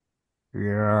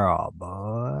Yeah,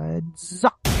 buds.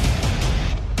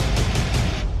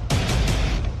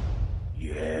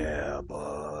 Yeah,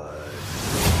 bud.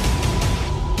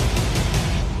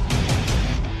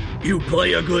 You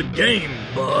play a good game,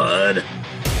 bud.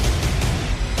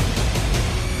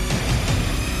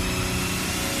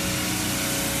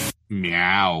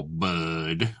 Meow,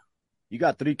 bud. You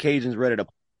got three Cajuns ready to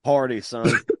party, son.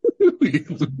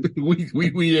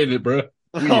 we in it, bro.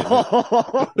 and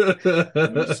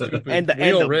Stupid.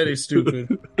 We already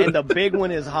stupid. And the big one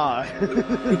is high.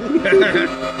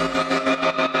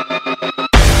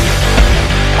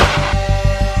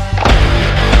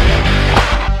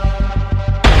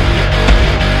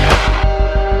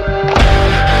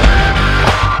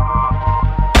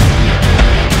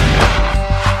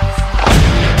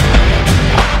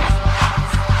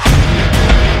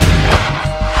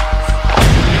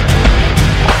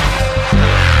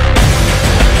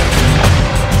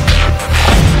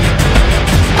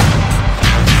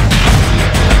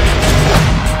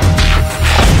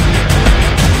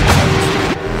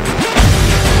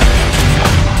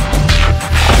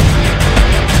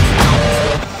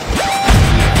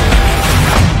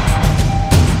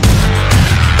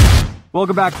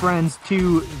 Welcome back, friends,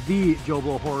 to the Joe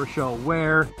Blow Horror Show,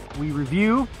 where we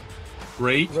review,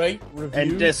 Rate, review,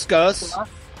 and discuss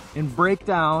and break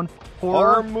down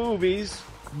horror movies,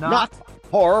 not not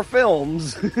horror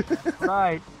films.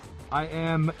 right. I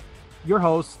am your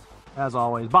host, as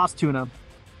always, Boss Tuna,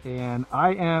 and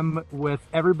I am with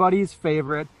everybody's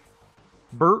favorite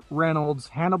Burt Reynolds,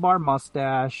 handlebar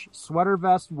mustache, sweater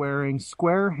vest wearing,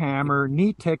 square hammer,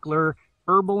 knee tickler,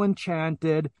 herbal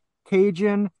enchanted,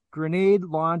 Cajun, grenade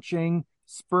launching,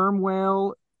 sperm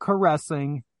whale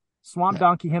caressing, swamp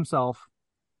donkey himself,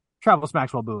 Travis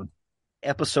Maxwell Boone.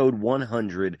 Episode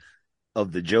 100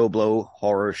 of the Joe Blow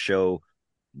Horror Show.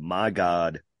 My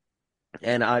God.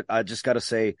 And I just got to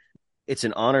say, it's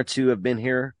an honor to have been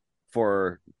here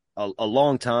for a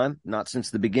long time, not since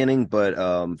the beginning, but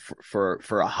for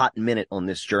a hot minute on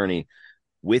this journey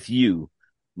with you,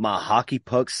 my hockey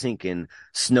puck sinking,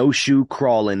 snowshoe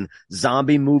crawling,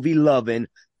 zombie movie loving,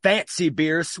 fancy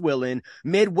beer swilling,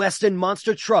 Midwestern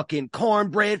monster trucking,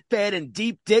 cornbread fed and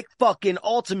deep dick fucking,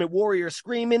 ultimate warrior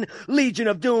screaming, Legion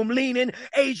of Doom leaning,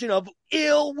 agent of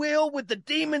ill will with the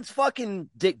demons fucking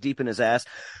dick deep in his ass,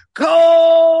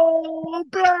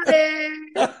 cold-blooded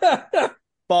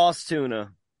Boss Tuna,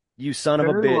 you son of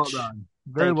a bitch. Well done.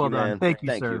 Very well done. Thank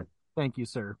you, sir. Thank you,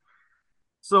 sir.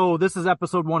 So this is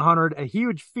episode 100, a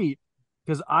huge feat,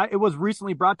 because it was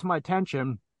recently brought to my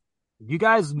attention. You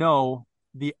guys know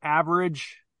the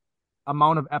average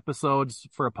amount of episodes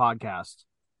for a podcast?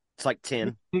 It's like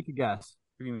 10. Take a guess.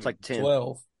 It's like 10.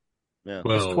 12. Yeah.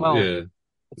 It's 12. Yeah.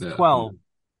 It's Yeah. 12.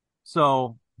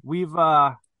 So we've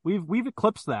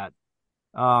eclipsed that.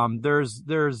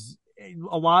 There's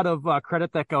a lot of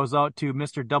credit that goes out to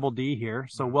Mr. Double D here.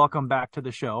 So welcome back to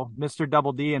the show. Mr.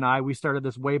 Double D and we started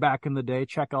this way back in the day.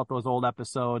 Check out those old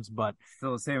episodes, but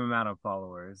still the same amount of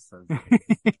followers.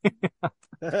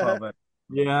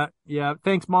 Yeah.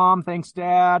 Thanks, Mom. Thanks,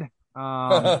 Dad.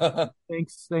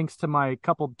 Thanks to my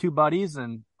two buddies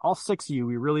and all six of you.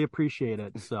 We really appreciate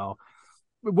it. So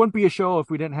it wouldn't be a show if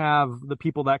we didn't have the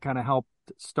people that kind of helped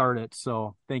start it.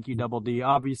 So thank you, Double D.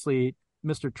 Obviously,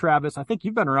 Mr. Travis, I think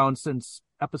you've been around since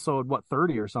episode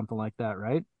 30 or something like that,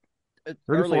 right? 30,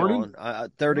 Early 40?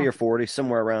 on, 30 or 40,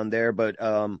 somewhere around there. But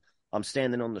I'm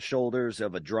standing on the shoulders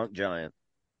of a drunk giant.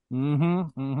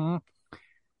 And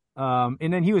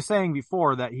then he was saying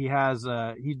before that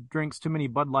he drinks too many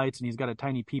Bud Lights and he's got a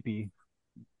tiny peepee.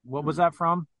 What was that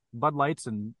from? Bud Lights,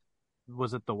 and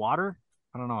was it the water?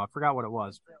 I don't know. I forgot what it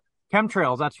was.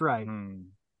 Chemtrails. That's right.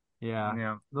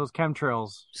 Yeah. Those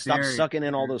chemtrails. Stop sucking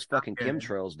in all those fucking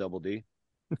chemtrails, Double D.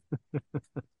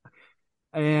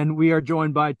 And we are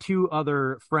joined by two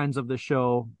other friends of the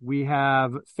show. We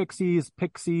have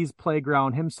Pixies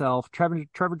Playground himself,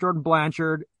 Trevor Jordan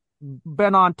Blanchard.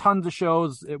 Been on tons of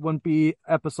shows. It wouldn't be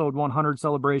episode 100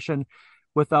 celebration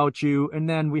without you. And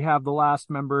then we have the last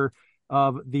member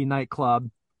of the nightclub.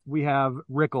 We have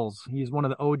Rickles. He's one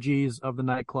of the OGs of the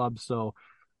nightclub. So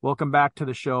welcome back to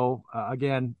the show.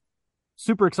 Again,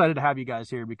 super excited to have you guys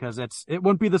here because it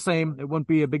wouldn't be the same. It wouldn't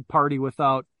be a big party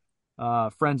without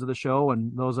friends of the show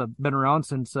and those that have been around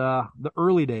since the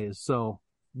early days. So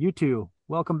you two,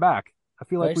 welcome back. I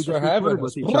feel like Thanks we for just having recorded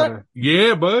us. with each other.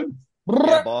 Yeah, bud.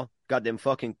 Yeah, ball. Got them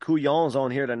fucking couillons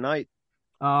on here tonight.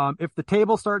 If the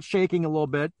table starts shaking a little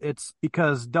bit, it's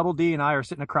because Double D and I are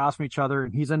sitting across from each other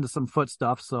and he's into some foot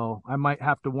stuff. So I might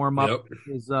have to warm up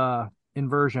his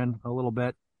inversion a little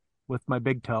bit with my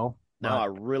big toe. Now I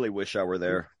really wish I were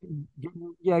there.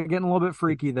 Getting a little bit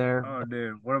freaky there. Oh,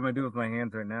 dude, what am I doing with my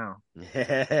hands right now?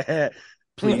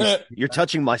 Please, you're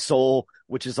touching my soul,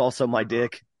 which is also my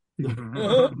dick.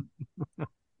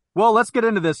 Well, let's get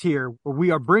into this here.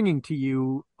 We are bringing to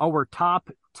you our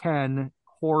top 10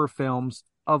 horror films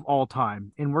of all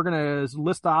time. And we're going to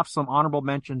list off some honorable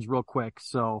mentions real quick.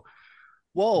 So,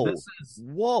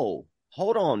 whoa,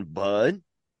 hold on, bud.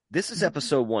 This is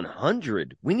episode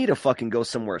 100. We need to fucking go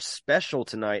somewhere special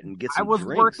tonight and get some drinks.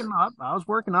 I was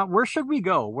working up. Where should we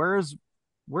go? Where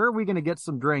are we going to get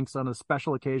some drinks on a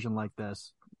special occasion like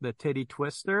this? The Titty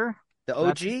Twister? The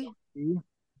OG?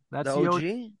 That's the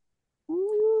OG?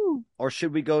 Woo. Or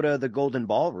should we go to the Golden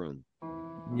Ballroom?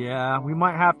 Yeah, we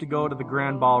might have to go to the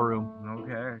Grand Ballroom.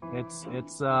 Okay.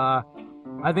 It's I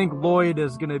think Lloyd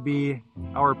is going to be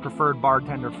our preferred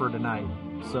bartender for tonight.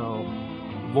 So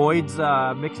Lloyd's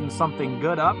mixing something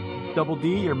good up. Double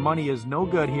D, your money is no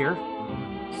good here.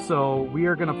 So we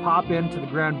are going to pop into the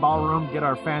Grand Ballroom, get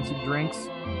our fancy drinks,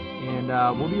 and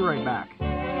we'll be right back.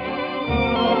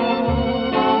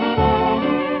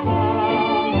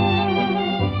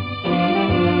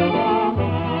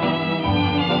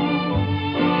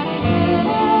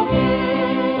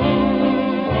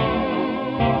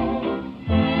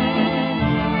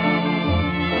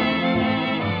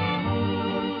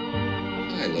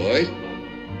 Hi, Lloyd.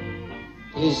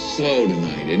 A little slow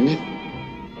tonight, isn't it?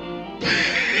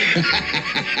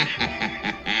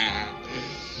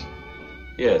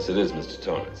 Yes, it is, Mr.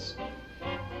 Torrance.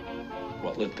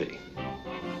 What'll it be?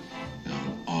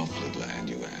 I'm awfully glad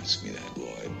you asked me that,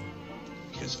 Lloyd.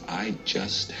 Because I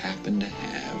just happen to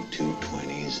have 2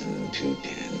 20s and 2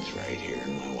 10s right here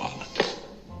in my wallet.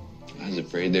 I was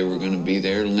afraid they were going to be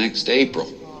there till next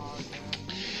April.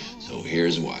 So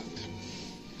here's what.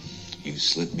 You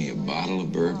slip me a bottle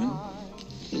of bourbon,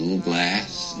 a little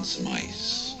glass, and some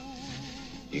ice.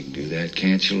 You can do that,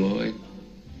 can't you, Lloyd?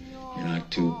 You're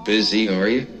not too busy, are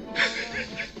you?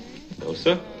 No,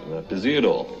 sir. I'm not busy at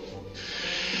all.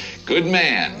 Good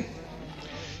man.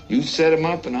 You set him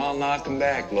up and I'll knock him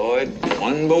back, Lloyd.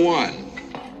 One by one.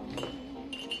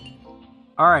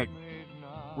 All right.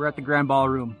 We're at the Grand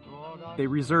Ballroom. They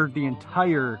reserved the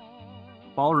entire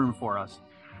ballroom for us.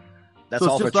 That's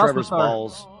all for Trevor's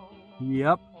balls.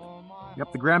 Yep,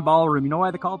 the Grand Ballroom. You know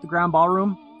why they call it the Grand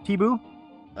Ballroom, T-Boo?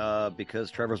 Because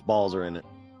Trevor's balls are in it.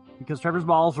 Because Trevor's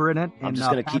balls are in it. I'm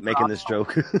just going to keep making this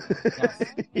joke. Yes.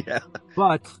 Yeah.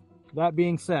 But, that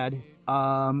being said,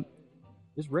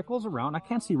 is Rickles around? I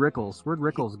can't see Rickles. Where'd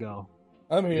Rickles go?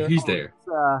 I'm here. He's there.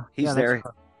 He's there.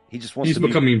 He just wants He's to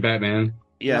becoming Batman.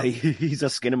 Yeah, he's a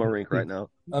Skinamarink right now.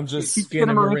 I'm just he's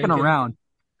Skinamarink around.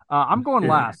 I'm going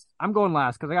last.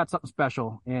 Because I got something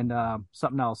special and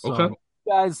something else. So okay.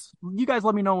 You guys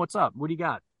let me know what's up. What do you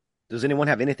got? Does anyone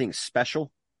have anything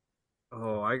special?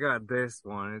 Oh, I got this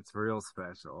one. It's real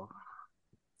special.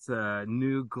 It's a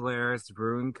New Glarus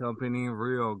Brewing Company,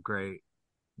 real great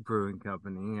brewing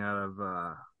company out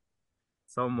of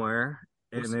somewhere,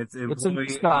 and it's in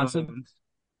Wisconsin.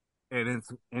 And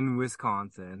it's in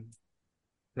Wisconsin.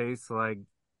 Tastes like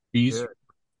bees. Good.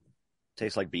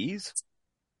 Tastes like bees.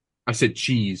 I said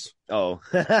cheese. Oh,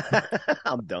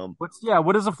 I'm dumb.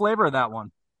 What is the flavor of that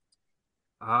one?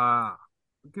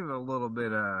 Give it a little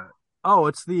bit of. Oh,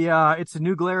 it's the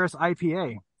New Glarus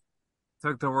IPA.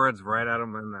 Took the words right out of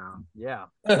my mouth. Yeah.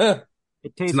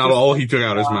 It tastes. It's not all he took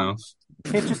out his mouth.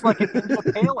 It's just like a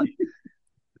pale ale.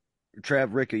 Trav,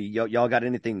 Ricky, y'all got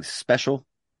anything special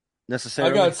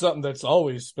necessarily? I got something that's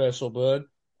always special, bud.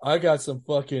 I got some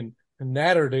fucking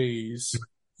Natter Days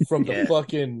from the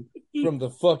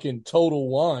fucking Total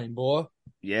Wine, boy.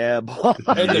 Yeah, boy.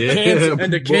 And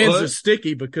the cans are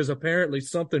sticky because apparently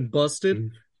something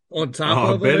busted on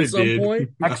top of it at some point.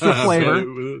 Extra flavor.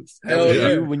 Hell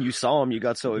yeah. When you saw them, you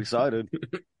got so excited.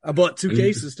 I bought 2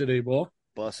 cases today, boy.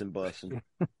 Bussin'.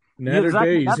 Natter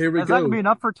Days, here we go. Is that going to be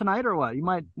enough for tonight or what? You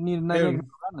might need another run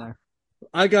there.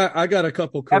 I got a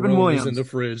couple Coronas in the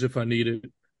fridge if I need it.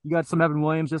 You got some Evan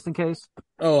Williams just in case?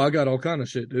 Oh, I got all kind of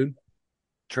shit, dude.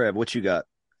 Trev, what you got?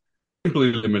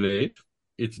 Simply lemonade.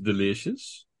 It's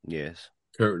delicious. Yes.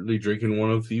 Currently drinking one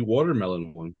of the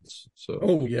watermelon ones. So.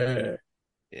 Oh yeah.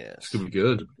 Yes. It's gonna be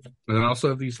good. And I also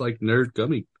have these like nerd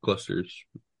gummy clusters.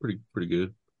 Pretty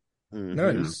good. Mm-hmm.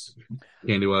 Nice.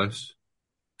 Candy wise.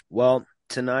 Well,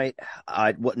 tonight,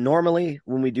 normally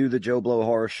when we do the Joe Blow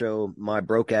Horror Show, my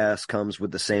broke ass comes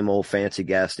with the same old fancy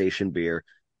gas station beer.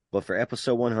 But for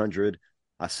episode 100,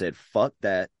 I said, fuck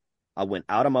that. I went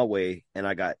out of my way and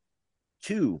I got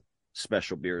 2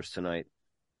 special beers tonight.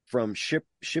 From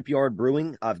Shipyard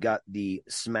Brewing, I've got the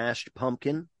Smashed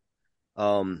Pumpkin.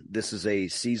 This is a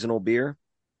seasonal beer.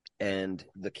 and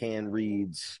the can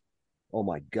reads, oh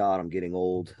my God, I'm getting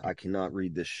old. I cannot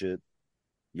read this shit.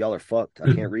 Y'all are fucked.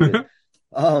 I can't read it.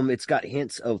 It's got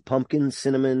hints of pumpkin,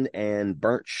 cinnamon, and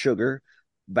burnt sugar,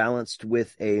 balanced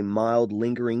with a mild,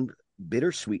 lingering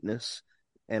bittersweetness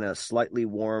and a slightly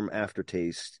warm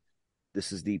aftertaste.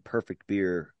 This is the perfect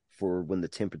beer for when the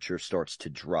temperature starts to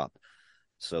drop.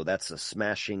 So that's a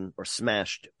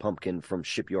smashed pumpkin from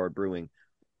Shipyard Brewing.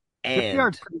 And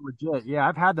Shipyard's pretty legit. Yeah,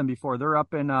 I've had them before. They're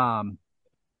up in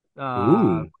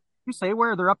Ooh. you say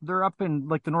where? They're up in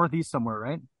like the Northeast somewhere,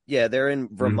 right? yeah, they're in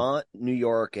Vermont, New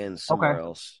York, and somewhere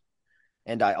else.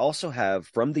 And I also have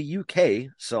from the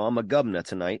UK, so I'm a governor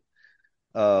tonight.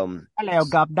 Hello,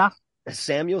 Gubna.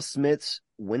 Samuel Smith's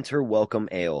Winter Welcome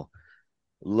Ale.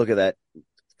 Look at that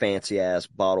fancy ass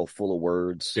bottle full of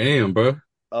words. Damn, bro.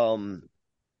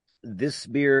 This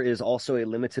beer is also a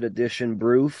limited edition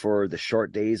brew for the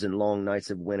short days and long nights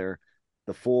of winter.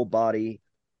 The full body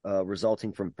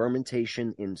resulting from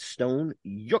fermentation in stone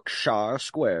Yorkshire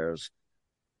squares.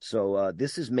 So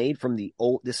this is made from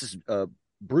this is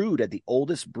brewed at the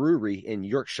oldest brewery in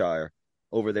Yorkshire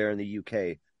over there in the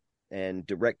UK and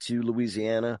direct to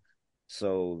Louisiana.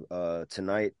 So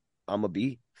tonight I'm going to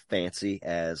be fancy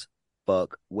as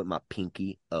fuck with my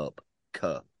pinky up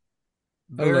cup.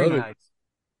 Very nice.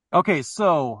 Okay,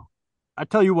 so I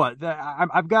tell you what,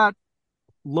 I've got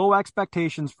low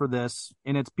expectations for this,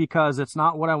 and it's because it's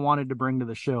not what I wanted to bring to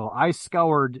the show. I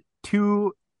scoured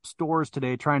 2 stores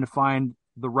today trying to find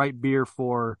the right beer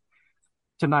for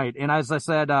tonight. And as I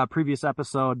said, previous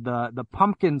episode, the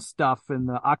pumpkin stuff and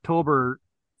the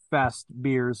Oktoberfest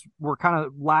beers were kind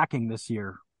of lacking this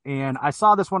year. And I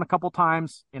saw this one a couple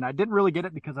times, and I didn't really get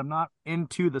it because I'm not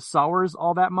into the sours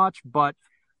all that much, but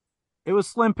it was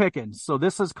slim pickings. So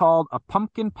this is called a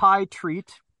pumpkin pie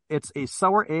treat. It's a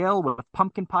sour ale with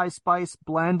pumpkin pie spice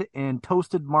blend and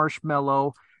toasted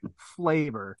marshmallow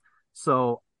flavor.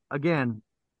 So again,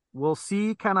 we'll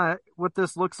see kind of what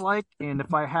this looks like. And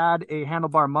if I had a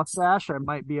handlebar mustache, I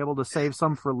might be able to save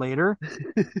some for later.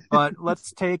 But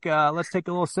let's take a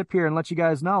little sip here and let you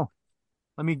guys know.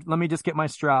 Let me just get my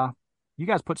straw. You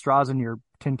guys put straws in your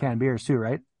tin can beers too,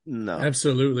 right? No.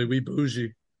 Absolutely. We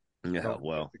bougie. Yeah,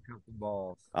 well, A couple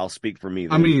balls. I'll speak for me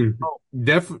then. I mean,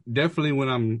 definitely when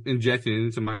I'm injecting it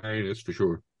into my anus for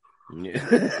sure.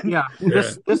 Yeah.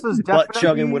 This is definitely Butt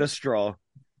chugging with a straw.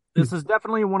 This is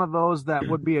definitely one of those that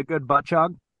would be a good butt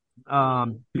chug,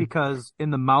 because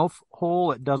in the mouth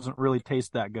hole it doesn't really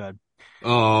taste that good.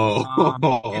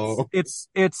 Oh, It's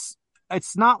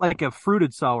not like a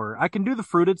fruited sour. I can do the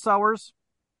fruited sours,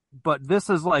 but this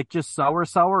is like just sour.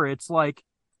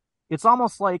 It's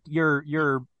almost like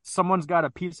someone's got a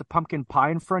piece of pumpkin pie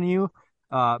in front of you,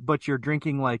 but you're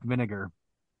drinking like vinegar.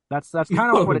 That's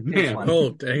kind of what it tastes like. Oh,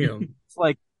 damn.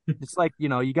 It's like,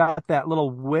 you got that little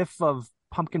whiff of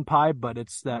pumpkin pie, but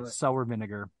it's that sour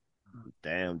vinegar.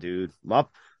 Damn, dude. My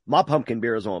pumpkin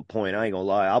beer is on point. I ain't gonna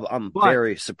lie. I'm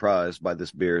very surprised by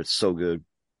this beer. It's so good.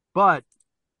 But,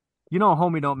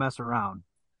 homie don't mess around.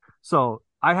 So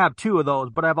I have 2 of those,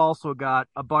 but I've also got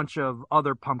a bunch of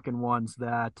other pumpkin ones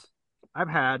that I've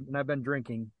had and I've been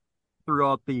drinking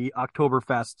throughout the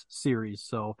Oktoberfest series.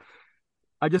 So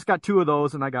I just got 2 of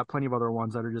those, and I got plenty of other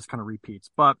ones that are just kind of repeats.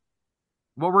 But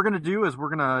what we're going to do is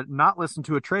we're going to not listen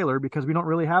to a trailer because we don't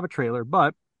really have a trailer,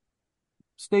 but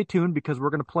stay tuned because we're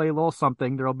going to play a little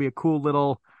something. There'll be a cool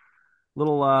little,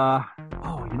 oh,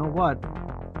 you know what?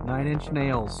 9 Inch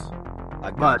Nails.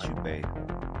 I got you, babe.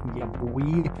 Yeah,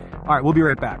 all right, we'll be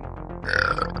right back.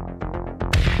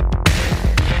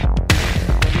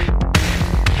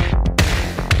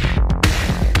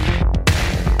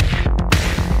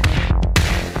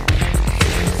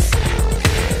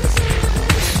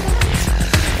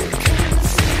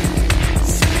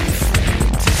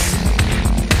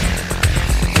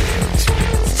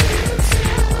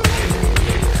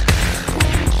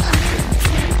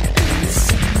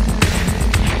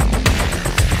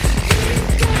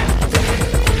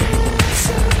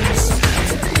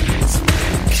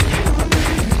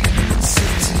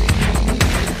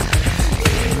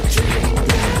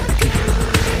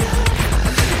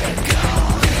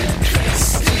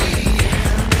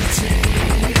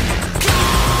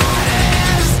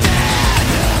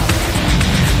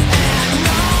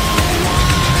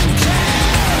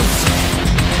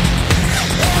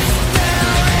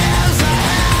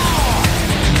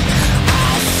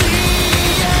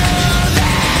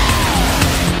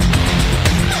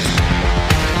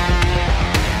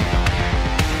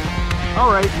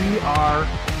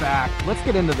 Let's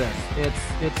get into this.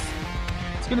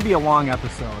 It's going to be a long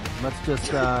episode. Let's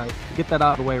just get that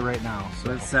out of the way right now.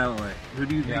 So let's settle it. Who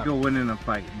do you think will win in a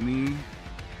fight? Me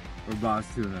or boss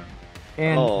tuna.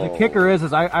 And the kicker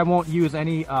is I won't use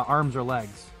any arms or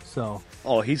legs. So.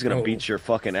 Oh, he's gonna beat your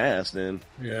fucking ass then.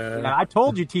 Yeah. I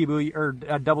told you, T-Boo, or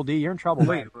Double D, you're in trouble.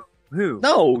 Wait, who?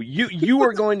 No, you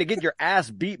are going to get your ass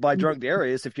beat by Drunk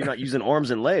Darius if you're not using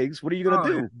arms and legs. What are you gonna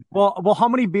do? Well, how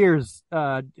many beers?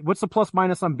 What's the plus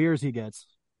minus on beers he gets?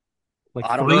 Like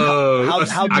I don't 3? know.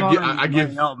 I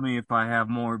give help me if I have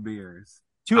more beers.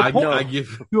 To a point.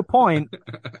 To a point.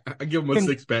 I give him a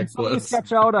 6-pack plus.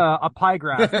 Sketch out a pie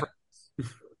graph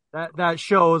that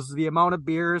shows the amount of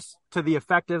beers to the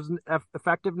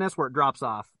effectiveness where it drops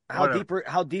off.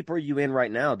 How deep are you in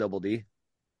right now, Double D?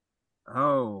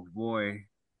 Oh boy.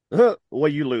 What are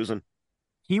you losing?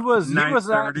 He was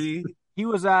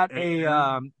at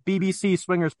a BBC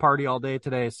swingers party all day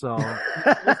today, so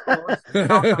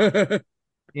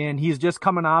and he's just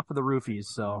coming off of the roofies,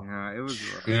 so yeah, it was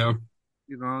rough. Yeah.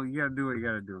 You know, you gotta do what you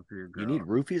gotta do for your girl. You need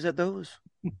roofies at those?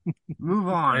 Move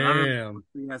on.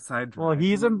 Damn. Well,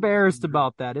 he's embarrassed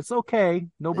about that. It's okay.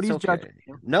 Nobody's judging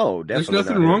him. No, definitely. There's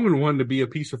nothing wrong with wanting to be a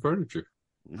piece of furniture.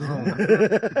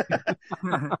 I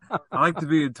like to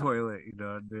be a toilet,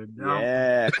 dude. No.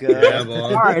 Yeah,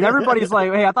 all right, everybody's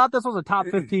like, hey, I thought this was a top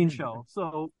 15 show.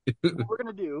 So what we're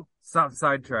gonna do? Stop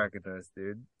sidetracking us,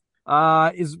 dude.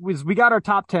 Is we got our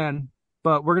top 10,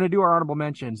 but we're gonna do our honorable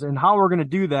mentions, and how we're gonna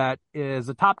do that is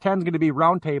the top 10 is gonna be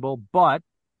round table, but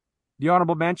the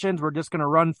honorable mentions we're just gonna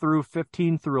run through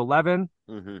 15 through 11.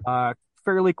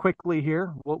 Fairly quickly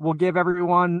here. We'll give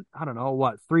everyone, I don't know,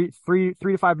 what, 3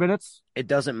 to 5 minutes? It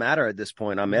doesn't matter at this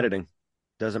point. I'm editing.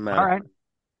 Doesn't matter. All right.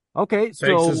 Okay. Takes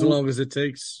as long as it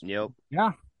takes. Yep.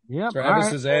 Yeah.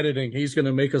 Travis is editing. He's going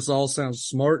to make us all sound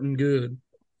smart and good.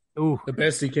 Ooh. The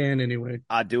best he can, anyway.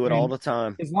 I do it all the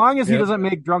time. As long as he doesn't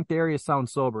make Drunk Darius sound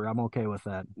sober, I'm okay with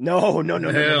that. No.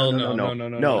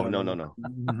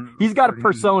 He's got a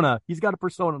persona. He's got a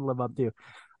persona to live up to.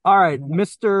 All right,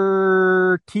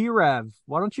 Mr. T-Rev,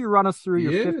 why don't you run us through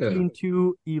your 15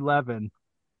 to 11?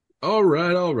 All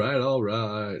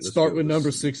right. Start with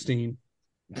number 16.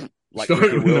 Start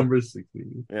with number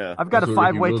 16. Yeah. I've got a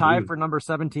 5-way tie for number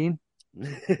 17.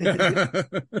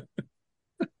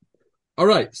 All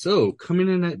right, so coming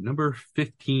in at number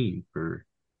 15 for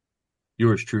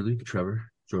yours truly,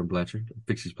 Trevor, Jordan Blanchard,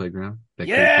 Fixie's Playground, that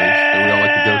great place that we all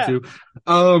like to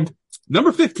go to.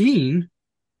 Number 15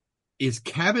 is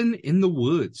Cabin in the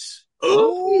Woods.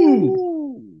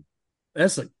 Oh,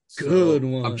 that's a good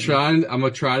one. I'm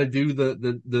gonna try to do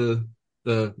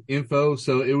the info.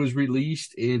 So it was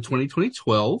released in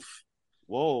 2012.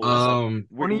 Whoa.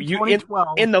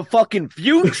 2012. In the fucking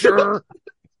future.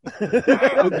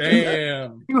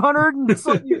 Damn. 200 and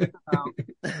some years now.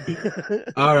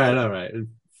 All right.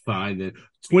 Fine then.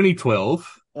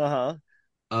 2012.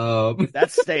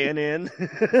 That's staying in.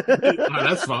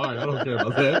 That's fine. I don't care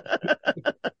about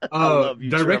that.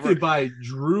 Directed by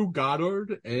Drew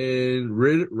Goddard, and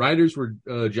writers were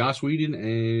Joss Whedon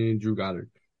and Drew Goddard.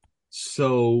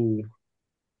 So,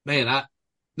 man,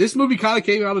 this movie kind of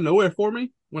came out of nowhere for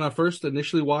me when I first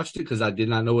initially watched it because I did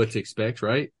not know what to expect.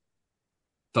 Right?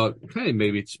 Thought, hey,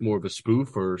 maybe it's more of a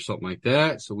spoof or something like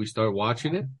that. So we started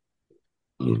watching it,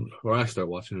 or I started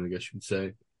watching it, I guess you could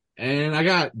say. And I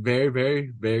got very,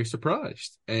 very, very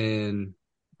surprised. And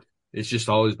it's just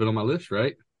always been on my list,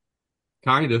 right?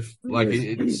 Kind of. Like,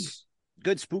 it's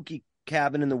good spooky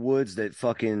cabin in the woods that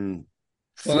fucking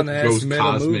goes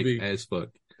cosmic movie. as fuck.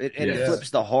 It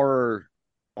flips the horror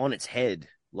on its head,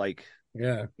 like,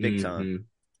 big time.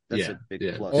 That's a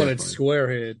big plus. On its square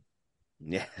head.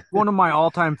 Yeah. One of my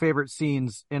all-time favorite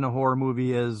scenes in a horror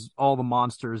movie is all the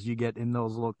monsters you get in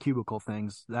those little cubicle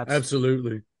things. That's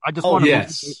absolutely. I just want to move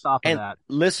based off of that.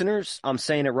 Listeners, I'm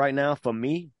saying it right now. For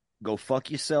me, go fuck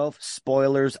yourself.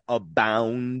 Spoilers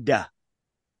abound.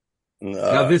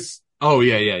 Now this. Oh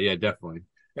yeah, definitely.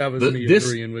 That was me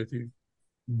agreeing with you.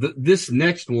 This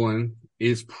next one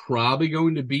is probably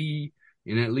going to be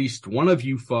in at least one of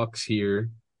you fucks here,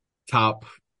 top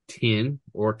 10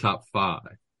 or top 5.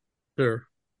 Sure.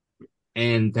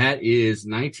 And that is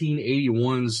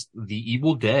 1981's The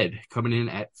Evil Dead, coming in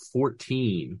at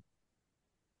 14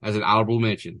 as an honorable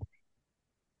mention.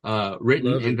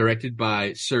 Written and directed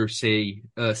by Sam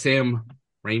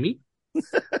Raimi.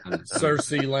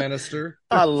 Cersei Lannister.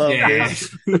 I love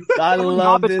this. I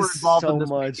love this so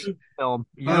much. Film.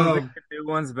 You don't think the new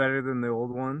one's better than the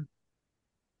old one?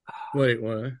 Wait,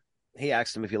 what? He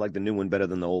asked him if he liked the new one better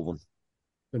than the old one.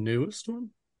 The newest one?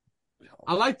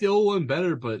 I like the old one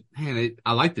better, but man,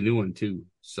 I like the new one too.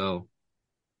 So,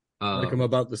 like them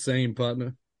about the same,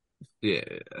 partner. Yeah.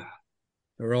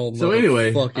 They're all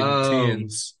anyway, fucking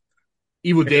tens.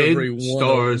 Evil Dead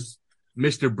stars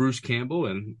Mr. Bruce Campbell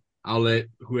and I'll let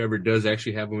whoever does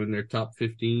actually have them in their top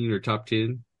 15 or top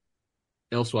 10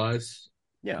 elsewise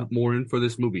put more in for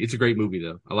this movie. It's a great movie,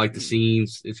 though. I like the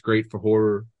scenes. It's great for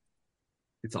horror.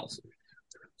 It's awesome.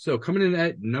 So coming in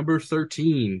at number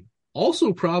 13,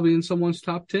 also probably in someone's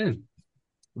top 10,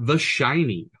 The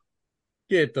Shining.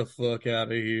 Get the fuck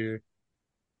out of here.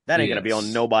 That ain't gonna be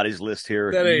on nobody's list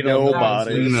here. That ain't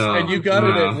nobody. No, and you got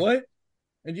it at what?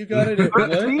 And you got it at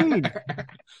what?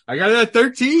 I got it at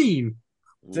 13.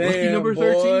 Damn, Lucky number boy.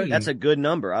 13. That's a good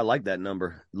number. I like that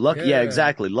number. Lucky, yeah,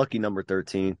 exactly. Lucky number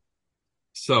 13.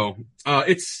 So,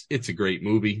 it's a great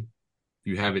movie.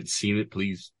 If you haven't seen it,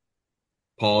 please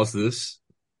pause this,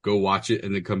 go watch it,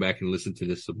 and then come back and listen to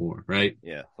this some more. Right?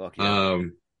 Yeah. Fuck yeah.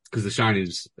 Because The Shining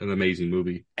is an amazing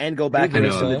movie. And go back and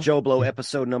listen to the Joe Blow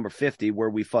episode number 50, where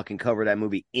we fucking cover that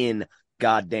movie in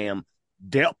goddamn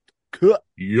depth.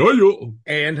 Yo.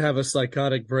 And have a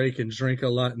psychotic break and drink a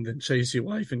lot and then chase your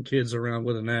wife and kids around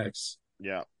with an axe.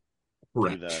 Yeah.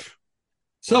 Correct.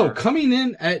 So coming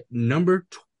in at number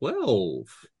 12,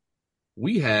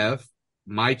 we have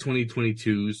my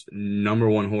 2022's number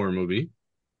one horror movie.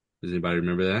 Does anybody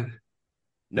remember that?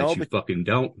 No, but you fucking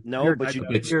don't. No, but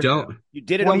you don't. You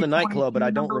did it on the nightclub, but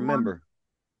I don't remember.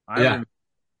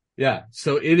 Yeah.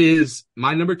 So it is,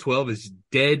 my number 12 is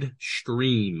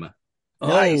Deadstream.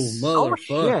 Nice. Oh,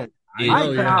 motherfucker. Shit. I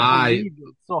cannot believe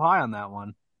it's so high on that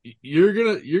one. You're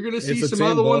gonna see some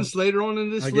other ones later on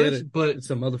in this list, but it's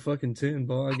a motherfucking 10,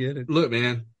 boy. I get it. Look,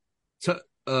 man,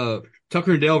 Tucker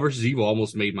and Dale versus Evil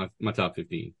almost made my top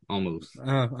 15, almost.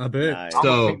 I bet. Nice.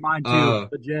 So mine too.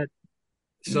 Legit.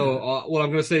 So what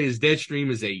I'm gonna say is Deadstream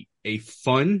is a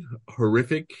fun,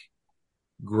 horrific,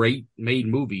 great made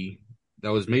movie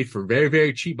that was made for very,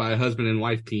 very cheap by a husband and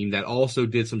wife team that also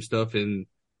did some stuff in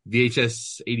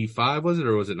VHS 85, was it,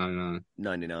 or was it 99?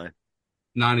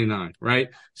 99, right?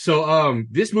 So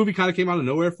this movie kind of came out of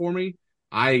nowhere for me.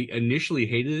 I initially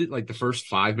hated it like the first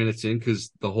 5 minutes in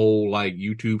because the whole like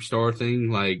YouTube star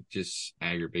thing like just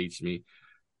aggravates me.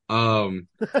 And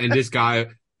this guy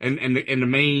and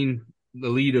the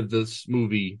lead of this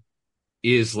movie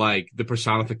is like the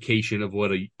personification of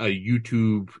what a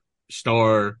YouTube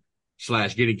star /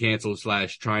 getting canceled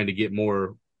 / trying to get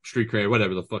more street cred,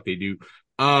 whatever the fuck they do.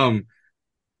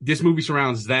 This movie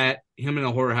surrounds that, him in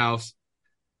a horror house,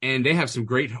 and they have some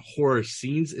great horror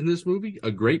scenes in this movie, a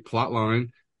great plot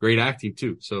line, great acting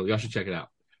too. So y'all should check it out.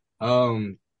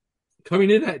 Coming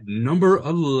in at number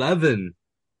 11,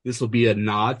 this will be a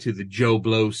nod to the Joe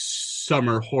Blow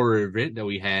summer horror event that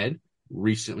we had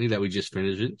recently that we just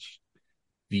finished.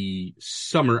 The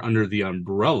Summer Under the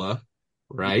Umbrella,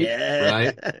 right? Yeah.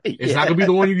 Right? It's not going to be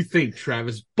the one you think,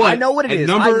 Travis, but I know what it is.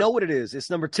 I know what it is. It's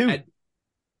number 2.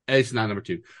 It's not number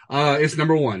 2. It's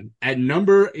number 1. At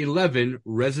number 11,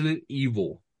 Resident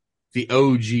Evil, the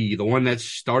OG, the one that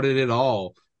started it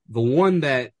all, the one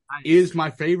that is my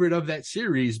favorite of that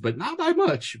series, but not by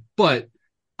much. But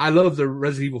I love the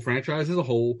Resident Evil franchise as a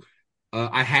whole.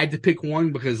 I had to pick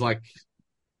one because like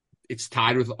it's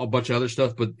tied with a bunch of other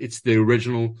stuff, but it's the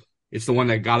original. It's the one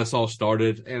that got us all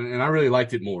started, and I really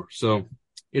liked it more. So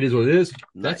it is what it is.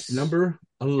 Nice. That's number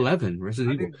 11,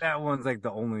 Resident Evil. I think that one's like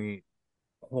the only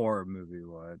horror movie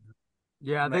one.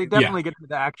 Yeah, they definitely get to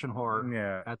the action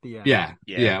horror at the end.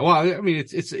 Yeah. Well, I mean,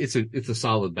 it's a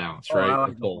solid balance, right? I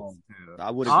like both.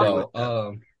 I would agree with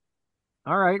that.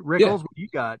 All right, Rickles, what you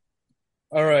got?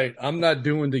 All right, I'm not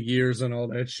doing the years and all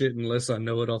that shit unless I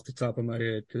know it off the top of my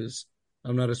head because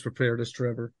I'm not as prepared as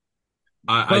Trevor.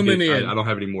 I don't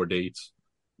have any more dates.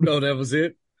 No, that was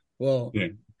it. Well,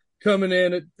 coming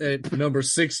in at number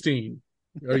 16.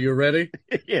 Are you ready?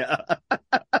 Yeah.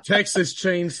 Texas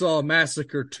Chainsaw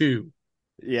Massacre 2.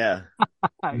 Yeah.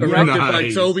 Directed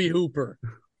by Toby Hooper.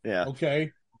 Yeah.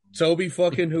 Okay. Toby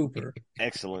fucking Hooper.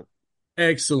 Excellent.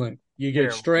 You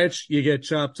get Stretch, you get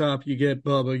Chop Top, you get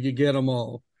Bubba, you get them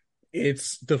all.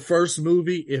 It's the first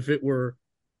movie if it were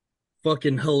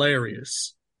fucking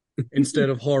hilarious instead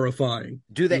of horrifying.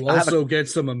 You also get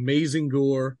some amazing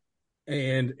gore,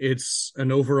 and it's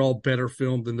an overall better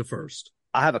film than the first.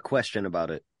 I have a question about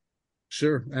it.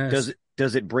 Sure. Ask.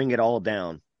 Does it bring it all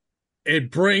down? It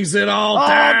brings it all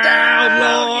down,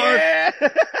 Lord. Yeah.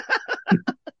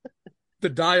 The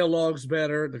dialogue's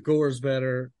better, the gore's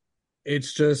better.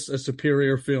 It's just a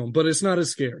superior film, but it's not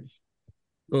as scary.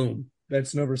 Boom.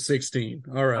 That's number 16.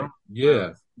 All right.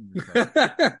 Yeah.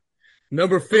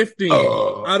 Number 15.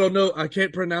 I don't know. I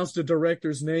can't pronounce the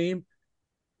director's name.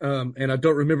 And I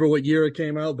don't remember what year it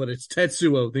came out, but it's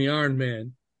Tetsuo, the Iron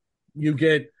Man. You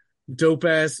get dope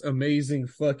ass, amazing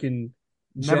fucking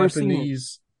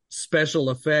Japanese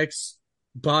special effects,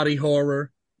 body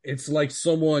horror. It's like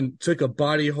someone took a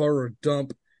body horror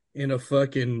dump in a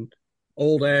fucking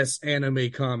old ass anime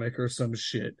comic or some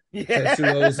shit. Yeah.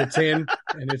 Tetsuo is a 10,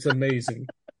 and it's amazing.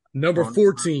 Number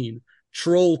 14,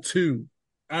 Troll 2.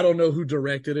 I don't know who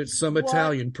directed it, some What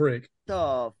Italian prick.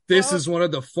 the This fuck? is one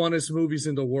of the funnest movies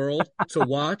in the world to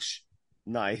watch,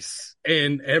 Nice.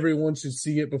 and everyone should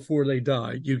see it before they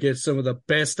die. You get some of the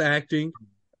best acting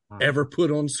ever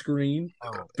put on screen,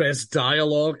 best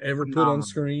dialogue ever put on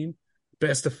screen,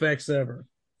 best effects ever.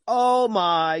 Oh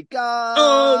my god.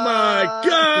 Oh my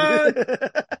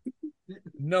god.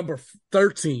 Number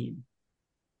 13,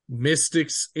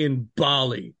 Mystics in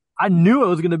Bali. I knew it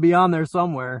was going to be on there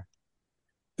somewhere.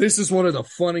 This is one of the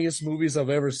funniest movies I've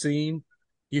ever seen.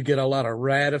 You get a lot of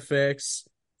rad effects,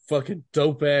 fucking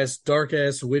dope ass, dark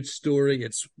ass witch story.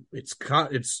 It's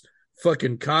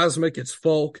fucking cosmic. It's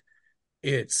folk.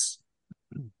 It's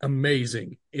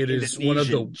amazing. It is one of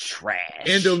the trash.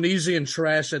 Indonesian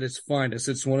trash at its finest.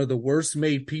 It's one of the worst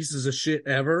made pieces of shit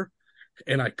ever,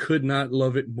 and I could not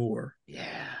love it more.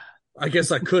 Yeah. I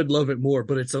guess I could love it more,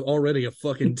 but it's already a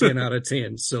fucking 10 out of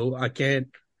 10. So I can't.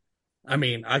 I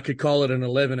mean, I could call it an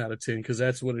 11 out of 10 because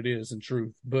that's what it is in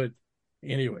truth. But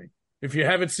anyway, if you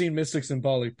haven't seen Mystics in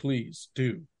Bali, please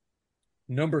do.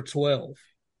 Number 12,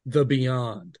 The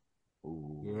Beyond.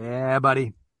 Yeah,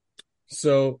 buddy.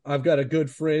 So I've got a good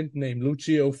friend named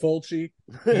Lucio Fulci.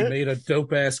 He made a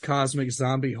dope ass cosmic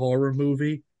zombie horror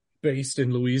movie based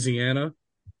in Louisiana.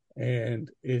 And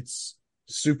it's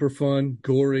super fun,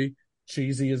 gory,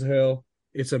 cheesy as hell.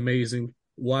 It's amazing.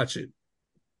 Watch it.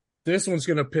 This one's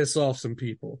going to piss off some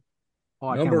people.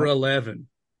 Number 11,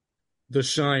 The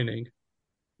Shining.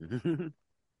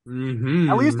 Mm-hmm.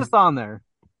 At least it's on there.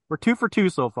 We're 2 for 2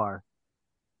 so far.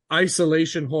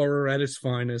 Isolation horror at its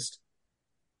finest.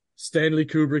 Stanley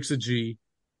Kubrick's a G.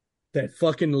 That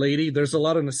fucking lady, there's a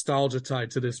lot of nostalgia tied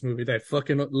to this movie. That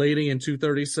fucking lady in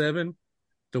 237,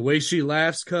 the way she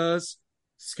laughs, cuz,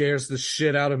 scares the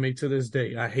shit out of me to this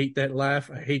day. I hate that laugh.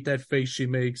 I hate that face she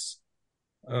makes.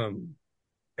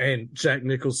 And Jack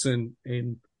Nicholson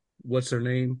and what's her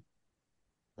name?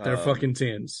 They're fucking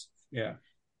 10s. Yeah.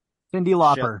 Cyndi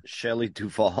Lauper. Shelley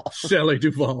Duvall. Shelley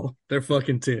Duvall. They're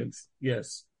fucking 10s.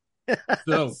 Yes.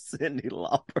 So Cyndi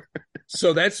Lauper.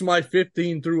 So that's my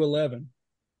 15 through 11.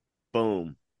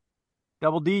 Boom.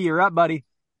 Double D, you're up, buddy.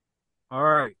 All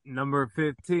right, number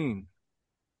 15.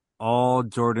 All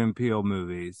Jordan Peele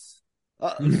movies.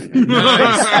 Nice.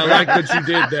 I like that you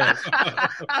did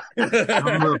that.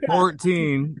 Number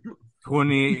 14,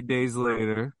 28 Days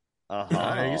Later.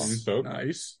 Nice.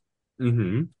 Nice.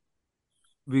 Mm-hmm.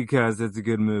 Because it's a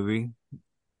good movie.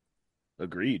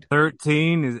 Agreed.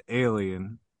 13 is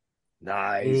Alien.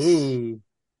 Nice. Ooh.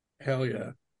 Hell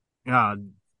yeah.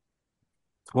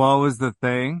 12 is The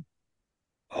Thing.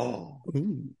 Oh.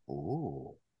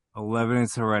 Ooh. 11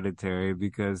 is Hereditary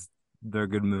because they're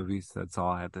good movies. That's all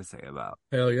I have to say about.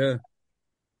 Hell yeah.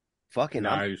 Fucking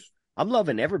Nice. I'm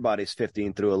loving everybody's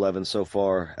 15 through 11 so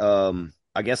far.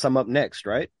 I guess I'm up next,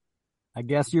 right? I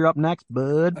guess you're up next,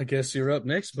 bud. I guess you're up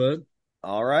next, bud.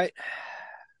 All right.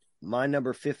 My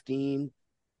number 15.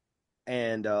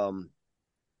 And,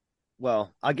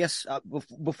 well, I guess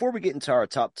before we get into our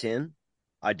top 10,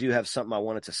 I do have something I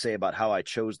wanted to say about how I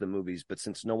chose the movies, but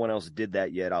since no one else did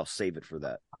that yet, I'll save it for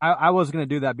that. I was going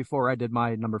to do that before I did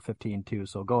my number 15 too,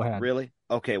 so go ahead. Really?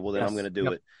 Okay, well then Yes. I'm going to do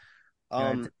Yep. it. Can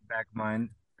I take back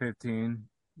mine? 15.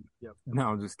 Yep. No,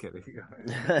 I'm just kidding.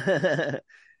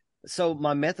 So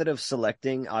my method of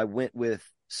selecting, I went with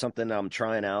something I'm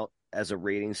trying out as a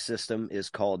rating system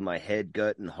is called my head,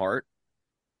 gut, and heart.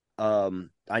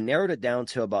 I narrowed it down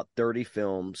to about 30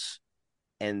 films,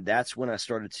 and that's when I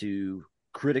started to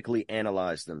critically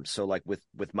analyze them. So like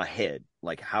with my head,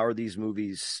 like how are these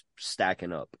movies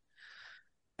stacking up?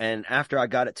 And after I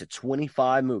got it to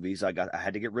 25 movies, I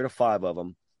had to get rid of 5 of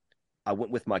them. I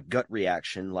went with my gut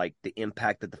reaction, like the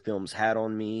impact that the films had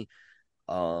on me,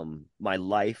 my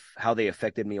life, how they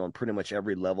affected me on pretty much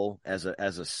every level as a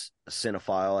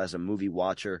cinephile, as a movie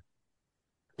watcher.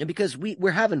 And because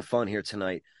we're having fun here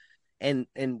tonight, and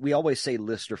we always say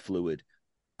lists are fluid,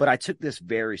 but I took this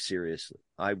very seriously.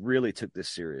 I really took this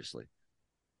seriously.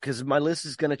 Because my list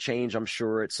is going to change, I'm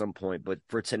sure, at some point. But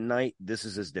for tonight, this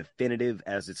is as definitive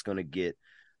as it's going to get.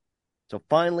 So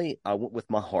finally, I went with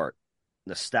my heart.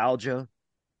 Nostalgia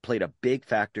played a big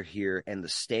factor here, and the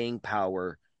staying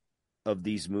power of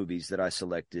these movies that I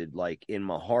selected, like in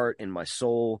my heart, in my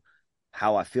soul,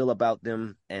 how I feel about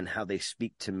them, and how they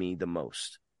speak to me the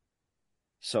most.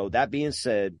 So that being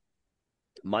said,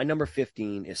 my number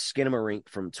 15 is Skinamarink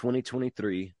from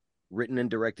 2023, written and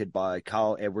directed by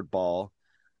Kyle Edward Ball.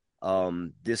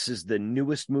 This is the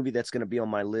newest movie that's going to be on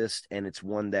my list, and it's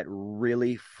one that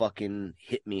really fucking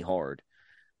hit me hard.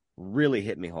 really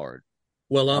hit me hard.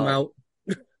 Well, I'm out.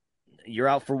 You're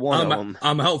out for one of them.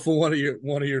 I'm out for one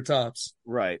of your tops.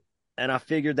 Right. And I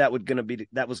figured that was going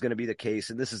to be the case.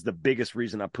 And this is the biggest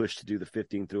reason I pushed to do the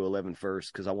 15 through 11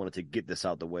 first, because I wanted to get this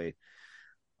out the way.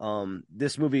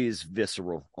 This movie is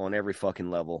visceral on every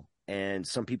fucking level. And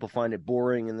some people find it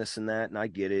boring and this and that. And I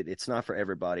get it. It's not for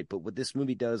everybody. But what this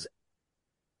movie does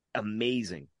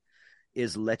amazing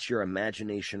is let your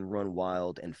imagination run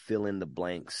wild and fill in the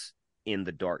blanks in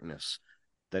the darkness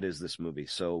that is this movie.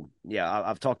 So, yeah,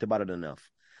 I've talked about it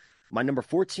enough. My number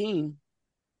 14,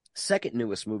 second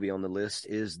newest movie on the list,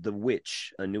 is The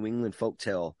Witch, a New England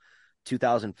folktale,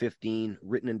 2015,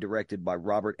 written and directed by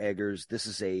Robert Eggers. This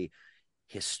is a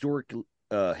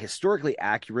historically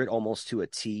accurate, almost to a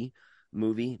T,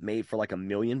 movie made for like $1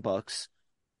 million,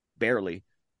 barely.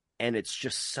 And it's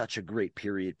just such a great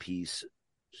period piece.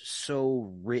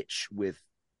 So rich with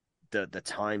the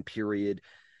time period,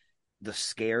 the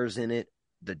scares in it,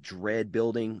 the dread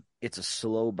building. It's a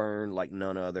slow burn like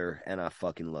none other, and I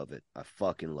fucking love it. I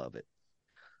fucking love it.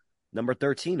 Number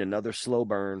 13, another slow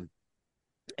burn,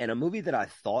 and a movie that I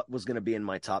thought was going to be in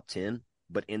my top 10,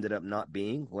 but ended up not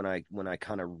being when I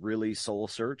kind of really soul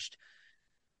searched,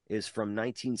 is from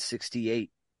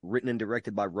 1968, written and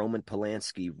directed by Roman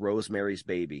Polanski, Rosemary's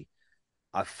Baby.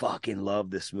 I fucking love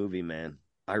this movie, man.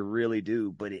 I really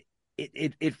do, but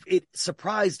it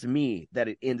surprised me that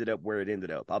it ended up where it ended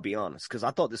up. I'll be honest, because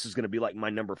I thought this was going to be like my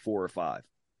number 4 or 5,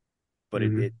 but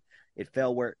it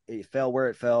fell where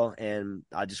it fell. And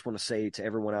I just want to say to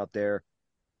everyone out there,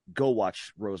 go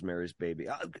watch Rosemary's Baby.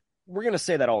 We're going to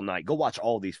say that all night. Go watch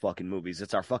all these fucking movies.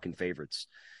 It's our fucking favorites.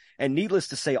 And needless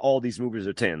to say, all these movies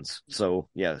are 10s. So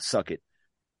yeah, suck it.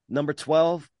 Number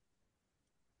 12,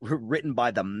 written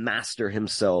by the master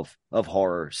himself of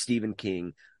horror, Stephen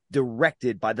King,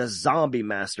 directed by the zombie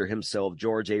master himself,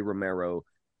 George A. Romero.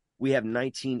 We have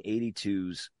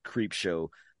 1982's Creepshow,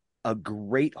 a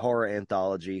great horror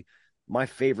anthology, my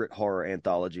favorite horror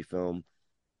anthology film.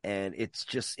 And it's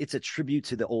a tribute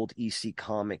to the old EC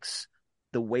Comics,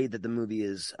 the way that the movie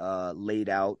is laid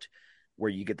out,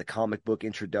 where you get the comic book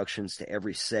introductions to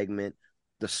every segment,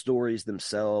 the stories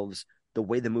themselves, the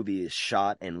way the movie is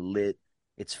shot and lit.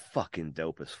 It's fucking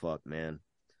dope as fuck, man.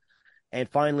 And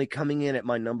finally, coming in at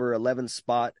my number 11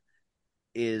 spot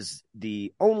is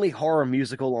the only horror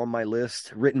musical on my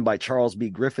list, written by Charles B.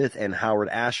 Griffith and Howard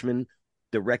Ashman,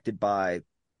 directed by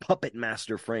puppet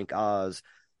master Frank Oz,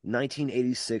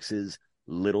 1986's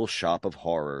Little Shop of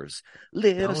Horrors.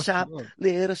 Little shop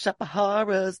of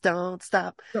horrors, don't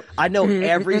stop. I know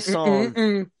every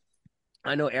song.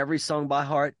 I know every song by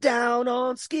heart. Down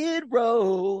on Skid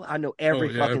Row. I know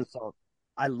every fucking song.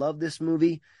 I love this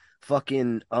movie.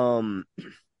 Fucking,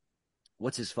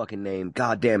 what's his fucking name?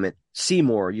 God damn it.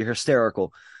 Seymour, you're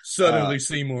hysterical. Suddenly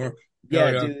Seymour.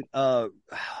 Yeah, dude. I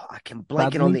can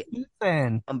blanking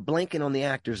on I'm blanking on the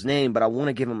actor's name, but I want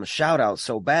to give him a shout out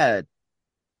so bad.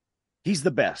 He's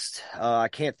the best. I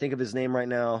can't think of his name right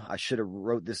now. I should have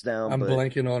wrote this down. I'm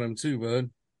blanking on him too, bud.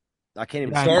 I can't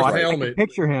even. Darth Helmet. I can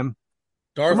picture him.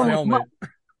 Darth Helmet.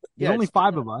 There's only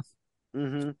 5 of us.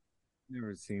 Mm-hmm.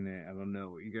 Never seen it. I don't know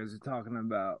what you guys are talking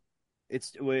about.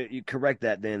 You correct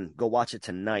that. Then go watch it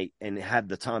tonight and have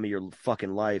the time of your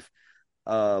fucking life.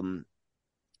 God,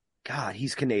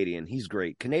 he's Canadian. He's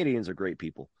great. Canadians are great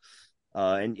people.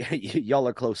 And y'all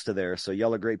are close to there, so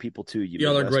y'all are great people too.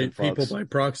 Y'all are great people by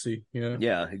proxy.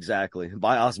 Yeah, exactly.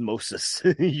 By osmosis,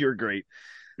 you're great.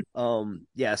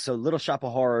 Yeah. So Little Shop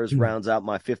of Horrors rounds out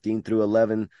my 15 through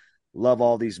 11. Love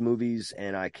all these movies,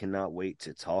 and I cannot wait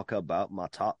to talk about my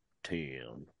top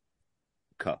 10.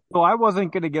 So I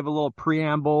wasn't going to give a little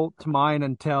preamble to mine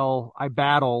until I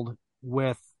battled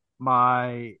with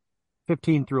my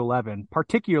 15 through 11,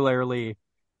 particularly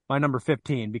my number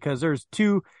 15, because there's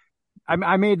two.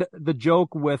 I made the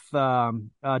joke with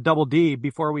Double D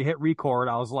before we hit record.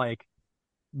 I was like,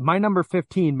 my number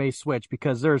 15 may switch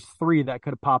because there's 3 that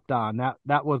could have popped on.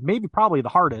 That was probably the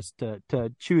hardest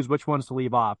to choose which ones to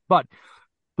leave off. But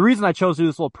the reason I chose to do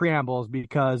this little preamble is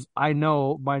because I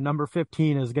know my number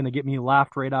 15 is going to get me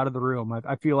laughed right out of the room.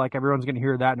 I feel like everyone's going to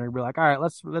hear that and they'll be like, all right,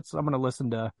 I'm going to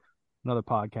listen to another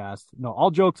podcast. No,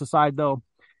 all jokes aside though,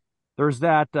 there's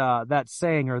that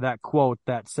saying or that quote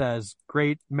that says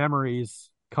great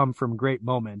memories come from great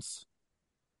moments.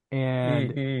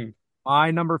 And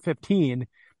my number 15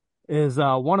 is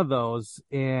one of those.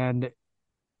 And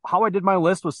how I did my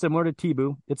list was similar to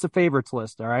T-Boo. It's a favorites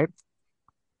list. All right.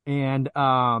 And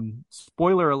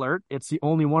spoiler alert, it's the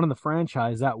only one in the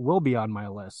franchise that will be on my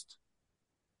list.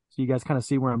 So you guys kind of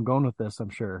see where I'm going with this, I'm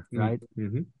sure, right?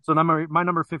 Mm-hmm. So my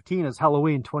number 15 is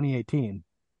Halloween 2018.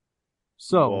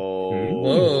 So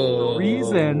Whoa. the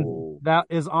reason that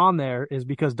is on there is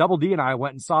because Double D and I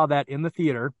went and saw that in the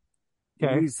theater.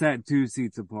 Okay. We sat 2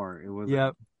 seats apart. It was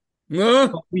Yep.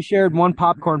 We shared one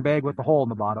popcorn bag with a hole in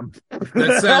the bottom.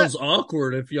 That sounds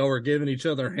awkward if y'all were giving each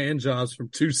other hand jobs from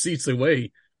 2 seats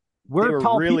away. They were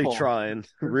tall really people. trying.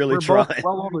 We're Really trying. both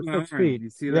well over 6 feet. You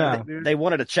see Yeah. that? Dude? They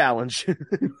wanted a challenge.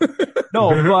 No,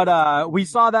 but we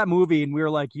saw that movie and we were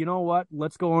like, you know what?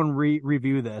 Let's go and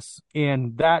review this.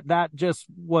 And that just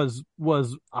was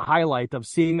a highlight of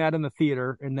seeing that in the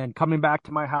theater and then coming back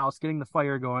to my house, getting the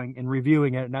fire going and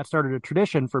reviewing it. And that started a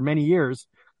tradition for many years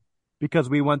because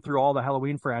we went through all the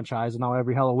Halloween franchise and now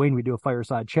every Halloween we do a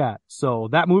fireside chat. So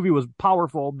that movie was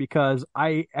powerful because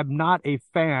I am not a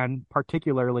fan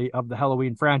particularly of the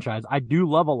Halloween franchise. I do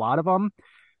love a lot of them,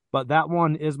 but that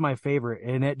one is my favorite,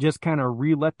 and it just kind of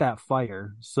relit that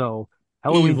fire. So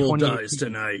Halloween Evil dies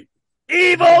tonight.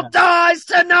 Evil dies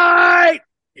tonight.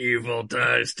 Evil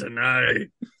dies tonight.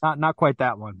 Not quite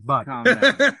that one, but Calm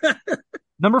down.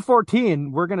 number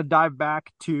 14, we're going to dive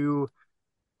back to,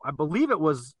 I believe it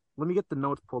was, let me get the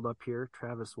notes pulled up here.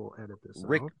 Travis will edit this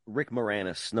Rick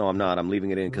Moranis. No, I'm not. I'm leaving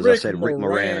it in because Rick I said Rick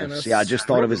Moranis. Moranis. Yeah, I just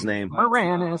thought of his name.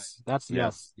 Moranis. That's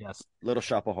Yeah. yes. Little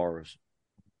Shop of Horrors.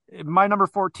 My number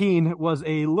 14 was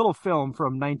a little film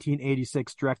from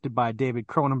 1986 directed by David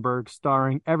Cronenberg,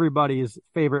 starring everybody's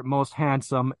favorite, most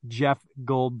handsome Jeff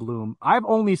Goldblum. I've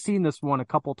only seen this one a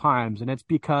couple times, and it's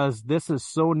because this is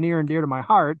so near and dear to my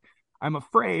heart. I'm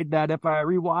afraid that if I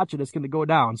rewatch it, it's going to go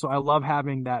down. So I love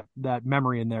having that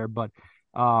memory in there, but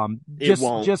yeah,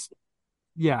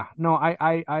 no,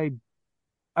 I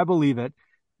believe it,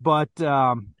 but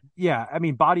yeah, I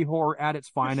mean, body horror at its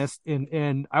finest.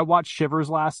 And I watched Shivers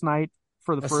last night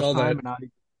for the first time, and I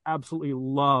absolutely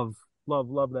love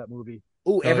that movie.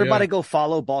 Oh, everybody go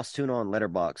follow Boss Tuna on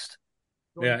Letterboxd.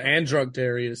 Yeah, and Drunk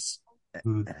Darius.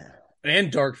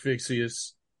 And Dark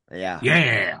Fixius.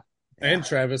 Yeah. And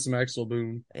Travis Maxwell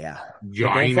Boone. Yeah.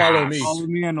 Don't follow me. Follow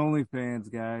me on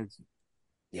OnlyFans, guys.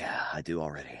 Yeah, I do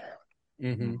already.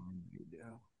 Mm-hmm.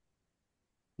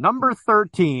 Number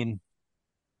 13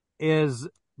 is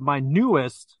my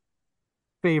newest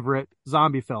favorite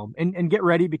zombie film. And get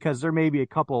ready because there may be a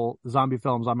couple zombie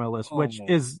films on my list, which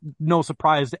is no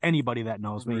surprise to anybody that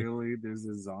knows me. Really? There's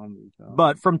a zombie film.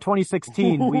 But from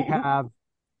 2016, we have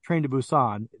Train to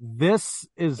Busan. This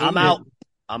is... I'm out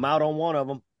on one of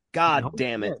them. God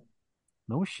damn it.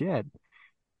 No shit.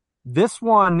 This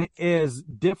one is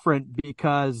different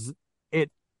because it,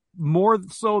 more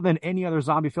so than any other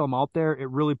zombie film out there, it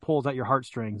really pulls at your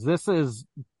heartstrings. This is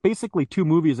basically 2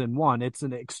 movies in one. It's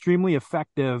an extremely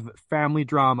effective family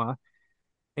drama,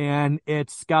 and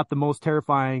it's got the most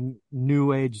terrifying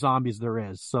new age zombies there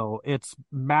is. So it's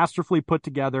masterfully put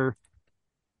together.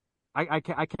 I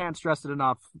can't stress it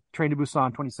enough. Train to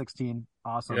Busan 2016.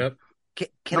 Awesome. Yep.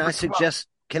 Can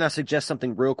I suggest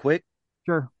something real quick?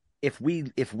 Sure. If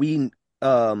we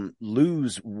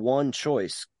lose one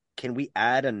choice, can we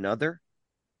add another?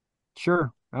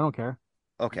 Sure. I don't care.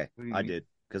 Okay. I did.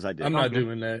 Because I did. I'm not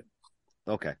doing that.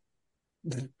 Okay.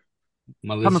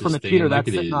 My list Coming is from the staying cheater like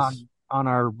that's it sitting is. on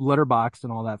our letterbox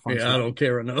and all that fun Yeah, stuff. I don't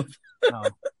care enough No.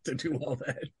 to do all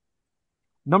that.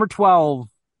 Number 12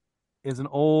 is an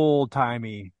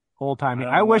old-timey.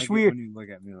 I wish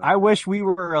we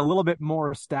were a little bit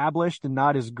more established and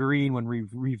not as green when we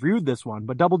reviewed this one.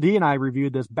 But Double D and I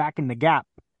reviewed this back in the gap.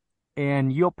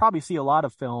 And you'll probably see a lot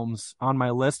of films on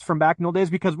my list from back in the old days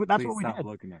because that's what we did.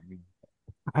 Looking at me.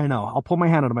 I know. I'll pull my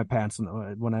hand out of my pants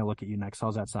when I look at you next.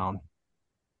 How's that sound?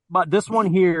 But this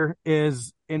one here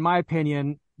is, in my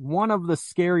opinion, one of the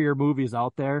scarier movies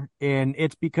out there. And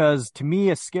it's because, to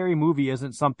me, a scary movie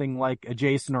isn't something like a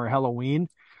Jason or a Halloween.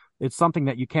 It's something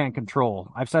that you can't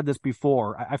control. I've said this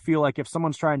before. I feel like if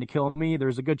someone's trying to kill me,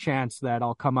 there's a good chance that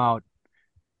I'll come out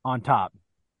on top.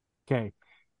 Okay.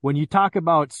 When you talk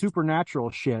about supernatural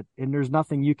shit and there's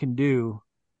nothing you can do,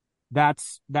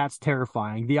 that's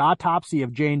terrifying. The Autopsy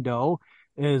of Jane Doe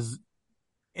is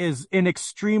an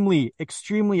extremely,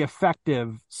 extremely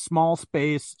effective small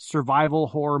space survival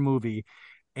horror movie.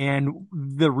 And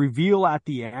the reveal at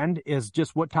the end is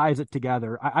just what ties it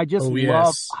together. I just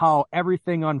love how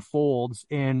everything unfolds.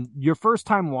 And your first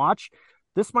time watch,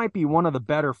 this might be one of the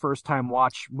better first time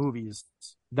watch movies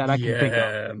that I can think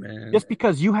of. Man. Just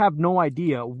because you have no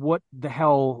idea what the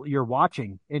hell you're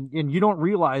watching, and you don't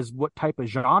realize what type of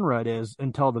genre it is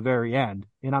until the very end.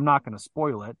 And I'm not going to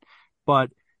spoil it, but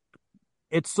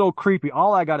it's so creepy.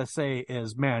 All I got to say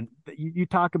is, man, you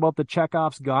talk about the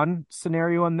Chekhov's gun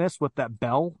scenario in this with that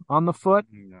bell on the foot.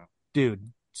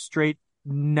 Dude, straight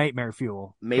nightmare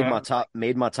fuel. Made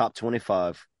my top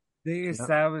 25. They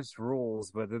establish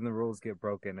rules, but then the rules get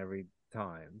broken every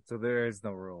time. So there is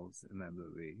no rules in that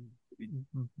movie.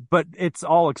 But it's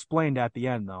all explained at the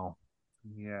end, though.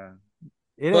 Yeah.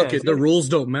 Fuck it, the rules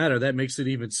don't matter. That makes it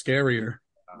even scarier.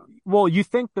 Well, you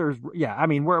think there's, I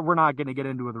mean, we're not going to get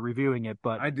into the reviewing it,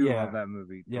 but I do love that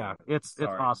movie. Yeah, it's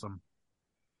awesome.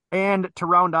 And to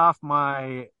round off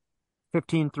my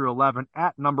 15 through 11,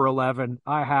 at number 11,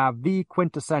 I have the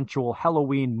quintessential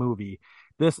Halloween movie.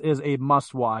 This is a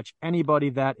must watch.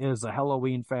 Anybody that is a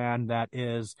Halloween fan, that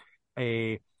is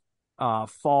a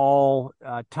fall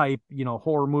type,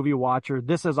 horror movie watcher,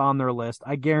 this is on their list.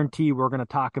 I guarantee we're going to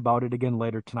talk about it again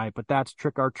later tonight, but that's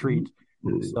Trick or Treat.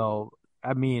 So,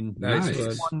 I mean, nice.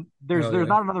 There's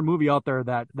not another movie out there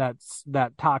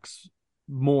that talks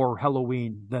more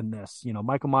Halloween than this.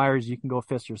 Michael Myers, you can go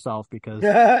fist yourself because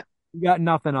you got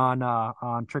nothing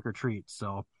on Trick or Treat.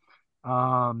 So,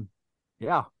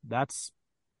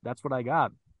 that's what I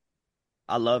got.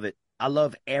 I love it. I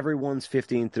love everyone's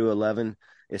 15 through 11,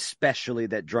 especially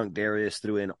that Drunk Darius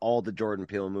threw in all the Jordan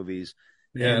Peele movies.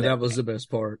 Yeah, that was the best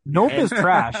part. Nope is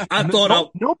trash. I thought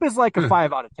Nope is like a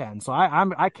 5 out of 10. So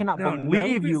I cannot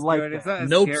believe you like it.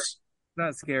 that. It's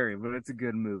not scary, but it's a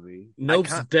good movie.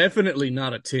 Nope's definitely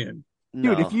not a 10.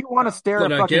 Dude, if you want to stare at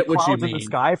fucking clouds in the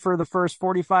sky for the first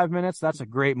 45 minutes, that's a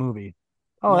great movie.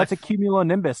 Oh, that's a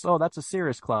cumulonimbus. Oh, that's a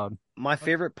cirrus cloud. My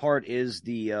favorite part is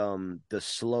the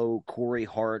slow Corey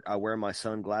Hart, I wear my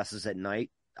sunglasses at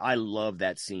night. I love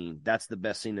that scene. That's the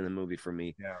best scene in the movie for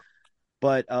me. Yeah.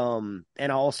 But and I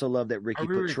also love that Ricky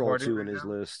put Troll 2 in his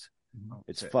list.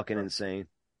 It's fucking insane.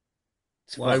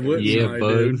 Why wouldn't I,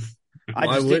 dude?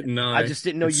 Why wouldn't I? I just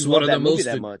didn't know you loved that movie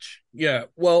that much. Yeah.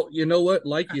 Well, you know what?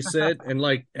 Like you said, and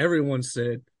like everyone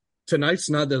said, tonight's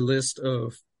not the list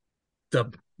of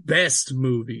the best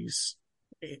movies.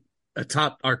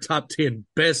 Our top 10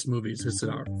 best movies. It's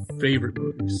our favorite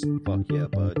movies. Fuck yeah,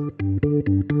 bud.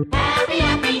 Happy,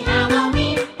 happy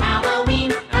Halloween,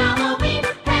 Halloween, Halloween.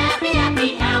 Happy,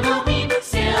 happy Halloween,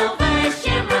 Silver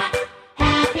Shamrock.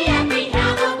 Happy, happy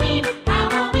Halloween,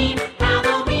 Halloween,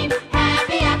 Halloween.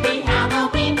 Happy, happy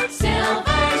Halloween,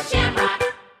 Silver Shamrock.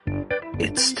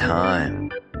 It's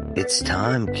time. It's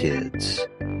time, kids.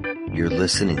 You're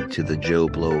listening to the Joe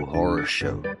Blow Horror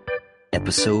Show.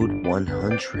 Episode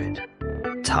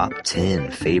 100, Top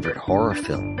 10 Favorite Horror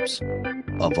Films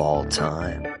of All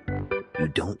Time. You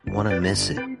don't want to miss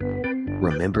it.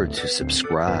 Remember to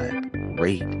subscribe,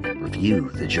 rate, and review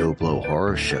the Joe Blow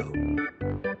Horror Show.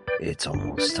 It's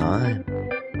almost time.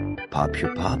 Pop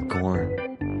your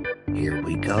popcorn. Here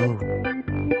we go.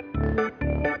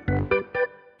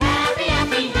 Happy,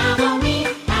 happy Halloween,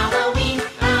 Halloween,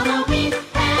 Halloween.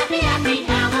 Happy, happy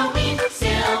Halloween,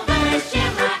 Silver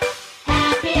Shamrock.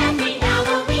 Happy, happy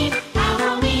Halloween,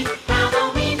 Halloween,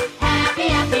 Halloween. Happy,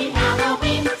 happy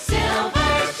Halloween,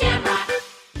 Silver Shamrock.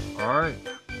 All right.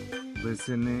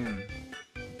 Listen in.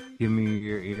 Give me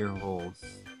your ear holes.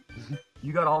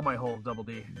 You got all my holes, Double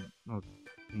D. Oh,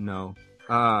 no.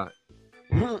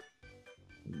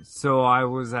 So I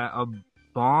was at a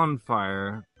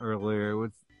bonfire earlier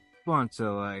with a bunch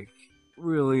of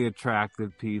really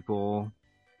attractive people.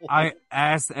 I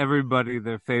asked everybody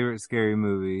their favorite scary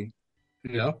movie.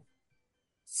 Yeah.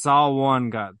 Saw 1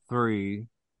 got 3.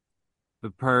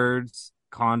 The Purge,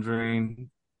 Conjuring,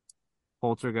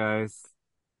 Poltergeist,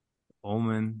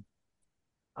 Omen.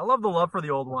 I love the love for the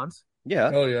old ones.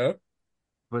 Yeah. Oh yeah.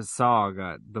 But Saw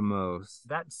got the most.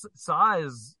 That Saw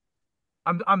is.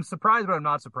 I'm surprised, but I'm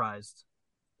not surprised.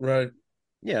 Right.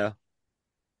 Yeah.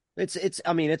 It's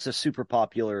a super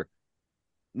popular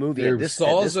movie.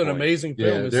 Saw's an amazing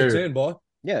film. It's a 10, boy.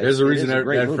 Yeah. There's a reason that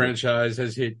franchise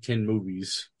has hit 10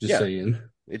 movies. Just saying.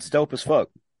 It's dope as fuck.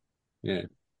 Yeah.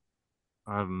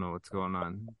 I don't know what's going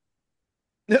on.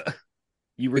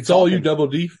 It's all you, Double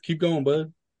D. Keep going,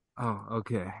 bud. Oh,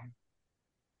 okay.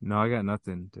 No, I got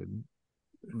nothing, dude.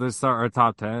 Let's start our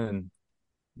top 10.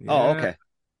 Yeah. Oh, okay.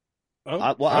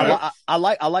 I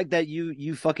like that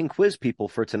you fucking quiz people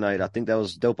for tonight. I think that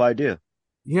was a dope idea.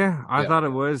 Yeah, I thought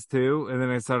it was too, and then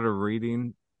I started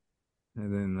reading,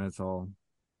 and then that's all.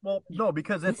 Well, no,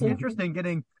 because it's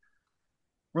interesting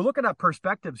we're looking at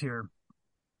perspectives here,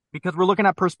 because we're looking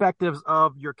at perspectives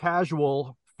of your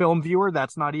casual film viewer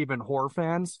that's not even horror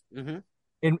fans, and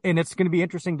it's going to be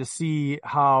interesting to see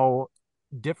how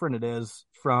different it is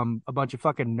from a bunch of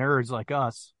fucking nerds like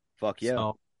us. Fuck yeah.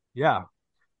 So, yeah.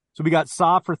 So we got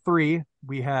Saw for 3.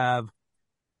 We have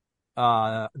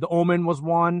The Omen was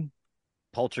 1.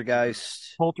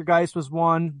 Poltergeist was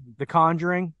 1. The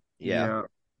Conjuring. Yeah.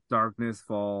 Darkness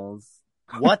Falls.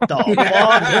 What the fuck? What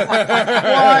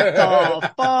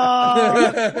the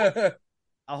fuck?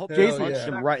 I hope you punched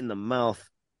him right in the mouth.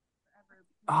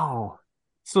 Oh,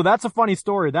 so that's a funny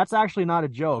story. That's actually not a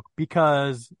joke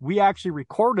because we actually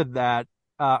recorded that,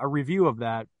 a review of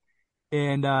that.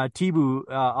 And Tibu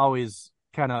always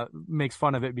kind of makes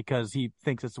fun of it because he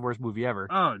thinks it's the worst movie ever.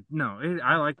 Oh no,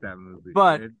 I like that movie.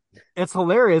 But it's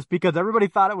hilarious because everybody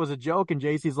thought it was a joke, and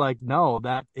JC's like, "No,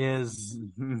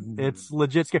 it's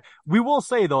legit scary." We will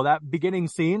say though, that beginning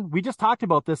scene, we just talked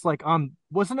about this, like,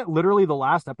 wasn't it literally the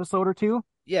last episode or two?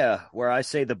 Yeah, where I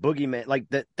say the boogeyman, like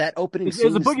that opening It scene.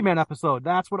 was a boogeyman episode.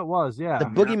 That's what it was. Yeah, The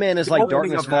boogeyman is The like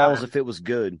opening Darkness of that. Falls if it was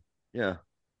good. Yeah,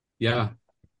 Yeah.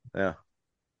 yeah.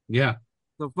 Yeah.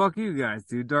 So fuck you guys,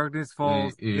 dude. Darkness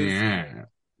Falls. Yeah.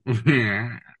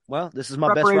 Well, this is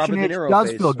my best Preparation Robert De H Niro does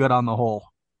face. feel good on the whole.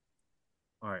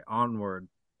 All right, onward.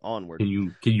 Onward. Can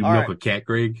you All milk right. a cat,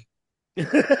 Greg? Yeah,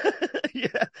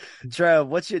 Trav,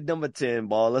 what's your number 10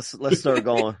 ball? Let's start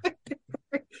going.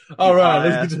 All right,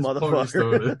 Ass let's get this party motherfucker.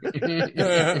 started.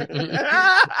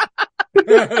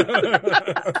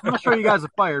 I'm gonna show you guys a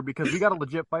fire because we got a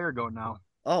legit fire going now.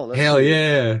 Oh, let's Hell see.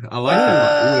 yeah, I like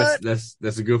that. Ooh,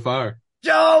 that's a good fire.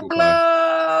 Joe Cool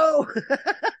Blow.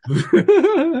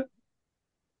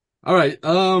 All right.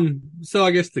 So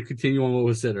I guess to continue on what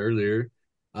was said earlier,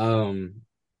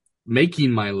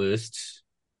 making my list,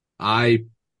 I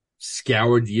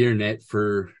scoured the internet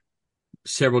for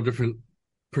several different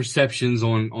perceptions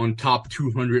on top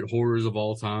 200 horrors of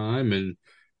all time, and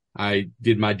I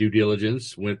did my due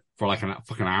diligence. Went for like a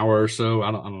fucking hour or so.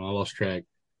 I don't know. I lost track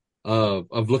of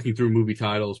looking through movie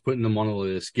titles, putting them on a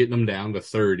list, getting them down to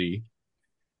 30,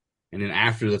 and then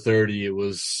after the 30, it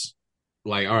was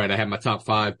like, all right, I had my top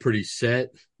 5 pretty set,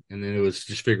 and then it was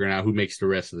just figuring out who makes the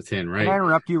rest of the 10, right? Can I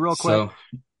interrupt you real quick? So,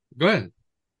 go ahead.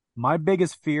 My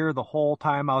biggest fear the whole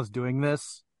time I was doing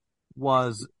this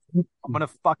was I'm gonna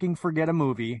fucking forget a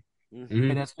movie,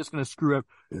 Mhm. and it's just gonna screw up.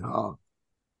 It's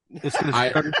gonna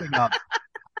screw everything up.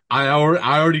 I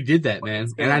already did that, man,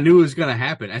 and I knew it was gonna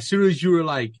happen. As soon as you were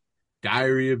like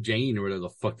Diary of Jane or whatever the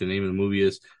fuck the name of the movie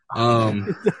is,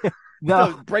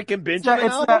 The Breaking Benjamin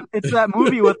album? It's that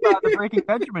movie with the Breaking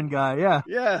Benjamin guy. Yeah.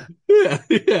 Yeah. yeah.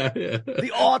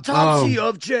 The Autopsy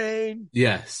of Jane.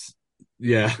 Yes.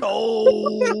 Yeah.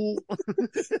 Oh.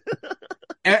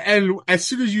 And as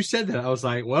soon as you said that, I was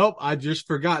like, well, I just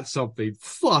forgot something.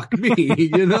 Fuck me,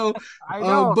 you know? I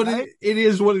know, but right? it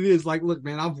is what it is. Like, look,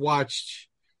 man,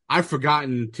 I've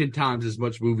forgotten 10 times as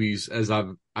much movies as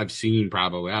I've seen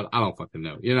probably. I don't fucking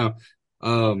know, you know?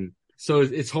 So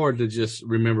it's hard to just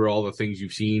remember all the things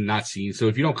you've seen, not seen. So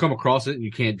if you don't come across it and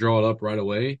you can't draw it up right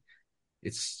away,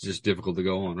 it's just difficult to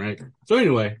go on, right? So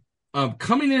anyway,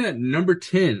 coming in at number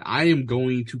 10, I am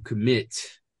going to commit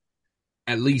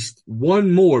at least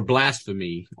one more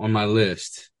blasphemy on my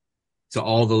list to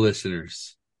all the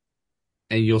listeners,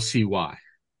 and you'll see why.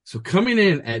 So coming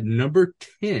in at number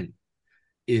 10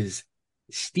 is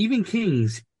Stephen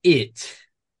King's It.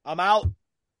 I'm out.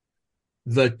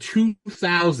 The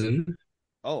 2000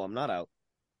 Oh, I'm not out.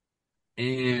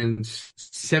 and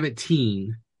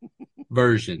 17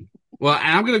 version. Well,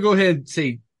 I'm going to go ahead and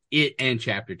say It and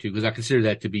Chapter 2 because I consider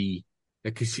that to be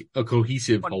a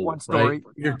cohesive whole, One story. right?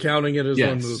 You're counting it as Yes.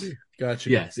 one movie. Gotcha.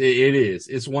 Yes, it is.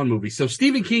 It's one movie. So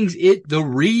Stephen King's It, the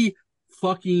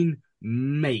re-fucking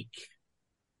make.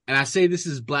 And I say this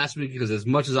is blasphemy because as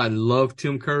much as I love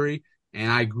Tim Curry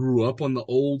and I grew up on the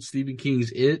old Stephen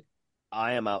King's It,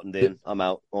 I am out, and then I'm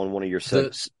out on one of your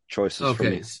choices for okay,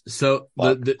 me. so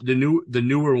the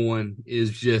newer one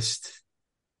is just,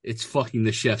 it's fucking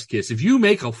the chef's kiss. If you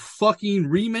make a fucking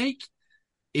remake,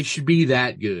 it should be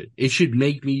that good. It should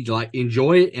make me like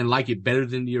enjoy it and like it better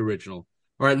than the original,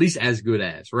 or at least as good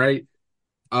as, right?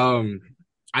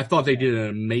 I thought they did an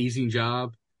amazing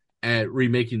job at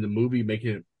remaking the movie,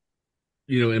 making it,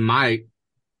 you know,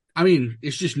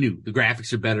 it's just new. The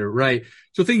graphics are better, right?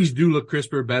 So things do look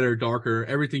crisper, better, darker,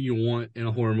 everything you want in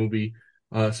a horror movie.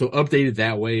 So updated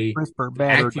that way. Crisper,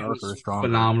 better, Acting darker, was stronger.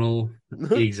 phenomenal.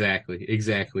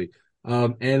 Exactly.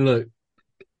 And look,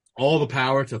 all the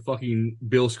power to fucking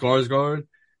Bill Skarsgård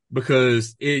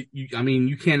because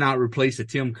you cannot replace a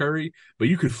Tim Curry, but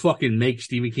you could fucking make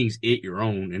Stephen King's It your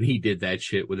own, and he did that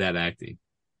shit with that acting,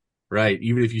 right?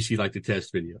 Even if you see like the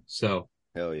test video. So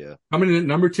Hell yeah. coming in at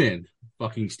number 10,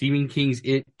 fucking Stephen King's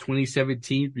It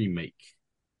 2017 remake.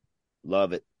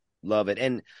 Love it.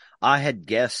 And I had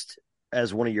guessed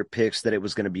as one of your picks that it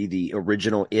was going to be the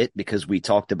original It because we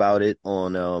talked about it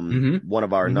on one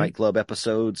of our nightclub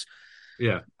episodes.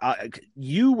 Yeah.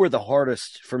 You were the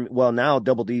hardest for me. Well, now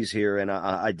Double D's here, and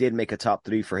I did make a top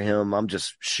 3 for him. I'm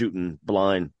just shooting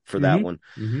blind for that one.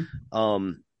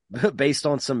 Based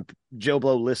on some Joe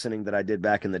Blow listening that I did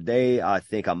back in the day, I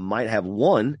think I might have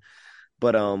one,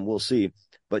 but we'll see.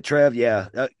 But Trev, yeah,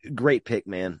 great pick,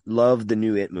 man. Love the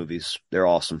new It movies. They're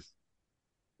awesome.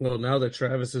 Well, now that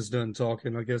Travis is done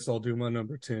talking, I guess I'll do my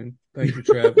number 10. Thank you,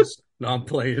 Travis. No, I'm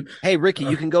playing. Hey, Ricky,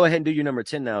 you can go ahead and do your number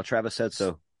 10 now. Travis said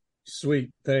so.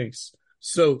 Sweet, thanks.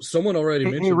 So someone already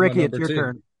Hey, mentioned Ricky, my it's number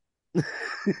your 10.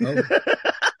 turn. Oh.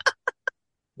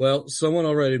 Well, someone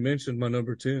already mentioned my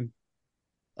number 10.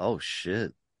 Oh,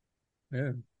 shit.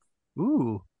 Yeah.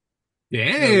 Ooh.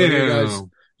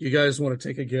 Damn. You guys want to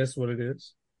take a guess what it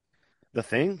is? The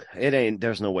Thing? It ain't.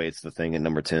 There's no way it's The Thing at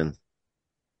number 10.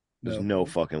 There's No. no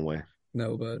fucking way.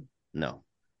 No, bud. No.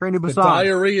 Train to The Busan.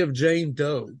 Diary of Jane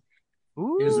Doe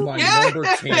is Ooh. my number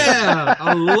 10. Yeah,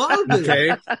 I love it. Okay.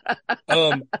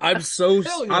 Hell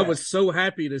yeah. I was so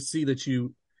happy to see that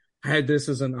you had this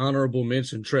as an honorable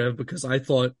mention, Trev, because I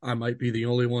thought I might be the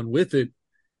only one with it.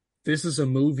 This is a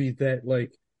movie that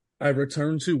like I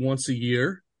return to once a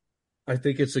year. I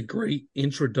think it's a great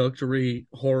introductory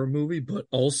horror movie, but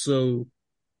also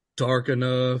dark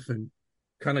enough and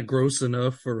kind of gross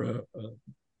enough for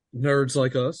nerds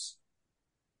like us.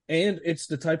 And it's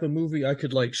the type of movie I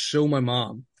could like show my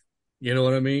mom. You know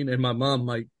what I mean? And my mom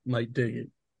might dig it.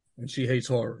 And she hates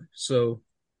horror. So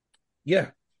yeah.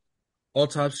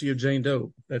 Autopsy of Jane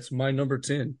Doe. That's my number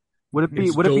 10. Would it be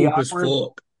It's would it be dope as awkward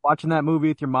fuck. watching that movie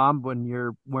with your mom when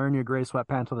you're wearing your gray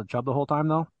sweatpants with a chub the whole time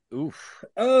though? Oof.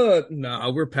 Nah,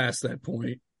 we're past that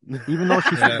point. Even though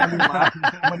she sits on your lap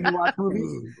when you watch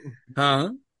movies? Huh?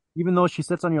 Even though she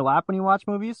sits on your lap when you watch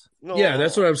movies? Yeah,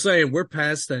 that's what I'm saying. We're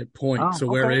past that point Oh, to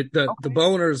where okay, the okay.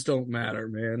 boners don't matter,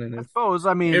 man. And I suppose.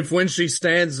 I mean, if when she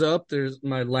stands up,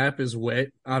 my lap is wet,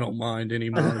 I don't mind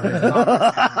anymore.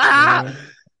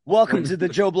 Welcome to the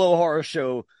Joe Blow Horror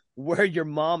Show, where your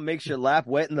mom makes your lap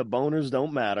wet and the boners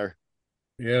don't matter.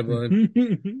 Yeah, bud.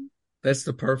 That's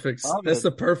the perfect Love that's it.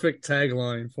 the perfect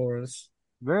tagline for us.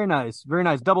 very nice. Very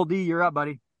nice. Double D, you're up,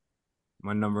 buddy.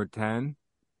 My number 10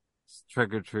 is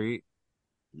Trick or Treat.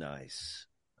 Nice.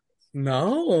 Because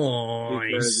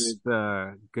Nice. it's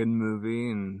a good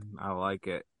movie and I like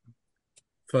it.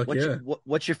 Fuck What's, yeah.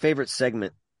 what's your favorite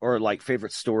segment or like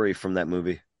favorite story from that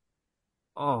movie?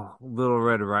 Oh, Little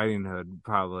Red Riding Hood,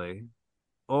 probably.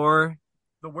 Or,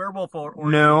 The werewolf or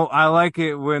no, I like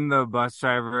it when the bus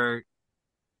driver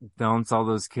dumps all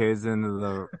those kids into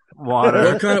the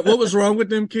water. What was wrong with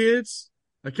them kids?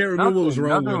 I can't remember what was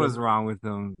wrong Nothing with was them. wrong with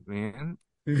them, man.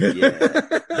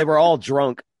 Yeah. They were all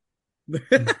drunk.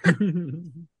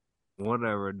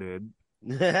 Whatever, dude.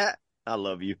 I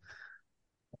love you.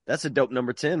 That's a dope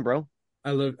number 10, bro.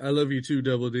 I love you too,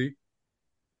 Double D.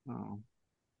 Oh.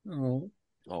 Oh.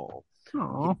 Oh,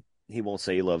 Oh. he won't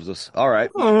say he loves us. All right.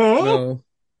 No.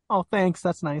 Oh, thanks.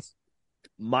 That's nice.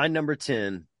 My number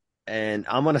 10, and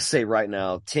I'm going to say right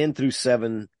now, 10 through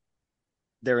 7,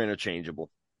 they're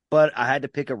interchangeable. But I had to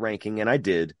pick a ranking, and I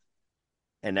did.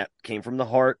 And that came from the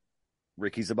heart.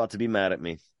 Ricky's about to be mad at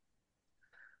me.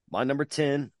 My number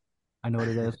 10, I know what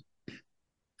it is.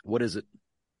 what is it?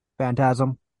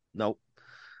 Phantasm. Nope.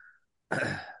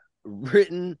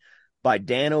 Written by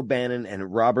Dan O'Bannon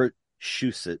and Robert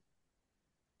Shusett.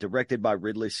 Directed by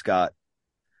Ridley Scott.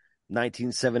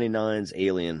 1979's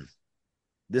Alien.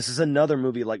 This is another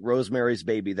movie like Rosemary's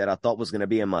Baby that I thought was going to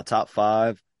be in my top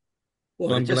 5.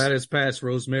 Well, I'm glad it's past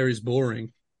Rosemary's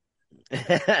Boring.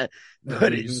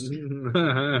 but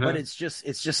it's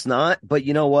just not. But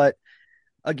you know what?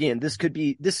 Again,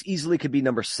 this easily could be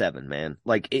number 7, man.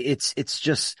 Like it's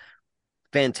just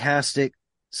fantastic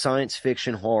science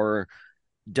fiction horror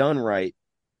done right.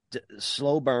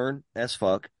 Slow burn as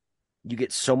fuck. You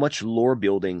get so much lore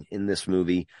building in this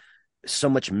movie, so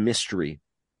much mystery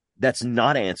that's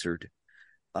not answered.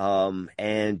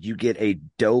 And you get a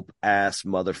dope ass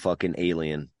motherfucking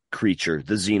alien creature,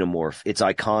 the xenomorph. It's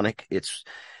iconic.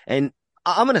 And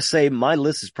I'm going to say my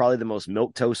list is probably the most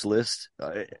milquetoast list.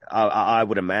 I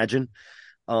would imagine.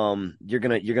 You're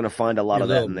going to find a lot of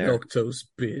that in there. Milquetoast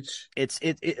bitch.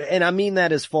 And I mean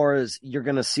that as far as you're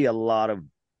going to see a lot of,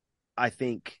 I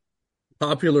think,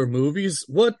 popular movies?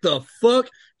 What the fuck?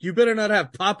 You better not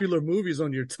have popular movies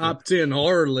on your top 10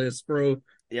 horror list, bro.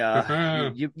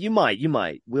 Yeah, you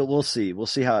might. We'll see. We'll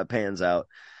see how it pans out.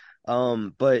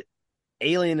 But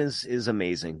Alien is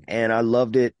amazing, and I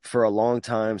loved it for a long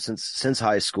time since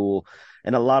high school.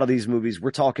 And a lot of these movies, we're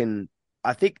talking.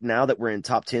 I think now that we're in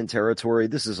top 10 territory,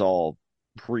 this is all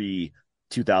pre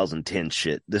 2010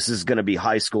 shit. This is going to be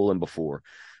high school and before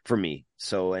for me.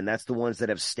 So, and that's the ones that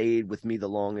have stayed with me the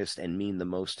longest and mean the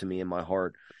most to me in my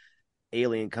heart.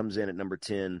 Alien comes in at number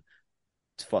 10.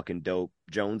 It's fucking dope.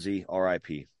 Jonesy,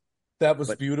 R.I.P. That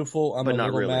was beautiful. I'm a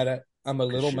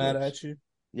little mad at you.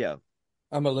 Yeah.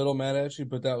 I'm a little mad at you,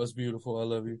 but that was beautiful. I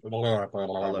love you. I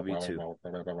love you too.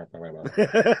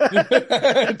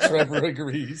 Trevor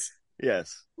agrees.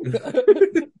 Yes. What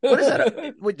is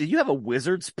that? Wait, do you have a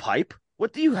wizard's pipe?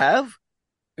 What do you have?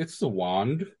 It's the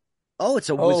wand. Oh, it's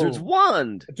a wizard's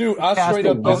wand. Dude, I straight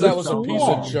up thought that was a wand. piece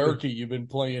of jerky you've been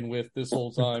playing with this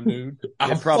whole time, dude.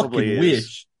 I probably fucking is.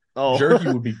 wish. Oh, Jerky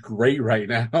would be great right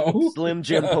now. Slim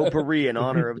Jim Potpourri in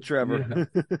honor of Trevor.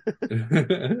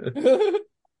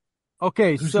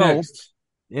 Okay, Who's so next?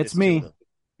 it's me. Tuna.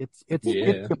 It's Yeah.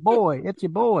 your boy. It's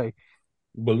your boy.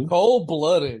 Blue.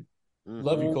 Cold-blooded. Mhm.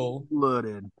 Love you, Cole.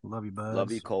 Blooded. Love you, bud.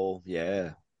 Love you, Cole.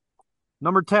 Yeah.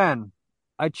 Number 10.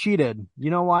 I cheated. You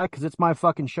know why? Because it's my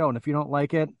fucking show, and if you don't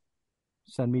like it,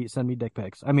 send me dick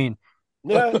pics. I mean,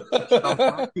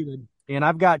 I cheated, and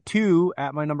I've got 2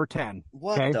 at my number 10.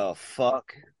 What Okay? the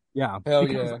fuck? Yeah. Hell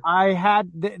because yeah. I had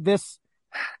this.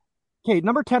 Okay,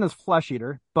 number 10 is Flesh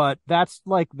Eater, but that's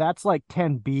like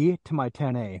 10B to my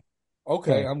 10A.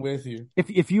 Okay, I'm with you.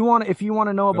 If you want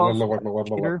to know about Flesh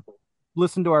Eater,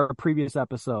 listen to our previous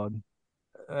episode.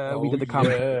 We did the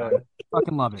commentary. Yeah.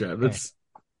 Fucking love it. Travis.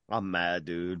 I'm mad,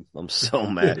 dude. I'm so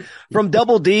mad. From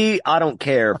Double D, I don't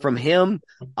care. From him,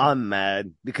 I'm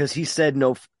mad because he said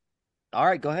no. All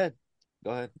right, go ahead.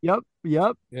 Go ahead. Yep.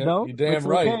 Yeah, No, you're damn it's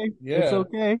right. okay. Yeah. It's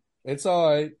okay. It's all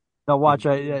right. Now watch.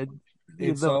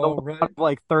 It's the all right.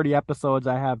 like 30 episodes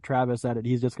I have Travis edit.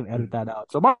 He's just gonna edit that out.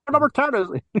 So my number 10 is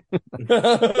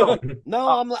No,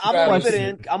 I'm gonna leave it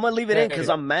in. I'm gonna leave it in because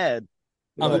I'm mad.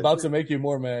 I'm about to make you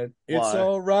more mad. It's Why?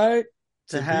 all right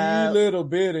To to have- be little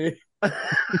bitty.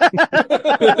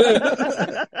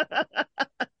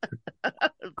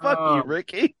 Fuck you,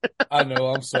 Ricky. I know.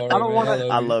 I'm sorry. I don't man. wanna-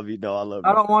 I you. love you. No, I love you.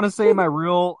 I don't want to say my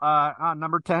real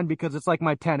number 10 because it's like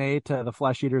my 10A to the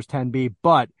Flesh Eaters 10B,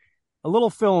 but a little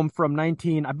film from I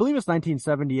believe it's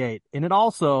 1978, and it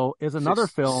also is another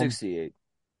film. 68.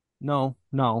 No.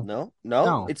 No,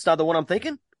 No. it's not the one I'm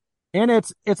thinking. And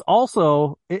it's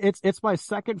also it's my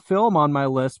second film on my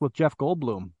list with Jeff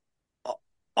Goldblum.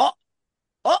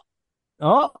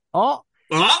 Oh,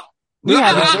 we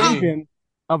have a Ah! version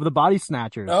of the Body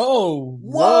Snatchers. Oh,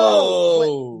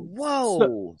 Whoa. whoa.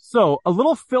 Whoa. So a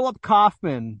little Philip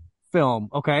Kaufman film,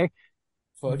 okay?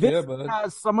 Fuck This yeah, bud.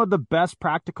 has some of the best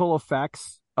practical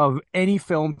effects of any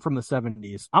film from the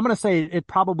 70s. I'm going to say it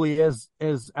probably is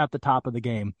at the top of the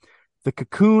game. The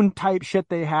cocoon type shit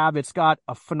they have, it's got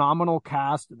a phenomenal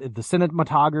cast, the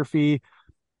cinematography,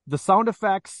 the sound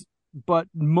effects, but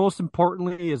most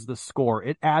importantly is the score.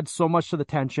 It adds so much to the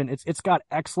tension. It's got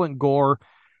excellent gore,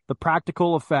 the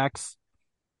practical effects.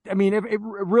 I mean, it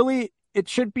really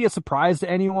shouldn't be a surprise to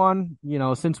anyone,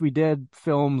 since we did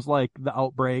films like The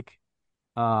Outbreak,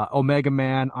 Omega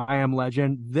Man, I Am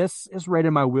Legend. This is right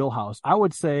in my wheelhouse. I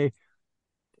would say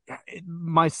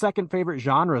my second favorite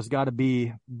genre has got to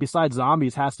be, besides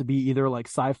zombies, has to be either like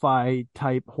sci-fi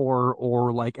type horror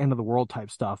or like end of the world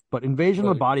type stuff. But Invasion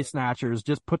of the Body Snatchers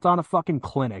just puts on a fucking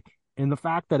clinic. And the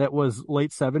fact that it was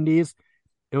late 70s,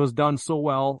 it was done so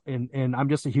well. And I'm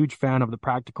just a huge fan of the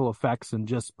practical effects and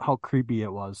just how creepy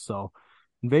it was. So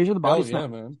Invasion of the Body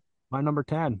Snatchers, man. my number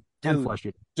 10.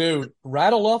 Dude,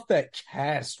 rattle off that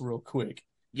cast real quick.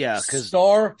 Yeah, because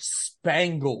Star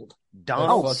Spangled.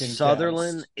 Donald fucking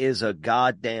Sutherland cast. is a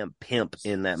goddamn pimp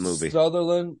in that movie.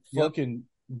 Sutherland, Yep. fucking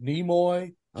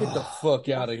Nimoy. Get the fuck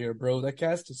out of here, bro. That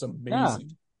cast is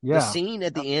amazing. The scene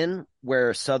at the end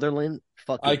where Sutherland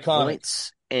fucking Iconic.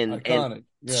 points and Iconic.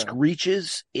 Yeah.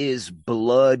 screeches is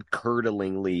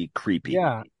blood-curdlingly creepy.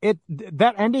 Yeah,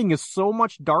 that ending is so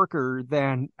much darker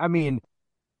than, I mean,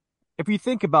 if you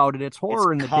think about it, it's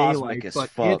horror in the cosmic daylight, as but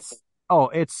fuck.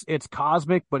 it's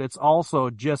cosmic, but it's also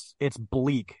just it's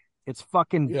bleak. It's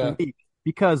fucking Yeah. bleak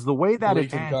because the way that Bleak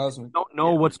it and ends, cosmic. you don't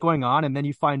know what's going on, and then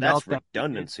you find That's out that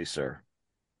redundancy, sir.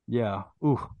 yeah,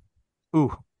 ooh,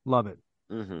 love it.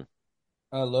 Mm-hmm.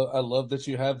 I love that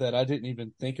you have that. I didn't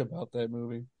even think about that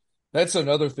movie. That's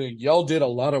another thing. Y'all did a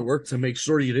lot of work to make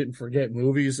sure you didn't forget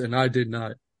movies, and I did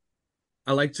not.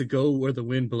 I like to go where the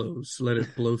wind blows, let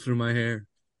it blow through my hair.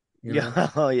 You know? Yeah,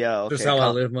 oh yeah. Okay. Just how I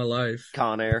live my life.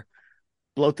 Con Air.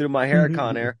 Blow through my hair,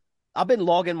 Con Air. I've been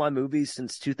logging my movies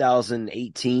since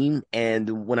 2018,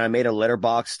 and when I made a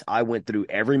Letterboxd, I went through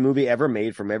every movie ever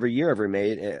made from every year ever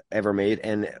made,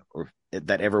 and or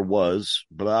that ever was.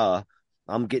 Blah.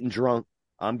 I'm getting drunk.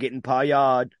 I'm getting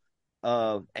payad.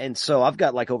 And so I've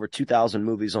got like over 2,000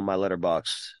 movies on my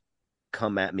Letterboxd.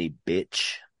 Come at me,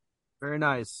 bitch. Very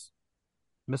nice,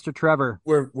 Mr. Trevor.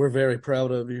 We're very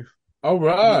proud of you. All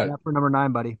right. Yeah, for number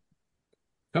 9, buddy.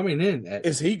 Coming in at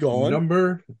Is he going?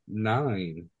 number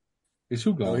 9. Is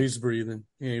who No, going? he's breathing.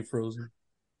 He ain't frozen.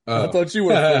 I thought you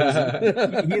were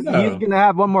frozen. He's gonna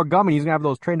have one more gummy. He's gonna have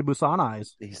those Train to Busan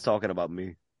eyes. He's talking about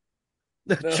me.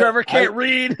 Trevor can't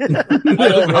read.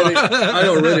 I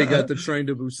already got the Train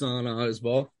to Busan eyes,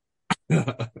 ball.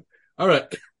 All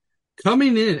right.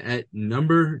 Coming in at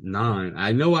number 9.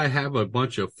 I know I have a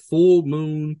bunch of full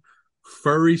moon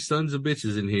furry sons of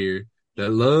bitches in here that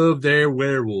love their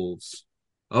werewolves.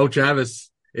 Oh,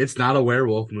 Travis, it's not a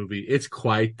werewolf movie. It's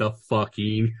quite the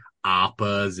fucking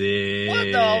opposite.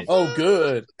 What the Oh,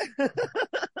 good.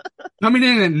 Coming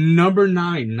in at number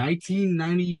 9,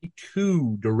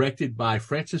 1992, directed by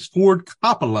Francis Ford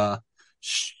Coppola,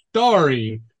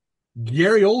 starring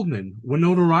Gary Oldman,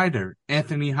 Winona Ryder,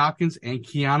 Anthony Hopkins, and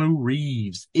Keanu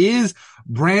Reeves, is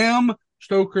Bram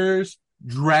Stoker's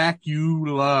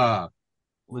Dracula.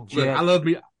 Legit. Look,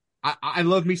 I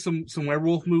love me some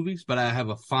werewolf movies, but I have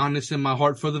a fondness in my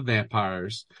heart for the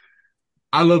vampires.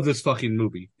 I love this fucking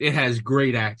movie. It has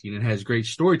great acting. It has great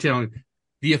storytelling.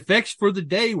 The effects for the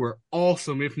day were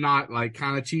awesome, if not like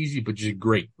kind of cheesy, but just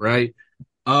great, right?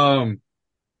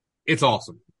 It's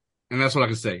awesome. And that's what I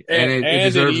can say. And it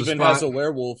deserves even a spot. has a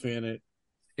werewolf in it.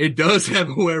 It does have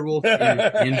a werewolf in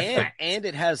fact. And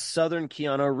it has Southern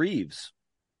Keanu Reeves.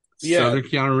 Southern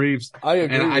Keanu Reeves. I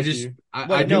agree and with you.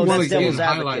 I do want to Devil's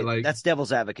highlight Advocate. like That's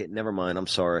Devil's Advocate. Never mind. I'm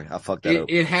sorry. I fucked that up.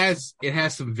 it has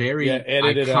some very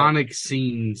edit it out. iconic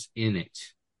scenes in it,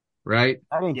 right?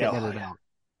 I didn't get Yeah. it out.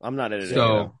 I'm not editing it So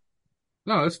out.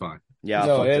 no, it's fine. Yeah, I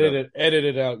No, fucked it up. edit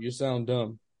it out. You sound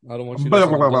dumb. I don't want you to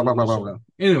sound dumb.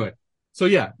 Anyway, so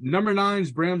yeah, number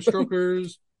 9's Bram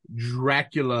Stoker's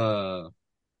Dracula.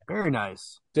 Very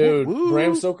nice. Dude, Woo-woo.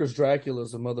 Bram Stoker's Dracula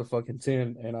is a motherfucking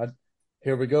 10, and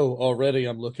here we go. Already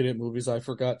I'm looking at movies I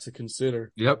forgot to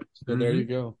consider. Yep. So there you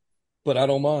go. But I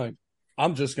don't mind.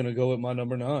 I'm just going to go with my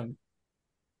number 9.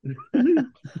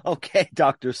 Okay,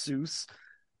 Dr. Seuss.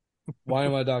 Why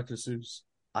am I Dr. Seuss?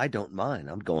 I don't mind.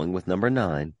 I'm going with number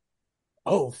 9.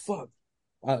 Oh, fuck.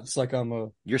 It's like I'm a...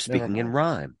 You're speaking in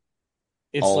rhyme.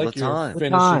 It's all like the you're time.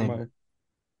 finishing Time. my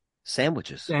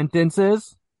Sandwiches.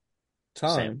 Sentences.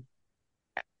 time. Sam.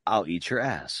 I'll eat your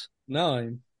ass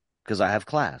 9. because I have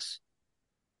class.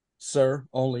 Sir,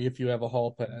 only if you have a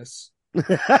hall pass. With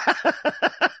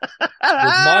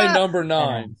My number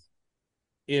 9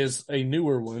 is a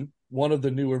newer one of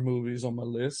the newer movies on my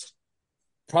list.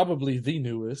 Probably the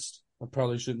newest. I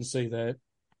probably shouldn't say that.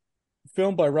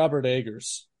 Filmed by Robert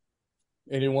Eggers.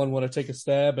 Anyone want to take a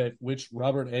stab at which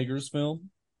Robert Eggers film?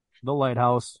 The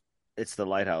Lighthouse. It's The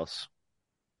Lighthouse.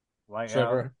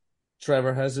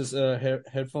 Trevor has his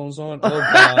headphones on. Oh,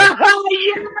 God.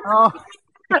 Oh,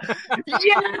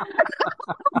 Yeah.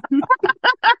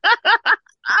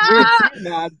 weird seeing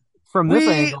that from this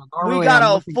angle. We Normally got I'm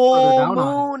a looking further full down on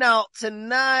it. moon out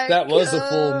tonight. That was a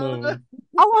full moon.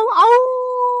 Ow, ow,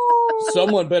 ow!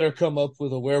 Someone better come up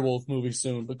with a werewolf movie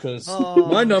soon because Oh,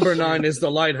 my number 9 is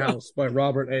The Lighthouse by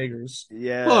Robert Eggers.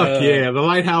 Yeah. Fuck yeah, The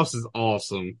Lighthouse is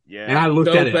awesome. Yeah. And I looked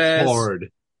at it Dope-ass. hard.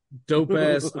 Dope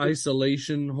ass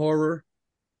isolation horror.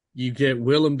 You get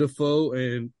Willem Dafoe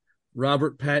and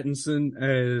Robert Pattinson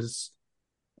as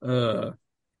some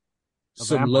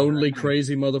vampire, lonely, right?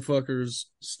 crazy motherfuckers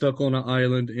stuck on an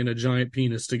island in a giant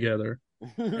penis together.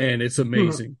 And it's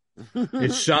amazing.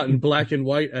 It's shot in black and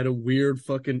white at a weird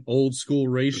fucking old school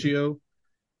ratio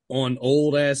on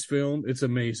old ass film. It's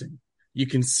amazing. You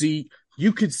could see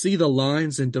the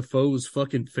lines in Dafoe's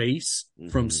fucking face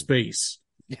from space.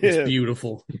 It's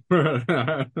beautiful.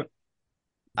 I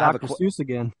have a Dr. Seuss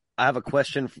again. I have a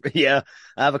question. I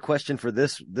have a question for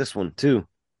this one too.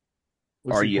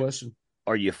 What's Are your you- question?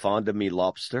 Are you fond of me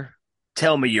lobster?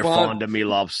 Tell me you're Fond- fond of me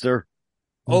lobster.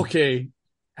 Okay,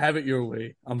 have it your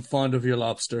way. I'm fond of your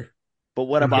lobster. But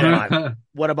what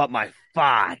about my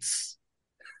farts?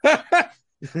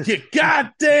 You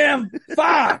goddamn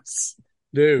farts!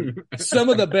 Dude, some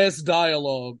of the best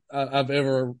dialogue I've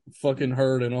ever fucking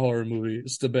heard in a horror movie.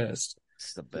 It's the best.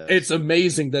 It's the best. It's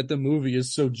amazing that the movie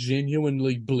is so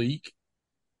genuinely bleak,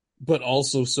 but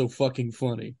also so fucking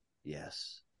funny.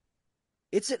 Yes.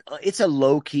 It's a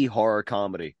low key horror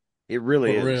comedy. It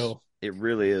really For is. real. It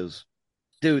really is.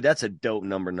 Dude, that's a dope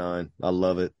number 9. I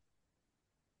love it.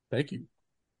 Thank you.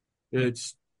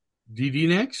 It's DD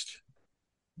next.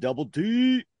 Double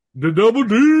D. The Double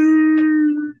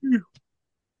D.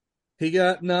 He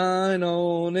got 9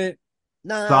 on it.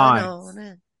 9 Signs. on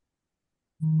it.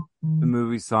 The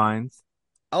movie Signs.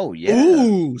 Oh yeah.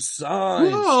 Ooh,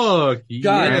 Signs. Fuck.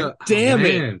 God damn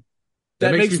it. Man.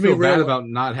 That makes me feel bad real- about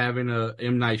not having a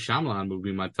M. Night Shyamalan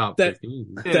movie in my top That-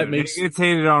 15. That makes- It gets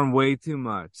hated on way too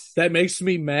much. That makes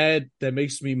me mad. That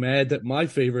makes me mad that my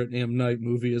favorite M. Night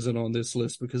movie isn't on this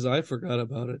list because I forgot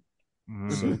about it.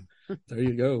 Mhm. So there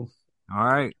you go. All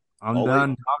right. I'm Oh,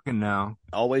 done talking now.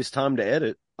 Always time to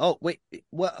edit. Oh, wait.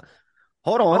 Well,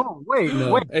 hold on. Oh, wait,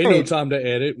 No, wait. ain't no time to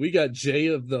edit. We got Jay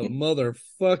of the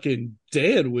motherfucking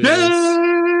dead with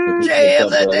us. Jay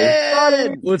of What's up, the brother?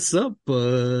 Dead. What's up,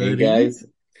 buddy? Hey guys,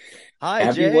 Hi,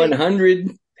 happy Jay. 100,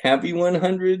 happy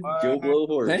 100, Joe Blow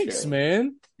Horror Thanks, Show.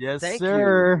 man. Yes, Thank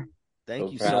sir. Thank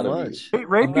So you so proud of you. much. Wait,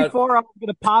 right I'm not- before I'm going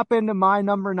to pop into my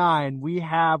number 9, we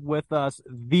have with us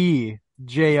the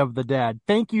Jay of the Dead.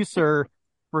 Thank you, sir,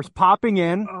 for popping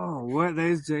in. Oh, what?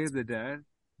 There's Jay the Dead.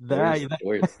 Of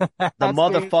course. The That's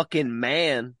motherfucking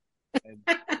man.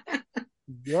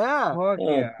 Yeah. Fuck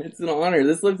Oh, yeah. it's an honor.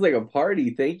 This looks like a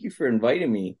party. Thank you for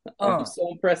inviting me. I'm Oh. so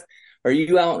impressed. Are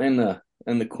you out in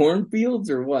the cornfields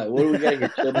or what? What do we got here?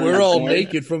 Children of We're the all corn?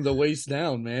 naked from the waist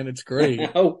down, man. It's great.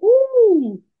 Oh,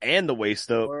 woo! And the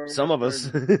waist up. Some of us.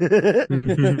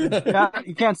 Yeah,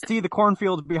 you can't see the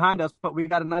cornfields behind us, but we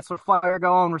got a nice little fire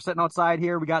going. We're sitting outside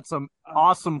here. We got some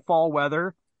awesome fall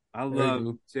weather. I you love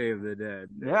go. Jay of the Dead.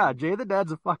 Yeah, Jay the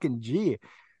Dead's a fucking G.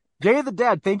 Jay the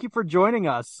Dead, thank you for joining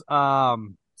us.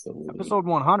 Absolutely. Episode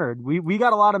 100. We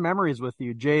got a lot of memories with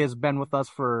you. Jay has been with us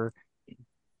for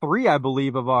 3, I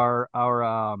believe, of our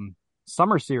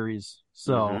summer series.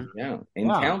 So Mhm. Yeah, and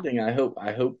Yeah. counting. I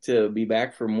hope to be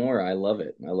back for more. I love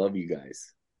it. I love you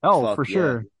guys. Fuck for yeah.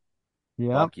 sure.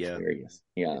 Yeah. Fuck yeah. Serious.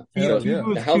 Yeah. Hell So, yeah.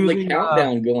 Who's how's the choosing,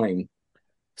 countdown going?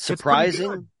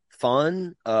 Surprising,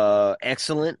 fun,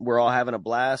 excellent. We're all having a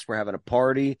blast. We're having a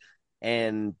party.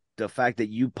 And the fact that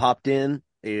you popped in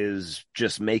is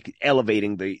just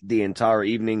elevating the entire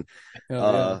evening.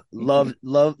 Hell Love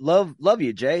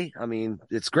you, Jay. I mean,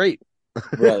 it's great.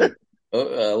 Brother.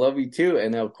 I love you too.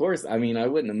 And of course, I mean, I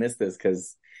wouldn't have missed this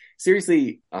because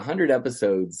seriously, 100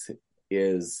 episodes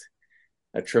is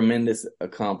a tremendous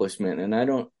accomplishment. And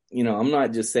I'm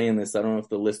not just saying this. I don't know if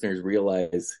the listeners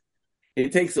realize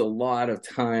it takes a lot of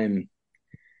time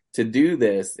to do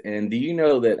this. And do you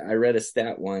know that I read a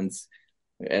stat once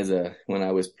when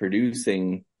I was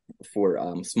producing for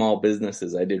small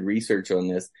businesses, I did research on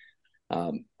this.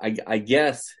 I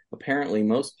guess apparently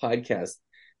most podcasts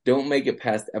don't make it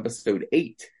past episode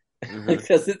 8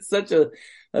 because it's such a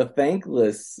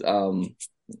thankless,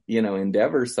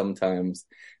 endeavor sometimes.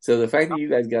 So the fact that you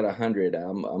guys got 100,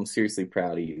 I'm seriously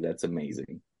proud of you. That's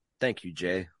amazing. Thank you,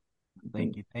 Jay.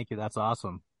 Thank you. That's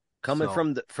awesome. Coming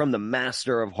So- from the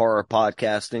master of horror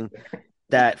podcasting,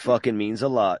 that fucking means a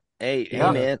lot. Hey,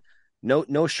 Yeah. man,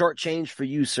 no short change for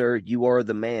you, sir. You are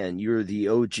the man. You're the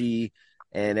OG,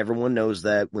 and everyone knows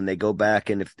that when they go back.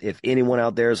 And if anyone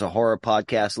out there is a horror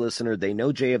podcast listener, they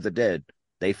know Jay of the Dead.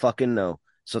 They fucking know.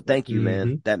 So thank you,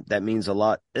 man. That means a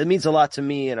lot. It means a lot to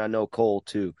me, and I know Cole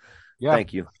too. Yeah.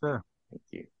 Thank you. Sure. Thank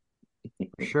you.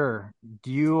 Sure. Do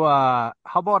you how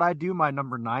about I do my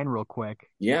number 9 real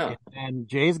quick? Yeah. And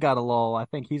Jay's got a lull. I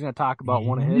think he's going to talk about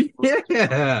one of his.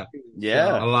 Yeah. Yeah.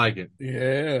 I like it.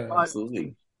 yeah.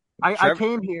 Absolutely. I Trevor-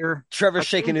 came here. Trevor's I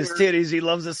shaking came his here- titties. He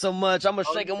loves it so much. I'm gonna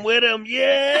shake him with him.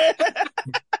 Yeah.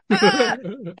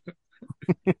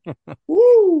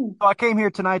 Woo! So I came here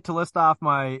tonight to list off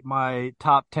my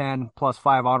top 10 plus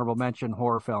 5 honorable mention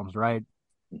horror films, right?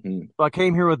 Mhm. So I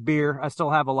came here with beer. I still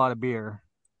have a lot of beer,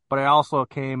 but I also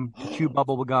came to chew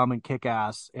bubble gum and kick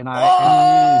ass. And all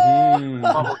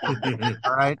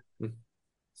right.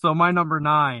 So my number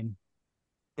 9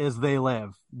 is They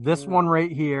Live. This one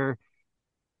right here.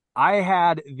 I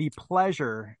had the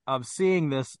pleasure of seeing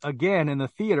this again in the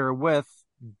theater with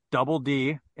Double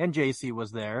D, and JC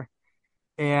was there.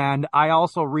 And I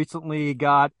also recently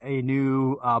got a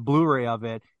new Blu-ray of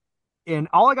it. And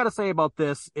all I got to say about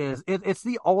this is it's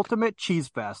the ultimate cheese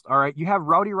fest. All right. You have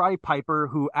Rowdy Roddy Piper,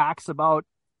 who acts about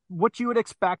what you would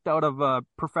expect out of a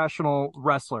professional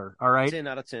wrestler. All right. 10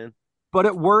 out of 10. But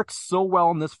it works so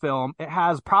well in this film. It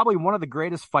has probably one of the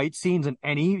greatest fight scenes in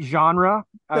any genre.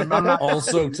 I'm not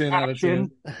Also 10 out of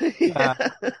 10. Bruce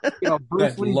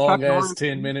That Lee, long Chuck ass Norris,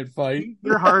 10-minute fight. eat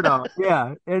your heart out.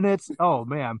 Yeah. And it's, oh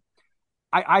man,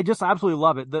 I just absolutely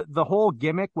love it. The whole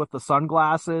gimmick with the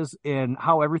sunglasses and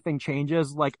how everything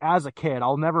changes. Like as a kid,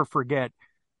 I'll never forget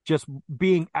just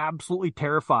being absolutely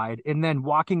terrified and then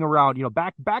walking around,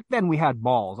 back then we had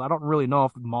malls. I don't really know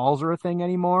if malls are a thing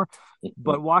anymore,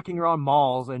 but walking around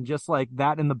malls and just like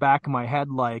that in the back of my head,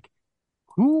 like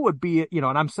who would be, and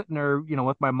I'm sitting there,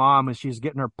 with my mom and she's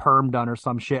getting her perm done or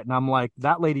some shit. And I'm like,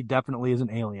 that lady definitely is an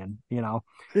alien,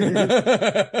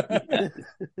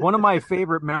 One of my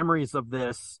favorite memories of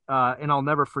this, and I'll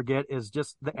never forget, is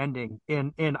just the ending.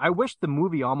 And I wish the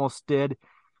movie almost did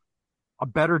a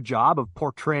better job of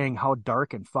portraying how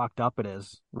dark and fucked up it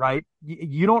is, right?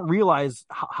 You don't realize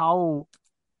how,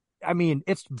 I mean,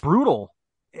 it's brutal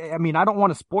I mean, I don't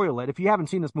want to spoil it. If you haven't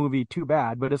seen this movie, too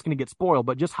bad, but it's going to get spoiled.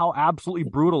 But just how absolutely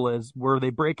brutal it is, where they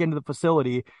break into the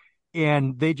facility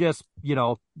and they just,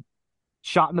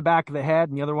 shot in the back of the head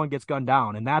and the other one gets gunned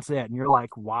down, and that's it. And you're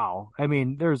like, wow. I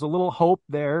mean, there's a little hope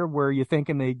there where you're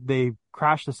thinking they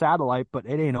crashed the satellite, but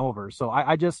it ain't over. So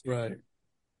I just, Right.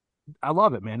 I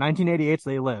love it, man. 1988's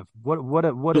They Live. What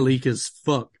a Bleak as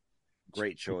fuck.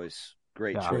 Great choice.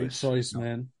 Great Yeah. Great choice. choice,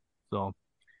 man. So,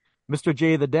 Mr.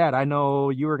 J the Dead, I know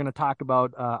you were going to talk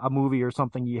about a movie or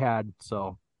something you had.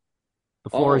 So the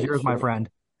floor is yours, my sure. friend.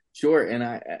 Sure,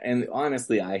 and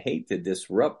honestly, I hate to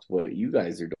disrupt what you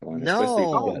guys are doing. No. Especially if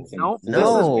you got some-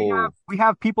 No. We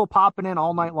have people popping in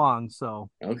all night long. So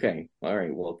Okay, all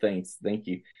right. Well, thank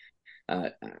you.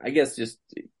 I guess just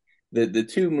the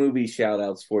two movie shout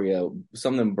outs for you.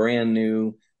 Something brand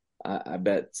new. I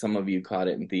bet some of you caught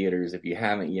it in theaters. If you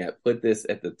haven't yet, put this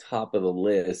at the top of the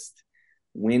list.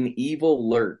 When Evil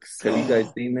Lurks. Have you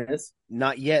guys seen this?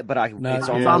 Not yet, but Not it's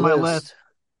yet. on It's my on my list. list.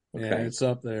 Yeah, Okay. it's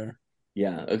up there.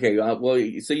 Yeah. Okay. Well,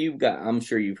 so I'm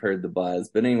sure you've heard the buzz,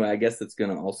 but anyway, I guess it's going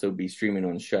to also be streaming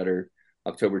on Shudder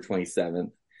October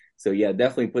 27th. So yeah,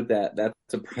 definitely put that's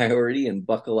a priority and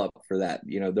buckle up for that.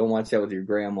 Don't watch that with your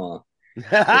grandma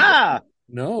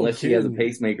No, unless she has a kidding.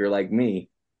 pacemaker like me.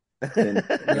 Then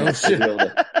No you'll shit. be able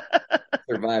to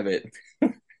survive it.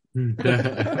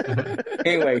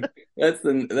 Anyway, that's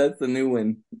the new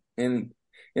one.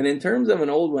 And in terms of an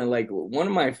old one, like one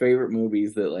of my favorite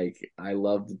movies that like I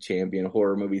love to champion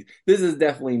horror movies. This is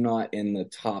definitely not in the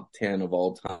top 10 of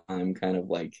all time kind of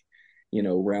like,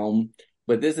 realm,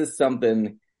 but this is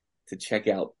something to check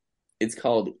out. It's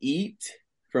called Eat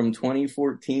from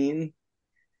 2014.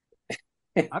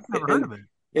 I've never heard of it.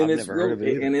 And I've never heard of it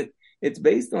either. And it's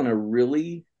based on a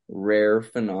really rare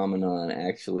phenomenon,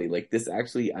 actually. Like this,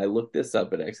 actually, I looked this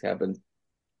up. It actually happened.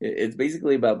 It's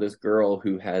basically about this girl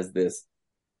who has this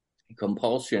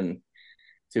compulsion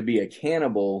to be a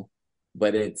cannibal,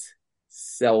 but it's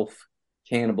self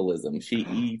cannibalism. She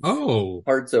eats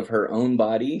parts of her own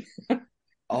body.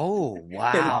 Oh,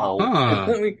 wow.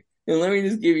 And let me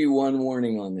just give you one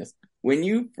warning on this. When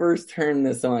you first turn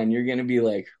this on, you're going to be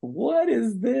like, what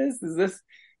is this?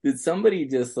 Did somebody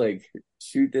just like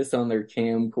shoot this on their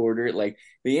camcorder? Like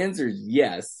the answer is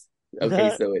yes.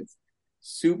 Okay. So it's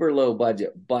super low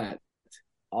budget, but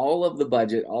all of the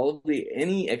budget,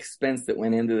 any expense that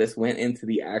went into this went into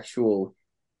the actual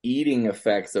eating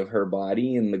effects of her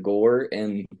body and the gore,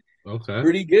 and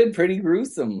pretty good, pretty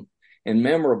gruesome and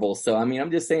memorable. So, I mean,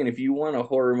 I'm just saying, if you want a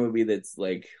horror movie that's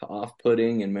like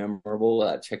off-putting and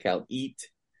memorable, check out Eat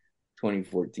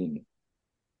 2014.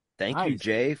 Thank you,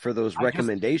 Jay, for those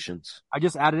recommendations. I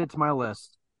just added it to my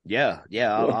list. Yeah.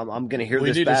 I'm going to hear We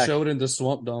this need back. to show it in the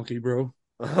Swamp Donkey, bro.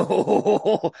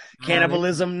 Oh,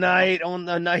 cannibalism night on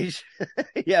the night.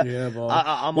 Yeah, bro.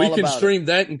 I'm we all can about stream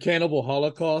that in Cannibal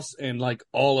Holocaust, and like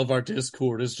all of our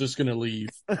Discord is just gonna leave.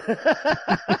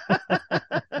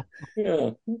 Yeah.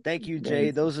 Thank you,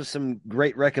 Jay. Those are some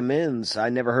great recommends. I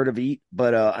never heard of Eat,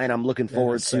 but and I'm looking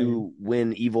forward to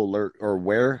When Evil Lurk, or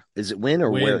Where is it? When or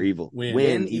Where Evil?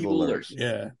 When Evil Lurks.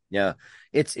 Yeah.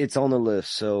 It's on the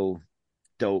list. So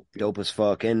dope as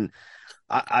fuck. And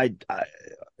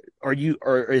are you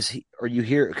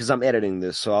here? Because I'm editing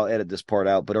this, so I'll edit this part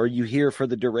out. But are you here for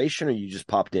the duration, or you just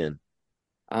popped in?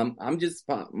 I'm just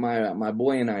my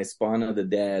boy and I, Spawn of the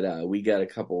Dead. We got a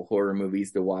couple horror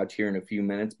movies to watch here in a few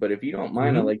minutes. But if you don't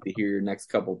mind, I'd like to hear your next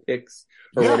couple picks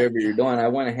or whatever you're doing. I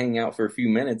want to hang out for a few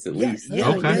minutes at least.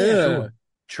 Yeah. Sure.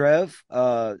 Trev,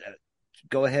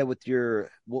 go ahead with your.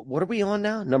 What are we on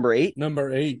now? Number 8.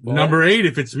 Number 8. Boy. Number 8,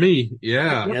 if it's me.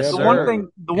 Yeah. Yes, the one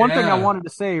thing I wanted to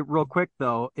say real quick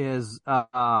though is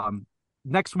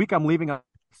next week I'm leaving a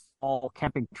fall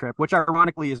camping trip, which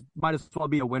ironically might as well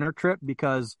be a winter trip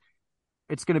because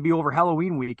it's going to be over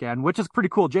Halloween weekend, which is pretty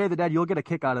cool. Jay the Dad, you'll get a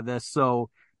kick out of this. So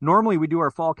normally we do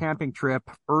our fall camping trip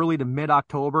early to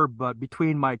mid-October, but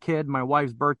between my kid, my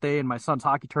wife's birthday, and my son's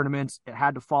hockey tournaments, it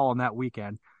had to fall on that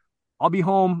weekend. I'll be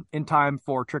home in time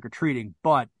for trick-or-treating,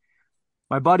 but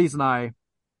my buddies and I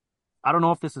don't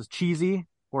know if this is cheesy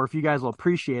or if you guys will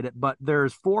appreciate it, but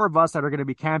there's 4 of us that are going to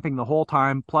be camping the whole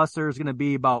time. Plus there's going to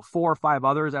be about 4 or 5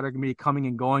 others that are going to be coming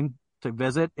and going to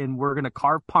visit. And we're going to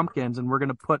carve pumpkins, and we're going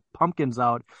to put pumpkins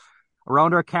out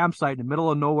around our campsite in the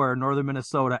middle of nowhere in northern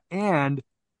Minnesota. And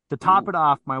to top it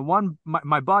off,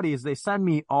 my buddies, they send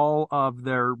me all of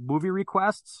their movie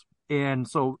requests. And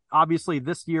so obviously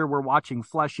this year we're watching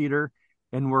Flesh Eater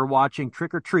and we're watching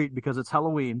Trick or Treat because it's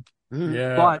Halloween.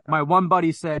 Yeah. But my one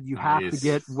buddy said you have to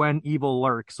get When Evil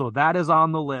Lurks. So that is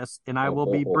on the list, and I will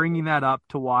be bringing that up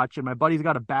to watch. And my buddy's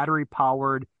got a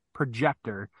battery-powered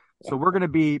projector So we're going to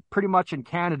be pretty much in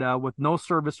Canada with no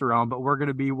service around, but we're going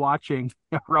to be watching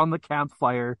around the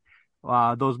campfire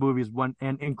those movies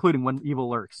and including When Evil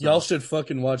Lurks. So. Y'all should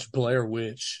fucking watch Blair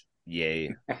Witch.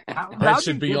 Yay. That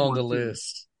should be on the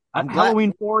list.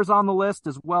 Halloween 4 is on the list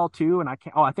as well too, and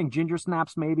I think Ginger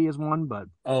Snaps maybe is one, but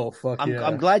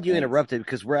I'm glad you interrupted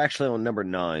because we're actually on number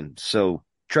 9. So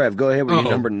Trev, go ahead with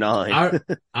your number 9.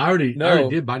 I already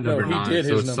did my number 9,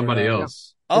 so it's somebody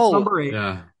else. It's number 8.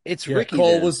 Yeah. It's Ricky.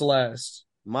 Cole then. was last.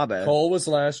 My bad. Cole was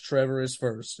last. Trevor is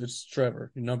first. It's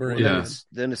Trevor. Number 8. Yeah.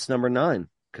 Then it's number 9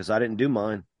 because I didn't do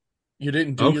mine. You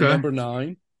didn't do your number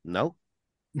 9? No.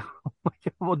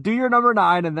 Well, do your number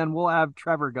 9, and then we'll have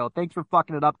Trevor go. Thanks for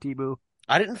fucking it up, T-Boo.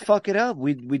 I didn't fuck it up.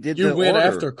 We did you the went order.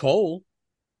 after Cole.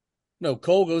 No,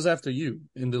 Cole goes after you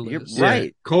in the list. You're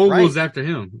right. Cole goes after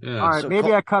him. Yeah. All right, So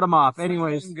maybe I cut him off.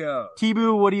 Anyways, Go.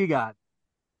 T-Boo, what do you got?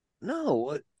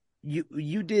 No,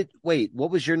 you did. Wait,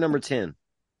 what was your number 10?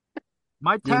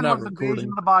 My 10 was Invasion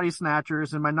of the Body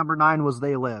Snatchers, and my number 9 was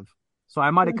They Live. So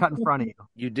I might have cut in front of you.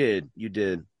 You did.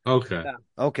 Okay. Yeah.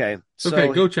 Okay. So,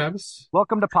 Okay, go Travis.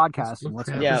 Welcome to podcasting. Let's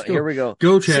go. Yeah, Let's go. here we go.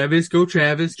 Go Travis, go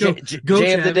Travis, go. Go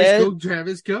Jay of the Travis, Dead? go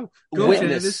Travis, go. Go Witness.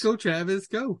 Travis, go Travis,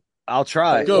 go. I'll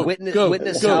try. Go, Witness go.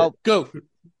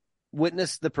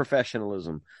 Witness the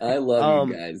professionalism. I love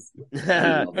you guys.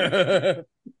 I love it.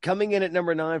 Coming in at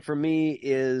number 9 for me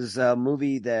is a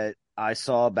movie that I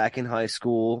saw back in high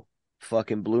school.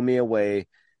 Fucking blew me away.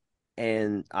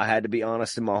 And I had to be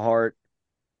honest in my heart.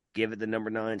 Give it the number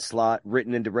 9 slot.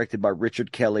 Written and directed by Richard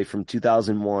Kelly from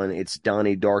 2001. It's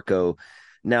Donnie Darko.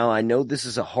 Now, I know this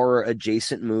is a horror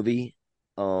adjacent movie.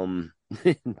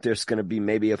 There's going to be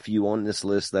maybe a few on this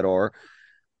list that are.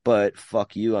 But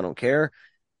fuck you. I don't care.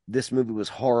 This movie was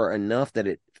horror enough that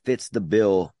it fits the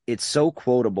bill. It's so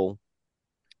quotable.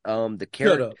 The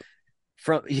character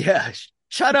from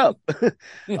shut up.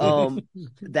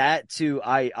 That too.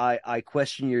 I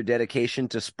question your dedication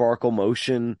to Sparkle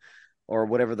Motion or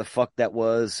whatever the fuck that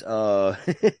was. What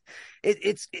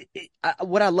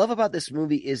I love about this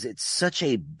movie is it's such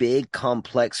a big,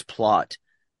 complex plot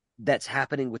that's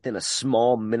happening within a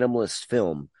small, minimalist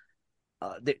film.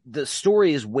 The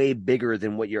story is way bigger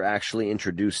than what you're actually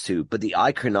introduced to, but the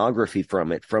iconography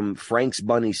from it, from Frank's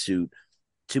bunny suit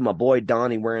to my boy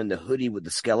Donnie wearing the hoodie with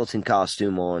the skeleton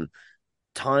costume on,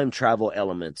 time travel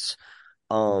elements.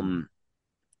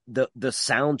 The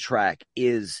soundtrack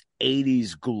is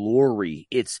 80s glory.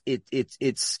 It's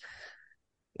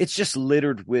just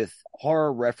littered with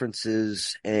horror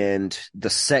references and the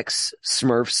sex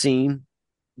Smurf scene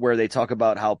where they talk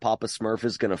about how Papa Smurf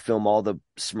is going to film all the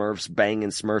Smurfs banging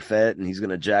Smurfette and he's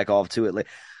going to jack off to it.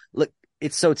 Look,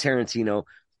 it's so Tarantino.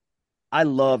 I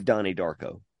love Donnie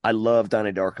Darko.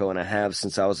 And I have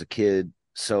since I was a kid.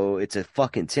 So it's a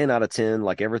fucking 10 out of 10,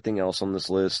 like everything else on this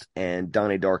list. And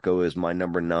Donnie Darko is my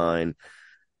number 9.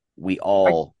 We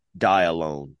all die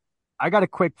alone. I got a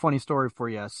quick funny story for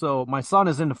you. So my son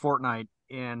is into Fortnite,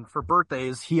 and for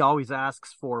birthdays, he always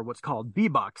asks for what's called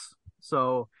V-Bucks.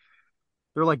 So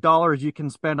they're like dollars you can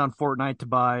spend on Fortnite to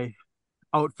buy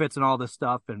outfits and all this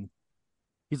stuff. And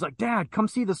he's like, Dad, come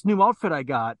see this new outfit I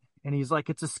got. And he's like,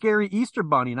 it's a scary Easter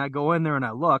bunny. And I go in there and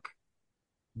I look.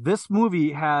 This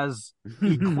movie has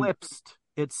eclipsed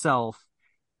itself,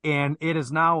 and it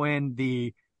is now in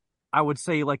I would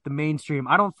say, like the mainstream.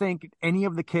 I don't think any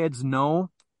of the kids know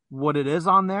what it is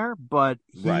on there, but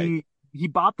he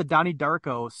bought the Donnie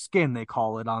Darko skin, they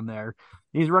call it, on there.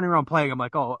 He's running around playing. I'm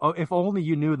like, oh, if only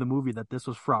you knew the movie that this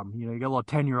was from. You know, you got a little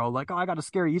 10-year-old like, oh, I got a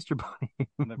scary Easter bunny.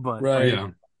 But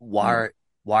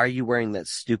why are you wearing that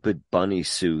stupid bunny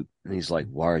suit? And he's like,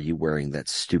 why are you wearing that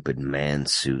stupid man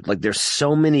suit? Like, there's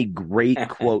so many great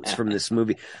quotes from this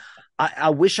movie. I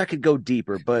wish I could go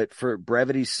deeper, but for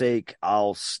brevity's sake,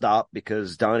 I'll stop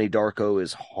because Donnie Darko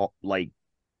is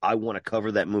I want to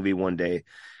cover that movie one day.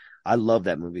 I love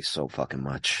that movie so fucking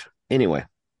much. Anyway,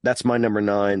 that's my number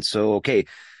 9. So, okay,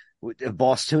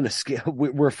 Boss Tuna,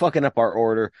 we're fucking up our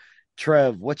order.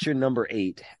 Trev, what's your number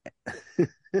 8?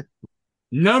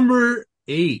 Number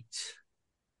 8.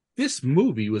 This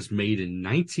movie was made in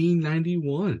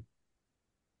 1991.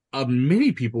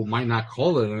 Many people might not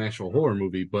call it an actual horror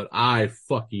movie, but I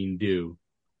fucking do.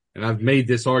 And I've made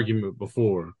this argument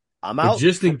before. I'm out. But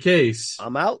just in case.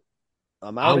 I'm out.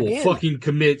 I will fucking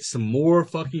commit some more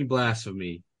fucking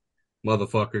blasphemy,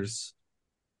 motherfuckers.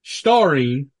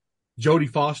 Starring Jodie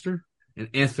Foster and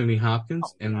Anthony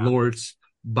Hopkins and Lawrence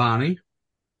Bonney.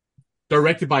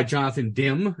 Directed by Jonathan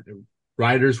Demme.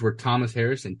 Writers were Thomas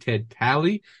Harris and Ted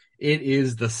Talley. It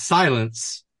is The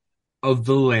Silence of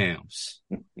the Lambs.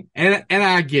 And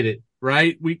I get it,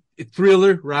 right?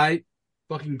 Thriller, right?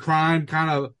 Fucking crime, kind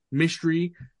of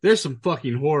mystery. There's some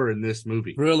fucking horror in this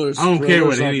movie. Thrillers. I don't care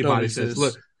what don't anybody exist. says.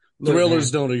 Look,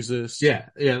 Thrillers man. don't exist. Yeah.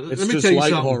 It's Let me just tell you light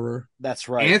something. horror. That's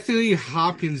right. Anthony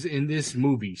Hopkins in this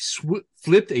movie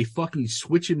flipped a fucking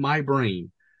switch in my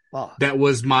brain. Oh. That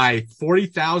was my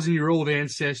 40,000-year-old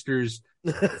ancestor's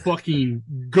fucking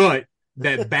gut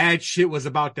that bad shit was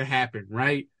about to happen,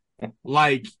 right?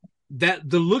 Like that,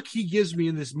 the look he gives me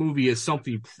in this movie is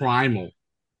something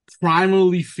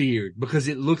primally feared because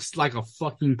it looks like a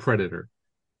fucking predator,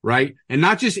 right? And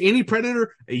not just any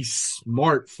predator, a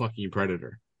smart fucking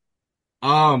predator.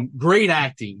 Great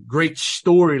acting, great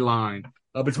storyline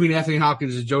between Anthony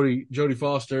Hopkins and Jodie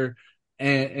Foster,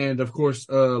 and of course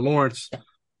Lawrence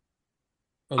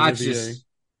Olivier.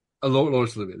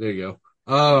 Lawrence Olivier. There you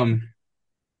go.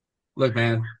 Look,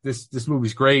 man, this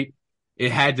movie's great.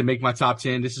 It had to make my top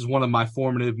 10. This is one of my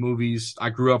formative movies.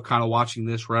 I grew up kind of watching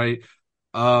this, right?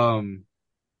 And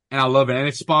I love it. And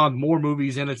it spawned more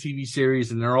movies and a TV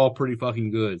series, and they're all pretty fucking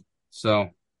good. So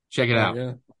check it out.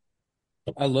 Yeah.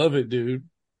 I love it, dude.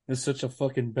 It's such a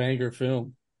fucking banger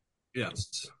film.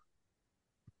 Yes.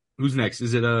 Who's next?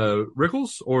 Is it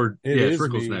Rickles or It it's is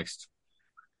Rickles me. next?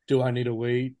 Do I need to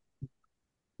wait?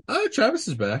 Travis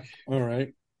is back. All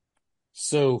right.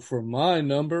 So for my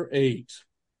number 8,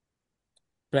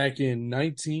 back in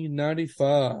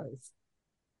 1995,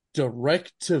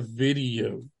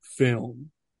 direct-to-video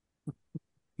film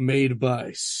made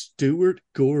by Stuart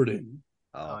Gordon.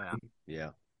 Oh,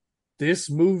 yeah. This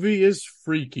movie is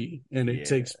freaky, and it Yeah.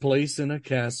 takes place in a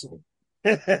castle.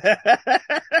 Yeah.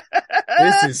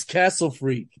 This is Castle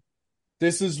Freak.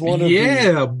 This is one of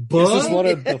bud. This is one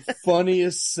of the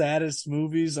funniest, saddest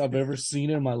movies I've ever seen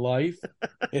in my life.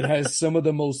 It has some of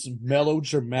the most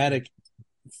melodramatic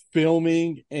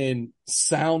filming and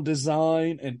sound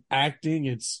design and acting.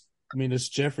 It's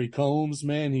Jeffrey Combs,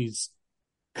 man. He's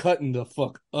cutting the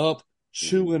fuck up,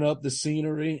 chewing up the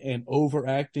scenery and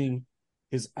overacting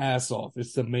his ass off.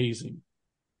 It's amazing.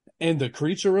 And the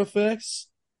creature effects,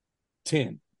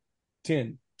 10.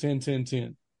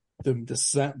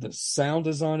 The sound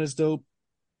design is dope.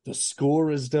 The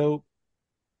score is dope.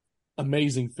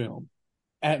 Amazing film.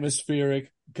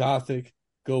 Atmospheric, gothic.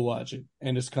 Go watch it.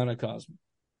 And it's kind of cosmic.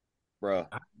 Bro,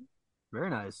 Very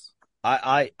nice.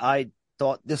 I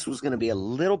thought this was going to be a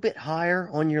little bit higher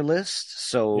on your list,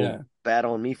 so Yeah. bad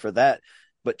on me for that.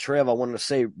 But Trev, I wanted to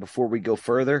say before we go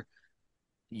further,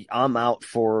 I'm out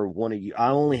for one of you. I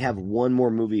only have one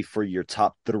more movie for your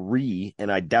top 3,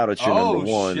 and I doubt it's your number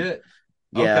 1. Shit.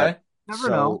 Yeah. Okay. Never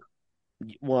know.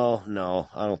 Well, no,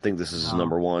 I don't think this is his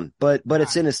number 1, but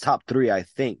it's in his top 3, I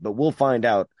think. But we'll find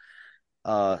out.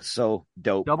 So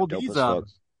dope. Double dope D's as up. fuck.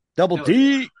 Double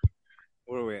D.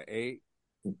 What are we at, 8?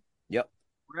 Yep.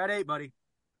 We're at 8, buddy.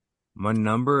 My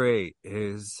number 8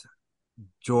 is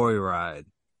Joyride.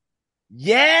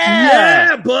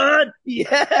 Yeah, bud.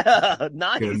 Yeah,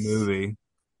 nice. Good movie.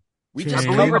 We just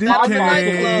Candy covered that on the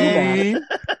cane. Fight Club.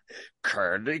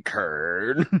 Curdy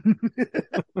curd.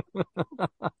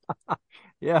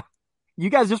 Yeah. You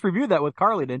guys just reviewed that with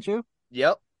Carly, didn't you?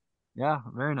 Yep. Yeah,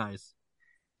 very nice.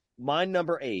 My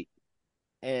number 8.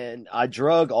 And I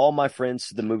drug all my friends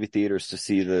to the movie theaters to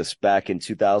see this back in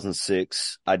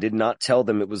 2006. I did not tell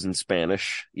them it was in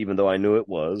Spanish, even though I knew it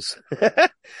was.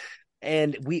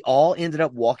 And we all ended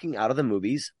up walking out of the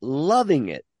movies loving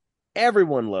it.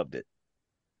 Everyone loved it.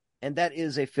 And that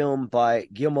is a film by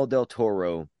Guillermo del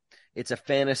Toro. It's a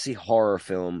fantasy horror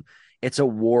film. It's a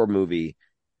war movie.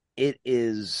 It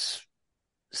is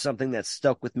something that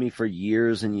stuck with me for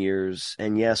years and years.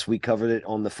 And yes, we covered it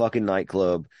on the fucking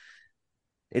nightclub.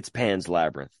 It's Pan's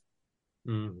Labyrinth.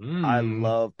 Mm-hmm. I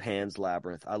love Pan's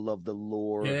Labyrinth. I love the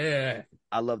lore. Yeah.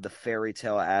 I love the fairy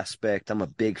tale aspect. I'm a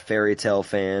big fairy tale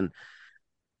fan.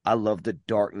 I love the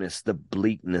darkness, the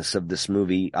bleakness of this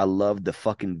movie. I love the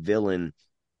fucking villain,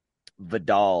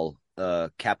 Vidal,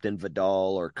 Captain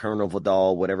Vidal or Colonel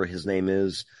Vidal, whatever his name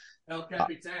is. El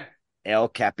Capitan. El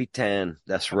Capitan.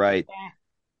 That's right.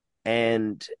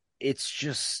 And it's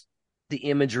just the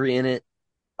imagery in it.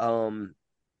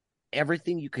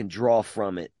 Everything you can draw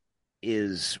from it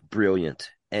is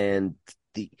brilliant. And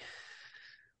the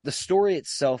story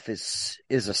itself is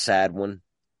a sad one.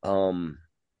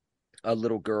 A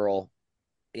little girl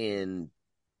in,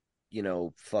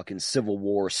 fucking Civil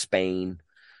War Spain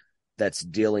that's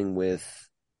dealing with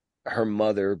her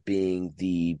mother being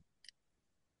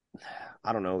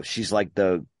she's like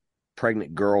the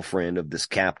pregnant girlfriend of this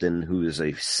captain who is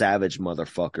a savage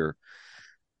motherfucker.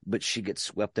 But she gets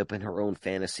swept up in her own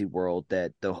fantasy world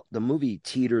that the movie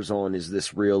teeters on. Is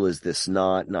this real? Is this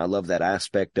not? And I love that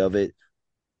aspect of it.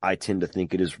 I tend to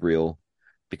think it is real.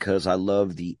 because I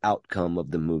love the outcome of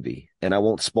the movie. And I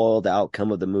won't spoil the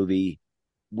outcome of the movie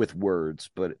with words,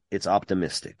 but it's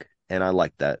optimistic. And I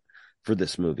like that for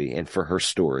this movie and for her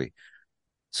story.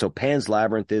 So Pan's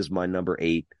Labyrinth is my number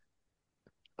 8.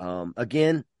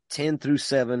 Again, 10 through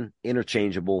 7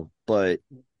 interchangeable, but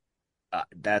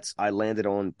I landed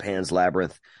on Pan's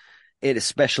Labyrinth. It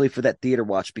especially for that theater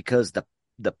watch, because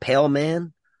the pale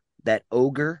man, that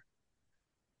ogre,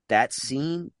 that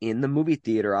scene in the movie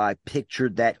theater, I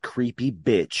pictured that creepy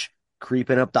bitch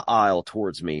creeping up the aisle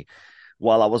towards me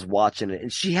while I was watching it.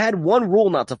 And she had one rule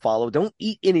not to follow: don't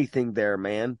eat anything there,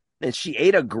 man. And she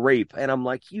ate a grape, and I'm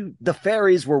like, the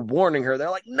fairies were warning her.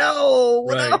 They're like, no,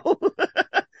 Right. no.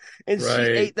 And she Right.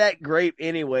 ate that grape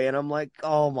anyway. And I'm like,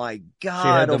 oh my She God,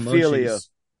 had the Ophelia. munchies.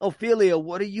 Ophelia,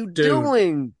 what are you Dude.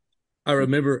 doing? I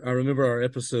remember our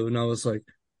episode, and I was like,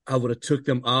 I would have took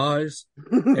them eyes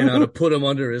and I'd have put them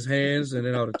under his hands, and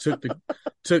then I would have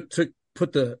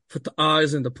put the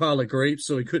eyes in the pile of grapes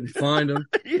so he couldn't find them.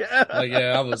 Yeah. Like,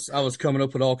 yeah, I was coming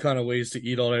up with all kind of ways to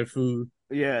eat all that food.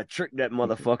 Yeah, trick that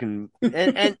motherfucking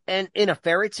and in a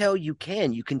fairy tale you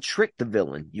can trick the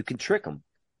villain. You can trick him.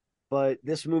 But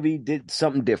this movie did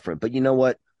something different. But you know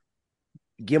what?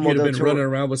 Guillermo He'd have del been Toro, running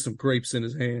around with some grapes in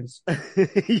his hands.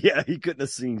 yeah, he couldn't have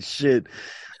seen shit.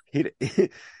 He'd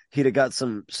have got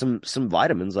some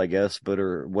vitamins, I guess, but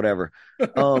or whatever.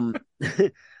 Guillermo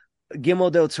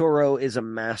del Toro is a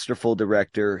masterful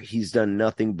director. He's done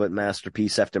nothing but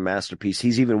masterpiece after masterpiece.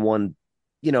 He's even won,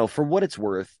 for what it's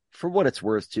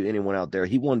worth to anyone out there,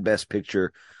 he won Best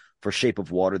Picture for Shape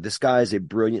of Water. This guy is a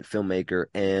brilliant filmmaker,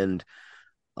 and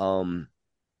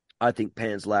I think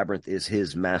Pan's Labyrinth is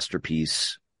his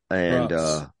masterpiece, and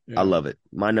Props. Yeah. I love it.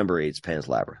 My number 8 is Pan's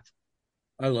Labyrinth.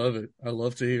 I love it. I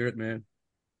love to hear it, man.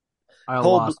 I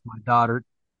lost my daughter.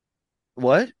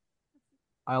 What?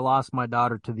 I lost my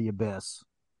daughter to the abyss,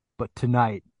 but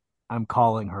tonight I'm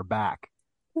calling her back.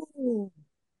 Ooh.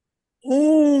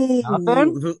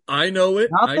 Nothing? I know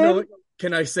it. I know it.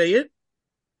 Can I say it?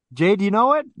 Jay, do you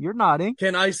know it? You're nodding.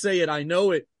 Can I say it? I know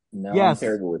it. No, Yes. I'm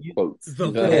terrible with quotes.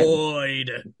 The Go ahead.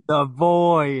 Void. The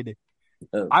Void.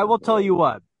 I will tell you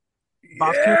what.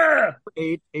 Yeah.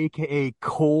 8, aka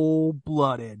Cold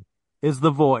Blooded, is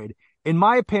The Void. In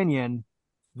my opinion,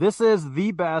 this is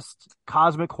the best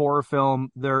cosmic horror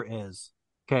film there is.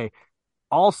 Okay.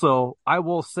 Also, I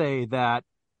will say that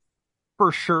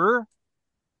for sure,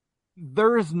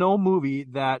 there is no movie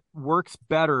that works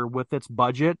better with its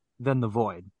budget than The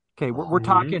Void. Okay, we're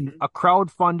talking a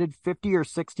crowd-funded $50,000 or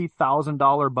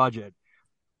 $60,000 budget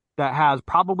that has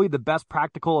probably the best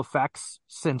practical effects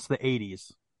since the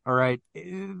 80s. All right,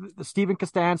 Steven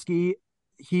Kostanski,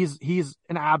 he's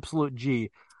an absolute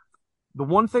G. The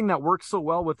one thing that works so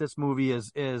well with this movie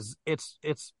is it's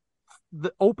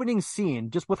the opening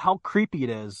scene, just with how creepy it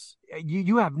is.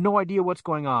 You have no idea what's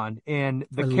going on, and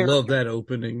I love that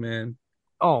opening, man.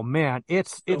 Oh man,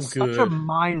 it's So such a good.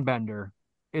 mind bender.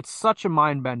 It's such a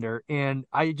mind bender, and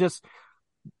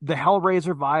the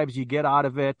Hellraiser vibes you get out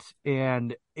of it,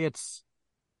 and it's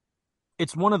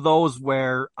one of those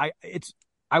where I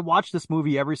watch this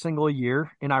movie every single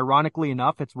year, and ironically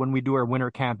enough, it's when we do our winter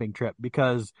camping trip,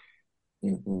 because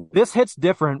this hits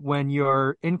different when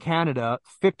you're in Canada,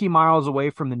 50 miles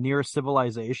away from the nearest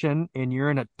civilization, and you're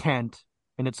in a tent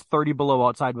and it's 30 below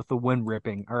outside with the wind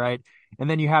ripping. All right. And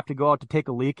then you have to go out to take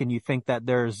a leak, and you think that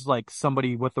there's like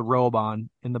somebody with a robe on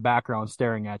in the background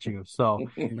staring at you. So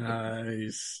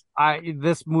Nice.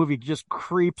 this movie just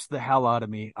creeps the hell out of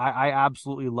me. I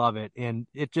absolutely love it. And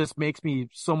it just makes me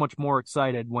so much more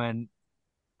excited when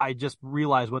I just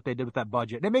realize what they did with that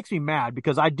budget. And it makes me mad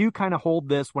because I do kind of hold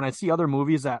this when I see other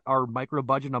movies that are micro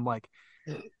budget. I'm like,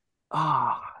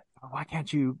 why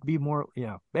can't you be more,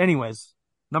 anyways,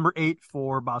 number 8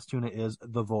 for Boss Tuna is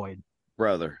The Void.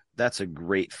 Brother, that's a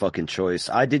great fucking choice.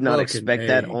 I did not expect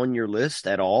that on your list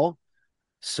at all.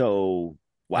 So,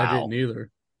 wow. I didn't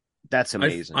either. That's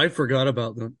amazing. I forgot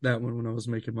about that one when I was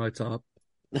making my top.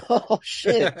 Oh,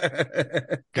 shit.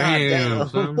 Damn,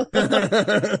 son.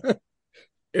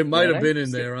 It might have been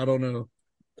in there. I don't know.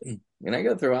 And I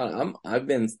gotta throw out, I've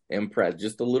been impressed.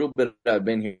 Just a little bit I've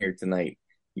been here tonight.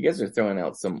 You guys are throwing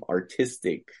out some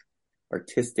artistic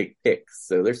picks.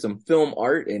 So there's some film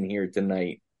art in here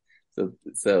tonight.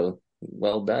 So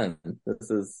well done. This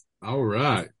is all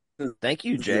right. Thank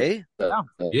you, Jay.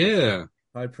 Yeah.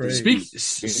 High praise.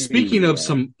 Speaking of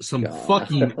some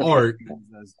fucking art,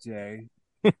 Jay.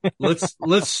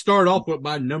 let's start off with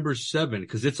my number 7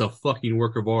 because it's a fucking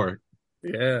work of art.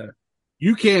 Yeah.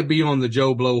 You can't be on the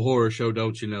Joe Blow Horror Show,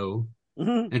 don't you know,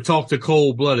 and talk to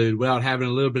Cold Blooded without having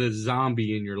a little bit of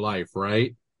zombie in your life,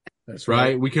 right? That's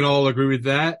right. We can all agree with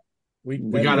that. We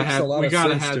That gotta makes a have lot of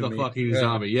sense to the me. fucking Yeah.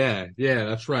 zombie. Yeah,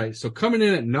 that's right. So coming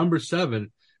in at number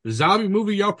 7, the zombie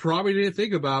movie y'all probably didn't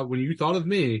think about when you thought of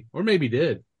me, or maybe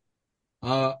did.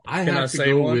 I Can I have to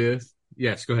say go one? with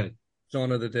yes. Go ahead.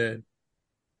 Shaun of the Dead.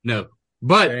 No,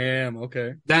 but Damn.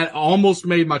 Okay. that almost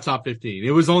made my top 15.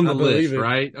 It was on the I believe list, it.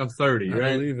 right? Of 30, I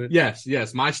right? believe it.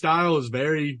 Yes. My style is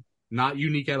very not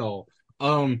unique at all.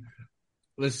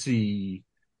 Let's see.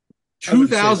 I wouldn't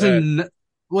say 2000.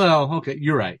 Well, okay,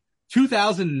 you're right.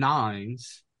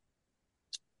 2009's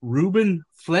Ruben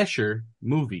Fleischer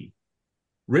movie,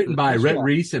 written by Rhett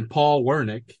Reese and Paul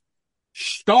Wernick,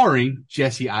 starring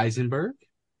Jesse Eisenberg,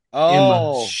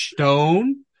 Emma Oh,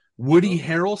 Stone, Woody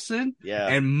Harrelson, yeah.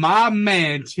 and my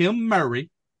man Tim Murray.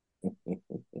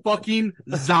 Fucking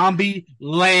Zombie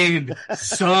Land,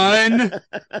 son.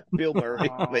 Bill Murray.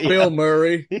 But Bill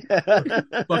Murray.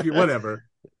 Fucking whatever.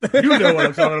 You know what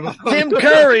I'm talking about. Tim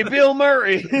Curry, Bill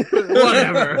Murray.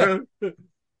 Whatever.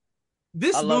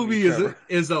 This I love movie you,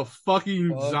 is a fucking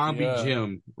Fuck zombie yeah.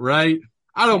 gem, right?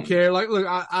 I don't care. Like, look,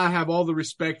 I have all the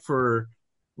respect for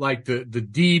like the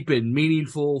deep and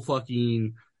meaningful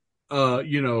fucking,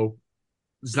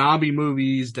 zombie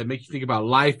movies that make you think about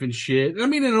life and shit. I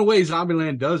mean, in a way,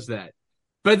 Zombieland does that.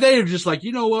 But they're just like,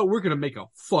 you know what? We're going to make a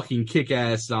fucking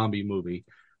kick-ass zombie movie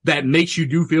that makes you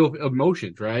do feel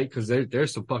emotions, right? Because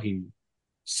there's some fucking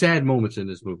sad moments in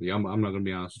this movie. I'm not going to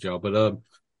be honest with y'all. But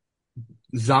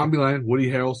Zombieland,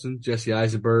 Woody Harrelson, Jesse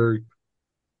Eisenberg,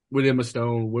 with Emma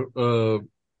Stone,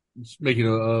 making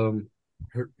an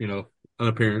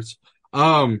appearance.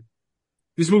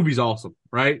 This movie's awesome,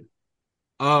 right?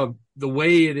 The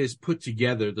way it is put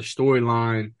together, the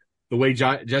storyline, the way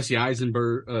Jesse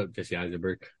Eisenberg's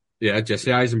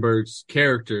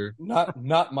character,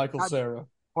 Not Michael Cera.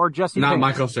 Or Jesse not Pinkman.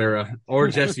 Michael Cera or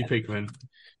Jesse Pinkman.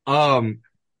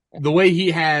 The way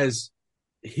he has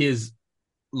his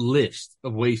list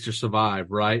of ways to survive,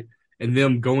 right? And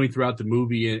them going throughout the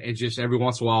movie and just every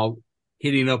once in a while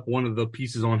hitting up one of the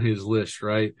pieces on his list,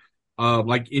 right?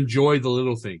 Like enjoy the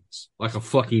little things, like a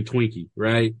fucking Twinkie,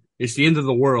 right? It's the end of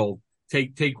the world.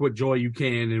 Take what joy you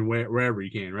can and wherever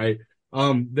you can, right?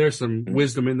 There's some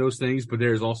wisdom in those things, but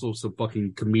there's also some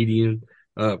fucking comedy.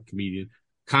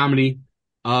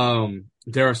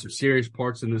 There are some serious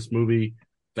parts in this movie.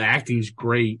 The acting's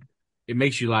great. It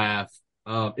makes you laugh.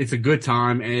 It's a good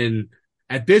time. And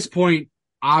at this point,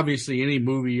 obviously any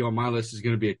movie on my list is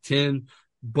going to be a 10,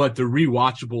 but the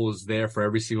rewatchable is there for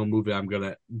every single movie I'm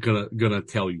gonna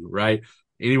tell you, right?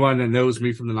 Anyone that knows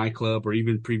me from the nightclub or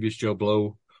even previous Joe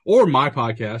Blow or my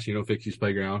podcast, Fixie's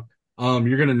Playground,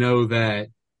 you're going to know that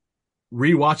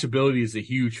rewatchability is a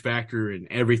huge factor in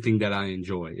everything that I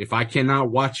enjoy. If I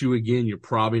cannot watch you again, you're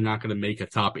probably not going to make a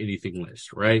top anything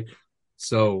list, right?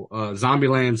 So,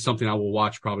 Zombieland is something I will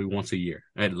watch probably once a year,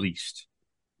 at least.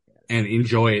 And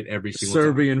enjoy it every single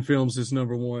Serbian films is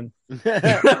number one.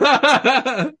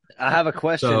 I have a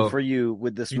question So- for you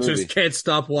with this You movie. just can't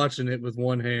stop watching it with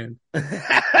one hand.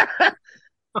 I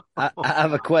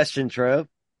have a question, Trev.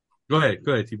 Go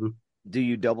ahead, T-Boo. Do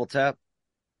you double tap?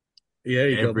 Yeah,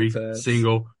 you Every double taps.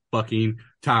 single fucking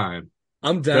time.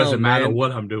 I'm down. Doesn't matter man.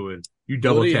 what I'm doing. You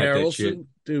double Woody tap that Harrelson, shit.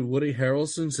 dude. Woody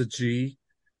Harrelson's a G.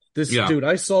 Yeah. Dude,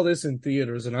 I saw this in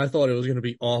theaters and I thought it was gonna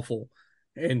be awful.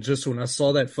 And just when I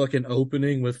saw that fucking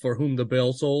opening with For Whom the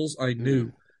Bell Tolls, I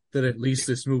knew that at least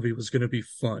this movie was gonna be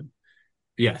fun.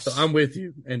 Yes. So I'm with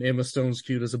you. And Emma Stone's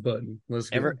cute as a button. Let's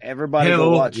go. Everybody Hell, go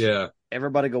watch. yeah.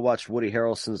 Everybody go watch Woody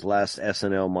Harrelson's last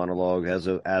SNL monologue as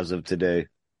of today.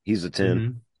 He's a 10.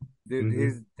 Mhm. Dude, Mhm.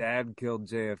 his dad killed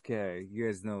JFK. You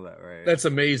guys know that, right? That's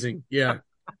amazing. Yeah,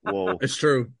 Whoa. it's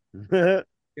true. yeah.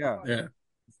 Yeah.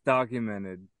 It's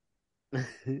documented by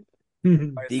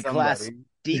somebody.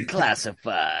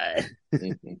 Declassified.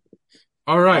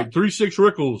 All right, 3-6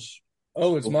 Rickles.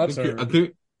 Oh, it's my turn. I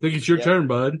think it's your turn,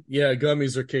 bud. Yeah,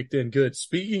 gummies are kicked in. Good.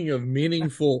 Speaking of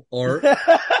meaningful art,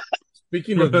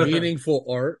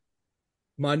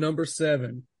 my number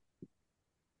 7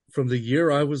 from the year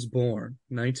I was born,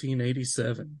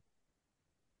 1987.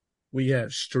 We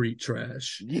have Street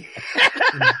Trash.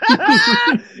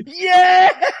 Yeah.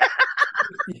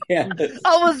 Yeah.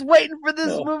 I was waiting for this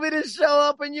No. movie to show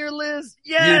up in your list.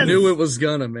 Yes. You knew it was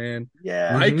gonna, man.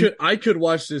 Yeah. I could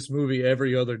watch this movie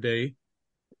every other day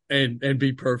and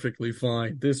be perfectly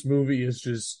fine. This movie is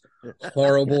just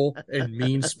horrible and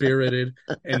mean-spirited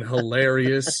and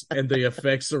hilarious, and the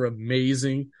effects are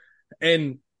amazing,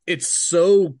 and it's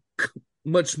so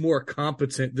much more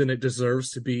competent than it deserves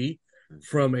to be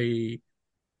from a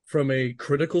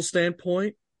critical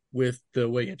standpoint, with the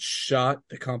way it's shot,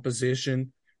 the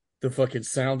composition, the fucking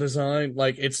sound design.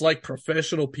 Like, it's like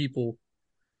professional people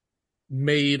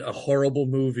made a horrible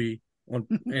movie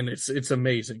And it's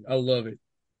amazing. I love it.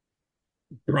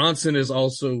 Bronson is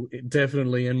also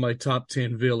definitely in my top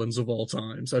 10 villains of all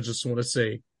times. I just want to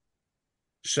say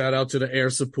shout out to the air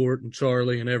support and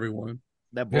Charlie and everyone.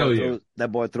 That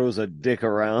boy throws a dick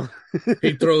around.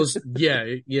 He throws, yeah.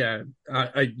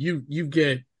 You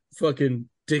get fucking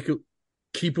dick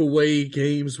keep away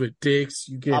games with dicks.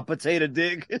 You get hot potato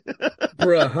dick,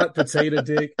 hot potato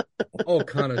dick, all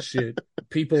kind of shit.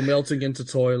 People melting into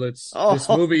toilets. Oh. This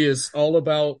movie is all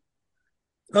about.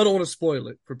 I don't want to spoil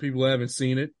it for people who haven't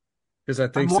seen it because I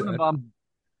think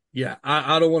yeah,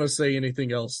 I don't want to say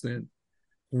anything else. Then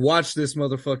watch this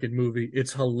motherfucking movie.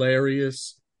 It's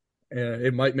hilarious.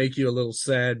 It might make you a little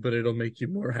sad, but it'll make you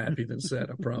more happy than sad.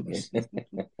 I promise.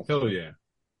 Hell yeah.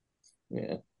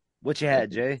 Yeah. What you had,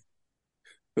 Jay?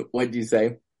 What'd you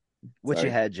say? What Sorry.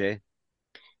 you had, Jay?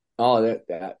 Oh,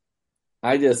 that.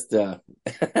 I just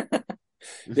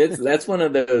that's one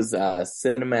of those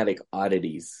cinematic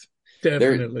oddities.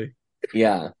 Definitely.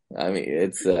 Yeah. I mean,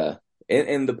 it's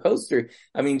and the poster,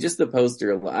 I mean, just the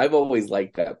poster, I've always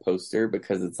liked that poster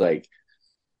because it's like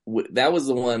that was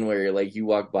the one where like you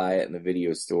walk by it in the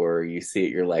video store, you see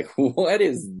it, you're like, what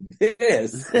is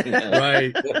this?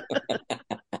 Right.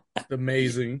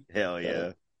 Amazing. Hell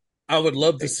yeah. I would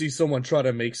love to see someone try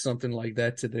to make something like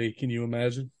that today. Can you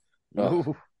imagine?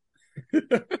 Oh.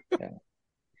 Yeah.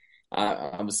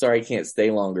 I'm sorry I can't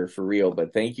stay longer for real,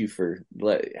 but thank you for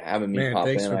having me pop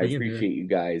in. I appreciate you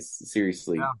guys.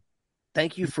 Seriously. Yeah.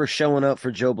 Thank you for showing up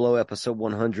for Joe Blow episode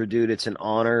 100, dude. It's an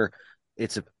honor.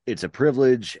 It's a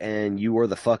privilege, and you are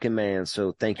the fucking man.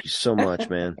 So thank you so much,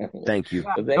 man. Thank you.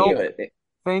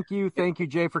 Thank you,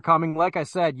 Jay, for coming. Like I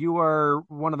said, you are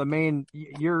one of the main.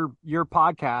 Your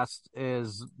podcast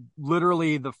is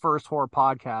literally the first horror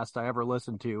podcast I ever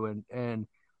listened to, and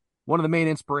one of the main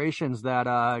inspirations that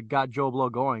got Joe Blow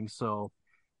going. So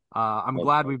I'm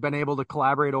glad we've been able to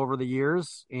collaborate over the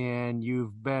years, and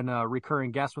you've been a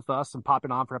recurring guest with us and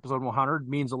popping on for episode 100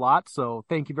 means a lot. So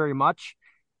thank you very much,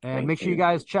 and make sure you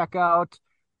guys check out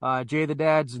Jay the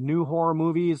Dad's new horror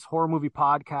movie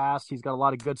podcast. He's got a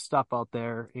lot of good stuff out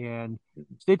there, and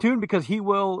stay tuned because he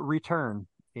will return.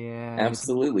 And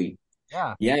absolutely.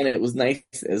 Yeah. And it was nice.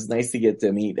 It was nice to get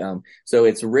to meet. So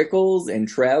it's Rickles and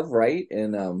Trev, right?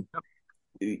 And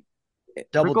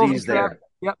Double Rickles D's there.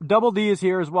 Yep, Double D is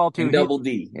here as well too. And Double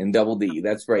D.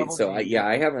 That's right.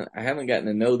 I haven't gotten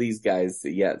to know these guys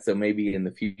yet. So maybe in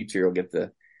the future I'll get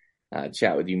to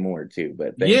chat with you more too.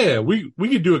 But we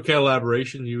could do a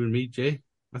collaboration, you and me, Jay.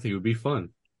 I think it would be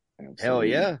fun. Absolutely. Hell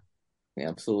yeah.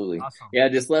 Absolutely. Awesome. Yeah,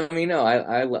 just let me know.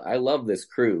 I love this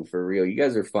crew for real. You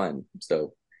guys are fun.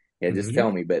 So yeah, just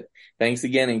tell me. But thanks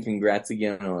again and congrats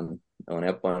again on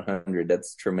F100.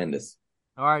 That's tremendous.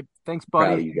 All right. Thanks, buddy.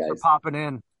 Proud of you guys. For popping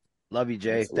in. Love you,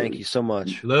 Jay. Absolutely. Thank you so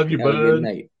much. Love you, Have a bud. good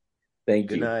night. Thank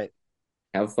Good you. night.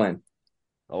 Have fun.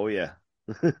 Oh yeah.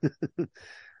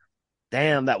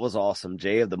 Damn, that was awesome.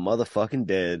 Jay of the motherfucking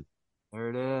dead. There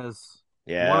it is.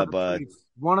 Yeah, bud.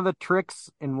 One of the tricks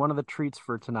and one of the treats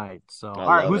for tonight. So, all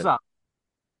I right, love who's it. up?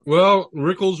 Well,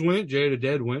 Rickles went, Jay the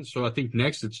Dead went, so I think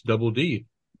next it's Double D.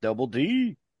 Double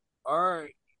D. All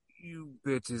right, you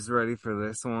bitches ready for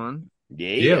this one?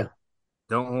 Yeah.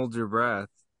 Don't hold your breath.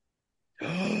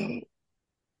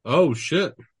 Oh,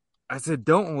 shit. I said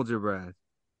don't hold your breath.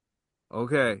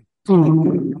 Okay.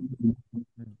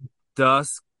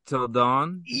 Dusk till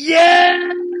dawn. Yes.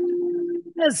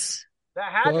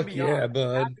 That had Fuck yeah,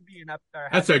 bud.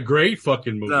 That's a great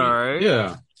fucking movie. All right.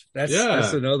 Yeah. That's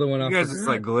another one. You guys just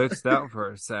like glitched out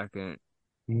for a second.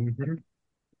 Mm-hmm.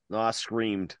 No, I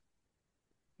screamed.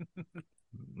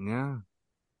 Yeah,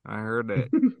 I heard it.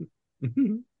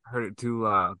 Heard it too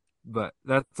loud. But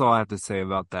that's all I have to say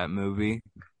about that movie.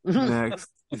 Next.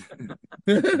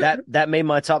 that made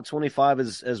my top 25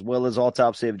 as well as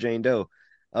Autopsy of Jane Doe.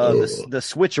 The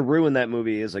switcheroo in that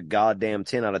movie is a goddamn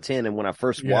 10 out of 10. And when I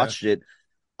first watched it,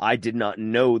 I did not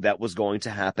know that was going to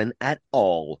happen at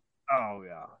all. Oh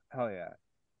yeah, hell yeah,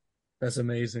 that's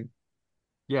amazing.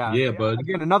 Yeah, bud.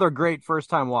 Again, another great first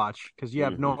time watch because you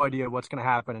have no idea what's going to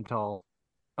happen until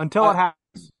it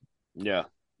happens. Yeah,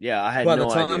 I had By no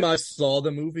the time idea. I saw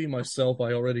the movie myself,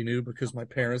 I already knew because my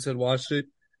parents had watched it,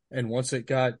 and once it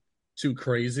got too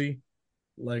crazy,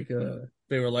 like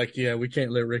they were like, "Yeah, we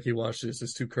can't let Ricky watch this;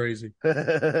 it's too crazy."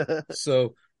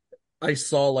 So I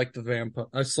saw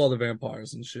the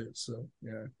vampires and shit. So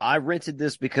yeah, I rented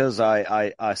this because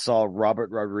I saw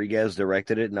Robert Rodriguez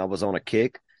directed it, and I was on a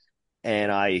kick.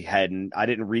 And I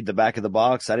didn't read the back of the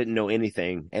box. I didn't know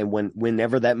anything. And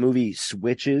whenever that movie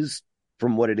switches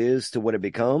from what it is to what it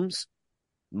becomes,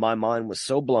 my mind was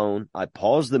so blown. I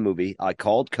paused the movie. I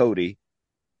called Cody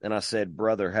And I said,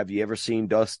 brother, have you ever seen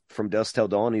From Dusk Till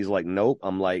Dawn? He's like, nope.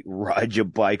 I'm like, ride your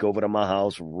bike over to my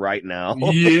house right now.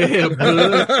 Yeah,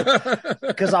 bud.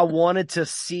 Because I wanted to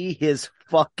see his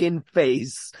fucking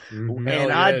face. Hell And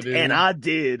yeah,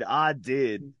 dude. I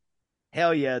did.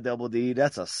 Hell yeah, Double D.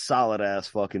 That's a solid ass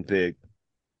fucking pick.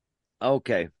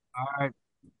 Okay. All right,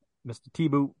 Mr.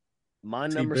 T-Boot. My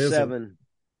T number Bizzle. 7.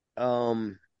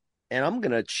 And I'm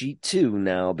gonna cheat too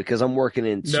now because I'm working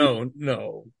in two.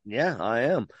 No. Yeah, I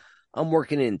am. I'm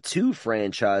working in 2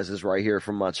 franchises right here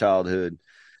from my childhood.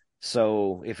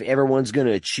 So if everyone's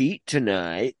gonna cheat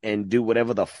tonight and do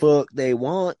whatever the fuck they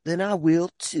want, then I will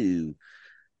too.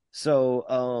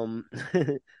 So,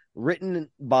 written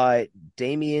by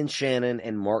Damian Shannon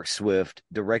and Mark Swift,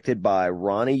 directed by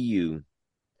Ronnie Yu.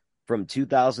 From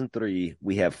 2003,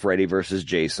 we have Freddy versus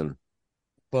Jason.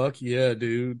 Fuck yeah,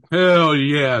 dude. Hell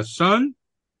yeah, son.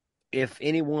 If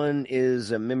anyone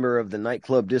is a member of the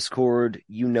nightclub Discord,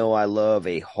 you know I love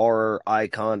a horror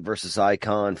icon versus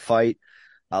icon fight.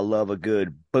 I love a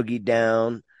good boogie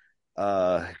down,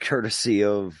 courtesy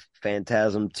of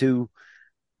Phantasm 2.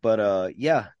 But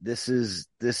yeah, this is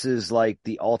like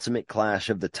the ultimate clash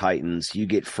of the Titans. You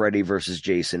get Freddy versus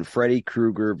Jason, Freddy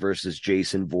Krueger versus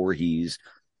Jason Voorhees.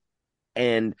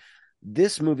 And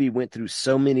this movie went through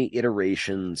so many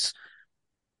iterations.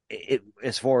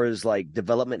 As far as like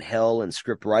development hell and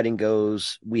script writing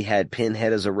goes, we had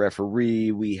Pinhead as a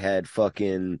referee. We had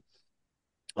fucking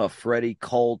a Freddy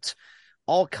cult,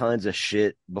 all kinds of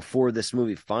shit before this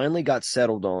movie finally got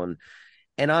settled on.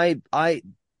 And I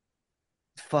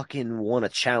fucking want to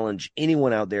challenge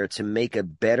anyone out there to make a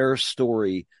better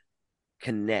story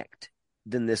connect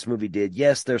than this movie did.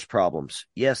 Yes, there's problems.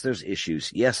 Yes, there's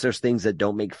issues. Yes, there's things that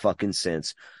don't make fucking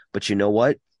sense. But you know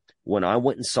what? When I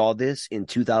went and saw this in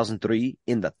 2003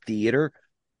 in the theater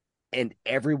and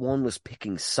everyone was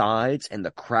picking sides and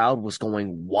the crowd was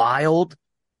going wild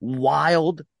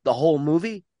the whole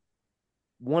movie,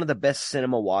 one of the best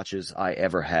cinema watches I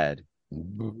ever had.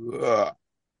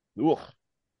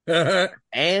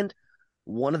 And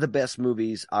one of the best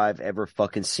movies I've ever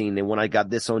fucking seen. And when I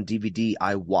got this on DVD,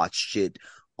 I watched it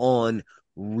on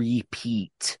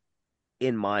repeat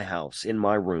in my house, in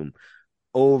my room,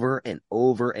 over and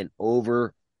over and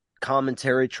over.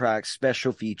 Commentary tracks,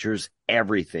 special features,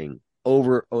 everything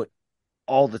over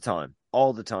all the time.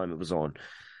 All the time it was on.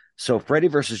 So Freddy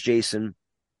versus Jason,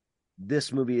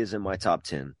 this movie is in my top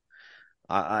 10.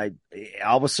 I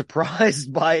was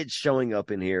surprised by it showing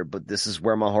up in here, but this is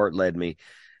where my heart led me.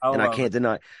 And I can't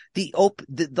deny the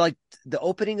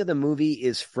opening of the movie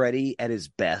is Freddy at his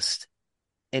best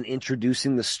and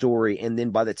introducing the story. And then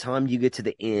by the time you get to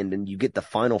the end and you get the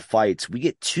final fights, we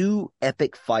get 2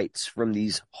 epic fights from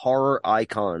these horror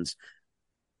icons.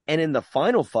 And in the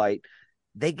final fight,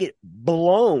 they get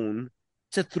blown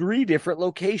to 3 different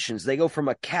locations. They go from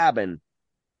a cabin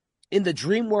in the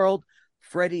dream world.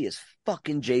 Freddy is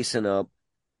fucking Jason up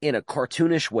in a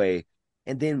cartoonish way.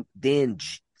 And then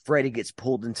Freddy gets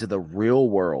pulled into the real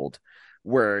world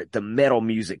where the metal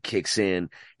music kicks in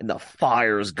and the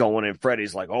fire's going and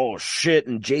Freddy's like, oh shit.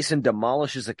 And Jason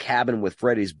demolishes a cabin with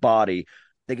Freddy's body.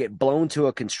 They get blown to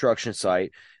a construction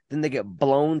site. Then they get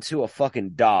blown to a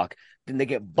fucking dock. Then they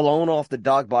get blown off the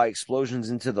dock by explosions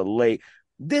into the lake.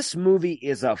 This movie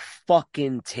is a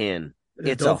fucking 10.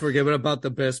 Don't forget about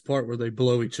the best part where they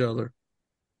blow each other.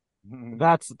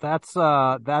 That's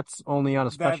only on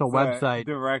a special website.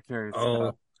 Director's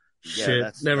Oh, Yeah,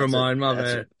 shit. Never mind. My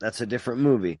bad. That's a different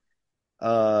movie.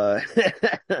 But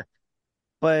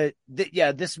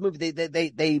yeah, this movie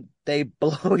they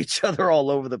blow each other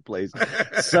all over the place.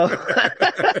 So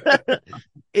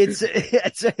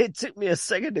it took me a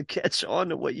second to catch on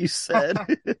to what you said.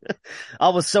 I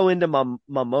was so into my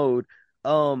mode.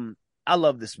 I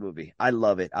love this movie. I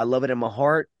love it. I love it in my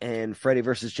heart. And Freddy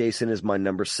versus Jason is my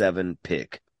number 7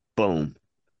 pick. Boom.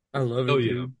 I love it,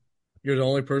 dude. You're the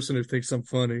only person who thinks I'm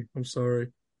funny. I'm sorry.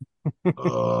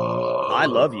 I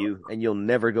love you, and you'll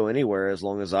never go anywhere as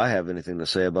long as I have anything to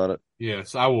say about it.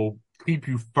 Yes, I will keep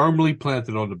you firmly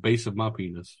planted on the base of my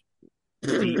penis.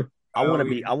 Deep. I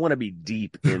want to be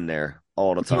deep in there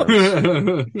all the time.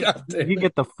 You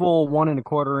get the full 1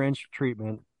 1/4 inch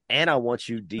treatment, and I want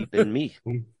you deep in me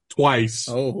twice.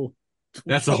 Oh,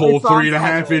 that's a whole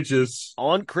 3.5 inches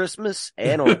on Christmas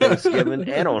and on Thanksgiving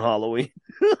and on Halloween.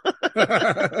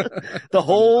 The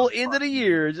whole end of the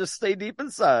year, just stay deep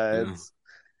inside.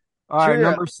 All right,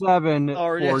 number 7.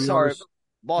 Sorry,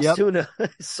 Boss Tuna.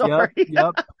 Sorry.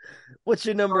 Yep. What's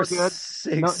your number 6?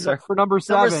 For number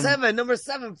 7. Number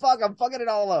 7. Fuck, I'm fucking it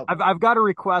all up. I've got a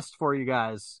request for you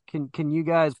guys. Can you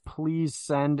guys please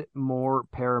send more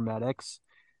paramedics?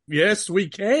 Yes, we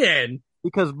can.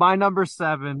 because my number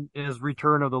 7 is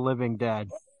Return of the Living Dead.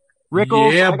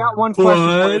 Rickles, Yeah, I got one question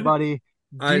for you, bud. buddy.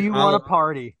 Do you want to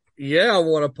party? Yeah, I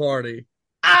want to party.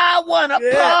 I want to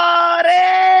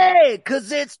party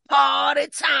because it's party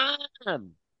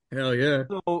time. Hell yeah.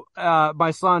 So,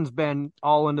 my son's been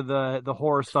all into the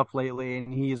horror stuff lately,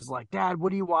 and he's like, "Dad,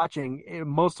 what are you watching?" And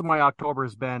most of my October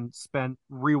has been spent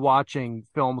rewatching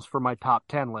films for my top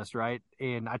 10 list, right?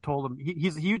 And I told him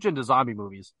he's huge into zombie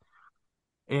movies,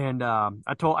 and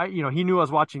he knew I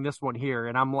was watching this one here,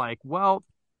 and I'm like, "Well,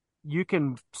 you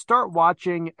can start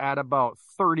watching at about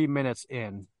 30 minutes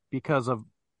in because of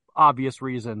obvious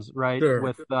reasons, right? Sure.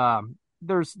 With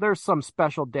there's some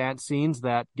special dance scenes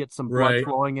that get some blood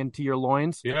flowing into your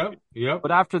loins. Yep.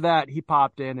 But after that, he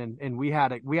popped in and we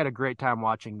had a great time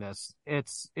watching this.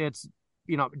 It's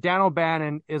Dan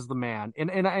O'Bannon is the man,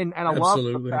 and I love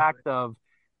the fact of,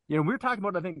 we were talking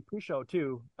about, I think, pre-show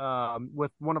too,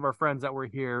 with one of our friends that were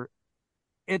here.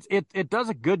 It does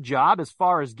a good job as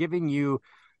far as giving you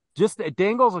it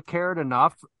dangles a carrot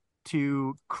enough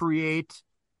to create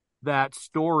that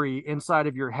story inside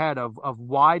of your head of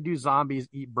why do zombies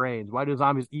eat brains? Why do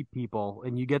zombies eat people?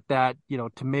 And you get that,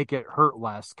 to make it hurt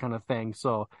less kind of thing.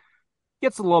 So it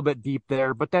gets a little bit deep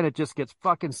there, but then it just gets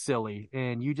fucking silly,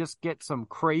 and you just get some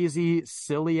crazy,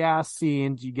 silly ass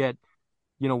scenes. You get,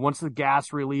 once the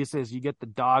gas releases, you get the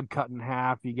dog cut in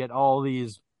half. You get all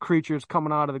these creatures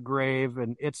coming out of the grave,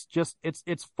 and it's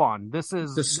fun. The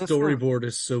storyboard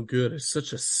is so good. It's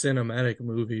such a cinematic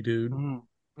movie, dude.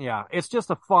 Yeah, it's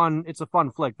a fun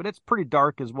flick, but it's pretty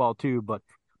dark as well too. But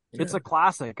it's a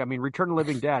classic. I mean, Return of the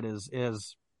Living Dead is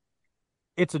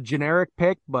it's a generic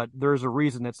pick, but there's a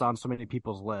reason it's on so many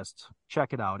people's lists.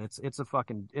 Check it out. It's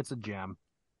a gem.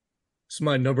 It's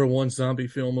my number 1 zombie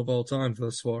film of all time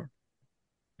thus far.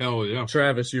 Hell yeah.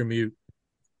 Travis, you're mute.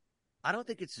 I don't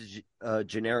think it's a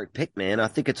generic pick, man. I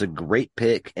think it's a great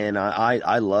pick, and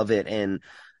I love it. And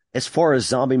as far as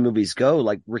zombie movies go,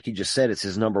 like Ricky just said, it's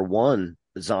his number 1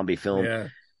 zombie film. Yeah.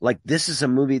 Like, this is a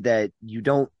movie that you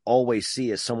don't always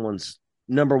see as someone's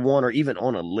number 1 or even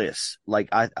on a list. Like,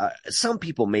 I some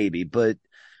people maybe, but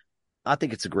I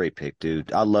think it's a great pick,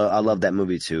 dude. I love that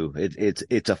movie too.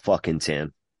 It's a fucking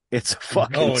 10. It's a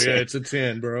fucking 10. Oh yeah, it's a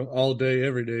 10, bro. All day,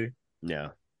 every day. Yeah.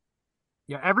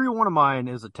 Yeah, every one of mine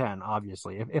is a 10,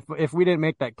 obviously. If we didn't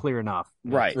make that clear enough.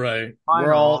 Right. We're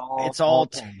it's all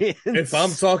 10s. If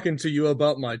I'm talking to you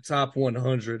about my top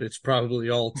 100, it's probably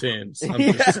all 10s.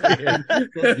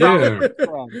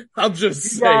 I'm just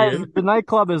saying. The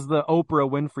nightclub is the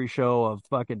Oprah Winfrey show of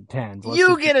fucking 10s.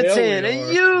 You get a 10,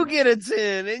 and you get a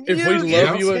 10, and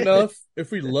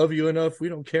if we love you enough, we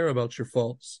don't care about your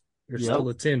faults. You're still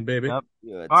a 10, baby. Yep.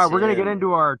 All right, we're going to get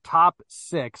into our top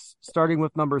 6, starting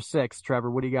with number 6. Trevor,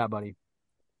 what do you got, buddy?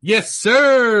 Yes,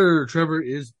 sir. Trevor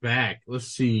is back. Let's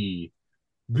see.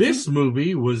 This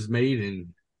movie was made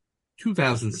in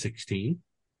 2016.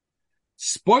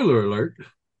 Spoiler alert.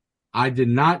 I did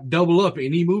not double up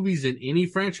any movies in any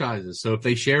franchises. So if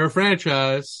they share a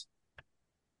franchise,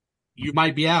 you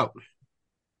might be out.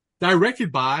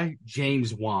 Directed by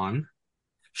James Wan,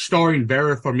 starring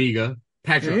Vera Farmiga,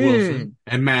 Patrick Wilson,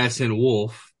 and Madison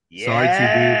Wolfe. Yeah. Sorry,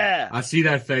 TB. I see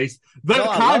that face. The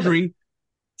Conjuring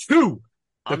 2.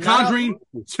 The Conjuring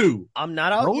 2. I'm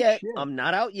not out yet. Shit. I'm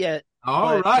not out yet.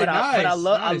 All right, nice.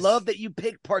 I love that you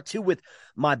picked part 2 with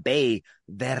my bae,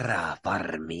 Vera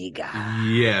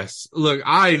Farmiga. Yes. Look,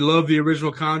 I love the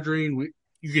original Conjuring.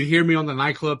 You can hear me on the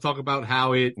nightclub talk about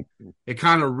how it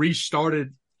kind of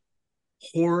restarted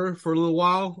horror for a little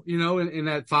while, in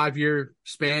that 5-year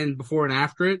span before and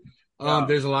after it.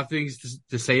 There's a lot of things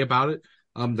to say about it.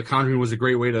 The Conjuring was a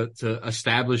great way to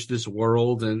establish this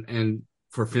world and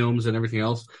for films and everything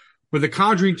else. But The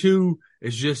Conjuring 2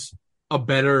 is just a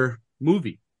better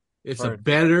movie. It's a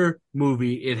better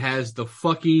movie. It has the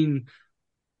fucking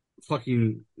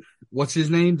what's his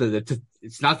name?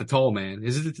 It's not the tall man.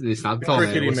 Is it? It's not the tall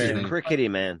man. What's his name? Crickety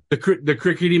Man. The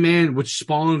Crickety Man, which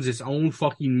spawns its own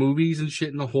fucking movies and shit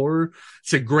in the horror.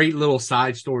 It's a great little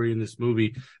side story in this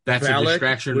movie. That's Valak, a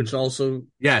distraction. which also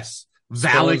Valak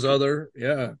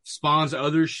spawns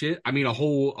other shit. I mean, a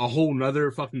whole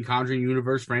nother fucking Conjuring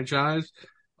universe franchise.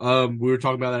 We were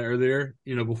talking about that earlier,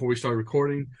 before we started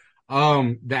recording.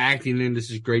 The acting in this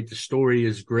is great. The story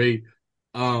is great.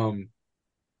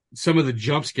 Some of the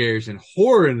jump scares and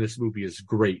horror in this movie is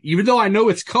great. Even though I know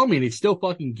it's coming, it still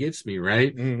fucking gets me,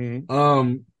 right?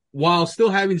 Mm-hmm. While still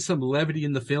having some levity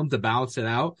in the film to balance it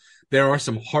out, there are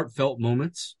some heartfelt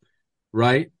moments,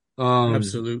 right?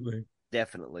 Absolutely.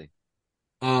 Definitely.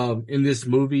 In this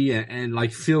movie and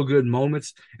like feel good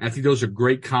moments. And I think those are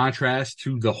great contrast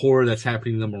to the horror that's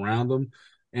happening to them around them.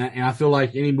 And I feel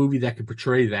like any movie that could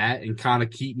portray that and kind of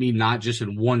keep me not just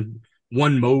in one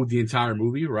mode the entire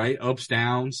movie, right? Ups,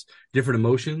 downs, different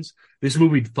emotions. This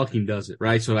movie fucking does it,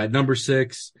 right? So at number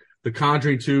 6, The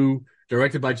Conjuring 2,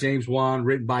 directed by James Wan,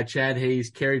 written by Chad Hayes,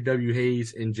 Carrie W.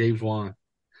 Hayes, and James Wan.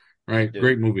 Right? Dude.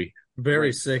 Great movie. Very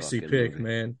Great sexy fucking pick, movie.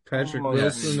 man. Patrick Oh,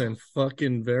 Wilson yes. and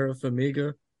fucking Vera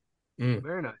Farmiga.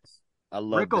 Very nice. I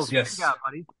love Rickles, this. what Yes. you got,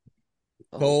 buddy?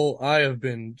 Cole, I have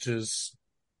been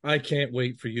I can't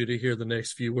wait for you to hear the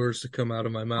next few words to come out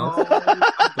of my mouth.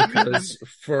 Because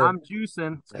I'm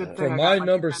juicing. It's a good thing. for I got my my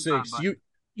number pants on, 6, buddy.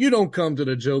 you don't come to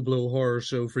the Joe Blow Horror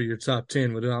Show for your top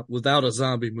 10 without a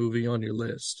zombie movie on your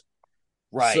list.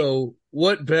 Right. So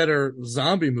what better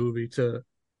zombie movie to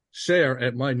share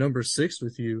at my number 6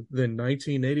 with you than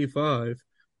 1985,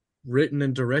 written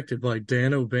and directed by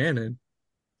Dan O'Bannon,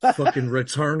 fucking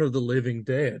Return of the Living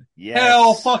Dead. Yes.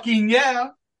 Hell fucking yeah.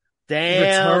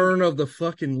 Damn. Return of the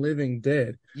fucking Living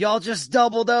Dead. Y'all just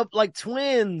doubled up like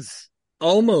twins.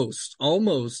 Almost.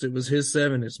 It was his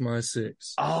 7, it's my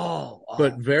 6. Oh.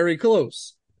 But very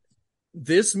close.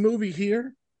 This movie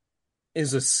here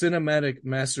is a cinematic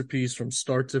masterpiece from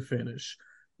start to finish.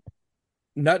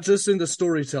 Not just in the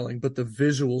storytelling, but the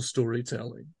visual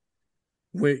storytelling.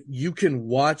 Where you can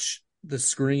watch the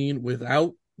screen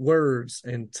without words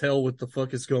and tell what the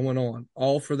fuck is going on.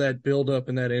 All for that build up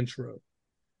and that intro.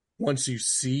 Once you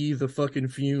see the fucking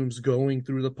fumes going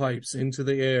through the pipes into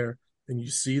the air and you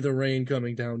see the rain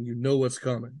coming down, you know what's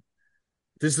coming.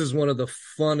 This is one of the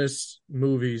funnest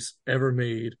movies ever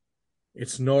made.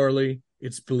 It's gnarly,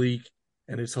 it's bleak,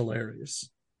 and it's hilarious.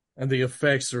 And the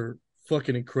effects are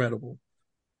fucking incredible.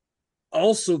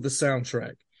 Also, the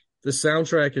soundtrack. The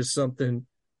soundtrack is something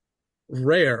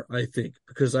rare, I think,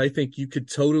 because I think you could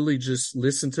totally just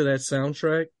listen to that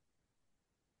soundtrack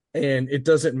and it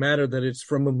doesn't matter that it's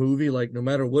from a movie. Like, no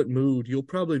matter what mood, you'll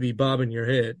probably be bobbing your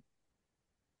head.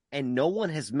 And no one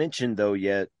has mentioned, though,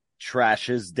 yet,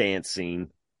 Trash's dance scene.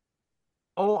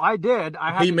 Oh, I did.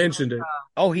 He mentioned it.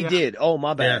 Oh, he Yeah. did. Oh,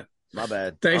 my bad. Yeah. My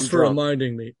bad. Thanks I'm for drunk.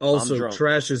 reminding me. Also, drunk.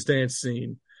 Trash's dance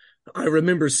scene. I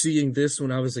remember seeing this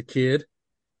when I was a kid,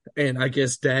 and I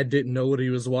guess Dad didn't know what he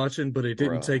was watching, but it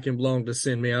didn't Bruh. take him long to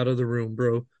send me out of the room,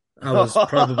 bro. I was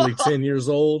probably 10 years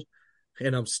old,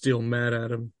 and I'm still mad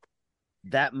at him.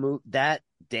 That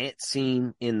dance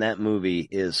scene in that movie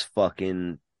is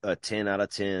fucking a 10 out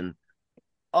of 10.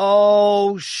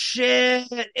 Oh shit,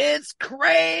 it's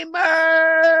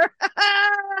Kramer.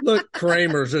 Look,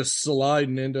 Kramer's just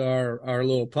sliding into our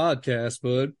little podcast,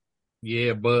 bud.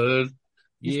 Yeah, bud.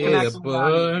 He's Yeah, connecting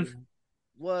bud. dots.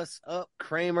 What's up,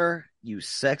 Kramer? You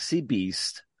sexy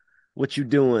beast. What you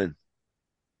doing?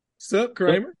 What's up,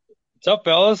 Kramer? What's up,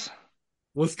 fellas?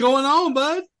 What's going on,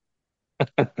 bud?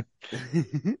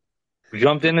 We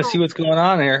jumped in to see what's going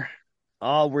on here.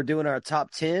 Oh, we're doing our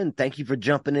top 10. Thank you for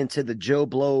jumping into the Joe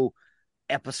Blow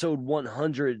episode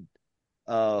 100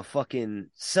 fucking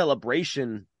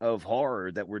celebration of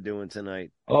horror that we're doing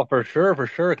tonight. Oh, for sure, for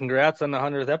sure. Congrats on the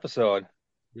 100th episode.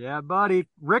 Yeah, buddy.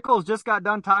 Rickles just got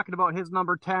done talking about his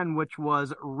number 10, which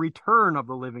was Return of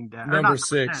the Living Dead. Or Number not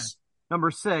 6.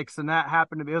 number 6, and that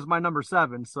happened to be, it was my number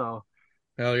 7, so.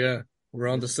 Hell yeah. We're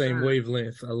on the same sir.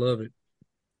 wavelength. I love it.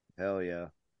 Hell yeah.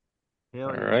 Hell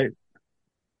All yeah. right.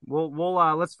 We'll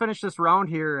let's finish this round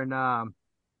here, and I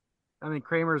think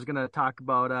Kramer's gonna talk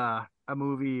about a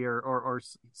movie or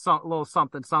some little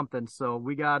something. So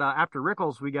we got after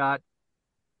Rickles, we got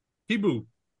T-Boo.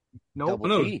 nope. Double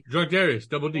Oh, no, D. Drunk Darius.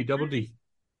 Double D.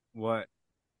 What?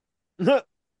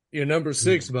 You're number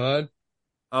 6, bud.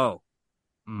 Oh,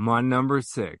 my number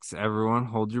 6. Everyone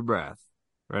hold your breath.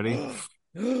 Ready?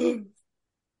 5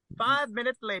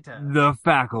 minutes later. The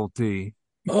Faculty.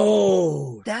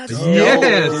 Oh, That's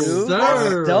Yes, dope, dude. sir.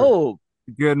 That's dope.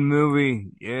 Good movie.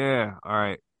 Yeah. All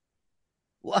right.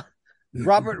 What?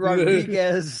 Robert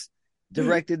Rodriguez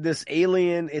directed this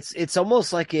alien. It's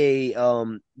almost like a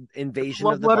invasion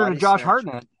Love of the letter to body Josh snatcher.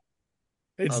 Hartnett.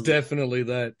 it's definitely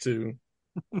that, too.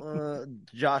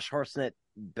 Josh Hartnett,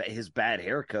 his bad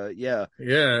haircut, yeah.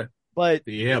 Yeah. But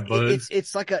Yeah, bud.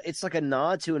 it's like a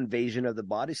nod to Invasion of the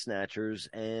Body Snatchers,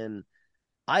 and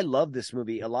I love this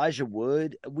movie. Elijah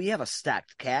Wood, we have a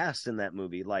stacked cast in that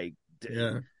movie. Like,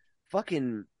 Yeah.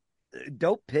 fucking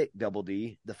dope pick, Double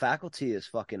D. The Faculty is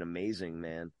fucking amazing,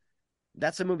 man.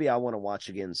 That's a movie I want to watch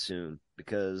again soon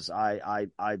because I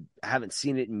haven't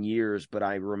seen it in years, but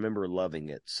I remember loving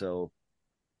it. So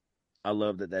I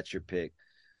love that that's your pick.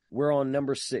 We're on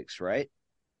number 6, right?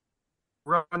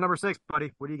 We're on number 6,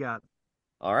 buddy. What do you got?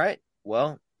 All right.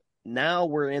 Well, now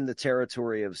we're in the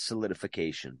territory of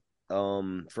solidification.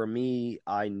 For me,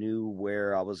 I knew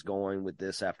where I was going with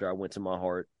this after I went to my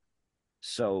heart.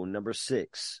 So number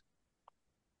 6.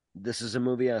 This is a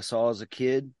movie I saw as a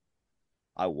kid.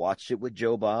 I watched it with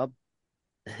Joe Bob,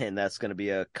 and that's going to be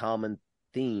a common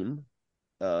theme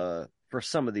for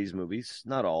some of these movies.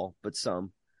 Not all, but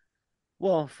some.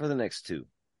 Well, for the next 2,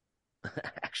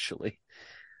 actually.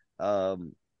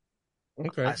 Um,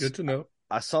 Okay, good to know.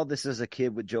 I saw this as a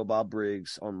kid with Joe Bob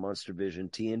Briggs on Monster Vision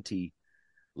TNT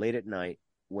late at night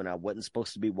when I wasn't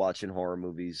supposed to be watching horror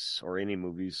movies or any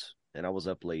movies, and I was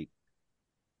up late.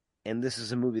 And this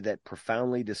is a movie that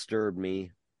profoundly disturbed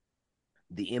me.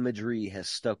 The imagery has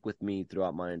stuck with me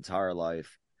throughout my entire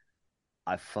life.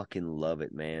 I fucking love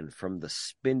it, man. From the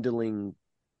spindling,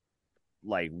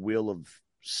 like, wheel of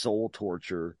soul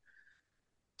torture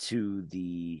to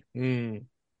the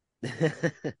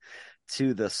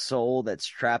to the soul that's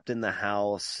trapped in the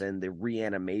house and the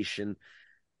reanimation.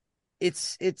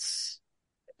 It's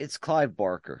Clive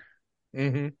Barker,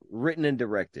 written and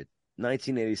directed,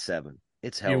 1987.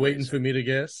 It's Hellraiser. You waiting for me to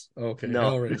guess? Okay,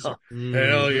 No, Hellraiser. no.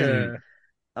 Hell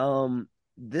yeah.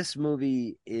 This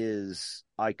movie is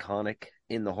iconic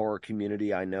in the horror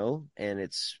community, I know, and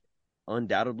it's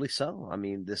undoubtedly so. I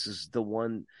mean, this is the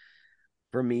one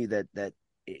for me that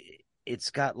it's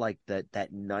got like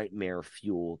that nightmare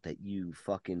fuel that you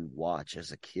fucking watch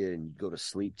as a kid and you go to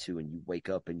sleep to and you wake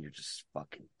up and you're just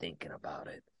fucking thinking about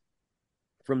it.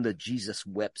 From the Jesus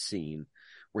wept scene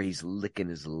where he's licking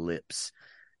his lips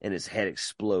and his head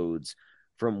explodes,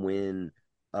 from when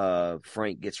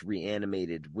Frank gets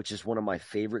reanimated, which is one of my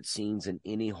favorite scenes in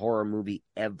any horror movie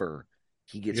ever.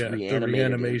 He gets reanimated. The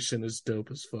reanimation is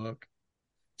dope as fuck.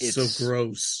 It's so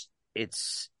gross.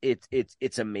 It's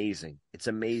amazing. It's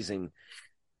amazing.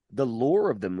 The lore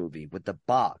of the movie with the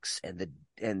box and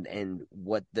and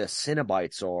what the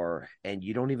Cenobites are, and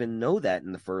you don't even know that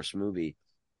in the first movie.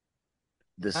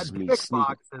 This that is me Dick sneaking.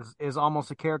 box is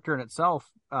almost a character in itself.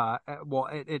 Well,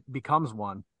 it becomes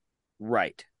one.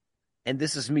 Right. And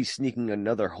this is me sneaking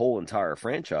another whole entire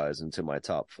franchise into my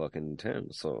top fucking 10.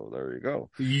 So there you go.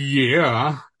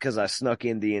 Yeah. Because I snuck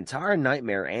in the entire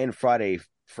Nightmare and Friday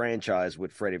franchise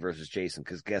with Freddy versus Jason.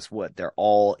 Because guess what? They're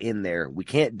all in there. We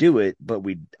can't do it, but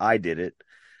I did it.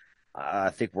 I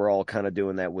think we're all kind of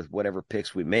doing that with whatever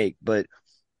picks we make. But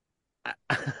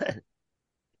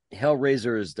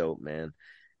Hellraiser is dope, man.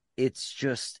 It's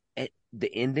just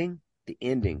the ending,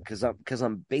 because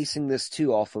I'm basing this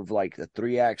too off of like a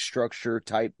 3-act structure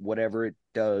type, whatever it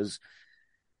does.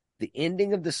 The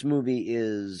ending of this movie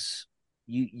is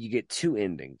you get 2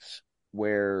 endings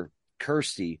where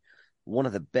Kirsty, one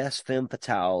of the best femme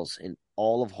fatales in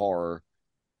all of horror,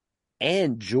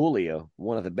 and Julia,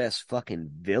 one of the best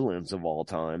fucking villains of all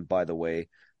time, by the way.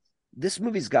 This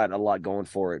movie's got a lot going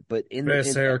for it, but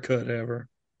best haircut ever.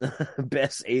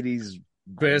 Best 80s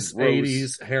Best gross.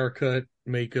 80s haircut,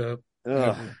 makeup.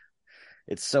 Ugh,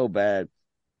 it's so bad.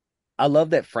 I love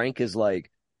that Frank is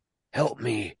like, help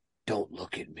me, don't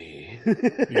look at me.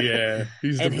 Yeah,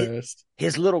 he's the best.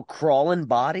 His little crawling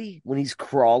body, when he's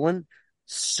crawling,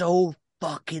 so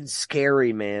fucking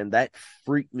scary, man. That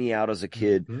freaked me out as a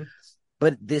kid. Mm-hmm.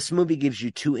 But this movie gives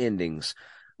you 2 endings.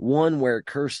 One where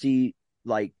Kirsty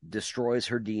like destroys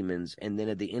her demons, and then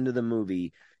at the end of the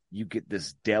movie, you get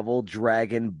this devil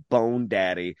dragon bone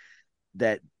daddy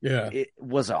that it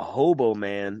was a hobo,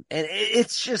 man. And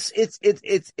it's just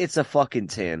it's a fucking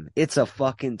 10. It's a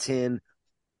fucking 10.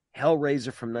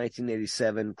 Hellraiser from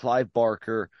 1987, Clive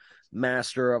Barker,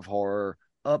 master of horror,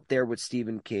 up there with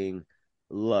Stephen King.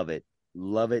 Love it.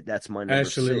 Love it. That's my number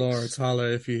Ashley 6. Lawrence,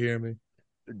 holla if you hear me.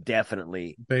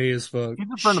 Definitely. Bay as fuck. She's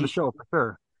a friend of the show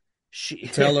for sure.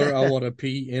 Tell her I want to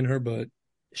pee in her butt.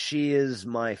 She is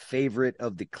my favorite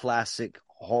of the classic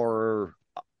horror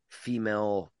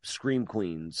female scream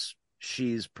queens.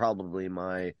 She's probably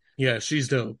my she's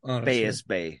dope. Honestly, Bayest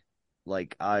Bay.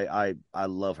 Like I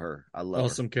love her. I love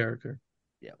awesome character.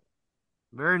 Yeah,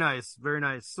 very nice, very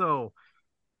nice. So,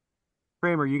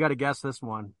 Kramer, you got to guess this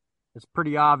one. It's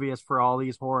pretty obvious for all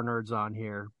these horror nerds on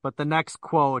here, but the next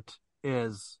quote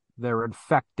is, "They're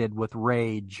infected with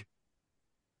rage."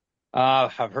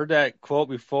 I've heard that quote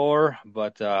before,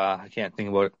 but I can't think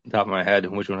about it on top of my head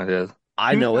which one it is.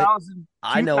 I know it.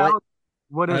 I know it.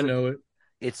 What is it? I know it.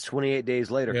 It's 28 Days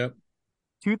Later. Yep.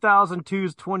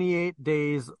 2002's 28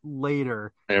 Days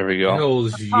Later. There we go.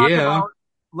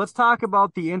 Let's talk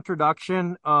about the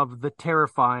introduction of the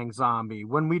terrifying zombie.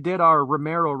 When we did our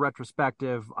Romero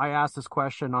retrospective, I asked this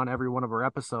question on every one of our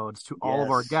episodes to all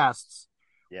of our guests.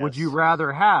 Yes. Would you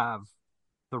rather have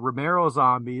the Romero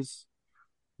zombies,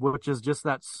 which is just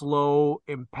that slow,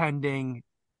 impending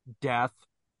death,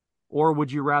 or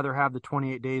would you rather have the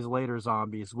 28 Days Later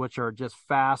zombies, which are just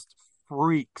fast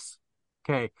freaks?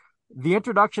 Okay, the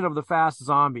introduction of the fast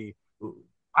zombie,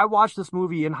 I watched this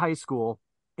movie in high school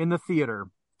in the theater.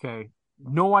 Okay.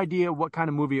 No idea what kind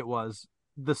of movie it was.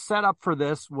 The setup for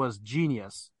this was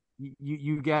genius.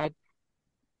 You get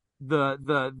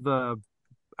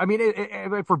I mean,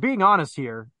 if we're being honest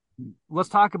here, let's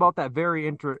talk about that very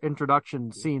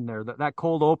introduction scene there, that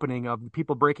cold opening of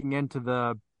people breaking into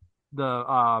the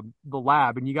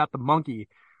lab, and you got the monkey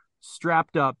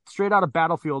strapped up straight out of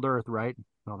Battlefield Earth, right?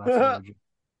 No, that's not legit.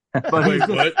 But Wait,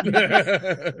 what?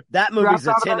 That movie's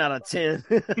a Strapped 10 out of 10.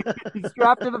 he's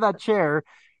strapped into that chair,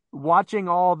 watching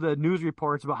all the news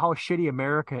reports about how shitty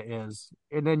America is,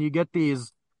 and then you get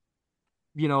these,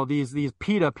 these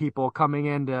PETA people coming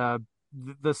into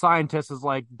the scientist is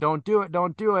like, don't do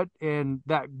it, and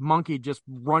that monkey just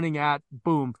running at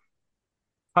boom,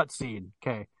 cutscene.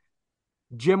 Okay,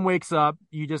 Jim wakes up,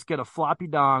 you just get a floppy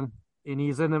dong, and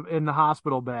he's in the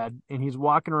hospital bed, and he's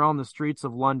walking around the streets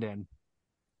of London,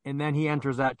 and then he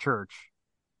enters that church.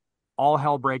 All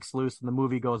hell breaks loose, and the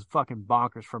movie goes fucking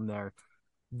bonkers from there.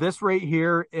 This right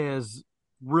here is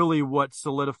really what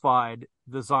solidified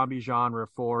the zombie genre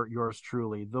for yours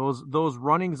truly. Those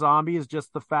running zombies,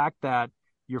 just the fact that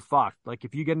you're fucked. Like,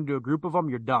 if you get into a group of them,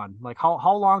 you're done. Like,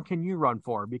 how long can you run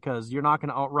for? Because you're not going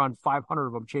to outrun 500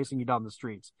 of them chasing you down the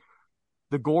streets.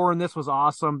 The gore in this was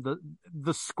awesome.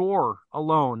 The score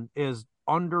alone is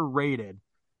underrated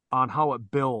on how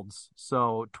it builds.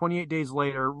 So 28 Days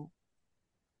Later,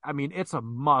 I mean, it's a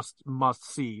must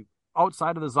see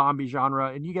outside of the zombie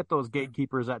genre. And you get those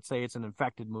gatekeepers that say it's an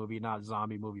infected movie, not a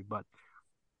zombie movie, but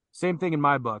same thing in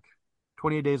my book.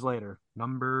 28 Days Later,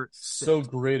 number 6. So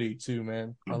gritty too,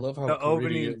 man. I love how The gritty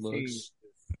opening it looks. scene is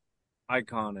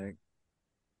iconic.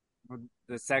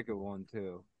 The second one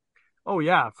too. Oh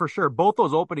yeah, for sure. Both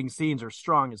those opening scenes are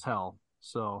strong as hell.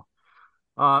 So,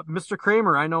 Mr.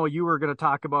 Kramer, I know you were going to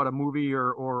talk about a movie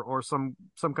or some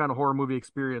kind of horror movie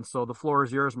experience. So the floor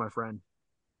is yours, my friend.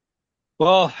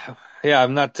 Well, yeah,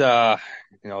 I'm not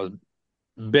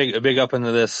big up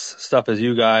into this stuff as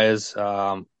you guys.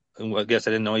 I guess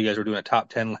I didn't know you guys were doing a top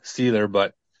 10 list either,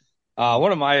 but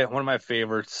one of my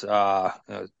favorites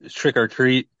is Trick or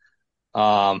Treat.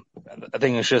 I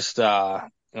think it's just the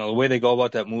way they go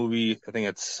about that movie. I think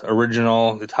it's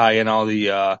original. They tie in all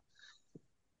the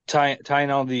the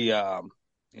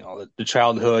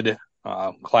childhood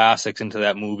classics into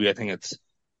that movie. I think it's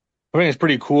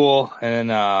pretty cool, and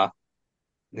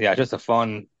yeah, just a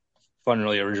fun,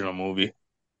 really original movie.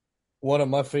 One of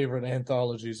my favorite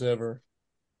anthologies ever.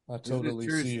 I It's totally a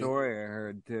true see story I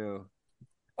heard too.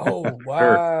 it. Oh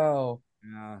wow!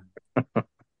 Yeah.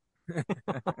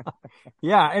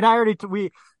 Yeah, and I already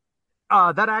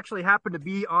that actually happened to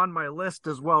be on my list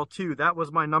as well too. That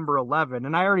was my number 11,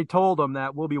 and I already told them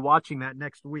that we'll be watching that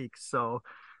next week. So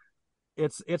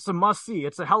it's a must see.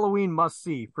 It's a Halloween must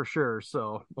see for sure.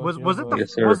 So was it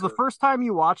Yes, sir. was the first time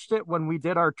you watched it when we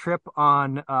did our trip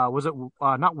on was it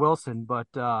not Wilson but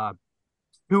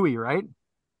Huey, right?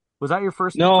 Was that your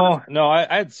first? No, I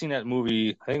had seen that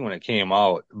movie, I think when it came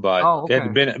out, but Okay.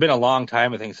 it had been a long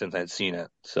time, I think, since I'd seen it.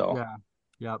 So Yeah.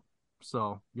 Yep.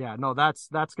 So yeah, no, that's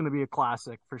going to be a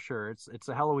classic for sure. It's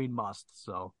a Halloween must.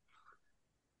 So,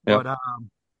 Yep. but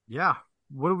yeah.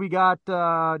 What do we got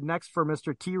next for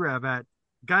Mr. T-Rev at?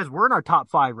 Guys, we're in our top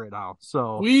 5 right now.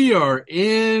 So We are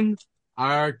in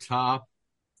our top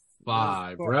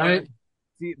 5, right?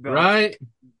 Seatbelt. Right.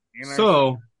 In our-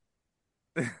 So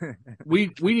we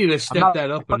need to I'm step not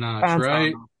that up a putting notch, pants on,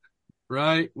 right? though.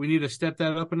 Right. We need to step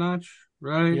that up a notch,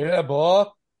 right? Yeah, boy.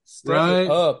 Step Right.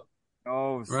 it up.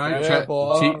 Oh, Right. Yeah,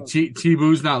 boy.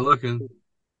 T-Boo's not looking.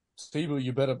 Steve,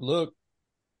 you better look.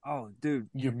 Oh, dude,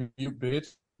 You bitch.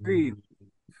 breathe.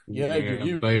 Yeah,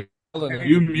 you. babe. Yelling.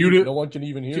 You mute it. No one can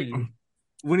even hear you.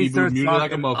 When he T-Boo starts muted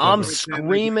like a talking,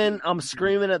 motherfucker. I'm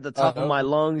screaming at the top of my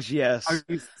lungs. Yes. Are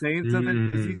you saying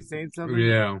something? Is he saying something?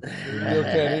 Yeah. Still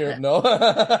can't hear him. No.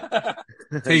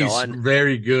 Tastes I-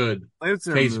 very good. Lips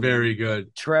are Tastes moving. very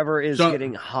good. Trevor is So-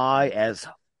 getting high as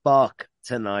fuck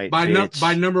tonight. By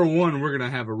bitch. number 1, we're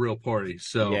gonna have a real party.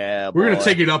 So Yeah, we're boy. gonna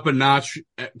take it up a notch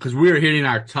because we're hitting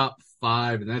our top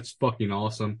 5, and that's fucking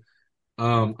awesome.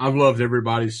 I've loved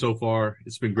everybody so far.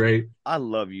 It's been great. I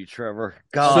love you, Trevor.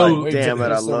 God So- damn it, I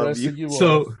Piss the love rest of you.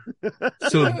 So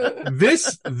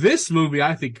this movie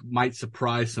I think might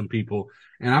surprise some people.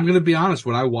 And I'm gonna be honest,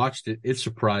 when I watched it, it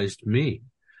surprised me.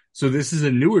 So this is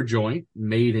a newer joint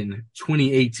made in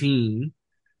 2018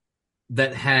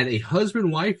 that had a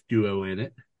husband-wife duo in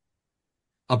it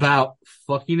about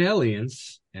fucking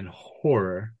aliens and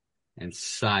horror and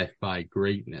sci-fi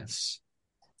greatness.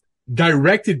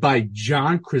 Directed by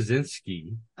John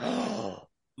Krasinski. Oh,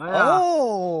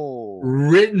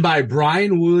 Written by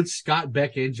Brian Wood, Scott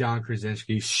Beck, and John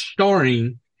Krasinski,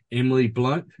 starring Emily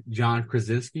Blunt, John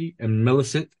Krasinski, and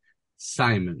Millicent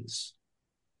Simons.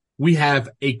 We have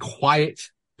A Quiet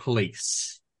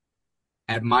Place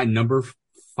at my number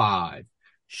 5.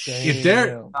 If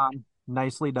there,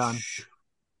 Nicely done.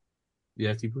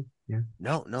 yeah, Tifu? Yeah.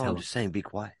 No, Tell I'm him. just saying, be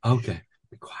quiet. Okay,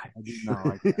 be quiet. I do not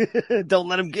like that. Don't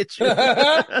let them get you.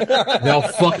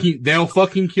 They'll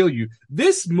fucking kill you.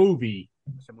 This movie,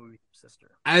 It's a movie, sister.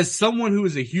 as someone who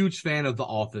is a huge fan of The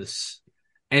Office,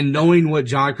 and knowing what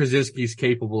John Krasinski is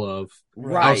capable of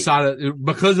Right. outside of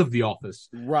because of The Office,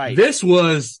 Right. this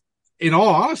was, in all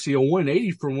honesty, a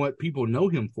 180 from what people know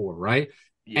him for, right?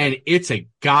 Yeah. And it's a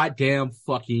goddamn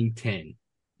fucking 10,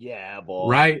 Yeah, boy.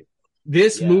 right?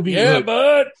 This Yeah. movie, Yeah, look,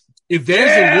 bud. if there's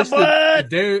Yeah, a list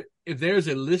bud. of if there's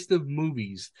a list of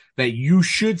movies that you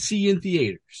should see in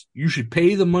theaters, you should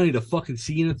pay the money to fucking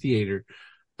see in a theater.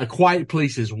 A Quiet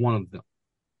Place is one of them,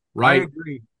 I right?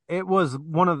 agree. It was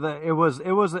one of the. It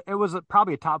was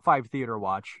probably a top 5 theater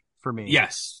watch for me.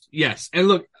 Yes, yes. And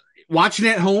look, watching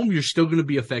at home, you're still going to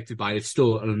be affected by it. It's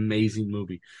still an amazing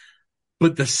movie.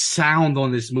 But the sound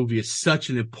on this movie is such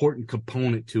an important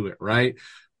component to it, right?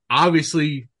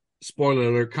 Obviously, spoiler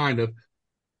alert, kind of,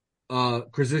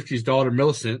 Krasinski's daughter,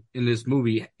 Millicent, in this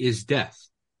movie is deaf.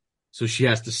 So she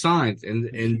has to sign.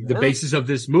 And the basis of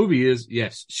this movie is,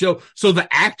 yes. So the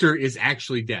actor is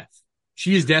actually deaf.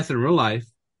 She is deaf in real life.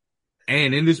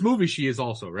 And in this movie, she is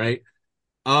also, right?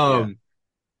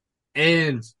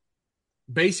 And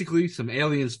basically some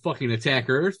aliens fucking attack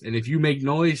Earth. And if you make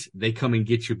noise, they come and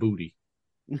get your booty,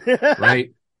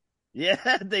 right?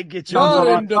 Yeah, they get you.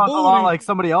 Sounds a lot like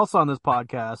somebody else on this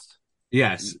podcast.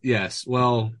 Yes, yes.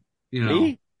 Well, you know,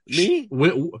 Me?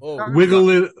 wiggle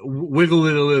it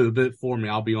a little bit for me.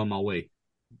 I'll be on my way.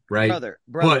 Right, Brother,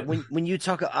 But- when you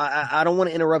talk, I don't want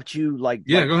to interrupt you like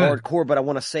Yeah, go ahead. hardcore, but I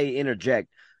want to say interject.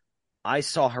 I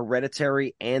saw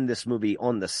Hereditary and this movie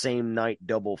on the same night,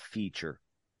 double feature.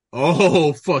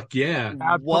 Oh fuck yeah!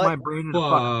 I put What? my brain in a fucking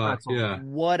Fuck pretzel. yeah!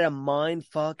 What a mind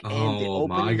fuck! And the Oh,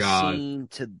 my opening God. scene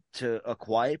to A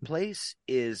Quiet Place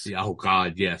is Yeah, oh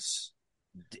god, yes.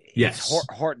 it's Yes.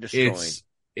 heart destroying.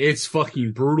 It's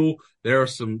fucking brutal. There are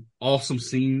some awesome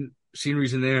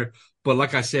sceneries in there, but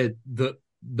like I said, the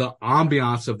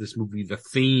ambiance of this movie, the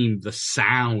theme, the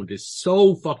sound is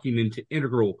so fucking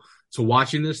integral to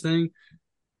watching this thing.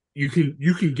 You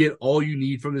can get all you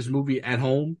need from this movie at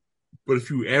home, but if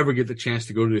you ever get the chance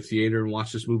to go to the theater and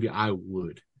watch this movie, I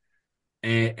would.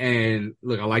 And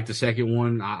look, I like the second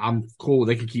one. I'm cool.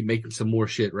 They can keep making some more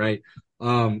shit, right?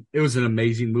 It was an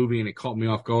amazing movie and it caught me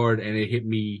off guard and it hit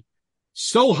me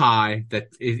so high that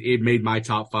it made my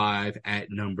top 5 at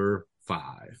number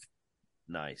 5.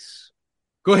 Nice.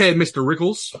 Go ahead, Mr.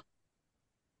 Rickles.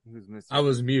 Who's missing? I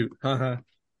was mute. Haha.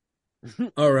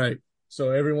 All right.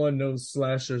 So everyone knows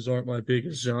slashers aren't my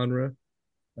biggest genre.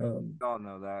 All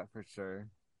know that for sure.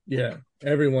 Yeah,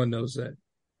 everyone knows that.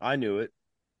 I knew it.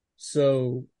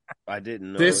 So I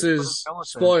didn't know this it. is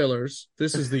spoilers.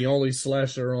 This is the only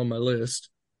slasher on my list.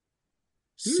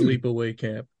 Sleepaway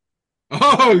Camp.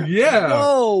 Oh yeah.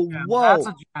 Whoa, Yeah, whoa. that's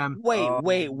a gem. Wait, Oh.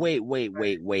 wait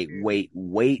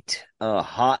a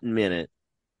hot minute.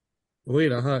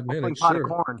 Wait a hot Open minute. pot of Sure.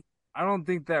 corn. I don't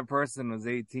think that person was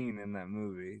 18 in that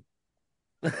movie.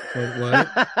 What?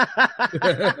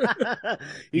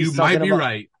 You might be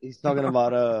right. He's talking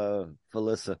about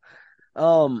Felissa.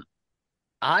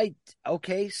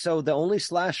 Okay, so the only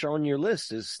slasher on your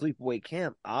list is Sleepaway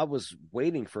Camp. I was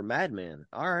waiting for Madman.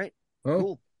 All right, Oh,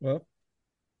 cool. well,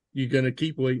 you're gonna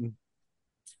keep waiting.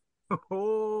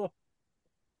 Oh,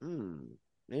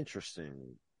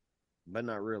 Interesting, but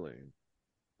not really.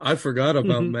 I forgot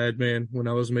about Madman when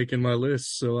I was making my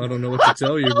list, so I don't know what to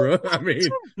tell you, bro. I mean,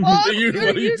 What are what are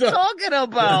you you talking? talking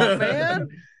about, man?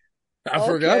 I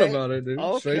forgot Okay. about it, dude.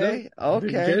 Okay, Straight up. I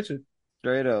didn't okay. catch it.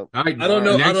 Straight up. All right, I don't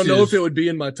know. I next don't know is- if it would be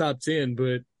in my top 10,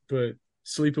 but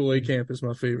Sleepaway Camp is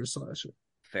my favorite slasher.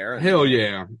 Fair enough. Hell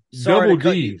yeah. Sorry Double to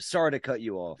cut D. you, sorry to cut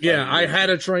you off. Yeah, didn't I mean had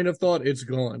to. a train of thought. It's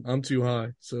gone. I'm too high.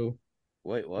 So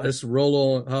Wait, what? let's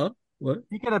roll on. Huh? What?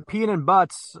 speaking of peeing and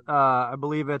butts, I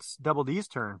believe it's Double D's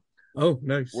turn. Oh,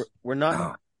 nice. We're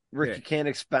not. Rick, Yeah. you can't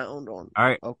expound on. All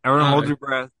right, Okay. everyone hold Alright. your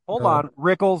breath. Hold Oh. on,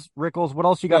 Rickles. What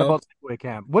else you got Oh. about Sleepaway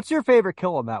Camp? What's your favorite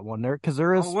kill on that one? There, because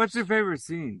there is Oh, what's your favorite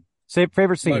scene?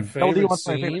 favorite scene. My Double D favorite wants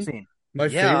my favorite scene? scene. My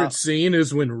Yeah. favorite scene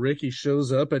is when Ricky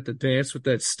shows up at the dance with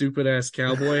that stupid ass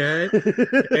cowboy hat,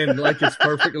 and like it's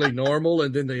perfectly normal,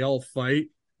 and then they all fight.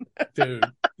 Dude,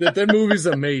 that movie's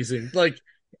amazing. Like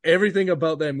everything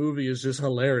about that movie is just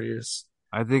hilarious.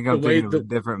 I think I'm The way thinking of a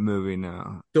the- different movie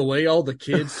now. The way all the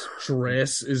kids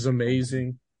dress is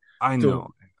amazing. I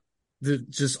know.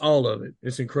 Just all of it.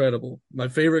 It's incredible. My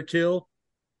favorite kill,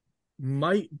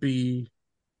 might be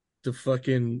the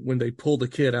fucking when they pull the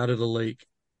kid out of the lake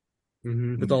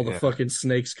with all the fucking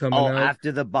snakes coming Oh, out.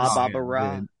 after the Ba Ba Ba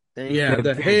Ra dude. thing. Yeah, The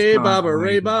the kids hey coming out Baba of the Ray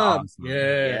lake is Bob. awesome.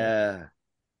 Yeah,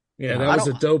 Yeah. that I was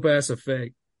a don't- dope ass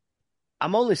effect.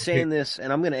 I'm only saying this,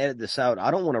 and I'm going to edit this out. I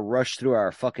don't want to rush through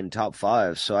our fucking top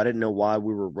five, so I didn't know why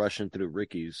we were rushing through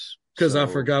Ricky's. Because I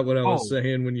So- forgot what I was Oh.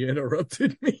 saying when you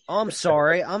interrupted me. I'm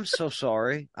sorry. I'm so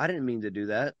sorry. I didn't mean to do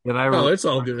that. Did I? Oh, it's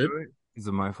all good. Is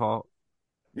it my fault?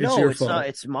 It's No, your it's fault. not.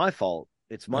 It's my fault.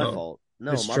 It's my Oh. fault.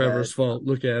 No, It's my Trevor's bad. fault.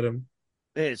 Look at him.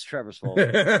 It's Trevor's fault.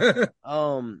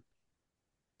 No,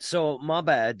 So my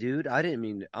bad, dude. I didn't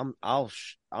mean. I'm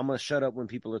gonna shut up when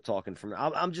people are talking from.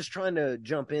 I'm just trying to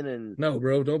jump in and.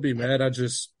 bro, don't be mad. I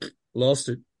just lost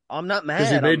it. I'm not mad.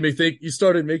 Because you made me think, you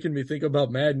started making me think about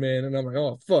Madman, and I'm like,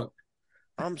 oh, fuck.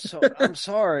 I'm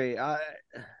sorry.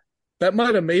 That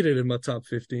might have made it in my top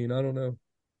 15. I don't know.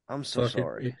 I'm so Fuck it.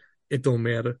 sorry. It don't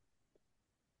matter.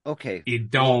 Okay.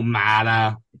 It don't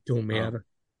matter. It don't matter.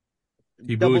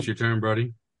 T-Boo, it's your turn,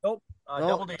 buddy. Nope.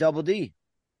 No, Double D.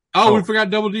 Oh, we forgot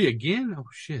Double D again? Oh,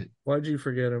 shit. Why'd you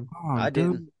forget him? Oh, I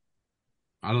dude. didn't.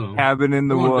 I don't know. Cabin in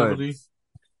the Come on, Double D. Woods.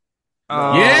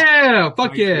 Yeah,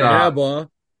 fuck yeah. Yeah, boy.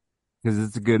 Because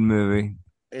it's a good movie.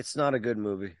 It's not a good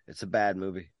movie. It's a bad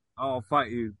movie. I'll fight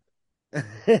you.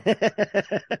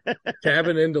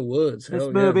 Cabin in the Woods. This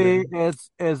Hell movie yeah,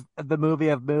 is the movie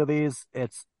of movies.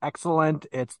 It's excellent.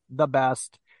 It's the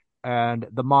best, and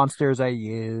the monsters are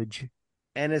huge.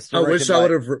 And it's man.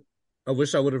 directed I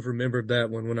wish I would have remembered that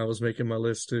one when I was making my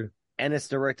list too. and it's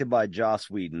directed by Joss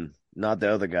Whedon, not the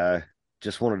other guy.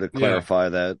 Just wanted to clarify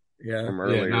that Yeah. from Yeah,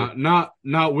 earlier. not Will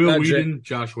Not Whedon,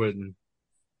 Josh Whedon.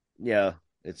 Yeah,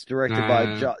 it's directed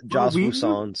by Joss Whedon?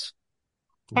 Whedon.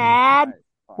 Tad,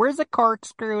 where's the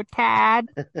corkscrew, Tad?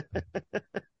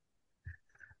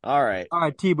 All right, All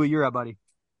right, T-Boo, you're up, buddy.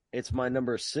 it's my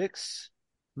number 6.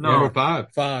 No, Number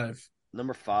 5. 5.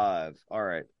 Number 5. All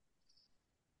right,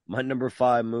 my number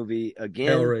 5 movie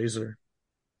again. Hellraiser.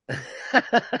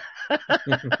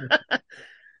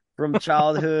 From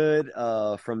childhood,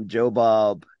 from Joe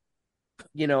Bob.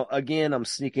 You know, again, I'm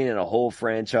sneaking in a whole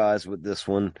franchise with this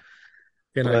one.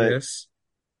 Can I But- guess?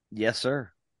 Yes,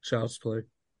 sir. Child's Play.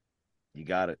 You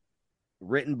got it.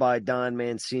 Written by Don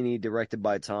Mancini, directed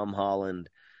by Tom Holland.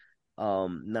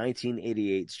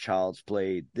 1988's Child's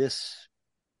Play.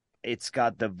 It's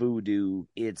got the voodoo.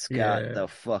 It's got Yeah. the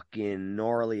fucking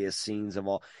gnarliest scenes of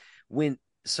all. Got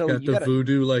You the gotta,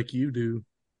 voodoo like you do.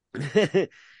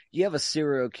 you have a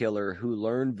serial killer who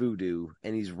learned voodoo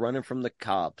and he's running from the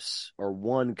cops, or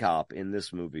one cop in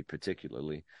this movie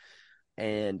particularly,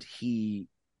 and he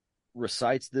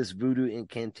recites this voodoo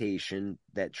incantation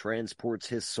that transports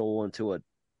his soul into a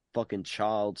fucking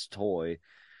child's toy.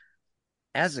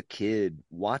 As a kid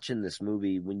watching this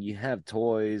movie, when you have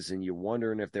toys and you're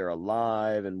wondering if they're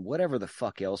alive and whatever the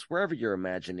fuck else, wherever your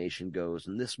imagination goes,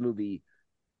 and this movie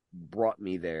brought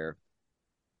me there.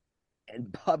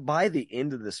 And by the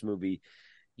end of this movie,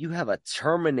 you have a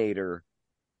Terminator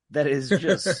that is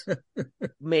just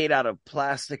made out of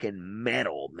plastic and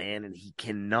metal, man, and he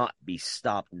cannot be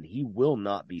stopped, and he will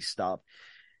not be stopped.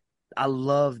 I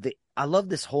love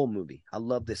this whole movie. I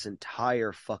love this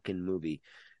entire fucking movie.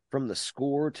 From the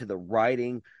score to the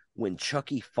writing, when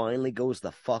Chucky finally goes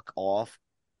the fuck off,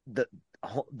 the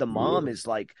mom is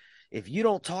like, if you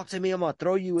don't talk to me, I'm gonna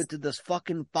throw you into this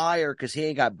fucking fire, because he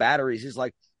ain't got batteries. He's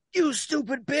like, you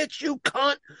stupid bitch, you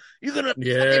cunt, you're gonna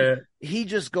Yeah. he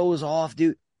just goes off,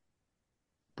 dude.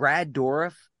 Brad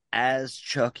Dourif as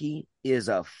Chucky is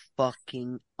a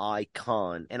fucking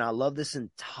icon, and I love this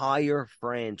entire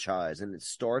franchise, and it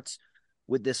starts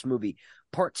with this movie.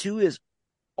 Part 2 is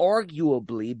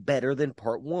arguably better than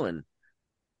part 1,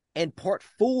 and part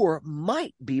 4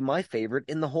 might be my favorite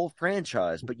in the whole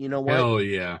franchise. But you know what? Hell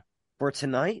yeah. For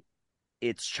tonight,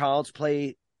 it's Child's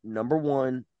Play number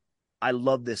 1. I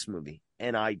love this movie,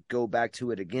 and I go back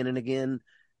to it again and again.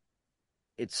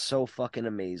 It's so fucking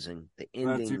amazing. The ending.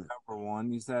 That's your number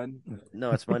 1, you said?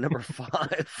 No, it's my number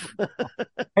 5.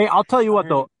 Hey, I'll tell you what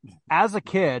though. As a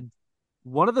kid,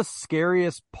 one of the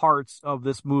scariest parts of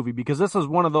this movie, because this is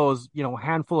one of those,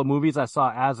 handful of movies I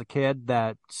saw as a kid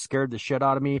that scared the shit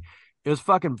out of me. It was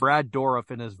fucking Brad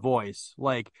Dourif and his voice.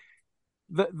 Like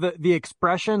the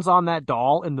expressions on that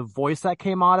doll and the voice that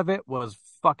came out of it was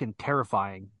fucking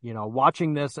terrifying.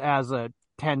 Watching this as a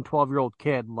 10, 12-year-old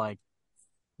kid, like,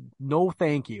 no,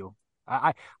 thank you.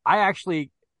 I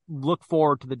actually look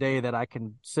forward to the day that I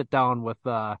can sit down with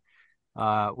my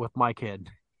kid,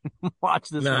 watch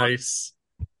this. Nice.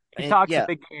 He talks a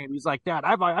big game. He's like, Dad,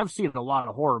 I've seen a lot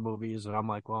of horror movies, and I'm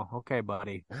like, well, okay,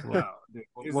 buddy. Wow. Dude,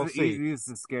 we'll see. He used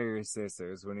to scare your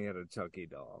sisters when he had a Chucky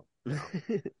doll.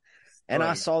 And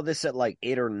I saw this at like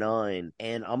 8 or 9,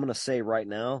 and I'm gonna say right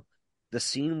now, the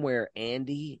scene where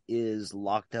Andy is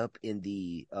locked up in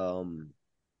the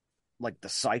like the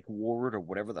psych ward or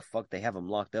whatever the fuck they have him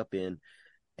locked up in,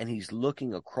 and he's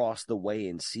looking across the way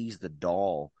and sees the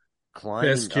doll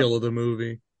Best kill of the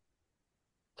movie.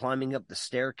 climbing up the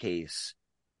staircase.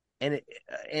 And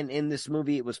in this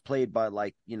movie, it was played by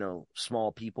like,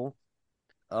 small people.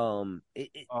 What do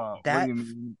you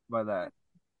mean by that?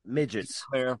 Midgets.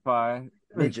 Clarify.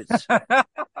 Midgets.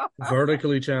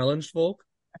 Vertically challenged folk.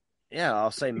 Yeah,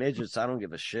 I'll say midgets. I don't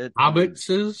give a shit.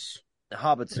 Hobbitses.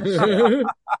 Hobbitses. Yeah.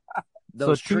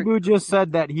 So Tibu just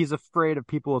said that he's afraid of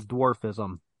people with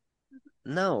dwarfism.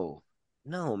 No,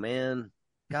 man.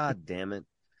 God damn it.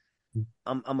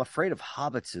 I'm afraid of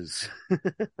hobbitses,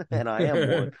 and I am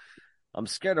one. I'm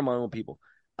scared of my own people.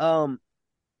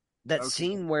 That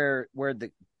scene where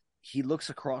he looks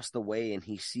across the way and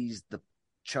he sees the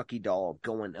Chucky doll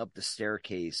going up the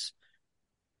staircase,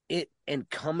 and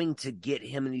coming to get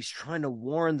him, and he's trying to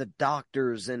warn the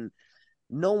doctors, and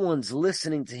no one's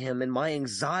listening to him, and my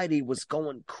anxiety was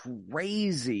going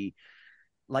crazy.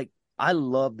 Like, I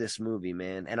love this movie,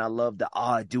 man, and I love the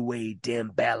Due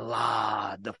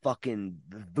Damballa, the fucking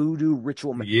voodoo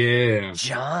ritual. Yeah.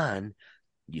 John,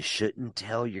 you shouldn't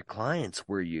tell your clients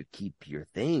where you keep your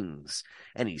things.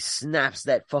 And he snaps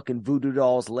that fucking voodoo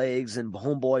doll's legs, and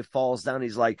homeboy falls down.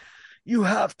 He's like, you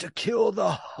have to kill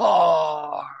the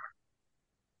heart.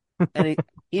 And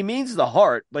he means the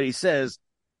heart, but he says,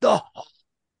 the heart.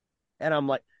 And I'm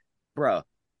like, bruh,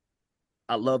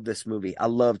 I love this movie. I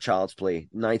love Child's Play.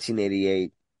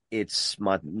 1988. It's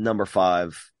my number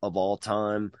 5 of all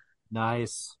time.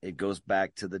 Nice. It goes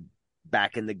back to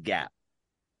Back in the Gap.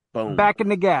 Boom. Back in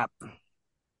the Gap.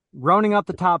 Rounding out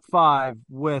the top 5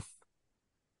 with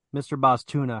Mr. Boss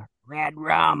Tuna. Red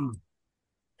rum.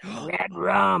 Red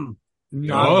rum.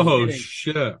 No,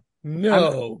 shit.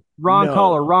 No.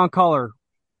 Wrong color.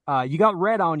 You got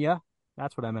red on you.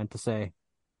 That's what I meant to say.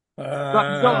 You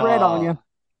got red on you.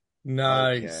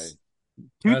 Nice.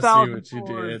 Okay. I see what you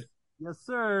did. Yes,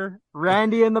 sir.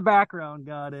 Randy in the background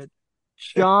got it.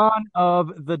 Shaun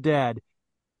of the Dead.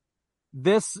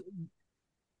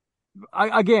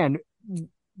 Again,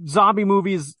 zombie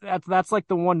movies, that's like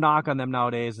the one knock on them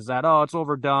nowadays, is that, it's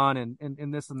overdone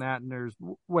and this and that, and there's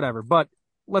whatever. But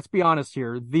let's be honest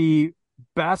here. The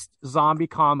best zombie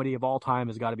comedy of all time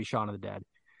has got to be Shaun of the Dead.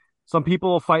 Some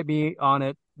people will fight me on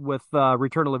it with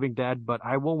Return of the Living Dead, but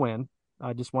I will win.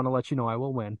 I just want to let you know I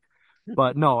will win.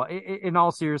 But no, in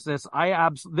all seriousness,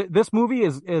 this movie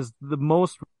is the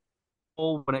most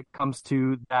when it comes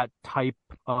to that type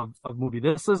of movie.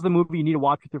 This is the movie you need to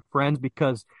watch with your friends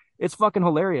because it's fucking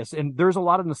hilarious. And there's a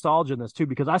lot of nostalgia in this too,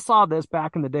 because I saw this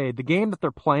back in the day. The game that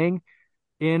they're playing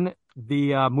in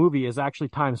the movie is actually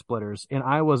Time Splitters, and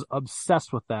I was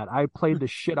obsessed with that. I played the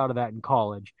shit out of that in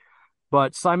college.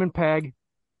 But Simon Pegg,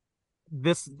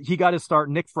 he got his start.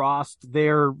 Nick Frost,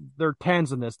 they're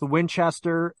tens in this. The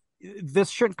Winchester, this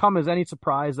shouldn't come as any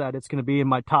surprise that it's going to be in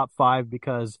my top 5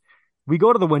 because we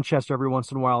go to the Winchester every once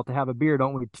in a while to have a beer,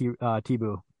 don't we,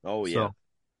 T-Boo? Oh, yeah. So,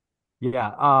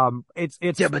 yeah. It's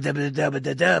Dabba dabba dabba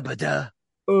dabba da.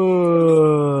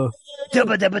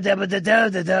 Dabba dabba dabba da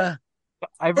da da.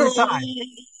 Every time.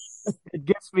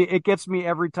 It gets me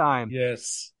every time.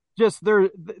 Yes. Just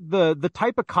the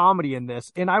type of comedy in this,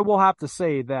 and I will have to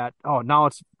say that now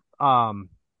it's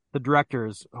the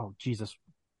directors. Oh Jesus,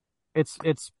 it's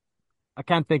I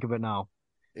can't think of it now.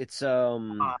 It's Oh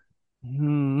my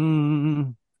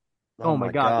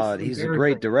God, he's a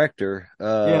great director.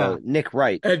 Yeah. Nick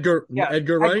Wright. Edgar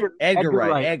Wright.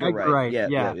 Edgar Wright.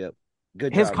 Yeah.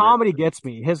 Good job. His comedy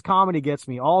gets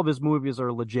me. All of his movies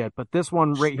are legit, but this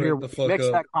one right here mix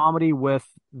that comedy with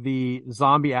the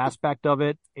zombie aspect of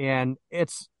it, and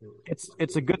it's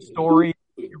a good story.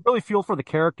 You really feel for the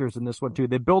characters in this one too.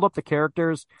 They build up the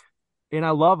characters, and I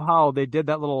love how they did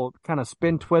that little kind of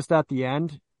spin twist at the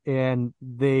end, and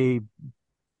I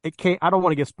don't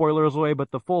want to give spoilers away,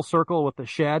 but the full circle with the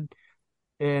shed.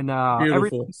 And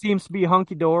everything seems to be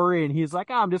hunky dory, and he's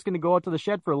like, I'm just going to go out to the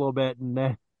shed for a little bit, and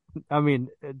then. I mean,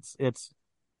 it's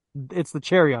the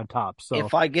cherry on top. So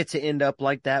if I get to end up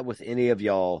like that with any of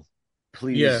y'all,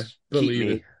 please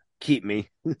keep me.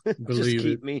 Just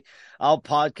keep me. I'll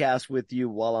podcast with you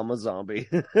while I'm a zombie.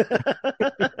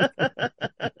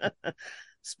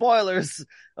 Spoilers.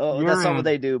 Oh, that's not what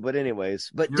they do. But anyways,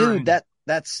 dude,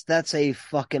 that's a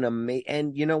fucking amazing.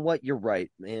 And you know what? You're right,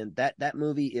 man. That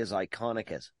movie is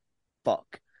iconic as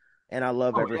fuck. And I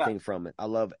love everything from it. I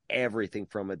love everything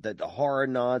from it. The horror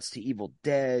nods to Evil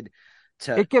Dead,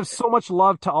 it gives so much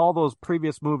love to all those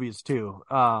previous movies too.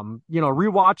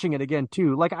 Rewatching it again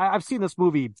too. Like I've seen this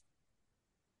movie,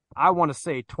 I want to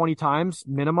say 20 times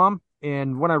minimum.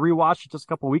 And when I rewatched it just a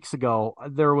couple weeks ago,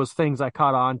 there was things I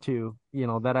caught on to,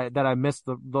 that I missed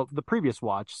the previous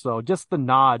watch. So just the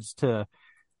nods to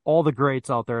all the greats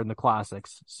out there in the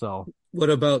classics. So what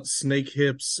about Snake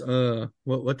Hips?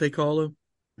 What they call him?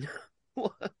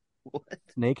 What?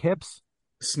 Snake Hips?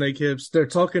 Snake Hips.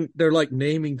 They're like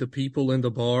naming the people in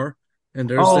the bar. And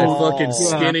there's that fucking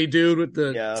skinny dude with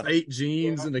the tight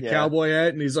jeans and the cowboy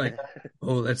hat, and he's like,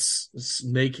 "Oh, that's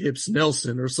Snake Hips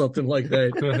Nelson or something like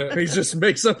that." He just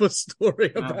makes up a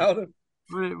story about him.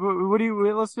 What do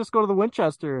you? Let's just go to the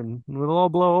Winchester and we'll all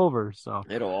blow over. So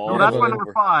it'll all. That's my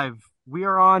number 5. We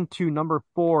are on to number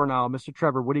 4 now, Mr.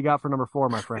 Trevor. What do you got for number 4,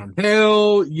 my friend?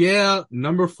 Hell yeah,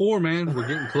 number 4, man. We're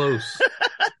getting close.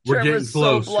 We're getting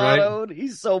close, so blottoed. Right?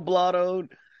 He's so blottoed.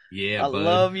 Yeah, I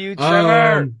love you,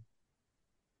 Trevor.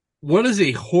 What is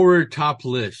a horror top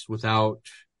list without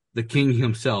the king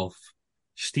himself,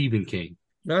 Stephen King?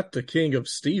 Not the king of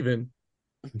Stephen.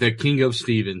 The king of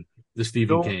Stephen, the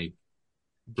Stephen King.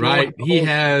 Right? He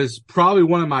has probably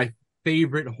one of my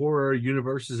favorite horror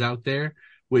universes out there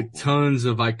with tons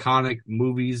of iconic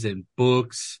movies and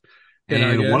books.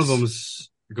 And one of them's,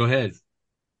 go ahead.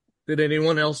 Did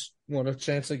anyone else want a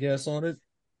chance to guess on it?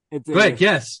 Go ahead,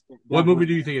 guess. What movie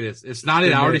do you think it is? It's not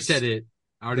it. I already said it.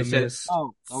 I already said it.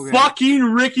 Oh, okay. Fucking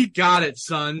Ricky got it,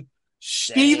 son.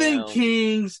 Stephen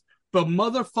King's The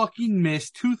Motherfucking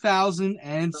Mist,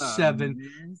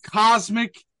 2007.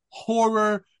 Cosmic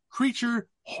horror, creature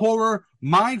horror,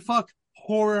 mindfuck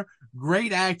horror,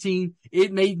 great acting.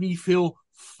 It made me feel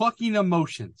fucking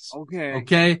emotions.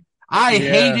 Okay? I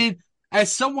hated,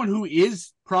 as someone who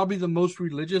is probably the most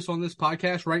religious on this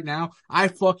podcast right now, I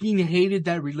fucking hated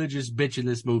that religious bitch in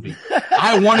this movie.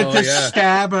 I wanted to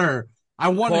stab her. I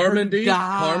wanted her to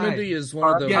die. Carmody is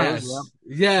one of the most.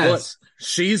 Yes.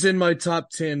 She's in my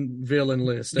top 10 villain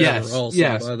list ever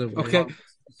also, by the way. Okay.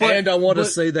 And I want to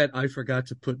say that I forgot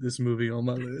to put this movie on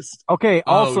my list. Okay,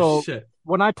 also,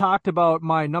 when I talked about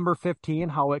my number 15,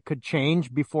 how it could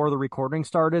change before the recording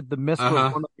started, The Mist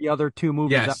was one of the other 2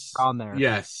 movies that were on there.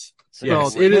 Yes.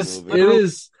 So it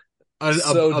is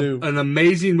an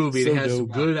amazing movie. It has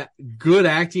some good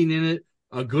acting in it,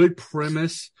 a good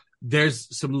premise.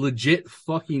 There's some legit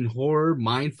fucking horror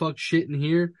mindfuck shit in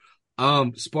here.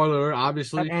 Spoiler alert,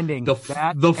 obviously. That ending.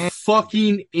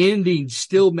 Fucking ending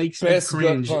still makes me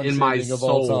cringe in my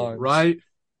soul, right?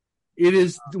 It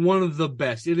is one of the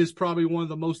best. It is probably one of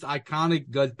the most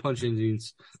iconic gut punch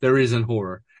endings there is in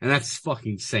horror. And that's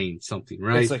fucking saying something,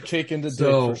 right? It's a kick in the dick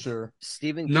for sure.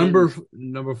 Stephen King,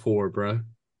 number 4, bro.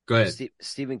 Go ahead.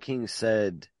 Stephen King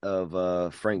said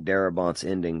of Frank Darabont's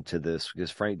ending to this,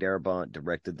 because Frank Darabont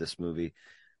directed this movie.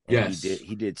 And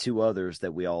he did 2 others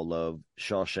that we all love,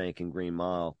 Shawshank and Green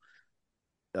Mile,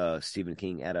 Stephen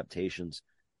King adaptations.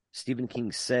 Stephen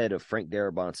King said of Frank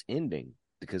Darabont's ending,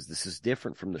 because this is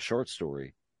different from the short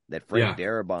story, that Frank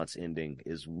Darabont's ending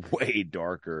is way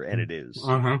darker, and it is.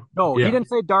 No, he didn't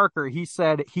say darker. He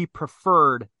said he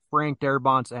preferred Frank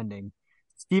Darabont's ending.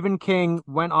 Stephen King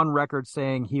went on record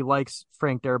saying he likes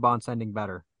Frank Darabont's ending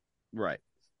better. Right.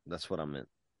 That's what I meant.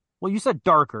 Well, you said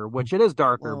darker, which it is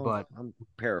darker, but I'm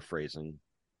paraphrasing.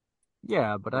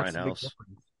 Yeah, but that's a big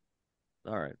difference.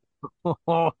 All right.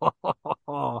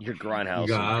 Your grindhouse.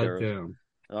 Goddamn.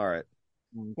 All right.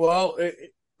 Well,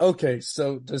 okay.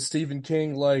 So does Stephen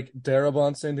King like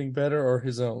Darabont's ending better or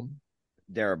his own?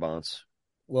 Darabont's.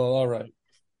 Well, all right.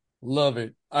 Love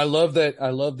it. I love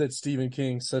that Stephen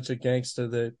King's such a gangster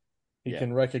that he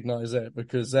can recognize that,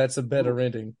 because that's a better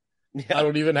ending. Yeah. I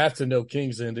don't even have to know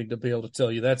King's ending to be able to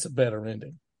tell you that's a better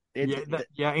ending.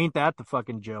 Ain't that the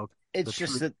fucking joke? It's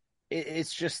just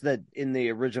that in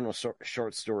the original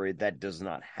short story that does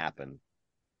not happen.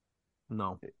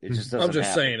 No, it just doesn't. I'm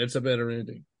just saying it's a better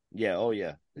ending. Yeah. Oh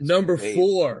yeah. It's number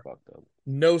 4.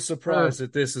 No surprise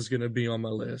that this is going to be on my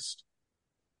list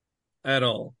at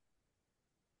all.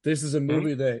 This is a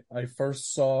movie that I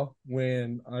first saw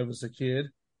when I was a kid,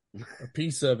 a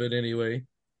piece of it anyway,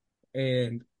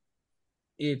 and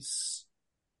it's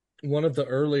one of the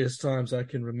earliest times I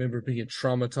can remember being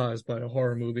traumatized by a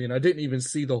horror movie, and I didn't even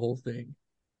see the whole thing.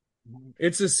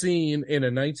 It's a scene in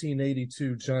a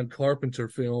 1982 John Carpenter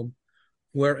film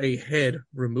where a head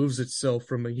removes itself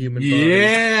from a human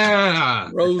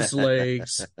body, grows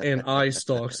legs and eye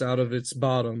stalks out of its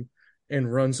bottom,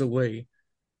 and runs away.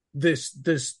 This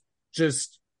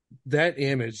just that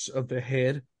image of the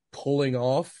head pulling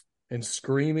off and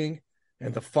screaming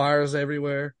and the fires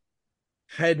everywhere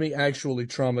had me actually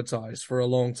traumatized for a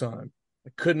long time. I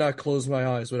could not close my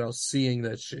eyes without seeing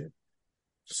that shit.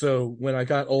 So when I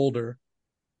got older,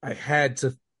 I had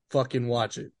to fucking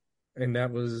watch it. And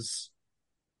that was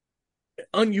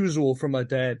unusual for my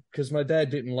dad because my dad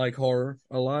didn't like horror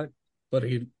a lot, but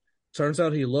he turns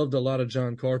out he loved a lot of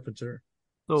John Carpenter.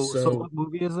 So what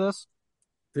movie is this?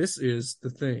 This is The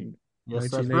Thing, Yes,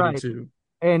 that's right. 1982.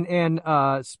 And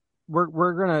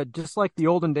we're gonna, just like the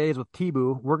olden days with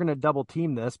Tibu, we're gonna double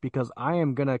team this because I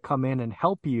am gonna come in and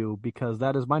help you because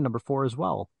that is my number 4 as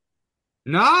well.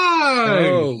 Nice.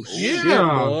 Oh shit,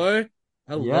 Yeah. boy!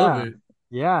 I love it.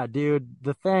 Yeah, dude.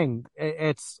 The Thing.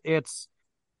 It's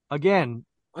again,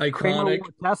 Kramer Iconic. will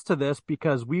attest to this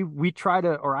because we try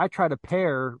to, or I try to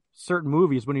pair certain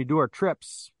movies when we do our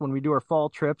trips. When we do our fall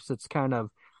trips, it's kind of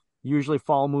usually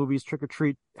fall movies, trick or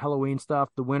treat, Halloween stuff,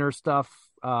 the winter stuff.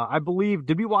 I believe,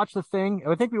 did we watch The Thing?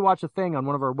 I think we watched The Thing on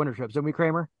one of our winter trips, didn't we,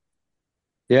 Kramer?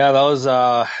 Yeah, that was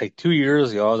like 2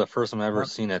 years ago. The first time I ever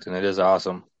seen it, and it is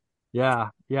awesome. Yeah.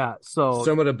 So,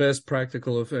 Some of the best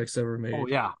practical effects ever made. oh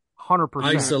yeah, 100%.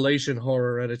 Isolation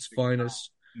horror at its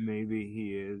finest. Maybe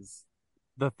he is.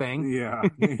 The Thing. Yeah.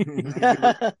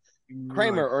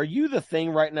 Kramer, are you the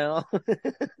thing right now?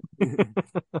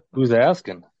 Who's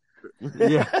asking?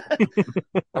 Yeah.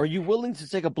 Are you willing to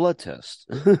take a blood test?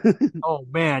 Oh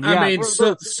man, yeah. I mean,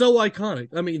 so iconic.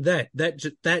 I mean,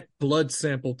 that blood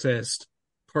sample test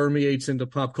permeates into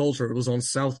pop culture. It was on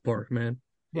South Park, man.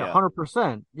 Yeah,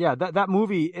 100%. Yeah, that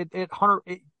movie,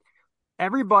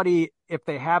 everybody, if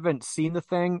they haven't seen The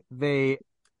Thing, they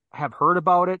have heard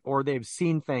about it or they've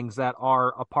seen things that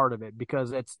are a part of it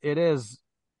because it is.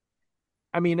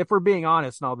 I mean, if we're being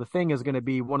honest now, The Thing is going to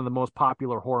be one of the most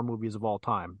popular horror movies of all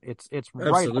time. It's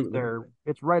right up there.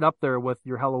 It's right up there with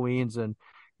your Halloweens and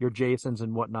your Jasons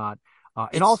and whatnot.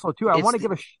 And also too, I want to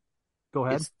give go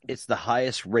ahead. It's the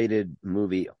highest rated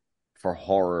movie for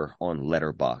horror on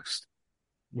Letterboxd.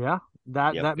 Yeah,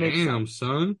 that makes sense.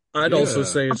 Son. I'd also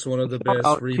say it's one of the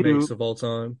best remakes of all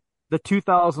time. The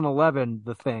 2011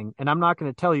 The Thing, and I'm not going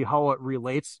to tell you how it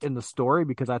relates in the story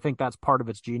because I think that's part of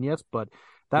its genius, but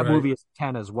that movie is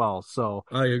 10 as well. So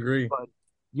I agree. But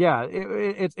yeah,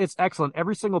 it's excellent.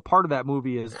 Every single part of that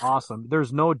movie is awesome.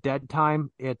 There's no dead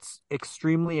time. It's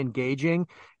extremely engaging,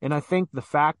 and I think the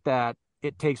fact that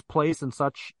it takes place in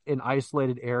such an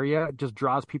isolated area just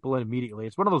draws people in immediately.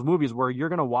 It's one of those movies where you're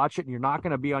going to watch it and you're not going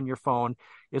to be on your phone.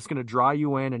 It's going to draw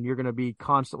you in and you're going to be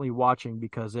constantly watching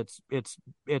because it's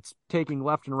taking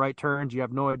left and right turns. You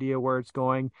have no idea where it's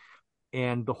going.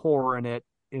 And the horror in it,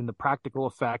 in the practical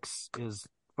effects is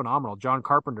phenomenal. John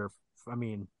Carpenter. I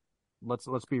mean, let's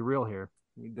be real here.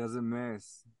 He doesn't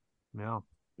miss. No.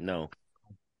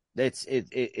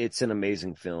 It's an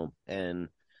amazing film. And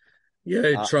yeah,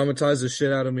 it traumatized the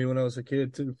shit out of me when I was a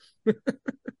kid too.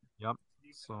 Yep.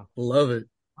 So love it.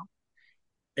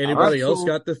 Anybody else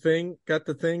got the thing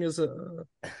as a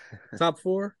top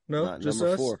 4? No, not just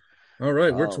number us. 4. All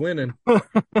right, we're twinning.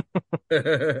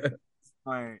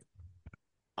 All right.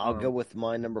 I'll go with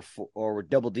my number 4 or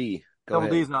Double D. Double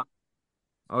D's up.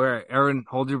 All right, Aaron,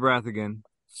 hold your breath again.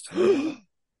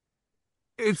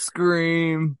 It's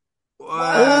Scream.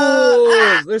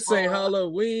 Oh, this ain't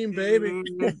Halloween, baby.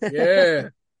 Yeah.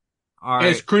 All right.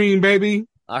 It's cream, baby.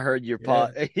 I heard your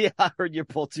pot. Yeah, I heard your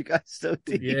poltergeist so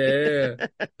deep. Yeah.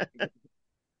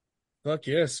 Fuck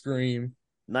yeah, Scream.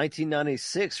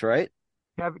 1996, right?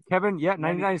 Kevin, yeah,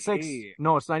 1996.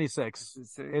 No, it's 96.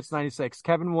 It's 96.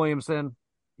 Kevin Williamson.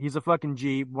 He's a fucking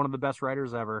G, one of the best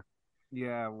writers ever.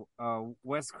 Yeah,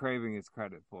 Wes Craven gets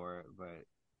credit for it,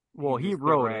 but he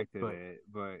wrote it,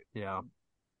 but yeah.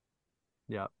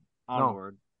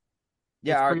 Onward.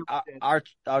 Yeah, our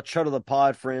Chud of the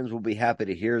Pod friends will be happy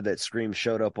to hear that Scream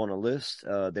showed up on a list.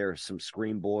 There are some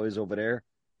Scream boys over there.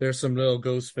 There's some little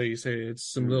ghost face heads,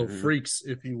 some little freaks,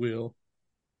 if you will.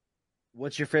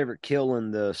 What's your favorite kill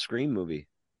in the Scream movie?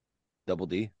 Double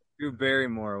D? Drew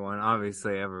Barrymore one,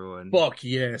 obviously everyone. Fuck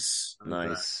yes.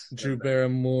 Nice. Drew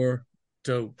Barrymore,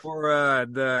 dope. For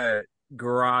the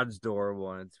garage door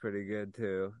one, it's pretty good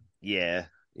too. Yeah.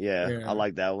 I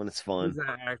like that one. It's fun. Who's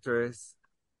that actress?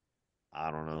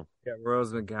 I don't know. Yeah,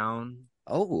 Rose McGowan.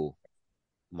 Oh,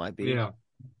 might be.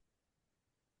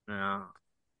 Yeah.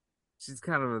 She's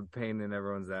kind of a pain in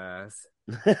everyone's ass.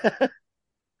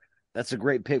 That's a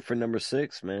great pick for number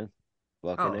 6, man.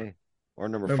 Fucking A. Or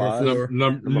number 5. 4.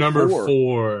 Number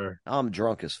 4. I'm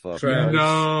drunk as fuck.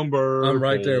 Number I'm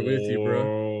right there with you,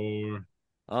 bro.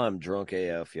 I'm drunk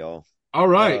AF, y'all. All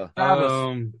right.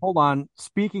 Travis, hold on.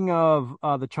 Speaking of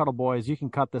the Chuddle Boys, you can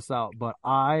cut this out, but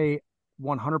I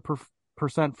 100%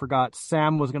 forgot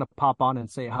Sam was going to pop on and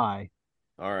say hi.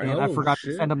 All right. And I forgot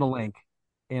to send him the link.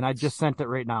 And I just sent it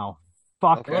right now.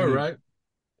 Fuck. Okay. All right.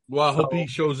 Well, I hope he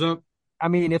shows up. I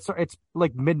mean, it's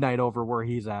like midnight over where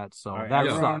he's at, so All right, that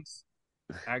everyone, sucks.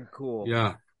 act cool.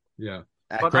 Yeah. Yeah.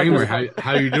 But I Kramer, just-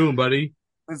 how you doing, buddy?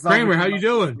 It's not Kramer, how because you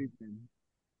I'm doing? sleeping.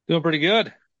 Doing pretty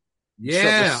good. Yeah,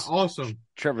 Trevor's- awesome.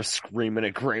 Trevor's screaming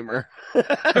at Kramer.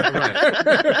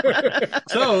 Right.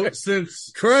 So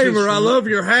since Kramer, I love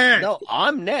your hat. No,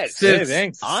 I'm next. Since- Hey,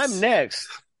 thanks. I'm next.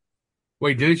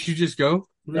 Wait, didn't you just go?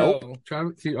 No.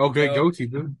 Travis, okay, No. go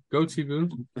T-Boo. Go T-Boo.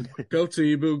 Go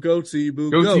T-Boo, go T-Boo,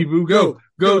 Go T-Boo,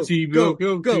 go T-Boo,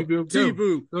 go T-Boo,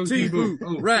 T-Boo, go T-Boo,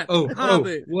 Oh, rap, oh,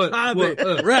 hobbit, what,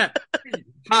 hobbit, rap.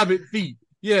 Hobbit feet.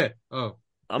 Yeah. Oh.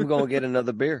 I'm going to get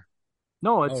another beer.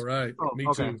 No, it's All right, oh, me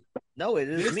okay. too. No, it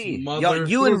is This me. mother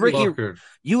You and Ricky,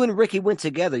 fucker. went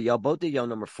together. Y'all both did y'all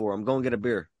number 4. I'm going to get a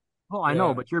beer. Oh, I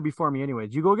know, but you're before me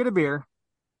anyways. You go get a beer.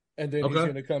 And then he's Okay.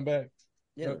 gonna come back.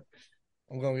 Yeah.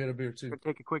 I'm gonna get a beer too.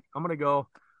 Take a quick. I'm gonna go.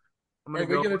 Are we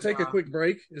gonna take a quick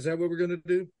break? Is that what we're gonna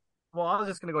do? Well, I was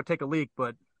just gonna go take a leak,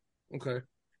 but Okay.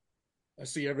 I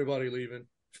see everybody leaving.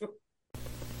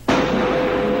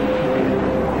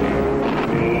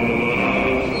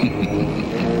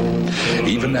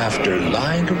 Even after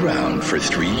lying around for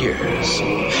 3 years,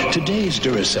 today's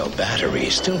Duracell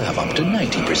batteries still have up to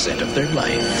 90% of their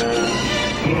life.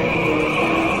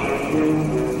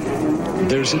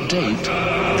 There's a date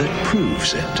that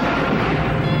proves it.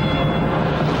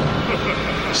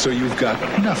 So you've got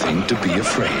nothing to be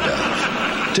afraid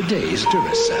of. Today's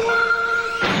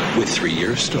Duracell with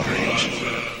 3-year storage.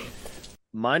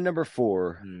 My number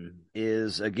 4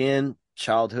 is, again,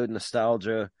 childhood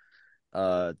nostalgia.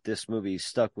 This movie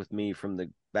stuck with me from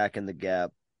the back in the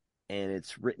gap, and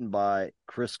it's written by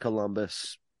Chris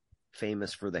Columbus,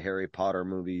 famous for the Harry Potter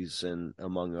movies and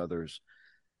among others.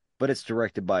 But it's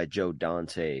directed by Joe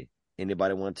Dante.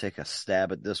 Anybody want to take a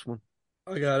stab at this one?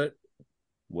 I got it.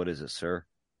 What is it, sir?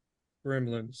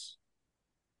 Gremlins.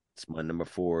 It's my number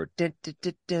 4. Very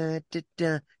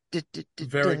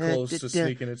close to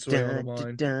sneaking its way onto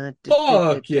mine.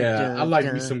 Fuck yeah. I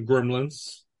like me some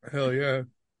Gremlins. Hell yeah.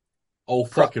 Oh,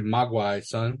 fucking Mogwai,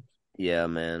 son. Yeah,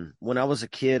 man. When I was a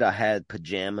kid, I had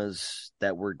pajamas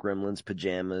that were Gremlins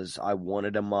pajamas. I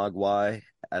wanted a Mogwai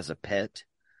as a pet.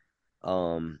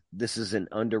 This is an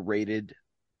underrated.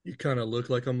 You kind of look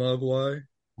like a Mogwai.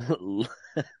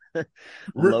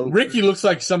 Ricky looks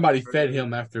like somebody fed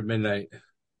him after midnight.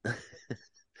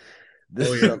 This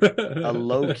is a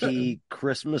low-key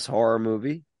Christmas horror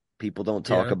movie people don't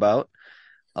talk about.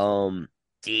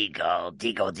 Deagle.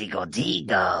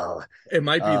 It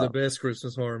might be the best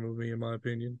Christmas horror movie, in my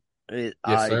opinion. Yes,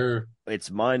 sir.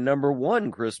 It's my number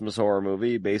 1 Christmas horror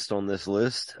movie based on this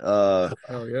list. Oh,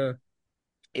 yeah.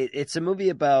 It's a movie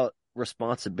about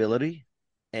responsibility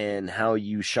and how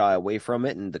you shy away from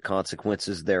it and the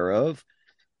consequences thereof,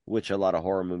 which a lot of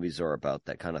horror movies are about,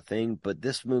 that kind of thing. But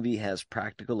this movie has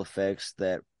practical effects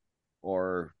that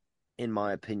are, in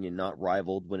my opinion, not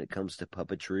rivaled when it comes to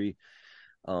puppetry.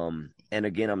 And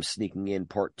again, I'm sneaking in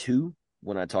part 2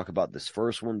 when I talk about this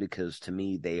first one, because to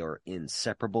me, they are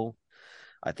inseparable.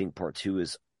 I think part 2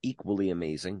 is equally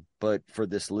amazing, but for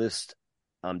this list,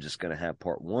 I'm just going to have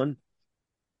part 1.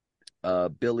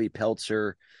 Billy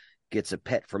Peltzer gets a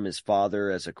pet from his father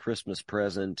as a Christmas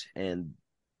present, and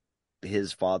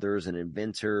his father is an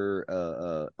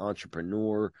inventor,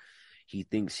 entrepreneur. He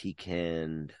thinks he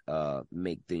can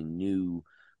make the new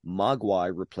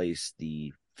Mogwai replace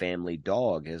the family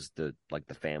dog as the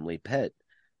family pet.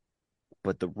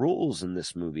 But the rules in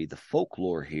this movie, the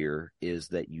folklore here, is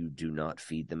that you do not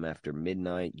feed them after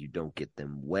midnight, you don't get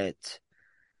them wet,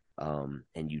 and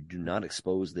you do not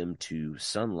expose them to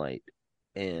sunlight.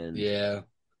 And yeah,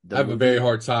 I have a very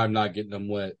hard time not getting them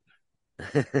wet.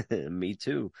 Me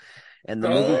too. And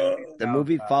the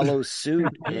movie follows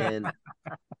suit, and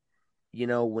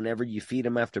whenever you feed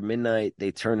them after midnight,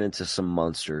 they turn into some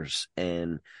monsters.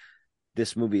 And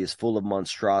this movie is full of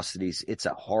monstrosities. It's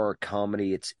a horror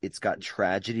comedy. It's got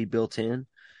tragedy built in.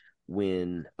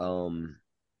 When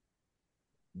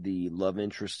the love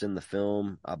interest in the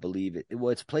film, I believe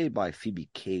it's played by Phoebe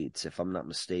Cates, if I'm not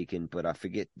mistaken, but I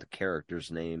forget the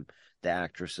character's name, the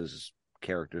actress's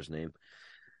character's name.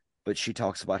 But she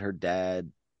talks about her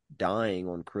dad dying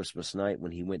on Christmas night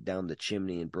when he went down the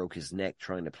chimney and broke his neck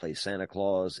trying to play Santa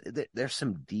Claus. There's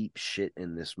some deep shit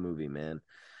in this movie, man.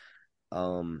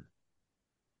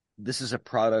 This is a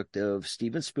product of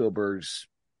Steven Spielberg's,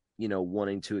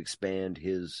 wanting to expand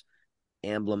his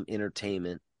Emblem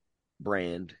Entertainment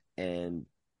brand and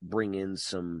bring in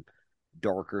some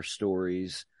darker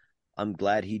stories. I'm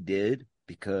glad he did,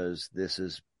 because this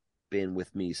has been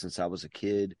with me since I was a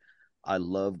kid. I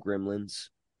love Gremlins.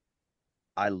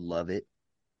 I love it.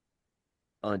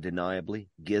 Undeniably.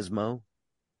 Gizmo,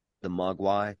 the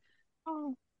Mogwai.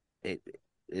 it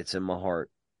it's in my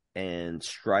heart. And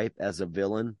Stripe as a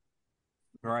villain,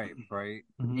 Right.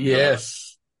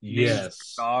 Yes.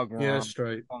 Yes. Dog Yeah, romp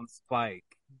straight. on Spike.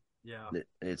 Yeah.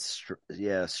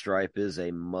 Stripe is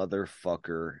a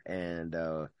motherfucker, and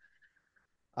I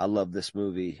love this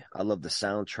movie. I love the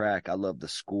soundtrack. I love the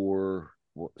score.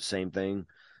 Same thing.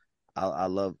 I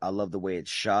love the way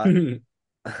it's shot.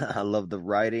 I love the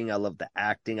writing. I love the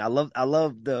acting. I love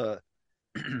the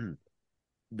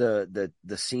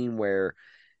the scene where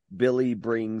Billy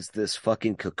brings this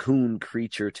fucking cocoon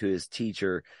creature to his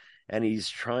teacher, and he's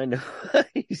trying to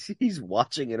he's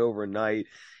watching it overnight.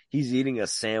 He's eating a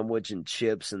sandwich and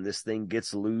chips, and this thing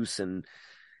gets loose, and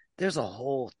there's a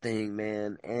whole thing,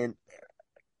 man. And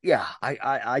yeah,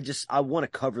 I want to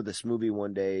cover this movie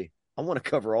one day. I want to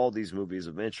cover all these movies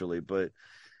eventually, but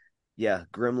yeah,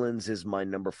 Gremlins is my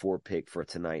number 4 pick for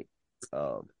tonight.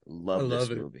 Love this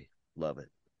movie. Love it.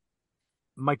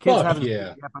 My kids Fuck haven't seen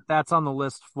yeah. it yet, but that's on the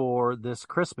list for this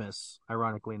Christmas,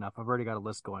 ironically enough. I've already got a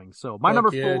list going. So my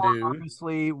number 4 dude.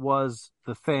 obviously was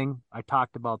The Thing. I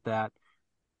talked about that.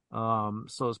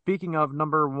 So speaking of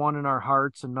number 1 in our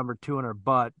hearts and number 2 in our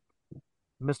butt,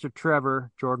 Mr.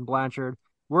 Trevor, Jordan Blanchard,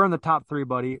 we're in the top 3,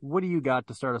 buddy. What do you got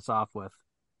to start us off with?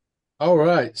 All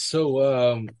right.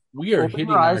 So we are Open hitting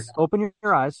your our eyes. Open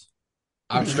your eyes.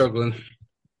 I'm struggling.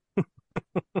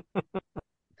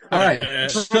 All right.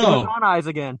 Put on eyes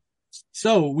again.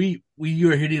 So we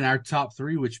are hitting our top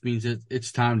 3, which means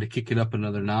it's time to kick it up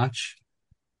another notch.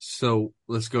 So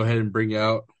let's go ahead and bring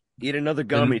out Eat another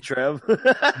gummy, Trev.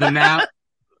 the now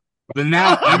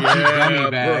empty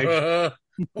gummy bag. Bruh.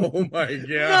 Oh my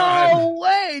god! No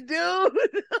way, dude!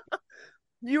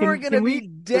 You were gonna be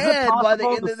dead by the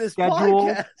end of this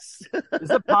podcast.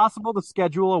 Is it possible to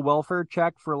schedule a welfare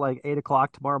check for like 8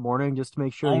 o'clock tomorrow morning just to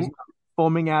make sure he's not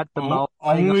foaming at the mouth?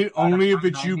 Only if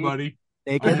it's you, buddy.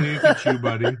 Only if it's you,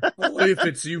 buddy. Only if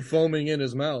it's you foaming in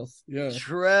his mouth. Yeah,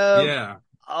 Trev. Yeah.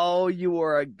 Oh, you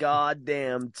are a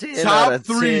goddamn 10 out Top of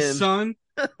 3, 10. son.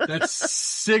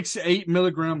 That's 8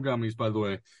 milligram gummies, by the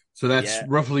way. So that's Yeah.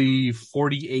 roughly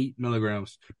 48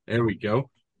 milligrams. There we go.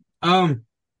 Some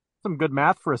good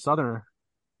math for a Southerner.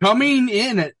 Coming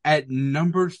in at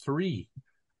number 3,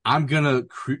 I'm going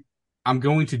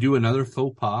to do another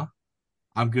faux pas.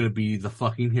 I'm going to be the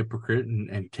fucking hypocrite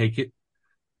and take it.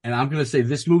 And I'm going to say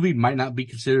this movie might not be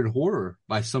considered horror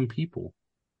by some people.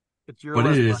 It's your But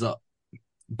list,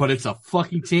 it's a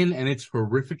fucking 10 and it's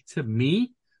horrific to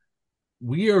me.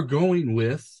 We are going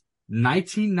with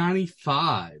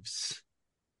 1995's.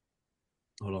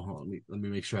 Hold on. Let me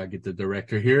make sure I get the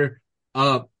director here.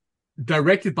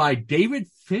 Directed by David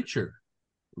Fincher,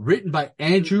 written by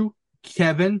Andrew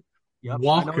Kevin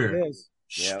Walker,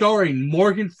 starring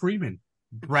Morgan Freeman,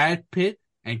 Brad Pitt,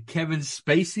 and Kevin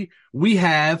Spacey. We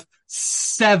have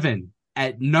 7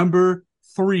 at number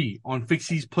 3 on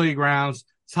Fixie's Playground's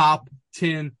top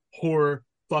 10 horror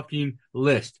fucking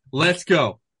list. Let's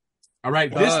go. All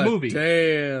right, this movie.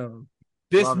 Damn.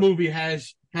 This movie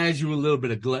has you a little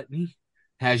bit of gluttony,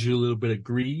 has you a little bit of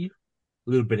greed, a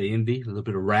little bit of envy, a little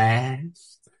bit of wrath,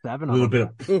 a little bit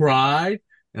of pride,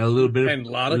 and a little bit and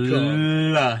a lot of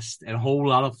cum. lust, and a whole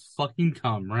lot of fucking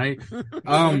cum, right?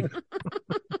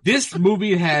 This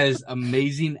movie has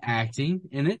amazing acting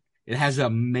in it. It has an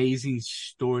amazing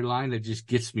storyline that just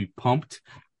gets me pumped.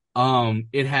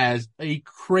 It has a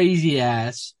crazy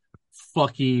ass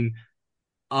fucking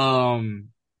M.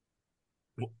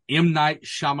 Night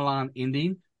Shyamalan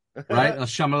ending, right? A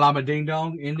Shyamalama Ding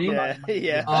Dong ending.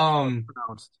 Yeah.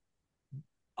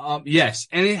 Yes,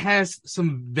 and it has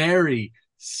some very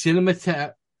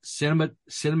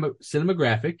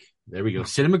cinematographic. There we go,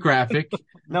 cinematographic.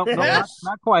 No, not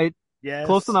quite. Yes.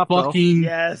 Close enough. Fucking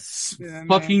Yes.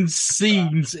 fucking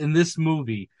scenes in this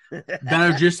movie that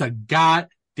are just a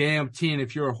goddamn 10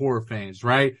 if you're a horror fans,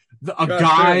 right? A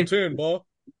guy 10, boy.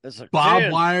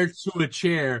 bob wired to a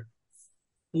chair,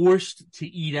 forced to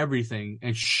eat everything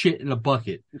and shit in a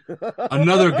bucket.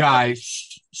 Another guy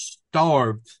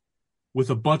starved with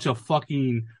a bunch of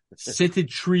fucking scented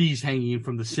trees hanging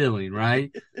from the ceiling,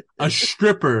 right? A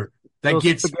stripper that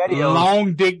gets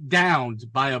long dick downed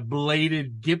by a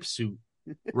bladed gimp suit,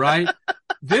 right?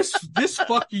 This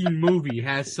fucking movie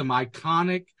has some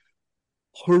iconic,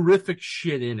 horrific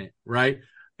shit in it, right?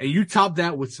 And you top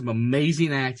that with some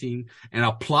amazing acting and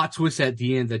a plot twist at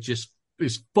the end that just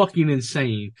is fucking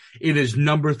insane. It is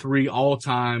number 3 all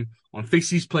time on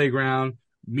Fixie's Playground,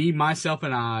 Me, Myself,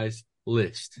 and I's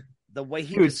list. The way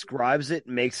he describes it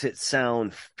makes it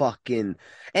sound fucking,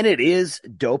 and it is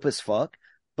dope as fuck.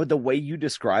 But the way you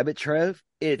describe it, Trev,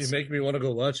 You make me want to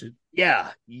go watch it. yeah,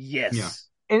 yes.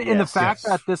 And the fact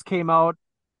that this came out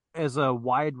as a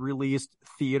wide released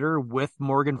theater with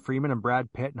Morgan Freeman and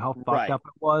Brad Pitt and how fucked Right. up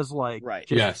it was. Like, Right.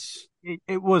 just- Yes.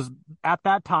 it was at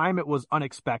that time, it was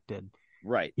unexpected.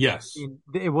 Right. Yes.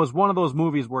 It was one of those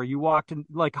movies where you walked in,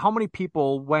 like, how many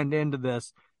people went into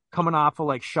this coming off of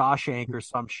like Shawshank or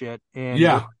some shit, and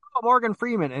Yeah. Morgan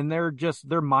Freeman, and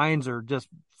their minds are just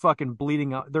fucking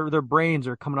bleeding out. Their brains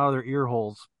are coming out of their ear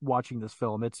holes watching this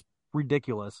film. It's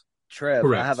ridiculous. Trev,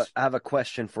 Correct. I have a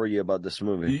question for you about this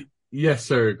movie. Yes,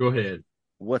 sir. Go ahead.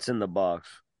 What's in the box?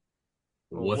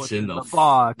 What's in the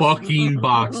box? fucking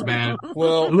box, man?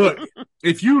 Well, Look,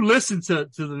 if you listen to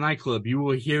the nightclub, you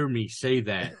will hear me say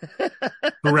that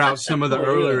throughout some of the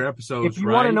earlier episodes. If you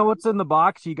right? want to know what's in the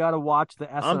box, you got to watch the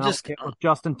SNL skit with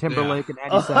Justin Timberlake and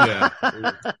Eddie Seth.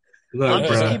 Yeah. Look, I'm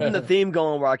just bro. keeping the theme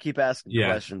going where I keep asking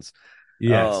Yeah. questions.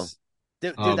 Yes.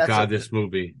 Dude, Oh that's God, this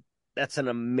movie. that's an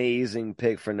amazing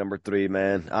pick for number 3,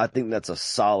 man. I think that's a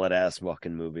solid ass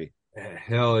fucking movie.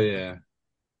 Hell yeah.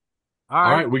 All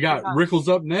All right, we got Rickles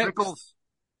up next.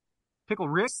 Pickle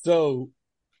Rick. so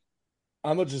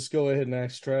I'm gonna just go ahead and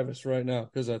ask Travis right now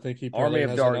because I think he probably Army of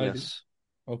has an idea. Darkness.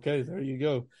 Okay, there you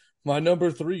go. My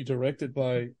number 3, directed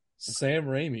by Sam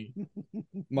Raimi,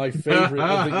 my favorite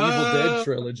of the Evil Dead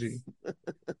trilogy.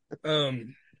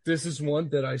 This is one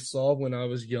that I saw when I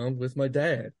was young with my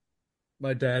dad.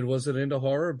 My dad wasn't into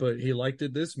horror, but he liked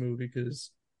this movie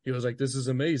because he was like, "This is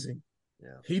amazing."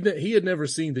 Yeah. He had never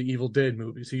seen the Evil Dead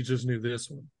movies. He just knew this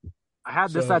one. I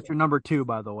had this So- at your number 2,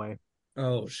 by the way.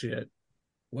 Oh shit!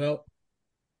 Well,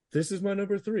 this is my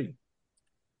number 3.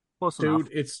 Close Dude,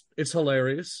 enough. it's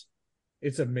hilarious.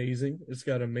 It's amazing. It's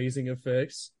got amazing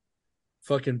effects.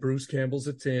 Fucking Bruce Campbell's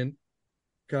a 10.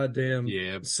 Goddamn,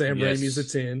 Yeah. Sam yes. Raimi's a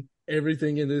 10.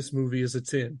 Everything in this movie is a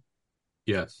 10.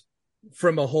 Yes.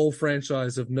 From a whole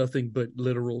franchise of nothing but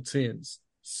literal 10s.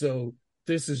 So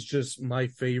this is just my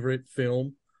favorite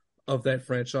film of that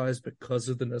franchise because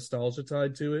of the nostalgia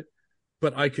tied to it.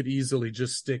 But I could easily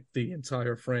just stick the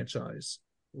entire franchise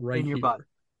right In your here. butt.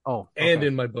 Oh, And okay.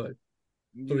 in my butt.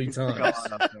 3 times.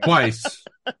 Twice.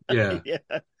 Yeah.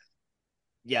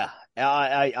 Yeah.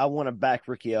 I want to back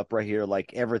Ricky up right here.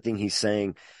 Like everything he's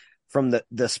saying, from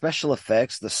the special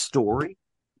effects, the story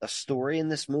in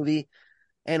this movie,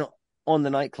 and on the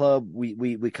nightclub,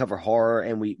 we cover horror,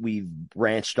 and we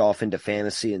branched off into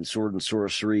fantasy and sword and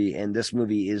sorcery, and this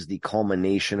movie is the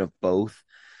culmination of both.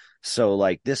 So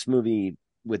like this movie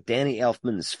with Danny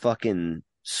Elfman's fucking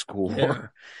score. Yeah.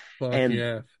 Fuck and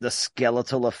yeah. the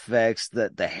skeletal effects, the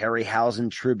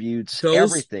Harryhausen tributes, Those,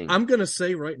 everything. I'm going to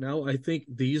say right now, I think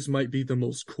these might be the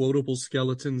most quotable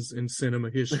skeletons in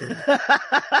cinema history.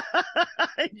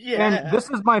 Yeah. And this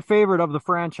is my favorite of the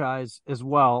franchise as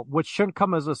well, which shouldn't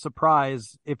come as a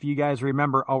surprise if you guys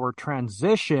remember our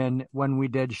transition when we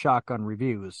did shotgun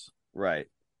reviews. Right.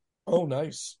 Oh,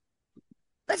 nice.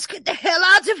 Let's get the hell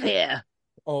out of here.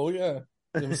 Oh, yeah.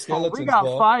 Them Oh, skeletons, we got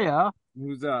Bob. fire.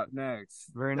 Who's up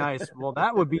next? Very nice. Well,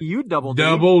 that would be you, Double D.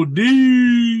 Double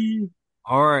D.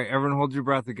 All right, everyone, hold your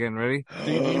breath again. Ready?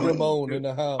 D.B. Ramone in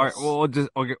the house. All right,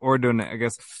 well, we're doing it. I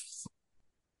guess.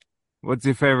 What's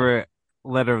your favorite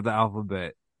letter of the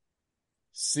alphabet?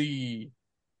 C.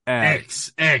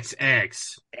 X. X.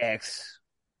 X. X.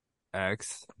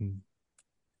 X.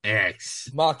 X.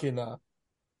 Machina.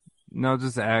 No,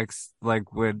 just X.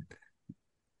 Like with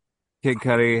Kid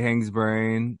Cudi, Hank's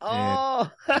brain. Oh.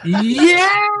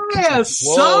 Yeah,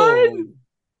 son.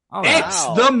 Oh, X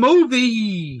wow. the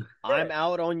movie. I'm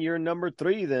out on your number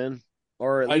 3 then.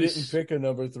 Or at I least didn't pick a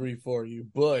number 3 for you,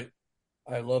 but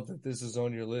I love that this is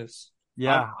on your list.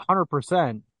 Yeah,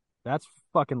 100%. That's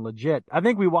fucking legit. I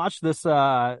think we watched this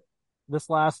this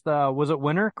last was it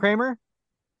Winter, Kramer?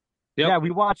 Yep. Yeah,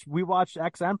 we watched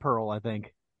X and Pearl, I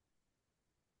think.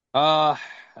 I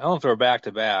don't know if they were back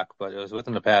to back, but it was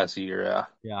within the past year. Yeah.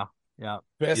 Yeah. Yeah.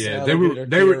 Best Yeah, they alligator were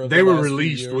care of the last few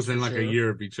released years, within for like sure. a year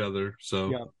of each other. So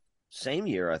Yeah. same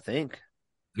year, I think.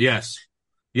 yes,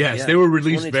 Yeah, they were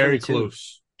released very 2022.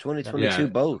 close. 2022 Yeah.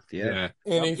 both, yeah.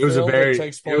 Any It was a film very that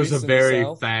takes it was place a in the very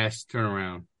South, fast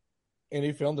turnaround.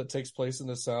 any film that takes place in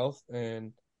the South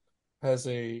and has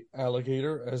a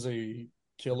alligator as a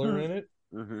killer in it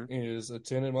Mm-hmm. is a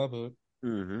 10 in my book.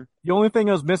 Mm-hmm. The only thing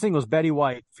that was missing was Betty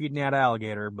White feeding that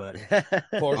alligator, but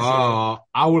For sure.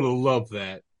 I would have loved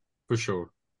that for sure.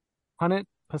 100%.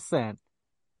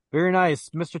 Very nice.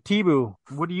 Mr. Tibu,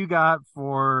 what do you got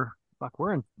for fuck,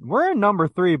 we're in number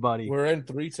 3, buddy. We're in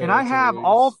 3 And I have territories.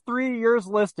 all 3 years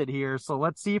listed here, so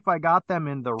let's see if I got them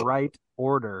in the right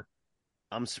order.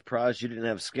 I'm surprised you didn't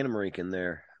have Skinamarink in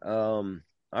there. All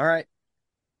right.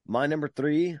 My number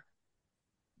 3.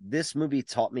 This movie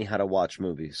taught me how to watch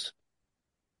movies.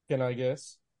 Can I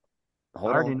guess?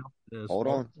 Hold I already on. know this. Hold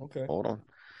on. Okay. Hold on.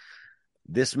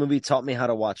 This movie taught me how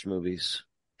to watch movies,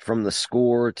 from the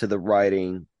score to the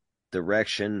writing,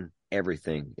 direction,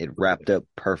 everything. It wrapped up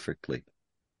perfectly.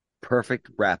 Perfect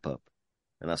wrap up.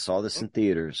 And I saw this in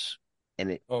theaters,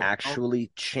 and it actually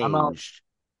changed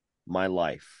my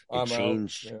life. It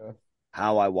changed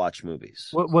how I watch movies.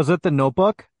 What was it? The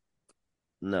Notebook?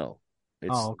 No,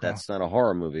 okay. That's not a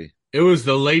horror movie. It was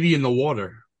The Lady in the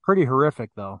Water. Pretty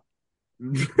horrific, though.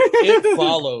 It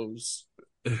Follows.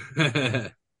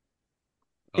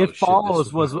 It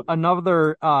Follows was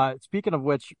another. Speaking of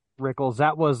which, Rickles,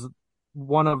 that was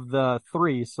one of the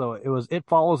three. So it was It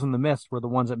Follows and The Mist were the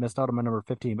ones that missed out on my number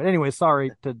 15. But anyway,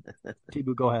 sorry to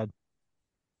Tibu. Go ahead.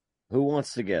 Who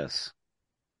wants to guess?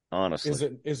 Honestly,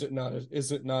 Is it not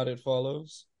It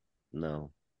Follows?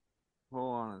 No.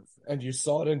 Hold on. And you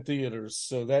saw it in theaters,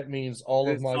 so that means all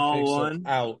of It's my all picks one?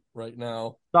 are out right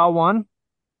now. Saw one.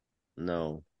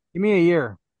 No. Give me a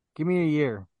year. Give me a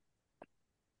year.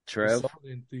 Trev? You saw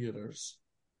it in theaters.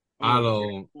 I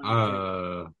don't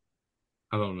know.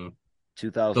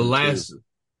 2002. The last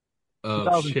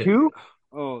 2002?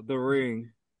 Oh, The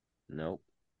Ring. Nope.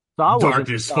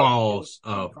 Darkness Falls.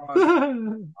 Oh.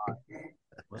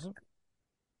 Was it?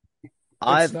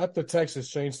 It's not the Texas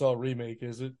Chainsaw remake,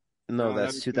 is it? No,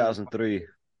 that's 2003.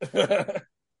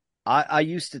 I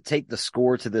used to take the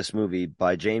score to this movie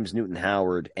by James Newton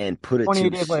Howard and put it 28 to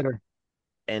days later.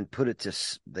 And put it to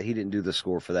he didn't do the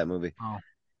score for that movie. Oh.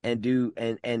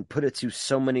 And put it to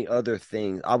so many other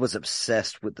things. I was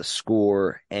obsessed with the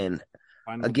score, and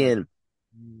again,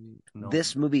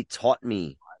 this movie taught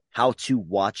me how to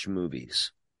watch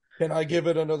movies. Can I give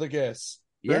it another guess?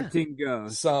 Yeah. 13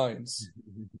 Ghosts. Signs.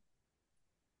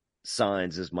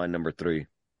 Signs is my number 3.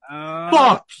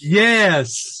 Fuck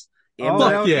yes.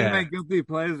 Fuck yeah. My guilty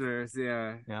pleasures,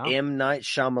 yeah. M. Night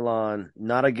Shyamalan,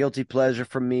 not a guilty pleasure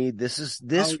for me. This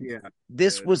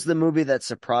was the movie that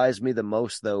surprised me the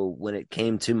most, though, when it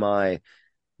came to my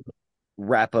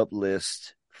wrap-up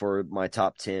list for my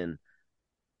top 10.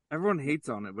 Everyone hates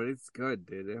on it, but it's good,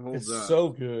 dude. It holds up. It's so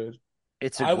good.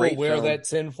 I will wear that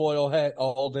tinfoil hat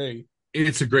all day.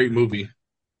 It's a great movie.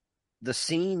 The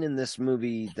scene in this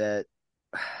movie that,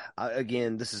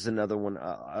 again, this is another one.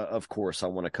 Of course, I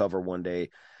want to cover one day.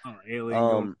 Oh,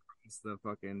 Alien. The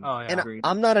fucking. Oh yeah. And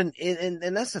I'm not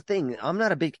and that's the thing. I'm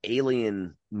not a big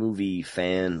Alien movie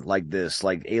fan like this.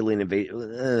 Like Alien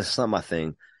Invasion. It's not my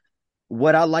thing.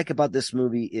 What I like about this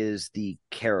movie is the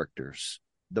characters,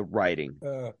 the writing,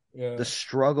 the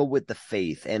struggle with the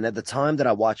faith. And at the time that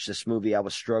I watched this movie, I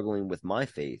was struggling with my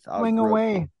faith.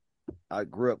 I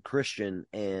grew up Christian,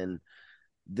 and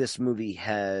this movie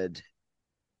had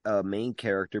a main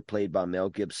character played by Mel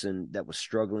Gibson that was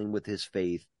struggling with his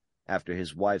faith after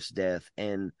his wife's death.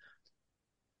 And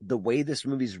the way this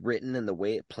movie's written and the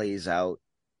way it plays out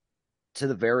to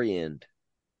the very end,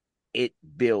 it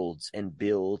builds and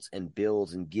builds and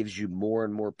builds and gives you more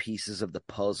and more pieces of the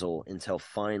puzzle until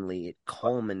finally it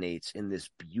culminates in this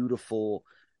beautiful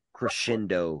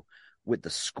crescendo with the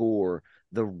score,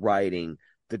 the writing,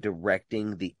 the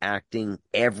directing, the acting,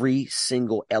 every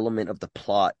single element of the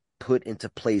plot put into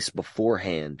place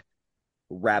beforehand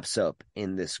wraps up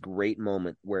in this great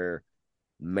moment where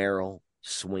Meryl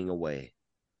swing away.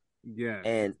 Yeah.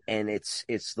 And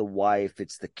it's the wife,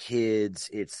 it's the kids,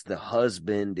 it's the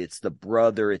husband, it's the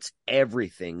brother, it's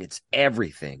everything. It's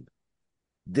everything.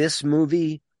 This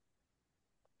movie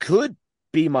could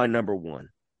be my number 1,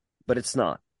 but it's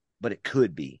not. But it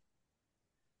could be.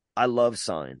 I love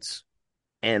Signs.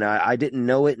 And I didn't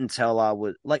know it until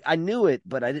I knew it,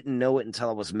 but I didn't know it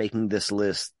until I was making this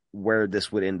list where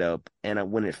this would end up.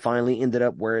 And when it finally ended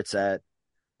up where it's at,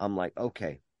 I'm like,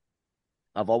 okay.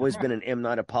 I've always been an M.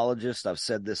 Night apologist. I've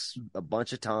said this a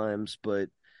bunch of times, but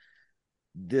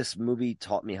this movie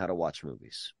taught me how to watch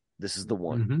movies. This is the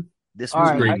one. Mm-hmm. This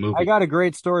was a great movie. I got a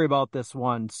great story about this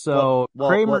one. So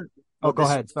Kramer. Go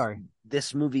ahead. Sorry.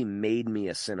 This movie made me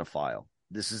a cinephile.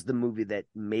 This is the movie that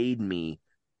made me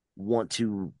want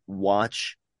to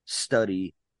watch,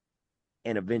 study,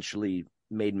 and eventually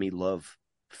made me love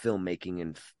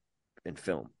filmmaking and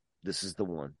film. This is the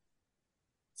one.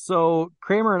 So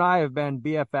Kramer and I have been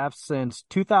BFFs since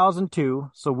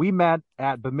 2002. So we met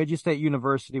at Bemidji State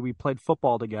University. We played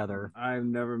football together. I've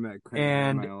never met Kramer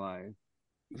in my life.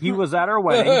 He was at our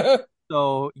wedding.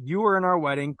 So you were in our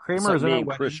wedding. Kramer was in our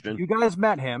wedding. Christian. You guys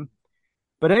met him.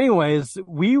 But anyways,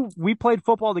 we played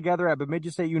football together at Bemidji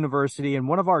State University, and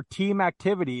one of our team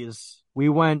activities, we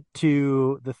went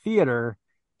to the theater.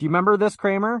 Do you remember this,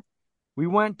 Kramer? We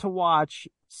went to watch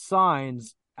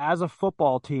Signs as a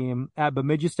football team at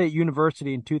Bemidji State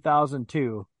University in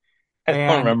 2002. I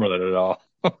don't remember that at all.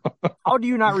 How do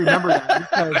you not remember that?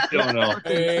 Because I don't know.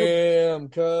 Damn,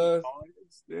 cuz.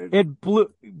 It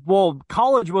blew. Well,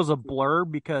 college was a blur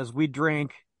because we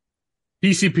drank.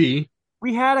 PCP.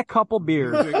 We had a couple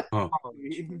beers. Oh.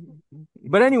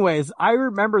 But anyways, I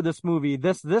remember this movie.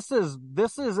 This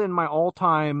is in my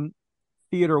all-time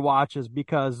theater watches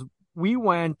because we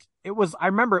went. I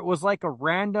remember it was like a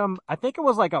random. I think it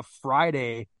was like a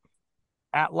Friday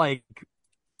at like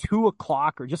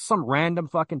 2:00 or just some random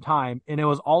fucking time, and it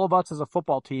was all of us as a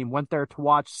football team went there to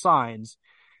watch Signs,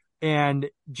 and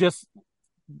just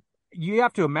you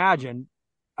have to imagine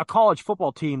a college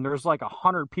football team. There's like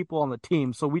 100 people on the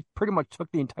team, so we pretty much took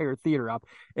the entire theater up,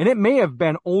 and it may have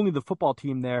been only the football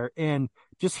team there, and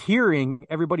just hearing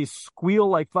everybody squeal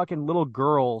like fucking little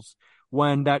girls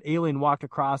when that alien walked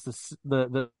across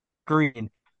the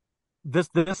screen. This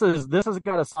has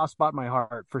got a soft spot in my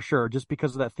heart for sure, just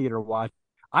because of that theater watch.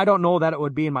 I don't know that it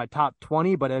would be in my top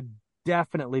 20, but it'd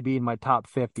definitely be in my top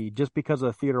 50 just because of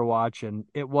the theater watch. And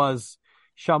it was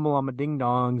Shamalama Ding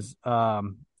Dongs. I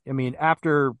mean,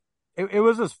 after it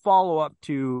was this follow up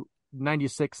to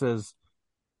 96's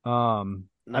I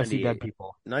See Dead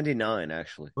People. 99,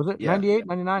 actually. Was it 98,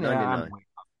 99? 99.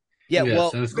 Yeah, Yes,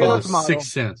 well, and it's called Sixth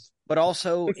Sense. But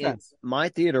also, my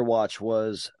theater watch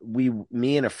was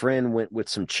me and a friend went with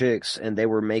some chicks, and they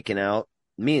were making out.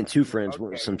 Me and two friends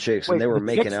went with some chicks, and they were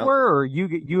making out. Or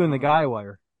you and the guy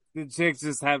were? The chicks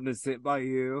just happened to sit by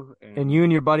you, and you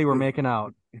and your buddy were making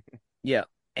out. Yeah,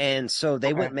 and so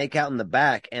they went make out in the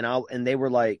back, and they were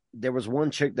like, there was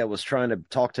one chick that was trying to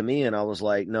talk to me, and I was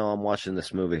like, no, I'm watching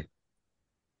this movie,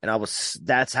 and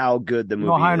that's how good the movie.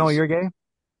 You know how I know is. you're gay?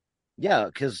 Yeah,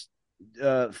 because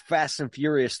Fast and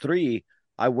Furious 3,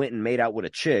 I went and made out with a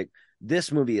chick.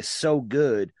 This movie is so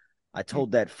good. I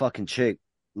told that fucking chick,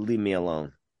 leave me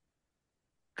alone,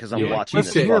 because I'm watching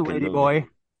this fucking movie. Boy.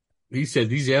 He said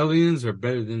these aliens are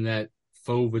better than that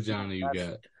faux vagina you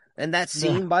got. And that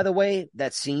scene, by the way,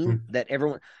 that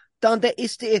everyone, Dante,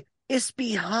 it's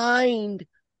behind,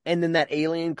 and then that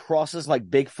alien crosses like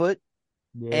Bigfoot,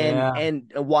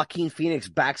 and Joaquin Phoenix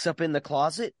backs up in the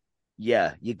closet.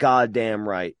 Yeah, you goddamn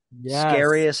right. Yes.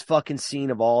 Scariest fucking scene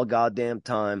of all goddamn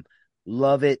time.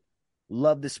 Love it.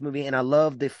 Love this movie. And I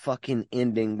love the fucking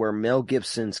ending where Mel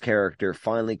Gibson's character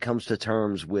finally comes to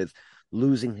terms with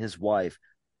losing his wife.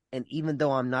 And even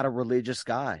though I'm not a religious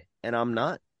guy, and I am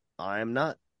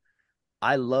not,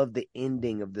 I love the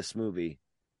ending of this movie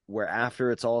where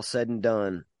after it's all said and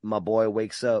done, my boy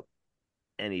wakes up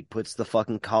and he puts the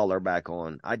fucking collar back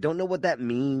on. I don't know what that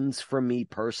means for me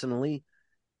personally,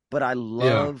 but I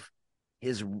love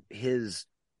his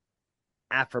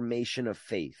affirmation of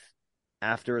faith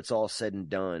after it's all said and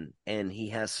done, and he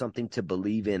has something to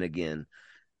believe in again.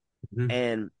 Mm-hmm.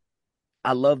 And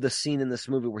I love the scene in this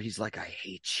movie where he's like, I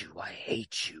hate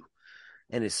you.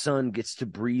 And his son gets to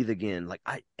breathe again.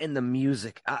 And the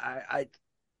music, I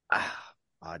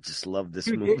just love this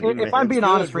movie. If I'm being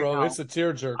honest right now, it's a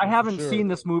tearjerker. I haven't seen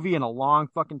this movie in a long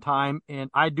fucking time, and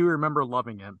I do remember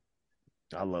loving it.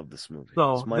 I love this movie.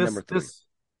 So it's my number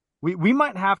 3. We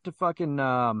might have to fucking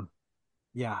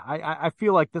I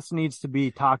feel like this needs to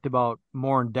be talked about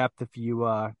more in depth if you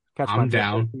catch my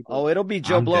down. Oh, it'll be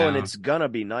Joe Blow, and it's gonna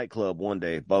be Nightclub one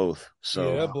day, both.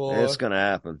 So it's gonna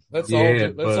happen. Let's all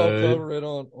cover it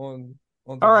on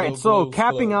all right, so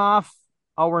capping off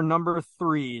our number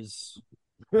 3s.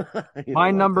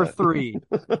 My number 3.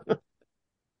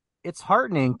 It's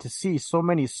heartening to see so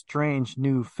many strange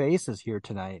new faces here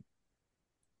tonight.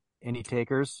 Any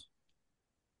takers?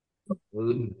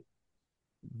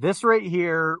 This right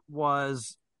here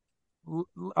was, I'm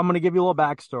going to give you a little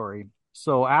backstory.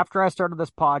 So after I started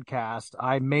this podcast,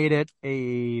 I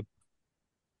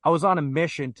was on a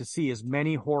mission to see as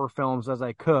many horror films as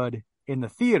I could in the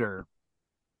theater.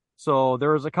 So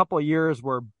there was a couple of years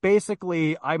where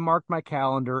basically I marked my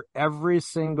calendar. Every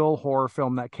single horror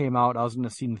film that came out, I was going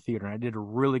to see in the theater, and I did a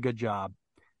really good job.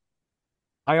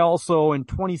 I also, in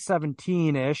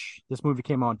 2017-ish, this movie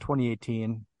came out in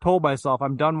 2018, told myself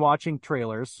I'm done watching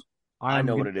trailers. I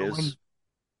know what it is.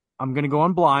 I'm going to go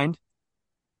on blind.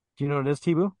 Do you know what it is,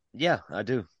 T-Boo? Yeah, I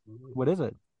do. What is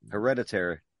it?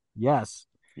 Hereditary. Yes.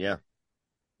 Yeah.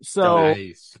 So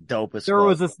dope as there fuck.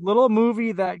 was this little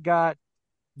movie that got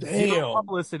zero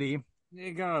publicity.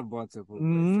 It got a bunch of publicity.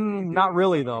 Not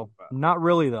really,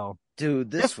 though.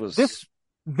 Dude, this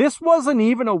wasn't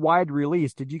even a wide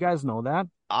release. Did you guys know that?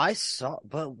 I saw,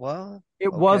 but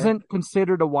it wasn't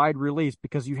considered a wide release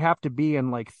because you have to be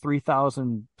in like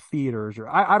 3,000 theaters, or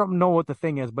I don't know what the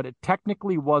thing is, but it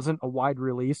technically wasn't a wide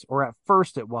release, or at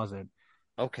first it wasn't.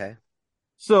 Okay.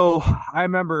 So I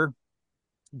remember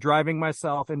driving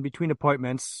myself in between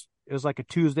appointments. It was like a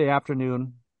Tuesday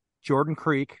afternoon, Jordan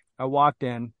Creek. I walked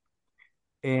in,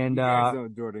 And You guys know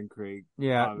Jordan Craig.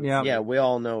 yeah, obviously. yeah, Yeah, we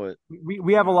all know it.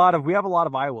 we have a lot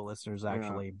of Iowa listeners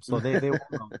actually, so they will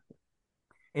know.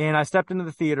 And I stepped into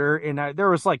the theater, and there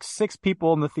was like 6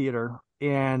 people in the theater,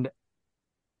 and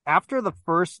after the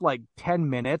first like 10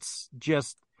 minutes,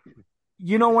 just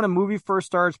when a movie first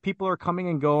starts, people are coming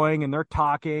and going, and they're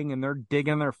talking, and they're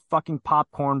digging their fucking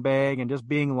popcorn bag and just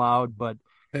being loud, but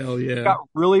Hell it yeah. got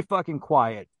really fucking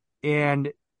quiet.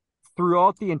 And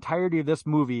throughout the entirety of this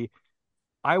movie,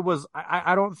 I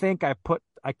don't think I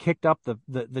kicked up the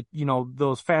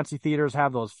those fancy theaters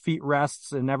have those feet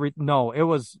rests and no, it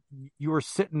was, you were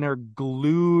sitting there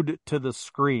glued to the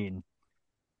screen.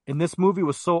 And this movie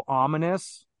was so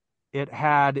ominous. It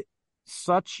had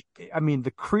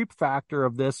the creep factor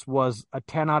of this was a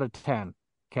 10 out of 10.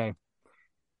 Okay.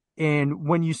 And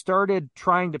when you started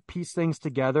trying to piece things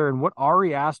together, and what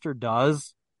Ari Aster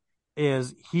does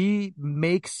is he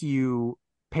makes you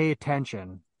pay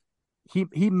attention.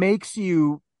 He makes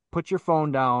you put your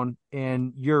phone down,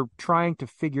 and you're trying to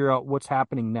figure out what's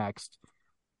happening next.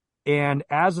 And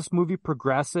as this movie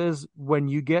progresses, when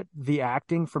you get the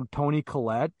acting from Toni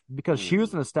Collette, because she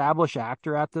was an established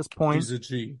actor at this point. She's a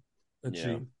G.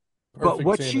 Yeah. But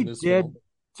what she did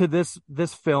to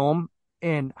this film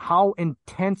and how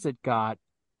intense it got,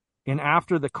 and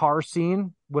after the car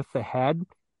scene with the head.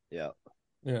 Yeah.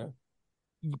 Yeah.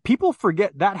 People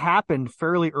forget that happened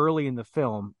fairly early in the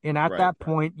film. And at Right. that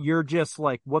point, you're just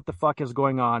like, what the fuck is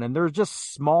going on? And there's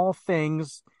just small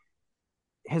things.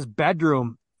 His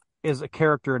bedroom is a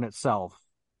character in itself.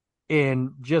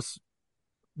 And just,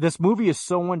 this movie is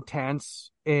so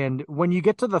intense. And when you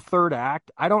get to the third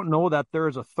act, I don't know that there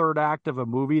is a third act of a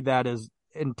movie that is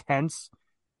intense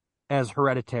as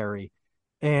Hereditary.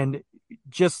 And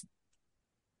just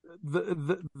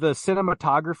the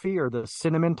cinematography, or the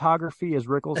cinematography as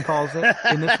Rickles calls it,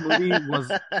 in this movie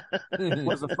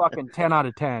was a fucking 10 out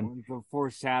of 10. For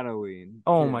foreshadowing.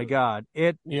 Oh my God.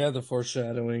 The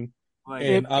foreshadowing. Like,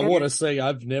 And I want to say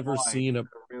I've never seen I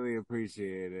really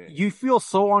appreciate it. You feel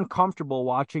so uncomfortable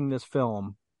watching this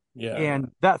film. Yeah.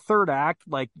 And that third act,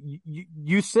 like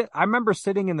you sit, I remember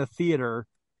sitting in the theater,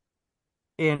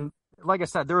 and like I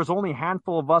said, there was only a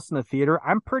handful of us in the theater.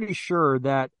 I'm pretty sure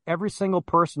that every single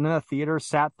person in the theater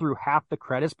sat through half the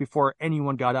credits before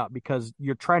anyone got up, because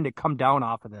you're trying to come down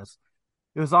off of this.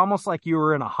 It was almost like you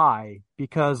were in a high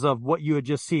because of what you had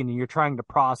just seen, and you're trying to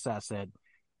process it.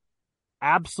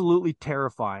 Absolutely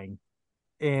terrifying.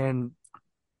 And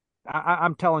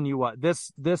I'm telling you what,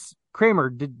 this Kramer,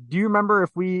 do you remember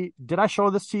did I show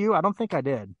this to you? I don't think I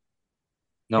did.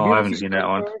 No, I haven't seen that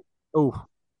one. Oh,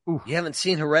 You haven't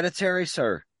seen Hereditary,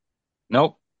 sir?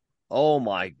 Nope. Oh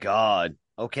my God.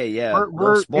 Okay, yeah. We're-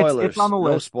 No spoilers. it's on the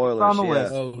list. No spoilers. It's on the yeah.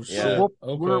 list. Oh, shit. Yeah.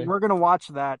 Okay. We're gonna watch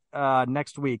that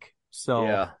next week. So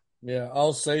Yeah. Yeah,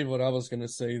 I'll save what I was going to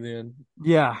say then.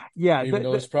 yeah. Even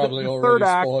though it's probably the already third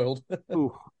act, spoiled.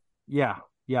 ooh, yeah,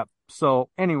 yep. So,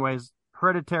 anyways,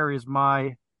 Hereditary is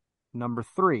my number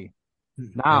 3.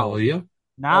 Now, Hell yeah.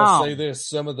 I'll say this: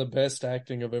 some of the best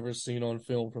acting I've ever seen on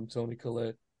film from Toni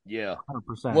Collette. Yeah.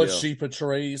 100%. What Yeah. she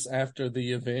portrays after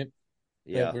the event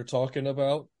Yeah. that we're talking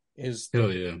about is Hell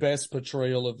the yeah. best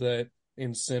portrayal of that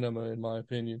in cinema, in my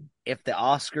opinion. If the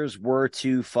Oscars were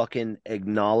to fucking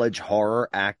acknowledge horror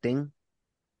acting,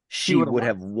 she would've would won.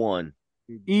 have won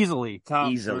Easily.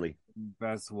 Top easily. 3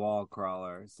 best wall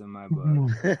crawlers in my book.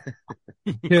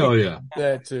 Hell yeah.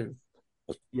 That too.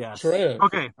 Yes. Trev.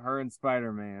 Okay, Her and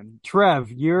Spider-Man. Trev,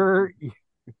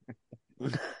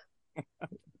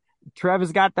 Trev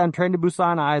has got them Train to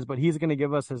Busan eyes, but he's gonna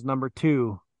give us his number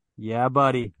 2. Yeah,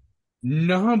 buddy.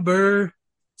 Number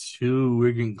 2.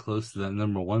 We're getting close to that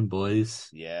number 1, boys.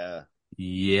 Yeah.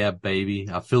 Yeah, baby.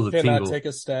 I feel the Can tingle. I take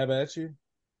a stab at you?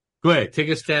 Go ahead. Take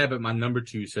a stab at my number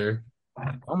 2, sir.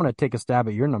 I'm gonna take a stab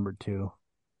at your number 2.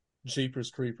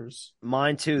 Jeepers Creepers.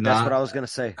 Mine too. That's Nah. what I was gonna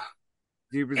say.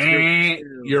 Jeepers Creepers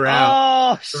 2. You're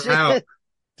out. Oh shit! You're out.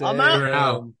 I'm out. You're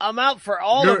out. I'm out for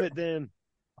all of it then.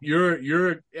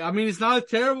 I mean, it's not a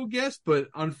terrible guess, but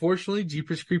unfortunately,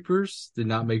 Jeepers Creepers did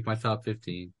not make my top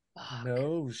 15.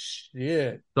 No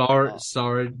shit.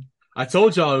 Sorry. I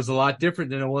told y'all it was a lot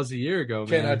different than it was a year ago,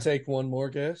 Can man. I take one more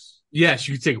guess? Yes,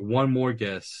 you can take one more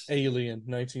guess. Alien,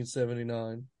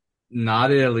 1979.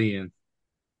 Not Alien.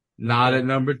 Not at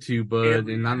number 2, bud,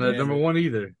 and not at number 1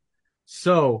 either.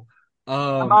 So,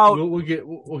 out. we'll get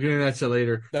into that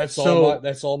later. That's So-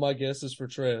 all my guesses for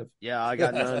Trev. Yeah, I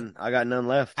got none. I got none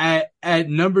left. At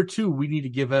number 2, we need to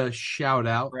give a shout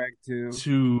out Greg 2.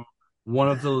 to one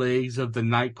of the legs of the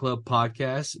Nightclub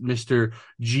podcast, Mr.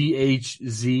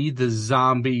 GHZ, the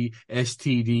zombie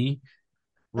STD,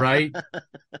 right?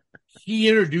 he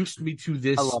introduced me to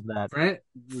this I love that.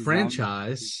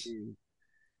 franchise.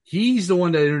 He's the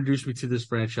one that introduced me to this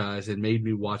franchise and made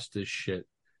me watch this shit.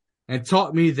 And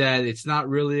taught me that it's not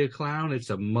really a clown, it's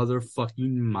a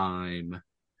motherfucking mime.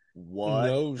 What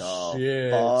No the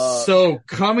shit. fuck? So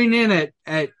coming in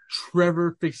at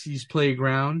Trevor Fixie's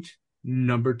Playground,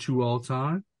 number 2 all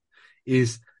time,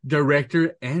 is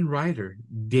director and writer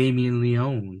Damien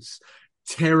Leone's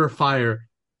Terrifier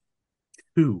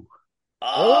 2.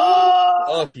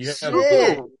 Oh, yeah.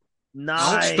 shit.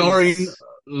 Nice. Starring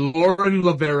Lauren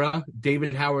Lavera,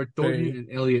 David Howard Thornton, Bay. and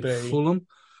Elliot Bay. Fulham.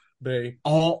 Bay.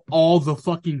 All the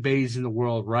fucking bays in the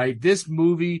world, right? This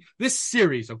movie, this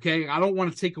series, okay? I don't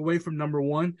want to take away from number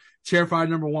 1. Terrifier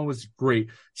number 1 was great.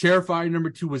 Terrifier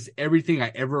number 2 was everything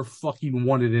I ever fucking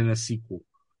wanted in a sequel.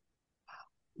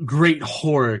 Great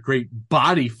horror, great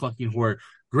body fucking horror,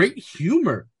 great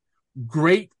humor,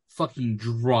 great fucking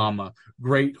drama,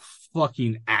 great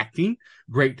fucking acting,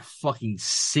 great fucking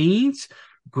scenes,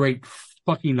 great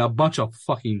fucking a bunch of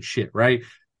fucking shit, right?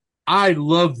 I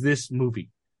love this movie.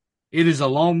 It is a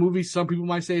long movie. Some people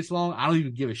might say it's long. I don't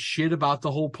even give a shit about the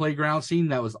whole playground scene.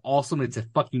 That was awesome. It's a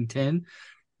fucking 10.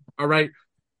 All right.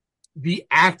 The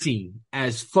acting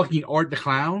as fucking Art the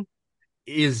Clown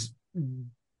is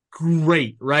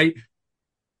great, right?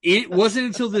 It wasn't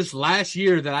until this last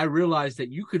year that I realized that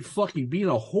you could fucking be in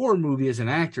a horror movie as an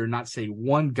actor and not say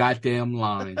one goddamn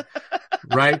line,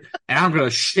 right? And I'm going to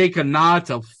shake a nod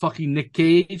to fucking Nick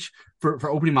Cage for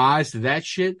opening my eyes to that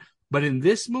shit. But in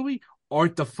this movie,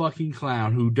 Art the fucking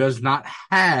Clown, who does not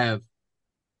have,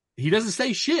 he doesn't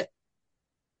say shit.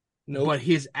 Nope. But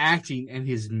his acting and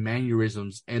his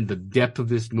mannerisms and the depth of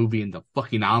this movie and the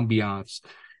fucking ambiance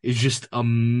is just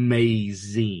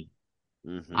amazing.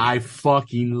 Mm-hmm. I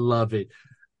fucking love it.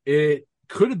 It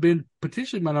could have been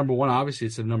potentially my number 1. Obviously,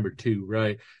 it's a number 2,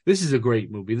 right? This is a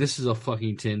great movie. This is a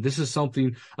fucking 10. This is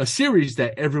a series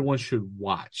that everyone should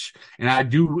watch. And I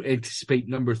do anticipate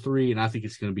number 3, and I think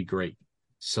it's going to be great.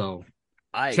 So,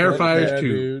 Terrifiers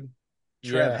 2.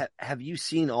 Dude. Trev, have you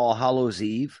seen All Hallows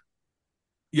Eve?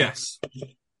 Yes.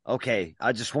 Okay,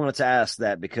 I just wanted to ask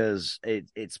that because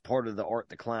it's part of the Art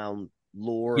the Clown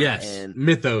lore. Yes. And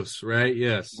Mythos, right?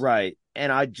 Yes. right.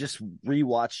 And I just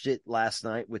rewatched it last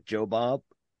night with Joe Bob.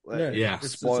 Yeah.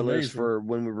 Spoilers for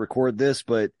when we record this,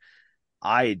 but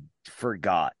I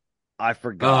forgot.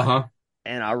 Uh-huh.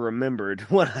 And I remembered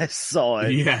when I saw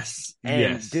it. Yes.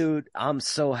 And dude, I'm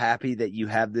so happy that you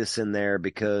have this in there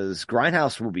because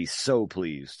Grindhouse will be so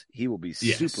pleased. He will be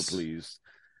super pleased.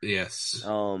 Yes.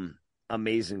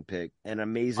 Amazing pick. An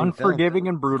amazing Unforgiving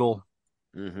and brutal.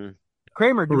 Mm-hmm.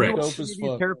 Kramer, do you Dope see as these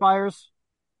fuck. Terrifiers?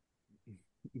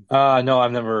 No,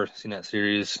 I've never seen that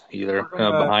series either.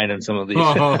 Kind of behind in some of these.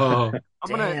 I'm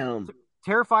Damn.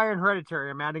 Terrifier and Hereditary.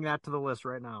 I'm adding that to the list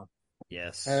right now.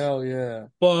 Yes. Hell yeah.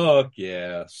 Fuck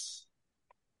yes.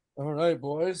 All right,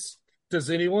 boys. Does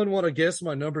anyone want to guess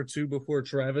my number 2 before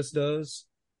Travis does?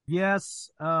 Yes.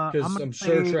 Because I'm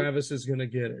sure Travis is going to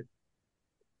get it.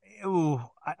 Ooh,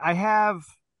 I have.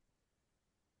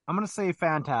 I'm going to say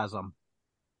Phantasm.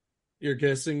 You're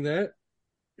guessing that?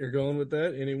 You're going with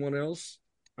that? Anyone else?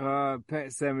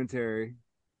 Pet Cemetery.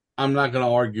 I'm not going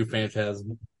to argue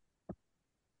Phantasm.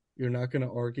 You're not going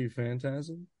to argue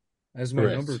Phantasm as my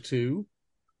Correct. number 2?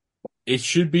 It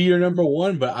should be your number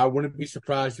 1, but I wouldn't be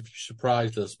surprised if you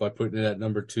surprised us by putting it at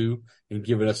number 2 and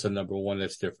giving us a number 1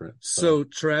 that's different. So,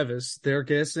 Travis, they're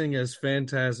guessing as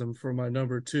Phantasm for my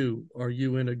number 2. Are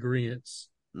you in agreement?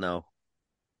 No.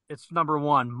 It's number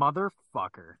 1,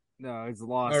 motherfucker. No, it's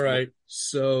Lost. All right.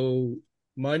 So,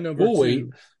 my number 2. wait.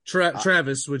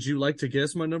 Travis, would you like to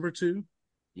guess my number 2?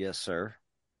 Yes, sir.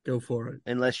 Go for it.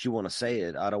 Unless you want to say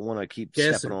it. I don't want to keep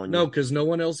Guess stepping it. on No, you. because no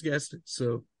one else guessed it.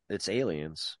 So, It's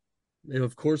Aliens.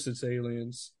 of course, it's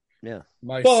Aliens. Yeah.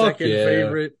 My Fuck second yeah.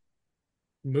 favorite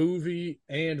movie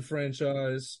and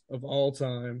franchise of all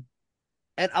time.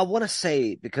 And I want to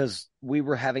say, because we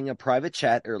were having a private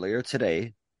chat earlier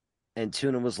today, and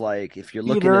Tuna was like, if you're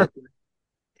looking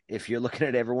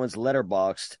at everyone's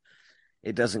letterboxed,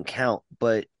 it doesn't count.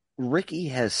 But Ricky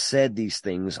has said these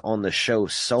things on the show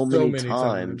so many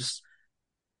times.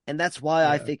 And that's why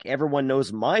I think everyone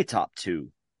knows my top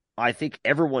 2. I think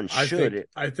everyone should.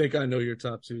 I think I know your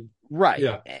top 2. Right.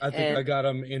 Yeah. I think I got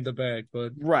them in the bag,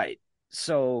 but right.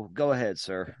 So go ahead,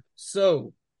 sir.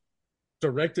 So,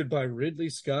 directed by Ridley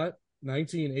Scott,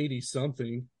 1980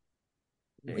 something.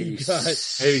 We got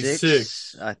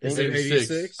 86. I think. Is it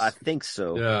 86? I think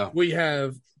so. Yeah. We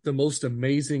have the most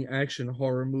amazing action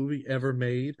horror movie ever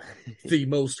made, the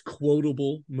most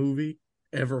quotable movie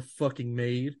ever fucking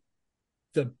made,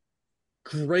 the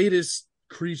greatest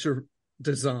creature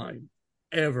design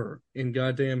ever in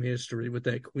goddamn history with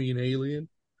that queen alien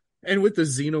and with the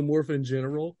xenomorph in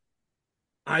general.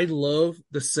 I love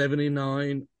the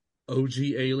 79 OG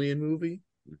Alien movie.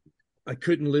 I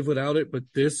couldn't live without it, but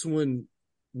this one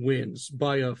wins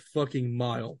by a fucking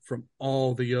mile from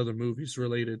all the other movies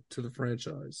related to the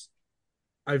franchise.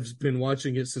 I've been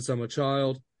watching it since I'm a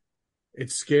child.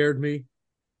 It scared me.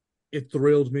 It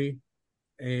thrilled me.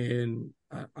 And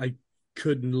I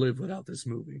couldn't live without this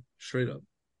movie. Straight up.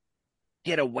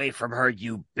 Get away from her,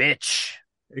 you bitch.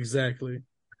 Exactly.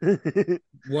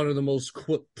 One of the most,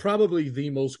 probably the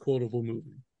most quotable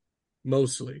movie.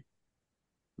 Mostly.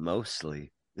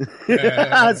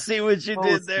 I see what you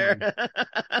did there.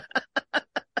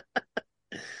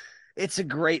 It's a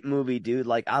great movie, dude.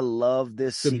 Like, I love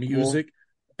this The sequel. music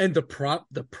and the prop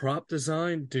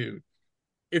design, dude.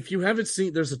 If you haven't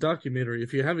seen, there's a documentary.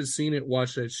 If you haven't seen it,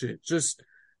 watch that shit. Just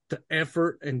the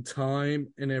effort and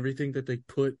time and everything that they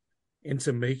put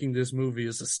into making this movie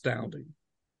is astounding.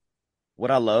 What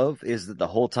I love is that the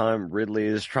whole time Ridley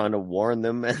is trying to warn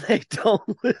them and they don't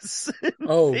listen.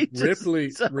 Oh, They just Ripley,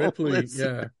 don't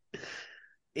listen. yeah.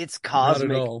 It's Not at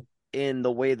cosmic all. in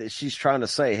the way that she's trying to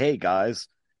say, hey guys,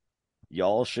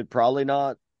 y'all should probably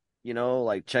not,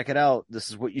 like, check it out. This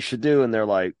is what you should do. And they're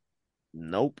like,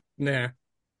 nope. Nah.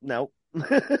 Nah.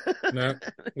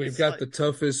 We've got the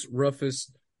toughest,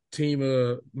 roughest team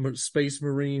of space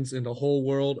marines in the whole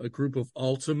world, a group of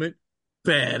ultimate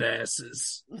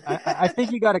badasses. I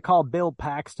think you got to call Bill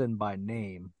Paxton by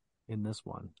name in this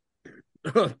one.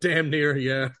 Oh, damn near,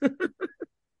 yeah.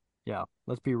 Yeah,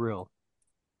 let's be real.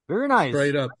 Very nice.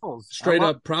 Straight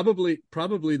up, probably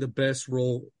the best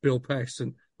role Bill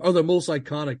Paxton, or the most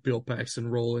iconic Bill Paxton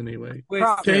role anyway.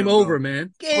 Game over,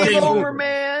 man. Game over,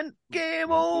 man.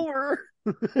 Game over.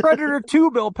 Predator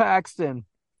 2, Bill Paxton.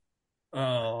 Oh,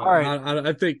 all right.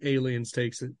 I think Aliens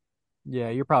takes it. Yeah,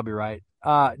 you're probably right.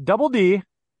 Double D,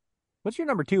 what's your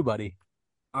number 2, buddy?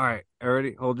 All right,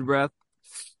 ready? Hold your breath.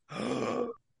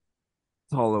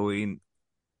 It's Halloween,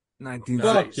 1970.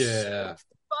 Fuck yeah.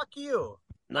 Fuck you.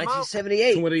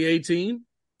 1978. 2018.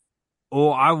 Oh,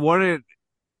 I wanted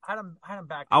I had him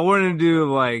back. I wanted to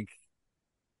do like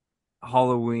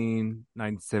Halloween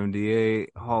 1978,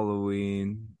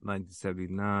 Halloween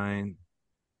 1979,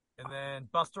 and then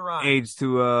Busta Rhymes.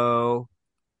 H2O,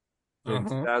 then Uh-huh.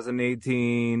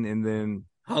 2018, and then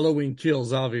Halloween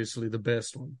Kills, obviously the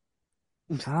best one.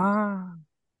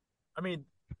 I mean,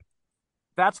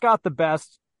 that's got the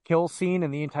best kill scene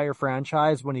in the entire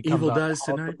franchise when he comes Evil out Dies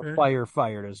with Tonight, the man.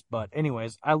 firefighters. But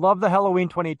anyways, I love the Halloween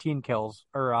 2018 kills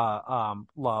or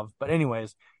love. But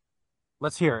anyways,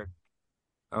 let's hear it.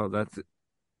 oh,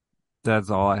 that's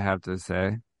all I have to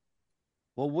say.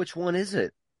 Well, which one is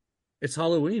it? It's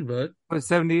Halloween, bud. But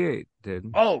 78 did.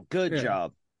 Oh, good Yeah.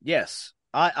 job. Yes,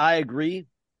 I agree.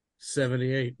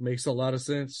 78 makes a lot of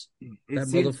sense. It That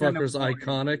seems kind of motherfucker's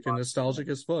iconic and nostalgic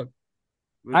as fuck.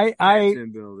 with I-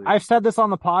 action building. I've said this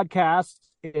on the podcast,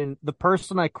 and the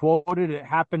person I quoted, it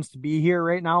happens to be here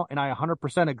right now, and I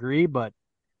 100% agree, but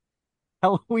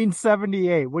Halloween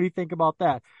 78, what do you think about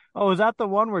that? Oh, is that the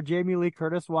one where Jamie Lee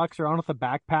Curtis walks around with a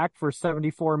backpack for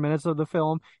 74 minutes of the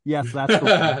film? Yes, that's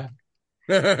the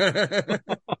one.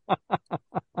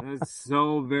 It's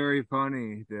so very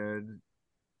funny, dude.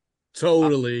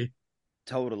 Totally.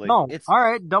 Totally. No, It's all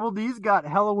right, Double D's got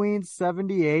Halloween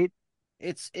 78.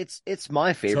 it's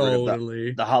my favorite of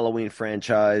Totally. the Halloween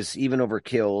franchise, even over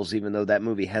Kills, even though that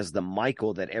movie has the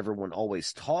Michael that everyone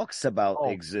always talks about Oh,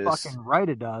 exists. fucking right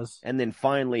it does. And then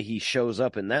finally he shows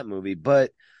up in that movie.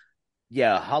 But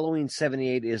yeah, Halloween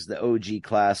 78 is the OG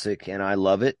classic, and I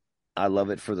love it. I love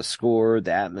it for the score,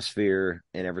 the atmosphere,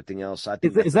 and everything else. I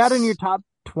think Is that in your top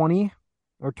 20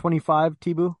 or 25,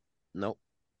 T-Boo? Nope.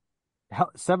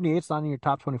 78's not in your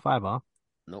top 25, huh?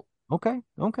 Nope. Okay.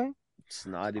 It's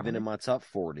not even in my top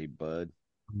 40, bud.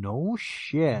 No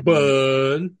shit.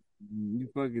 Bud. You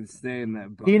fucking stay in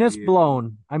that bucket. Penis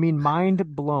blown. I mean,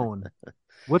 mind blown.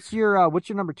 What's your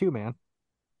number 2, man?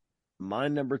 My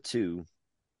number 2,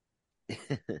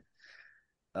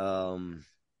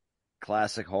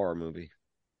 classic horror movie.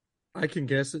 I can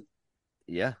guess it.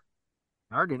 Yeah.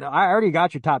 I already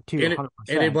got your top 2. 100%.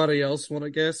 Anybody else want to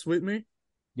guess with me?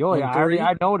 Yo, yeah, on three?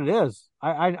 I know what it is.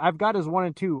 I've got his 1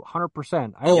 and 2,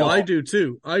 100%. I do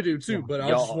too. But I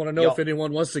Y'all- just want to know y'all- if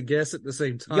anyone wants to guess at the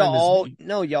same time Y'all as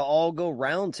me. y'all all go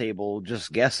round table,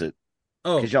 just guess it.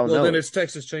 Oh, 'cause y'all well know then it. it's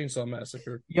Texas Chainsaw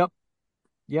Massacre. Yep.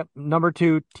 Number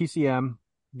 2, TCM,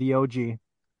 the OG.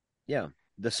 Yeah.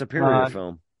 The superior Uh,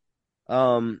 film.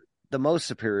 The most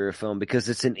superior film because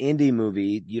it's an indie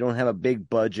movie. You don't have a big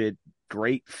budget,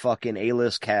 great fucking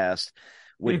A-list cast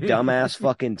with dumbass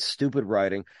fucking stupid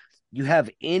writing. You have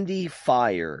Indie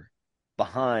Fire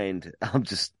behind. I'm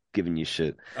just giving you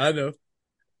shit. I know.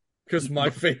 Because my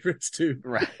favorites too.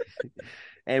 Right.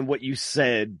 And what you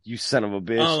said, you son of a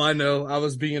bitch. Oh, I know. I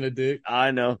was being a dick.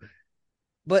 I know.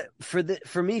 But for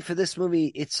this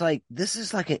movie, it's like this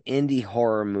is like an indie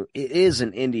horror movie. It is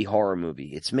an indie horror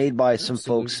movie. It's made by some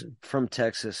folks from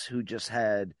Texas who just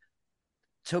had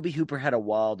Toby Hooper had a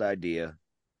wild idea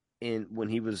when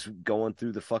he was going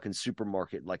through the fucking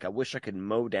supermarket. Like, I wish I could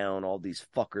mow down all these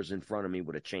fuckers in front of me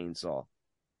with a chainsaw.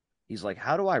 He's like,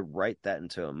 how do I write that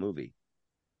into a movie?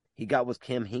 He got with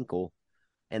Kim Hinkle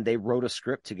and they wrote a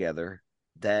script together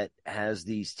that has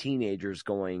these teenagers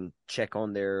going check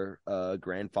on their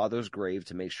grandfather's grave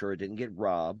to make sure it didn't get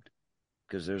robbed,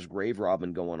 because there's grave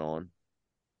robbing going on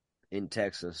in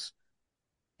Texas.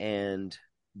 And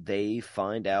they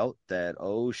find out that,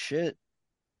 oh shit,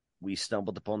 we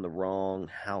stumbled upon the wrong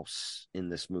house in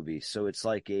this movie. So it's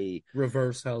like a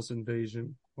reverse house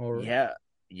invasion. Or yeah.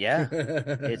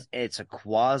 It's a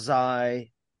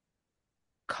quasi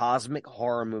cosmic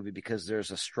horror movie because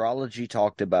there's astrology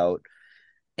talked about.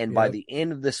 And by the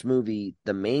end of this movie,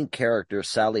 the main character,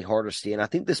 Sally Hardesty, and I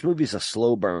think this movie is a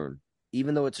slow burn,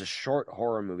 even though it's a short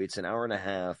horror movie, it's an hour and a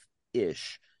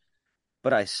half-ish,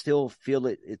 but I still feel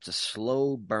it's a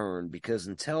slow burn because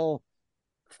until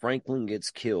Franklin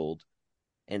gets killed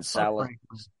and Sally,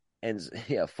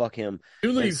 fuck him.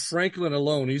 You leave Franklin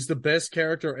alone. He's the best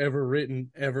character ever written,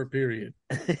 ever, period.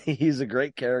 He's a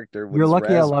great character. You're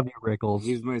lucky I love you, Rickles.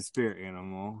 He's my spirit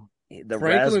animal.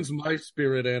 Franklin's my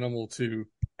spirit animal, too.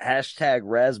 Hashtag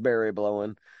raspberry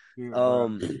blowing.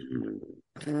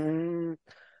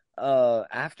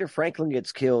 After Franklin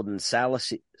gets killed and Sally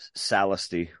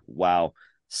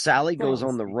goes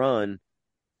on the run.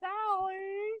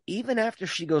 Even after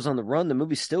she goes on the run, the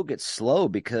movie still gets slow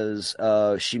because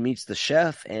she meets the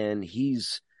chef and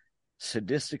he's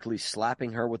sadistically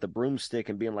slapping her with a broomstick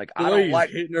and being like, I don't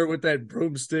like hitting her with that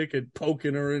broomstick and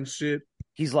poking her and shit.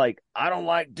 He's like, I don't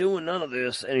like doing none of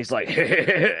this. And he's like,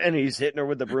 and he's hitting her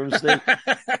with the broomstick.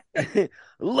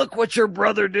 Look what your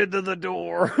brother did to the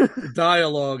door.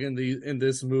 Dialogue in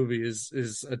this movie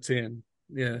is a 10.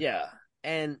 Yeah. Yeah.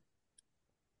 And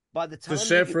by the time the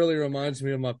chef really reminds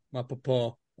me of my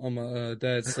papa on my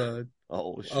dad's side.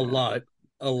 Oh, shit. A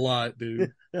lot,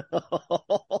 dude.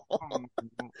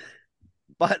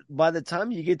 But by the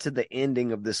time you get to the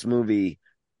ending of this movie,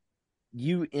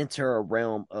 you enter a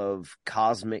realm of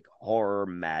cosmic horror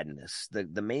madness.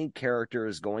 The main character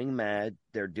is going mad.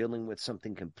 They're dealing with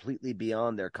something completely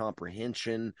beyond their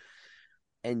comprehension.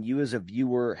 And you as a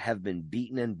viewer have been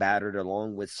beaten and battered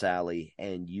along with Sally,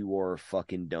 and you are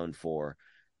fucking done for.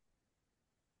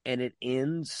 And it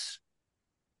ends,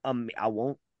 I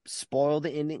won't spoil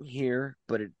the ending here,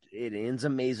 but it ends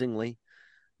amazingly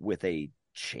with a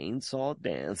chainsaw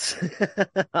dance.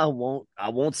 I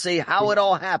won't say how it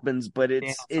all happens, but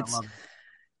it's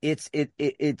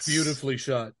beautifully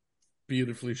shot.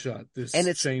 This and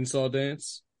it's chainsaw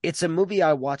dance. It's a movie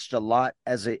I watched a lot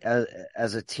as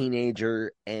a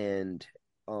teenager, and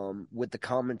with the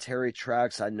commentary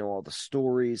tracks, I know all the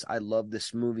stories. I love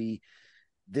this movie.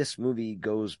 This movie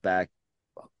goes back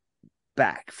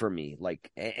for me, like,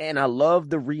 and I love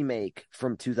the remake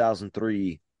from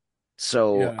 2003.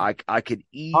 So I could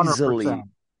easily 100%.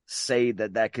 say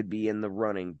that could be in the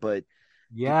running, but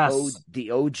yes,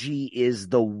 the OG is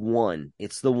the one.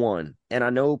 It's the one. And I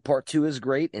know part 2 is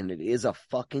great, and it is a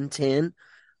fucking 10.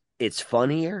 It's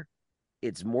funnier,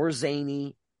 it's more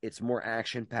zany, it's more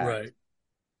action packed. Right.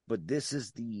 But this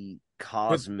is the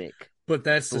cosmic. But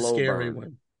that's the scary burn.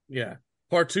 one. Yeah.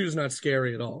 Part 2 is not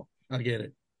scary at all. I get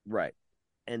it. Right.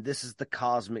 And this is the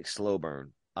cosmic slow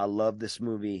burn. I love this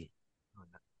movie.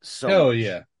 So Hell much.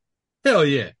 yeah. Hell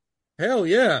yeah. Hell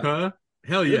yeah. Huh?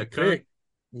 Hell yeah. Good.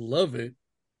 Love it.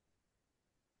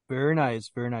 Very nice.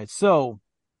 Very nice. So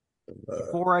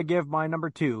before I give my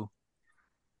number 2,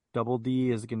 Double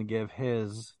D is going to give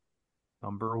his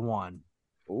number 1.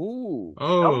 Ooh.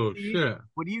 Oh, D, shit.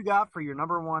 what do you got for your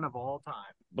number 1 of all time?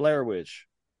 Blair Witch.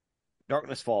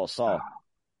 Darkness Falls. Saw.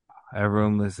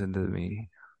 Everyone listen to me.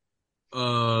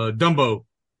 Dumbo.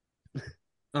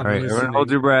 All right, everyone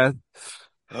hold your breath.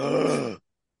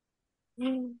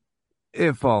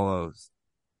 It follows.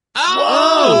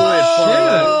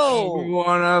 Oh, shit.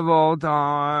 One of all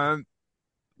time.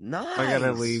 Nice. I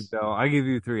gotta leave though. I give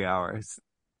you 3 hours.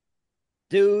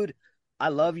 Dude, I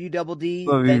love you, Double D.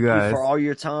 Love Thank you guys. for all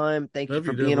your time. Thank Love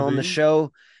you for you, being Double on the D.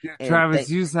 show. Travis,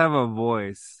 you just have a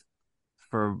voice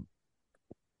for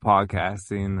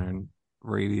podcasting and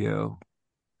radio.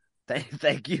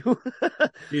 Thank you.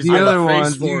 The other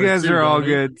ones, you guys are all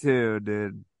good too,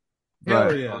 dude. Hell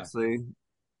But yeah. mostly,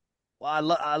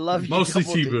 Well, I love you. Mostly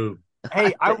Double D. T-Boo.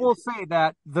 Hey, I will say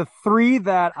that the three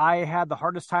that I had the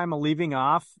hardest time of leaving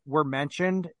off were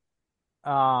mentioned.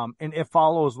 And It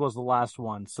Follows was the last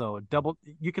one. So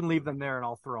you can leave them there and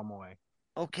I'll throw them away.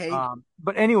 Okay.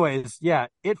 But anyways, yeah,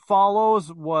 It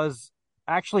Follows was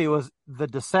actually, it was The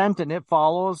Descent and It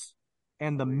Follows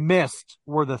and The Mist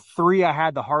were the three I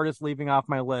had the hardest leaving off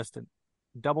my list. And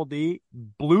Double D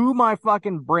blew my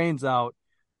fucking brains out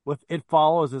with It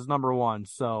Follows as number one.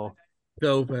 So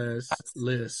Dope ass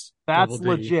list. that's Double D.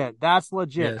 legit. That's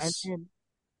legit. Yes. And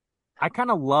I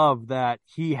kind of love that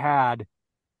he had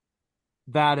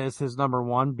that as his number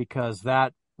one because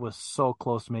that was so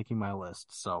close to making my list.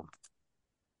 So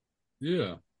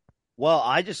Yeah. Well,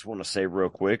 I just want to say real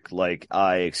quick, like,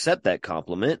 I accept that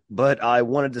compliment, but I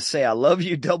wanted to say I love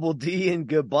you, Double D, and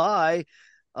goodbye.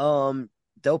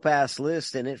 Dope ass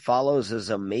list, and It Follows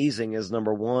is amazing as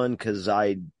number one because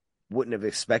I wouldn't have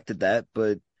expected that,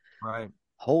 but right.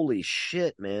 Holy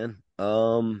shit, man.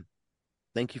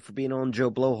 Thank you for being on Joe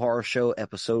Blow Horror Show,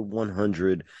 episode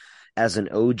 100, as an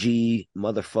OG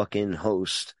motherfucking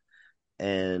host.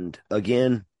 And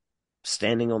again,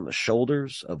 standing on the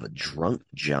shoulders of a drunk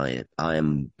giant, I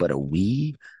am but a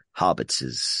wee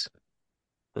hobbitses.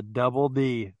 The Double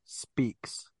D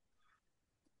speaks.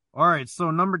 All right,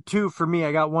 so number two for me,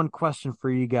 I got one question for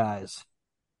you guys.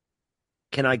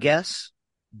 Can I guess?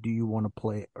 Do you want to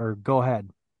play or go ahead?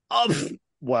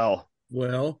 Well,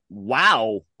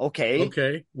 wow. Okay.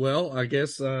 Okay. Well, I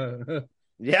guess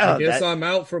Yeah, I guess I'm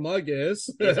out for my guess.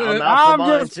 Yes, I'm out for I'm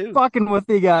mine just too. fucking with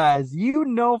you guys. You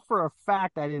know for a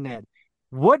fact I didn't hit.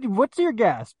 What's your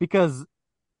guess? Because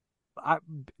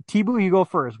T-Boo, you go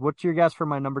first. What's your guess for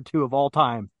my number two of all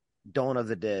time? Dawn of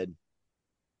the Dead.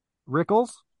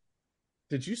 Rickles?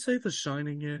 Did you say The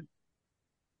Shining yet?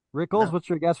 Rickles, No. what's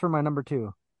your guess for my number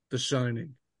two? The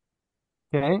Shining.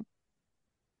 Okay.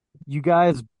 You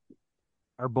guys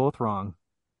are both wrong.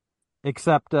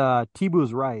 Except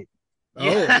T-Boo's right.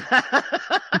 Oh.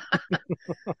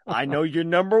 I know you're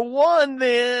number one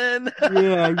then.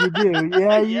 Yeah, you do.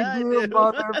 Yeah, you Yeah, I do, do.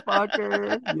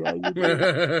 motherfucker. Yeah, you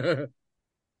do.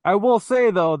 I will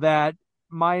say, though, that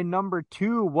my number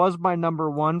two was my number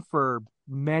one for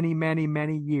many, many,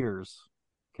 many years.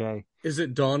 Okay. Is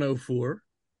it Dawn 04?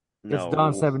 No. It's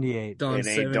Dawn 78. Dawn It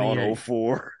ain't Dawn 78.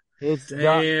 04. It's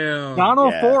Damn. Dawn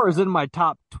Yeah. 04 is in my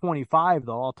top 25,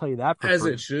 though. I'll tell you that for As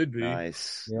free. it should be.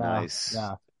 Nice. Yeah, Nice.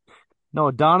 yeah. No,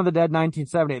 Dawn of the Dead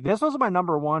 1978. This was my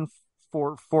number one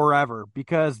for forever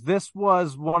because this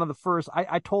was one of the first.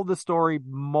 I told this story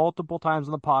multiple times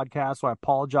on the podcast, so I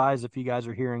apologize if you guys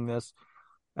are hearing this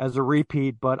as a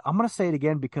repeat, but I'm going to say it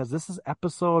again because this is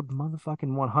episode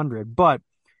motherfucking 100. But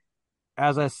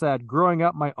as I said, growing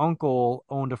up, my uncle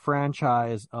owned a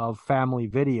franchise of family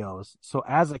videos. So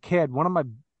as a kid, one of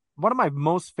my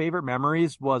most favorite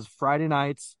memories was Friday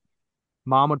nights.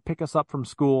 Mom would pick us up from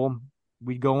school.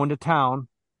 We'd go into town.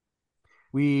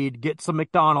 We'd get some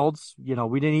McDonald's. You know,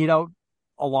 we didn't eat out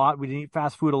a lot. We didn't eat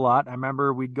fast food a lot. I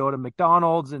remember we'd go to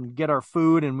McDonald's and get our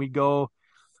food, and we'd go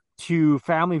to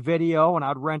Family Video, and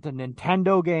I'd rent a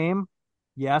Nintendo game.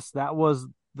 Yes, that was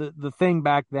the thing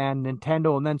back then,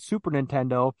 Nintendo and then Super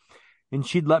Nintendo. And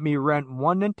she'd let me rent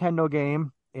one Nintendo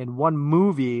game and one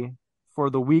movie for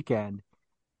the weekend.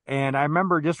 And I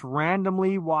remember just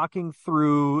randomly walking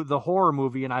through the horror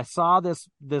movie, and I saw this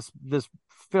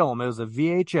film. It was a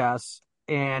VHS,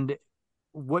 and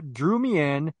what drew me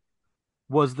in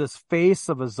was this face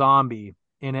of a zombie,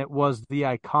 and it was the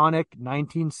iconic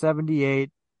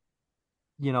 1978,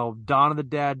 Dawn of the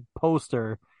Dead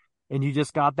poster, and you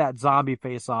just got that zombie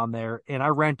face on there. And I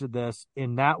rented this,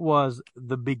 and that was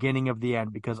the beginning of the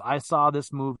end because I saw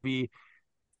this movie.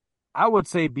 I would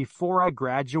say before I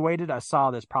graduated, I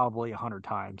saw this probably 100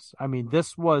 times. I mean,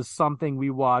 this was something we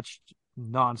watched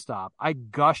nonstop. I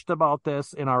gushed about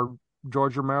this in our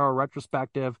George Romero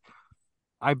retrospective.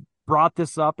 I brought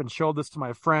this up and showed this to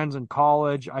my friends in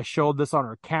college. I showed this on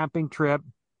our camping trip.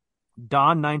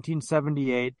 Dawn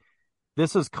 1978.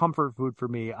 This is comfort food for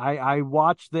me. I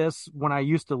watched this when I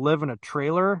used to live in a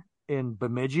trailer in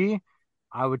Bemidji.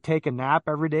 I would take a nap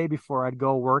every day before I'd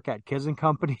go work at Kids and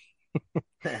Company.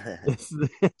 This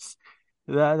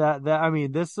I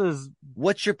mean, this is.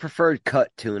 What's your preferred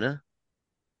cut, Tuna?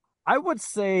 I would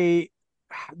say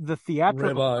the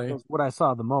theatrical Ribeye. was what I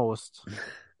saw the most,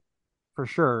 for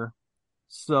sure.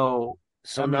 So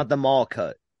I mean, not the mall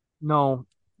cut. no.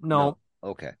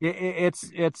 Okay.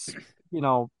 It's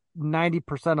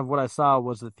 90% of what I saw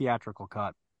was the theatrical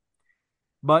cut.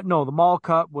 But no, the mall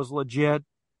cut was legit.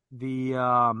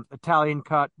 The Italian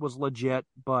cut was legit,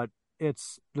 but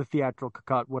it's the theatrical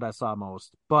cut what I saw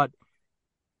most. But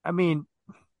I mean,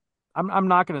 I'm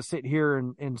not going to sit here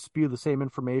and spew the same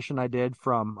information I did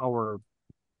from our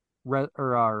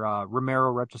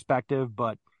Romero retrospective,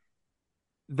 but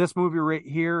this movie right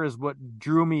here is what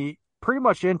drew me pretty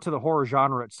much into the horror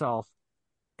genre itself.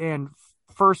 And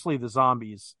firstly, the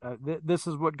zombies. This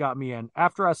is what got me in.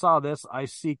 After I saw this, I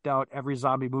seeked out every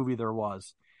zombie movie there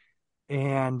was.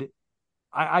 And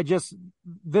I just,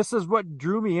 this is what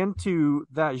drew me into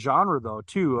that genre, though,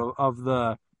 too, of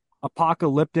the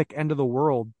apocalyptic end of the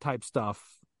world type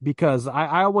stuff. Because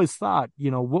I always thought,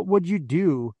 what would you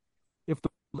do if the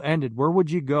world ended? Where would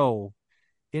you go?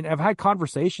 And I've had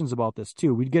conversations about this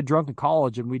too. We'd get drunk in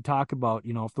college and we'd talk about,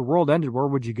 if the world ended, where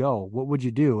would you go? What would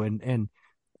you do? And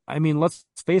I mean, let's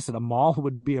face it, a mall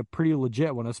would be a pretty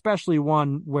legit one, especially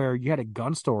one where you had a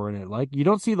gun store in it. Like, you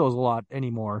don't see those a lot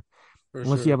anymore,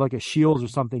 unless you have like a Shields or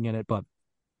something in it. But,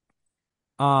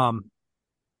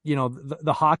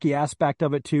 the hockey aspect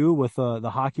of it too, with the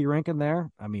hockey rink in there.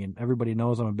 I mean, everybody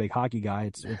knows I'm a big hockey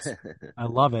guy. It's I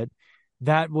love it.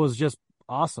 That was just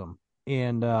awesome.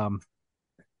 And,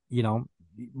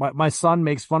 my son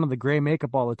makes fun of the gray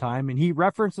makeup all the time, and he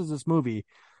references this movie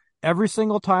every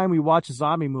single time we watch a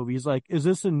zombie movie. He's like, is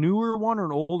this a newer one or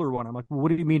an older one? I'm like, well, what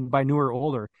do you mean by newer or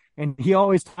older? And he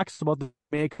always talks about the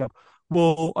makeup.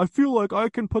 Well, I feel like I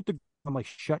can put I'm like,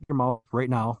 shut your mouth right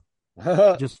now.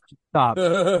 Just stop.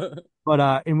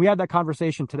 But, and we had that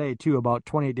conversation today too, about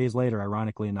 28 Days Later,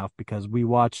 ironically enough, because we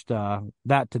watched,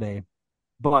 that today.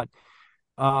 But,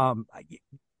 I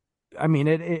mean,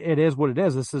 it is what it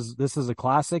is. This is a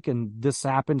classic, and this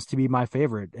happens to be my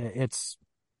favorite. It's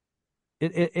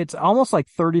almost like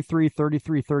 33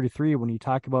 when you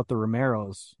talk about the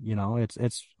Romeros.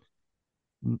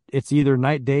 It's either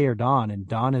night, day, or dawn, and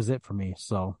dawn is it for me.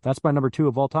 So that's my number 2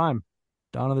 of all time.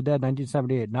 Dawn of the Dead,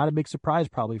 1978. Not a big surprise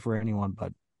probably for anyone,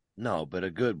 but no, but a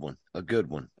good one. A good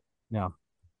one. Yeah.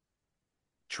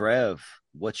 Trev,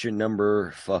 what's your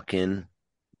number fucking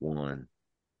 1?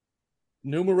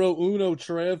 Numero uno,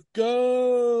 Trev,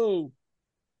 go!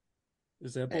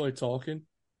 Is that boy talking?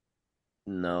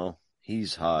 No,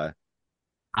 he's high.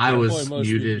 I was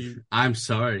muted. I'm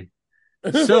sorry.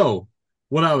 So,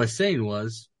 what I was saying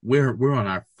was, we're on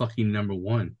our fucking number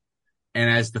 1. And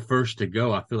as the first to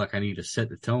go, I feel like I need to set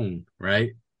the tone,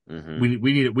 right? Mm-hmm.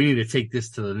 We need to take this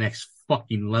to the next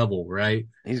fucking level, right?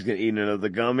 He's gonna eat another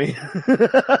gummy.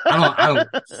 I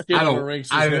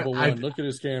don't. Look at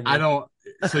his camera.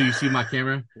 So you see my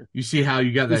camera? You see how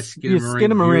you got that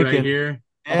Skinamarink right here?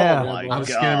 Yeah. Oh my I'm God.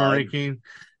 Skinamarink.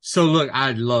 So look,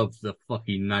 I love the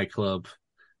fucking nightclub,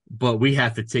 but we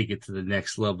have to take it to the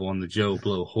next level on the Joe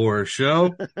Blow Horror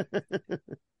Show.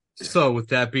 So with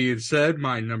that being said,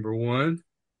 my number 1.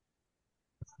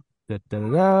 Da, da, da,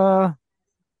 da.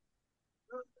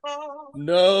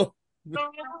 No. What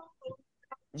are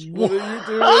you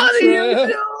doing, What are you Trev?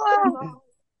 doing?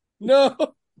 No.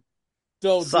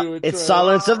 Don't do it, It's Trev.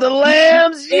 Silence of the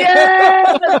Lambs.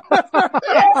 Yeah!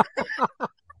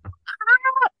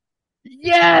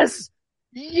 Yes!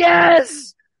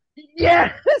 Yes!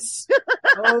 Yes!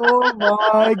 Oh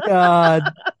my God.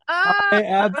 I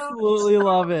absolutely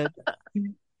love it.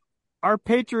 Our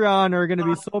Patreon are going to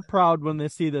be so proud when they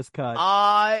see this cut.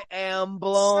 I am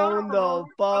blown the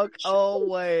fuck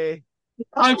away.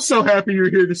 I'm so happy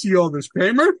you're here to see all this,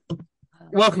 Kramer.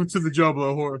 Welcome to the Joe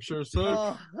Blow Horror Show,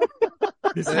 sir.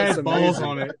 This That's had balls amazing.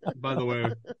 on it, by the way.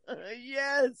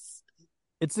 Yes.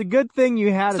 It's a good thing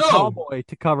you had a So- tall boy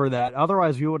to cover that.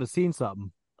 Otherwise, you would have seen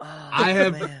something. Oh, I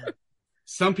have- man.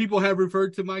 Some people have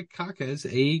referred to my cock as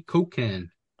a Coke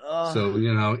can. Oh, So,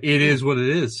 it is what it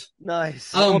is.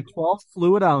 nice. 12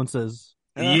 fluid ounces.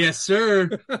 Yes, sir.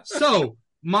 So,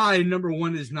 my number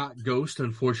 1 is not Ghost,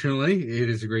 unfortunately. It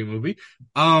is a great movie.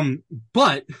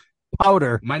 But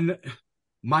Powder. no,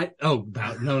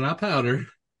 not Powder.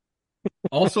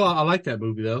 Also, I like that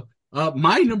movie though.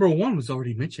 My number 1 was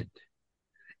already mentioned.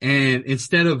 And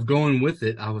instead of going with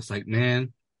it, I was like,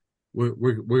 man, we're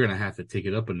going to have to take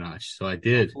it up a notch. So I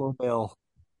did. Buffalo Bill.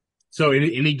 So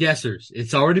any guessers?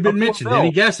 It's already been Buffalo mentioned. Bill.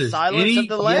 Any guessers? Silence Any of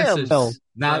the Lambs. guesses? Silence.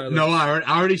 No, I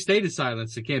already stated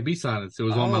silence. It can't be silence. It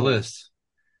was on my Oh. list.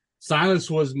 Silence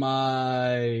was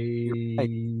my.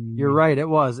 You're right. It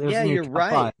was. It was Yeah, in your you're top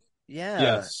right. 5. Yeah.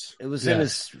 Yes. It was in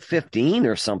his 15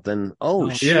 or something. Oh,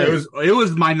 shit. Yeah, it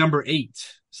was my number 8.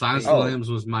 Silence of Oh. the Lambs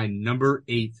was my number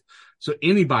 8. So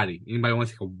anybody want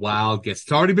to take a wild guess?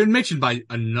 It's already been mentioned by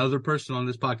another person on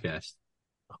this podcast.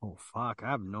 Oh, fuck.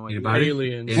 I have no idea. Anybody?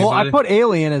 Aliens. Well, I Anybody? put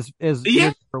Alien as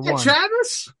Yeah, number yeah, 1.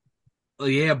 Travis. Oh,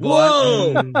 yeah, boy.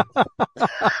 Whoa!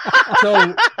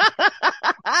 So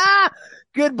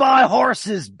Goodbye,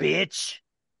 horses, bitch.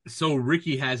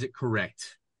 Ricky has it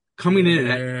correct. Coming in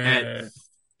at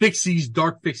Fixie's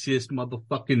Dark Fixiest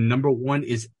motherfucking number one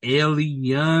is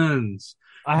Aliens.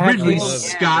 I had Ridley Aliens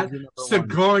Scott, as your number one.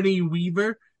 Sigourney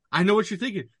Weaver. I know what you're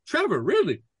thinking. Trevor,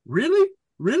 really? Really,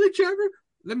 Trevor?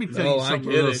 Let me tell No, you I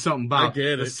something, get it. something I about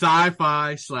get the it.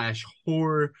 sci-fi /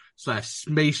 horror /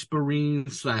 space marine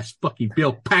 / fucking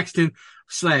Bill Paxton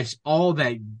 / all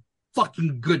that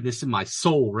fucking goodness in my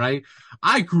soul, right?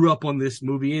 I grew up on this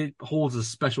movie. It holds a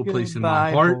special place in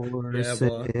my Goodbye, heart.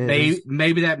 horses.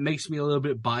 Maybe that makes me a little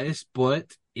bit biased,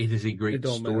 but it is a great It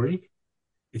don't story. matter.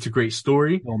 It's a great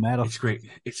story. Don't matter. It's great.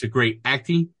 It's a great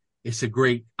acting. It's a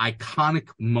great iconic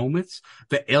moments.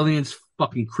 The aliens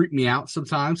fucking creep me out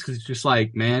sometimes because it's just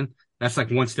like, man, that's like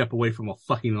one step away from a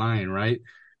fucking lion, right?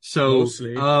 So,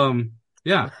 Mostly.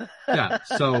 yeah.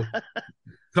 So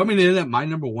coming in at my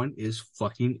number one is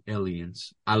fucking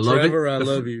Aliens. I love Trevor, it. I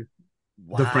love you.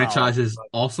 The franchise is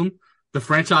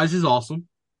awesome.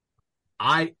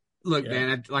 I look, Yeah.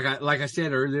 man. Like I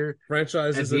said earlier,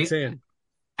 Franchise is a 10.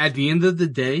 at the end of the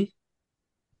day,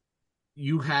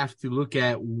 you have to look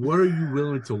at what are you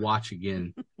willing to watch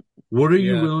again? What are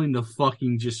you Yeah. willing to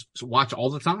fucking just watch all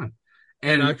the time?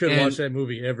 And I could watch that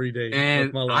movie every day and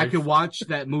of my I life. could watch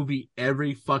that movie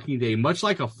every fucking day, much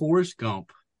like a Forrest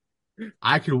Gump.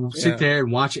 I could sit Yeah. there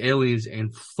and watch Aliens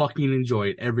and fucking enjoy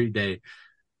it every day.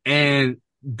 And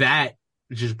that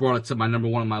just brought it to my number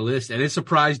one on my list. And it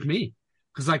surprised me.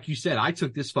 Because like you said, I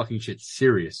took this fucking shit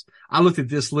serious. I looked at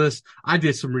this list. I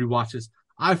did some rewatches.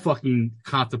 I fucking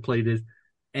contemplated.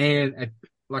 And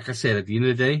like I said, at the end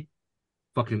of the day,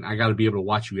 fucking, I gotta be able to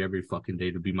watch you every fucking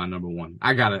day to be my number one.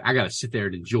 I gotta sit there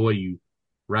and enjoy you,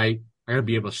 right? I gotta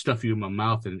be able to stuff you in my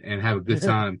mouth and have a good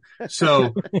time.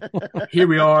 So here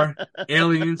we are.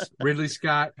 Aliens, Ridley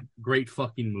Scott, great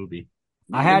fucking movie.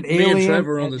 I had Me Alien and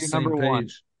Trevor on as the your same number one,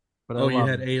 page. but Oh, you love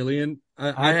had it. Alien?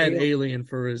 I had Alien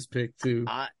for his pick, too.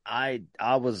 I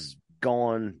was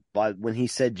gone by when he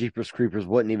said Jeepers Creepers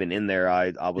wasn't even in there.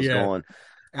 I was Yeah. gone.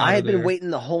 Out I of had been there. waiting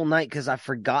the whole night because I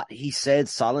forgot he said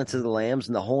Silence of the Lambs,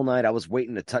 and the whole night I was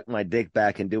waiting to tuck my dick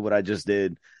back and do what I just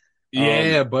did.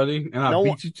 Yeah, buddy. And I no-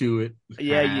 beat you to it.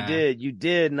 Yeah, you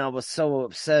did, and I was so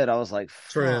upset. I was like,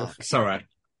 Trev. "Fuck." It's all right.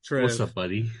 Trev, What's up,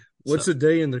 buddy? what's a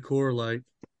day in the Corps like?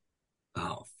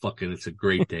 Oh, fucking, it's a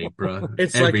great day, bro.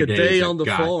 It's like a day is on the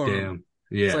farm. goddamn-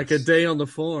 Yes. It's like a day on the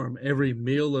farm. Every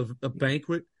meal of a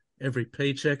banquet, every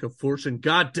paycheck of fortune.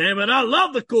 God damn it, I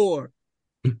love the Corps.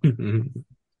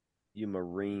 You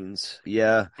Marines,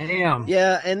 yeah, Damn.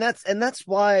 yeah, and that's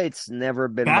why it's never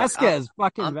been Vasquez,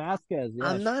 fucking I'm- Vasquez. Yeah,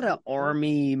 I'm not an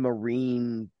Army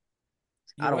Marine.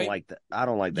 I don't like that. I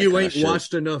don't like that. You kind of ain't shit.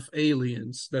 watched enough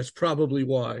Aliens. That's probably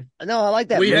why. No, I like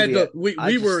that. we movie. had to, we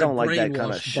I just were don't like brainwashed that kind of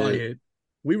by shit. it.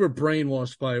 We were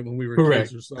brainwashed by it when we were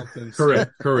Correct. kids or something.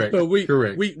 Correct. So we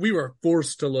Correct. we were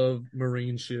forced to love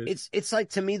Marine shit. It's like,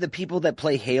 to me, the people that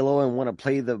play Halo and want to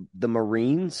play the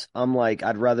Marines. I'm like,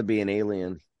 I'd rather be an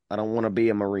alien. I don't want to be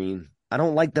a Marine. I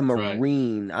don't like the Right.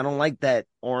 Marine. I don't like that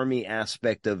Army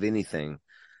aspect of anything.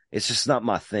 It's just not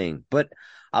my thing. But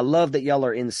I love that y'all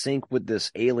are in sync with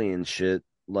this alien shit.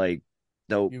 Like,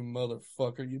 dope. You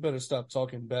motherfucker! You better stop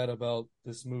talking bad about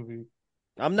this movie.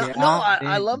 I'm not. Yeah, no,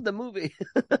 I love the movie.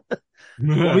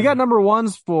 Well, we got number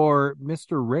ones for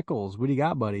Mr. Rickles. What do you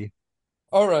got, buddy?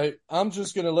 All right, I'm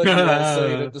just gonna let you all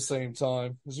say it at the same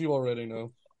time, as you already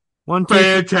know. One, two,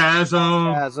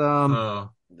 Phantasm. Phantasm. Oh,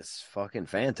 This fucking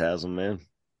Phantasm, man.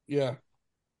 Yeah.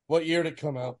 What year did it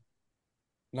come out?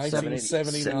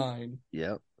 1979.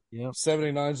 Yep. Yep.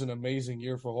 79 is an amazing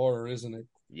year for horror, isn't it?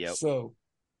 Yep. So,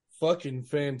 fucking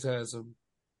Phantasm,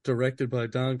 directed by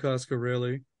Don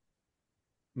Coscarelli,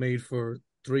 made for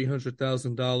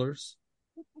 $300,000.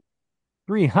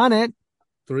 300.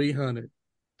 300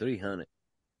 300.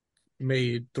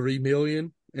 made $3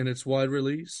 million in its wide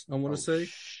release. I want to say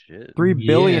Shit. 3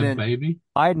 billion yeah, in baby.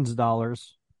 Biden's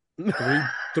dollars.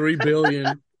 $3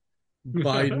 billion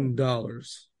Biden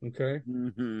dollars. Okay.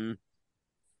 Mm-hmm.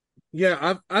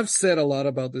 Yeah, I've said a lot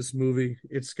about this movie.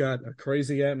 It's got a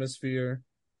crazy atmosphere,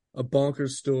 a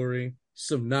bonkers story,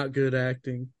 some not good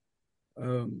acting.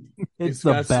 It's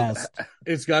the got some- best.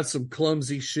 it's got some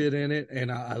clumsy shit in it,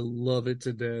 and I love it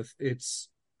to death. It's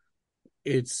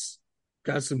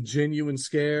got some genuine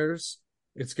scares.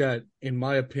 It's got, in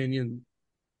my opinion,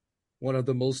 one of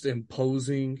the most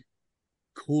imposing,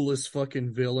 coolest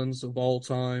fucking villains of all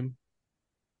time.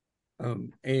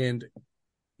 And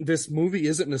this movie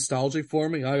isn't nostalgic for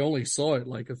me. I only saw it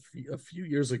like a few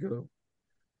years ago,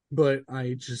 but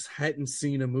I just hadn't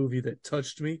seen a movie that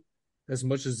touched me as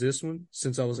much as this one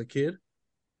since I was a kid.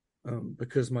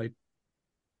 Because my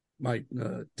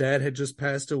dad had just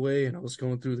passed away, and I was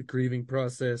going through the grieving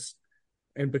process.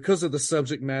 And because of the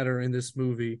subject matter in this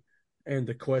movie, and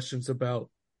the questions about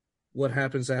what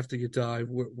happens after you die,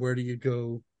 where do you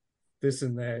go, this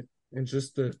and that, and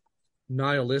just the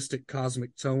nihilistic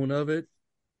cosmic tone of it,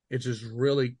 it just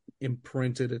really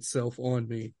imprinted itself on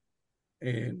me.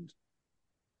 And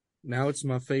now it's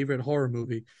my favorite horror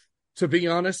movie. To be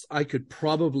honest, I could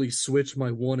probably switch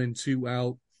my 1 and 2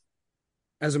 out.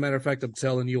 As a matter of fact, I'm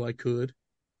telling you, I could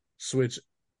switch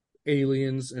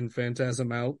Aliens and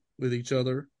Phantasm out with each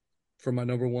other for my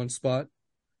number 1 spot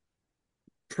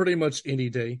pretty much any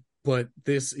day. But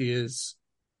this is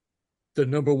the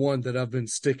number 1 that I've been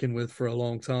sticking with for a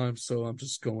long time, so I'm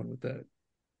just going with that.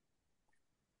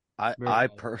 I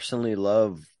personally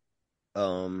love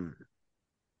when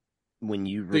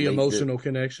you The relate emotional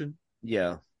connection.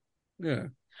 Yeah. Yeah.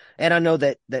 And I know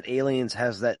that Aliens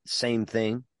has that same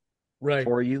thing Right.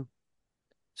 for you.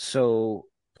 So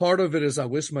part of it is I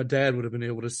wish my dad would have been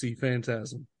able to see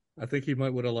Phantasm. I think he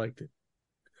might would have liked it.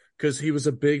 Because he was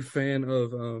a big fan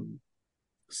of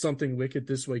Something Wicked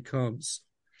This Way Comes.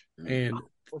 And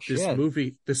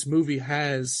this movie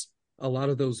has a lot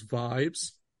of those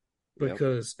vibes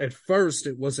because at first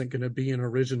it wasn't going to be an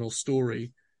original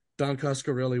story. Don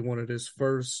Coscarelli wanted his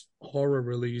first horror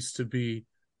release to be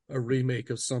a remake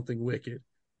of Something Wicked,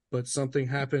 but something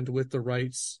happened with the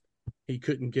rights. He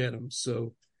couldn't get them.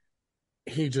 So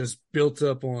he just built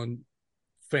up on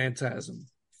Phantasm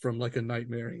from like a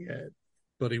nightmare he had,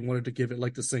 but he wanted to give it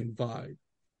like the same vibe.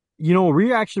 You know,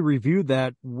 we actually reviewed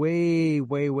that way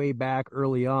back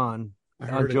early on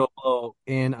Joe Blow,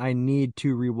 and I need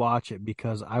to rewatch it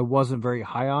because I wasn't very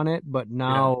high on it, but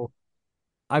now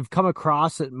I've come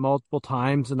across it multiple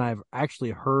times and I've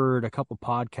actually heard a couple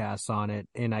podcasts on it,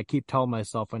 and I keep telling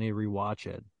myself I need to rewatch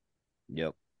it.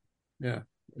 Yep. Yeah,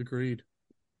 agreed.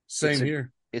 Same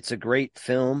here. It's a great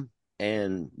film,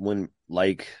 and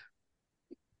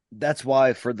that's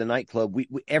why for the nightclub, we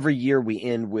every year we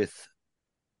end with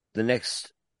the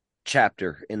next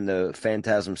chapter in the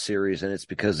Phantasm series, and it's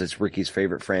because it's Ricky's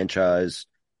favorite franchise,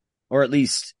 or at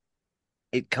least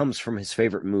it comes from his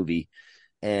favorite movie.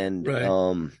 And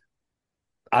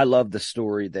I love the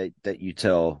story that you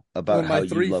tell about how you love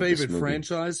this movie. My 3 favorite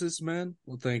franchises, man.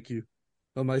 Well, thank you.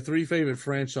 But my 3 favorite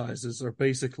franchises are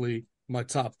basically my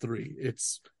top 3.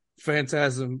 It's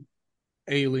Phantasm,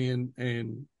 Alien,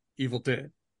 and Evil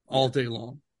Dead all day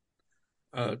long.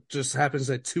 Just happens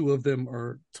that 2 of them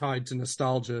are tied to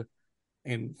nostalgia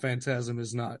and Phantasm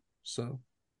is not. So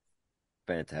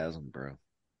Phantasm, bro.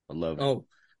 I love it. Oh,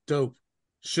 dope.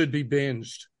 Should be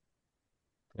binged.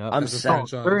 Yep. I'm sad.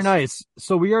 Very nice.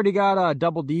 So we already got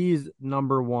Double D's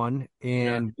number 1,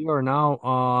 and we are now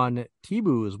on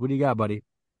T-Boo's. What do you got, buddy?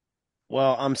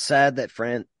 Well, I'm sad that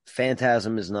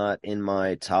Phantasm is not in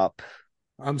my top.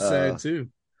 I'm sad too.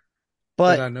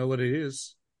 But I know what it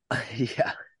is.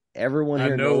 Yeah. Everyone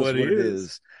here knows what it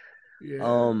is.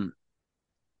 Yeah.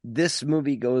 This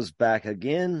movie goes back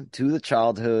again to the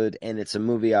childhood, and it's a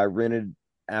movie I rented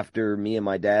after me and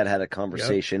my dad had a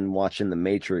conversation watching The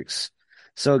Matrix.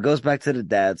 So it goes back to the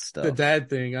dad stuff. The dad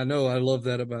thing. I know. I love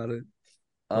that about it.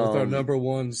 Both our number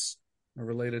 1s are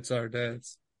related to our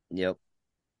dads. Yep.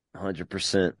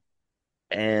 100%.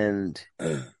 And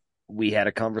we had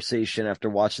a conversation after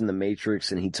watching The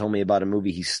Matrix, and he told me about a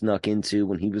movie he snuck into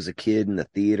when he was a kid in the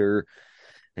theater.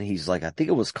 And he's like, I think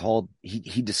it was called,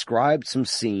 he described some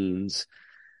scenes,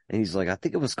 and he's like, I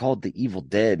think it was called The Evil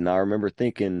Dead. And I remember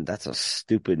thinking, that's a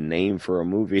stupid name for a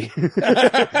movie.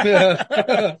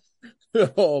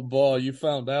 Oh boy, you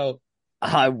found out.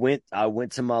 I went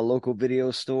to my local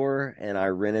video store and I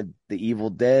rented The Evil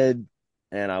Dead,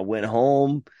 and I went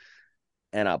home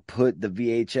and I put the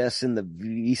VHS in the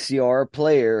VCR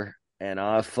player, and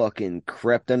I fucking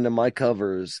crept under my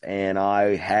covers, and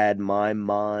I had my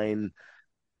mind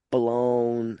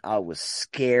blown. I was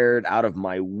scared out of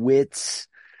my wits.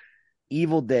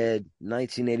 Evil Dead,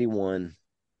 1981,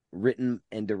 written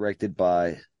and directed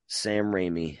by Sam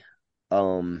Raimi.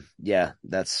 Yeah,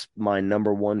 that's my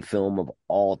number 1 film of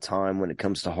all time when it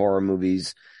comes to horror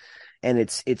movies. And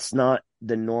it's not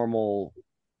the normal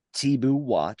T-Boo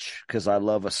watch, because I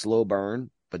love a slow burn,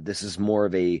 but this is more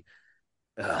of a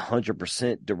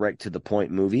 100% direct to the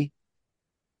point movie.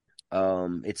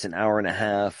 It's an hour and a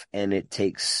half, and it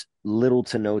takes little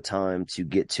to no time to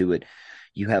get to it.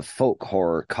 You have folk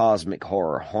horror, cosmic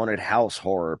horror, haunted house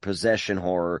horror, possession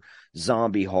horror,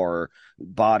 zombie horror,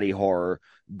 body horror,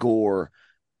 gore,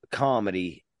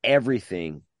 comedy,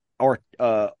 everything, art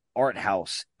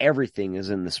house, everything is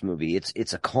in this movie.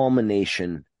 It's a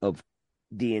culmination of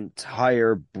the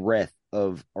entire breadth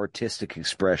of artistic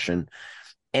expression,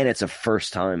 and it's a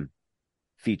first time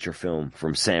feature film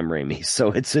from Sam Raimi.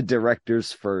 So it's a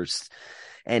director's first,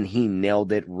 and he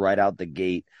nailed it right out the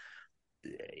gate.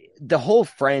 the whole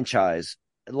franchise,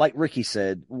 like Ricky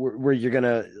said, where you're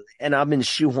gonna, and I've been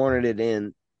shoehorning it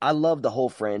in. I love the whole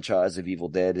franchise of Evil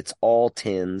Dead. It's all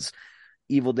tens.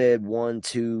 Evil Dead 1,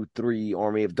 2, 3,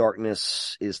 Army of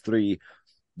Darkness is 3,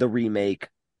 the remake,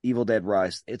 Evil Dead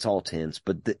Rise, it's all tens,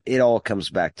 but it all comes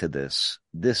back to this.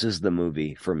 This is the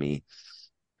movie for me.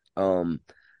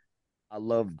 I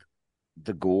love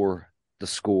the gore, the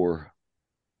score,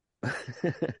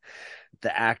 the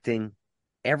acting,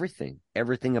 everything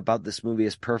about this movie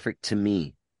is perfect to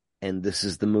me. And this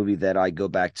is the movie that I go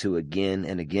back to again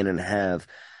and again and have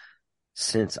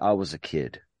since I was a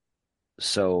kid.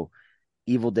 So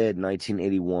Evil Dead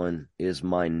 1981 is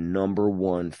my number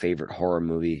one favorite horror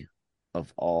movie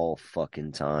of all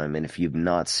fucking time. And if you've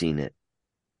not seen it,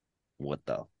 what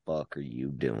the fuck are you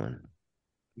doing?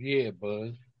 Yeah,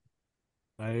 bud.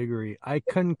 I agree. I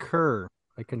concur.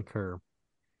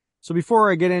 So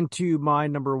before I get into my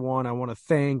number one, I want to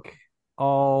thank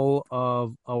all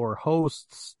of our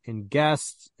hosts and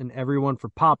guests and everyone for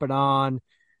popping on.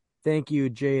 Thank you,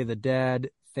 Jay the Dead.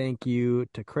 Thank you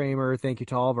to Kramer. Thank you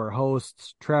to all of our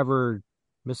hosts, Trevor,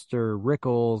 Mr.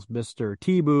 Rickles, Mr.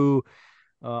 T-Boo,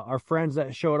 our friends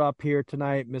that showed up here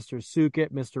tonight, Mr.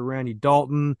 Sukit, Mr. Randy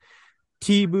Dalton,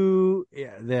 T-Boo,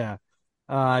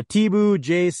 T-Boo,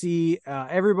 JC,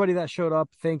 everybody that showed up.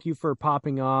 Thank you for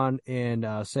popping on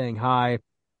and saying hi.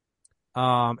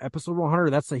 Episode 100,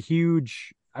 that's a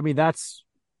huge, I mean, that's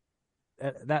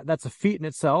a feat in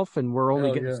itself, and we're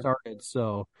only getting started.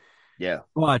 So, yeah.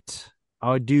 But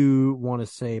I do want to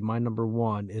say my number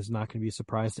one is not going to be a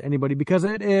surprise to anybody because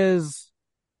it is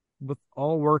with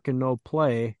all work and no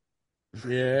play.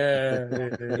 Yeah,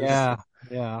 it is.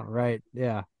 Yeah, right.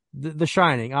 Yeah. The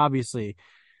Shining, obviously.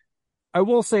 I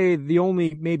will say the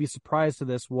only maybe surprise to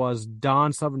this was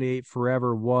Dawn 78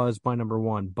 Forever was my number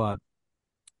one, but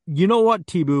you know what,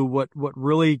 T-Boo, what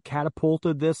really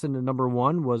catapulted this into number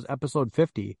one was episode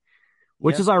 50,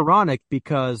 which is ironic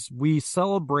because we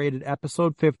celebrated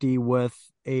episode 50 with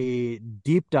a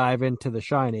deep dive into The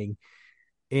Shining,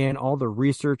 and all the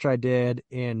research I did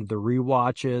and the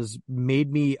rewatches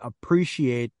made me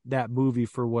appreciate that movie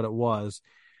for what it was.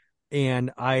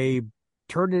 And I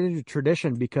turned it into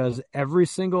tradition because every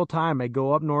single time I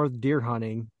go up north deer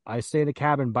hunting, I stay in a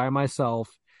cabin by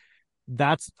myself.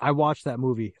 I watch that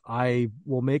movie. I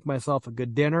will make myself a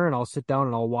good dinner and I'll sit down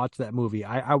and I'll watch that movie.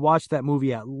 I watch that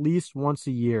movie at least once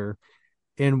a year.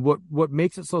 And what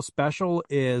makes it so special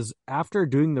is after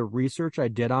doing the research I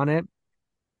did on it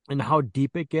and how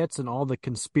deep it gets and all the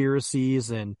conspiracies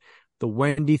and the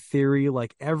Wendy theory,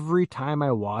 like every time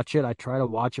I watch it, I try to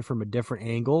watch it from a different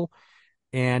angle,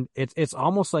 and it's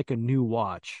almost like a new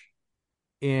watch.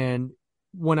 And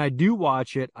when I do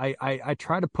watch it, I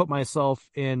try to put myself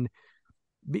in,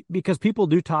 because people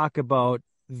do talk about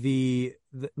the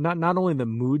not only the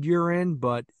mood you're in,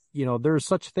 but there's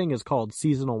such a thing as called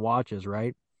seasonal watches,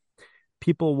 right?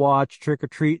 People watch Trick or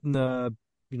Treat in the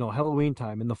Halloween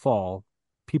time in the fall.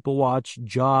 People watch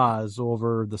Jaws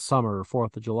over the summer,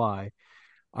 4th of July.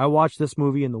 I watch this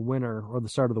movie in the winter or the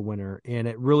start of the winter, and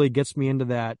it really gets me into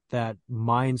that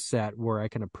mindset where I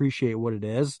can appreciate what it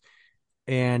is.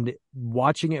 And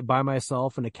watching it by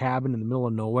myself in a cabin in the middle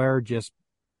of nowhere, just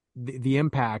the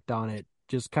impact on it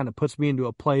just kind of puts me into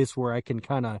a place where I can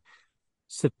kind of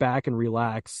sit back and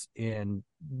relax, and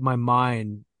my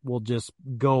mind will just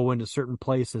go into certain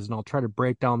places, and I'll try to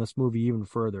break down this movie even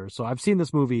further. So I've seen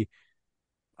this movie,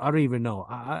 I don't even know,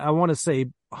 I want to say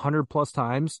 100 plus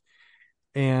times,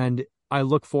 and I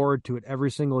look forward to it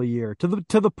every single year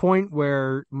to the point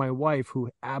where my wife, who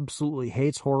absolutely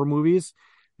hates horror movies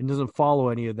and doesn't follow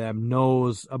any of them,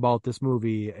 knows about this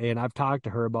movie. And I've talked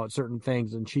to her about certain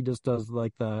things, and she just does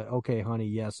like the, okay, honey,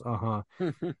 yes,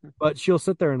 but she'll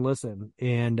sit there and listen.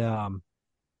 And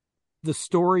the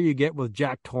story you get with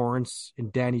Jack Torrance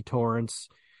and Danny Torrance,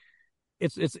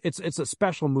 it's a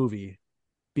special movie,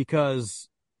 because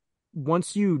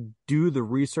once you do the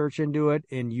research into it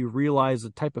and you realize the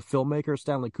type of filmmaker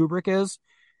Stanley Kubrick is,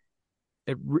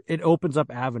 it opens up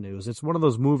avenues. It's one of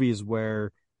those movies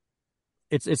where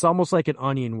it's almost like an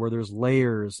onion where there's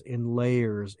layers and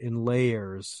layers and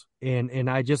layers. And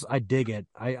I dig it.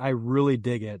 I really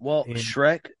dig it. Well,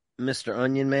 Shrek, Mr.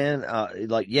 Onion Man,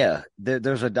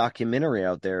 there's a documentary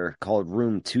out there called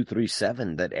Room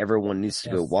 237 that everyone needs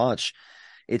to go watch.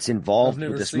 It's involved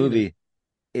with this movie.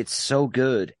 It's so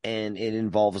good, and it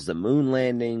involves the moon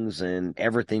landings and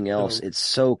everything else. It's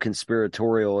so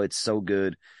conspiratorial. It's so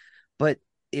good. But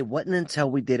it wasn't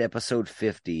until we did episode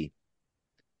 50.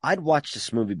 I'd watched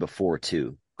this movie before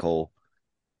too, Cole.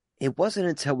 It wasn't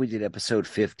until we did episode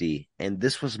 50, and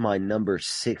this was my number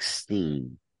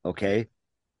 16, okay?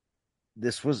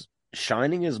 This was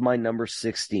Shining is my number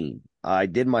 16. I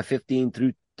did my 15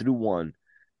 through 1.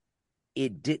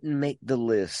 It didn't make the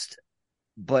list,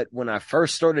 but when I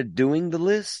first started doing the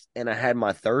list and I had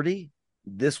my 30,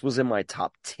 this was in my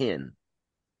top 10.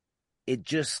 It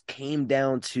just came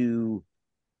down to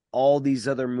all these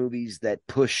other movies that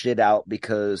pushed it out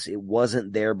because it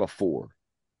wasn't there before.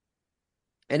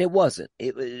 And it wasn't.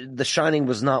 The Shining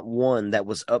was not one that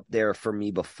was up there for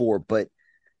me before, but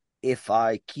if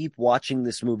I keep watching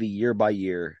this movie year by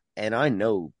year, and I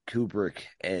know Kubrick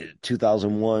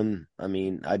 2001, I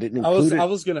mean, I didn't include it. I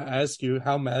was going to ask you,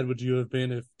 how mad would you have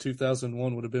been if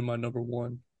 2001 would have been my number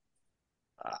one?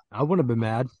 I wouldn't have been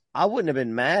mad. I wouldn't have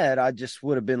been mad. I just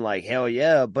would have been like, hell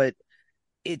yeah. But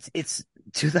it's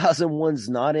 2001's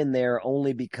not in there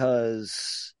only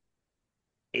because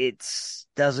it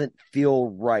doesn't feel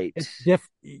right. It's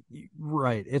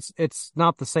right. It's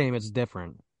not the same. It's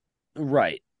different.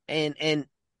 Right.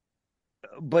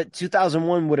 But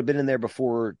 2001 would have been in there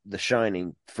before The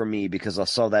Shining for me because I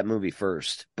saw that movie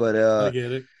first. But I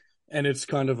get it. And it's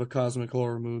kind of a cosmic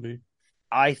horror movie.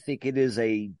 I think it is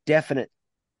a definite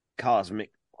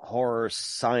cosmic horror,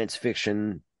 science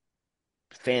fiction,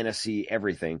 fantasy,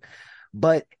 everything.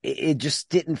 But it just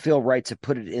didn't feel right to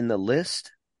put it in the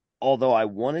list. Although I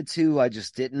wanted to, I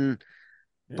just didn't.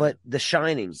 Yeah. But The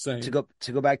Shining, to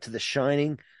go back to The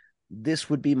Shining, this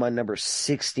would be my number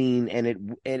 16, and it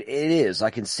is. I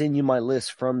can send you my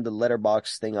list from the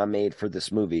letterbox thing I made for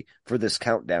this movie, for this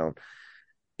countdown.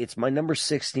 It's my number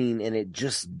 16, and it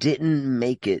just didn't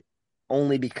make it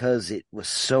only because it was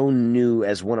so new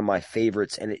as one of my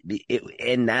favorites, and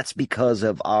and that's because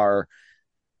of our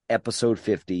episode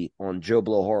 50 on Joe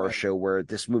Blow Horror Show, where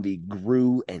this movie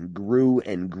grew and grew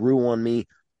and grew on me.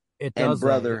 It does, and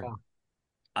brother,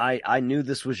 yeah. I knew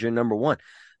this was your number one.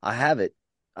 I have it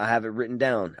written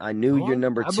down. I knew your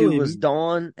number 2 was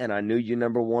Dawn, and I knew your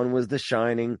number 1 was The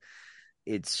Shining.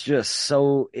 It's just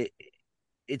so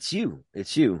it's you.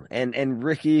 And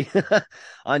Ricky,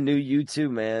 I knew you too,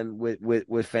 man,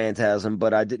 with Phantasm,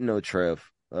 but I didn't know Trev.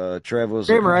 Trev was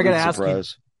Kramer, a complete I gotta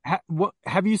surprise. ask you,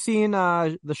 have you seen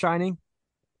The Shining?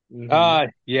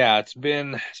 Yeah, it's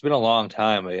been a long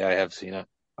time. I have seen it.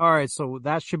 All right, so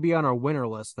that should be on our winner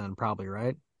list then, probably,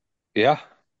 right? Yeah.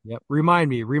 Yep. Remind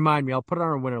me. I'll put it on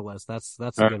our winner list. That's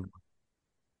a good one.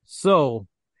 So,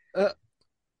 all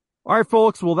right,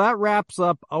 folks. Well, that wraps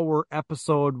up our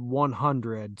episode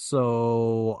 100.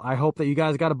 So I hope that you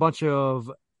guys got a bunch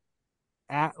of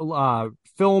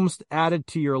films added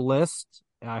to your list.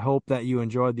 I hope that you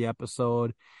enjoyed the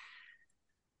episode.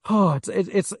 Oh,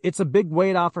 it's a big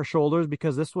weight off our shoulders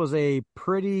because this was a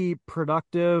pretty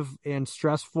productive and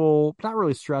stressful, not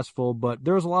really stressful, but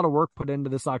there was a lot of work put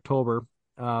into this October.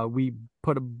 We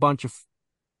put a bunch of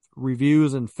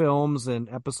reviews and films and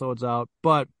episodes out,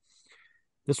 but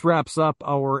this wraps up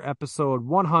our episode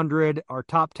 100, our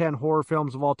top 10 horror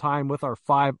films of all time with our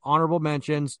 5 honorable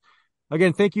mentions.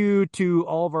 Again, thank you to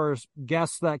all of our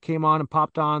guests that came on and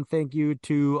popped on. Thank you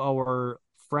to our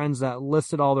friends that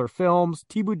listed all their films.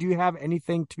 Tibu, do you have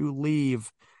anything to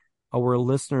leave our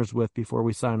listeners with before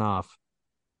we sign off?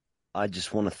 I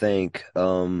just want to thank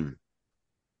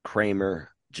Kramer,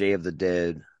 Jay of the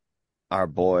Dead, our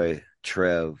boy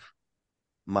Trev,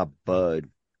 my bud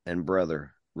and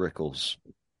brother Rickles,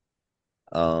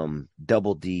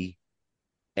 Double D,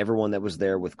 everyone that was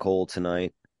there with Cole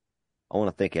tonight. I want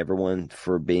to thank everyone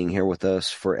for being here with us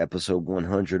for episode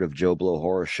 100 of Joe Blow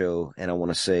Horror Show. And I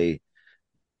want to say,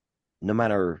 no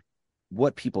matter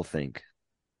what people think,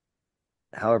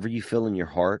 however you feel in your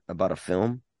heart about a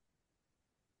film,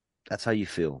 that's how you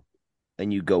feel.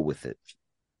 And you go with it.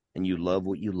 And you love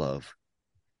what you love.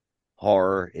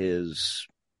 Horror it's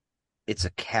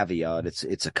a caveat.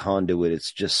 It's a conduit.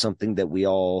 It's just something that we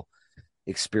all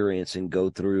experience and go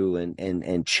through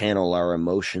and channel our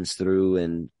emotions through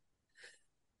and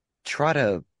try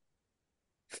to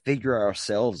figure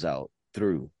ourselves out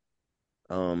through.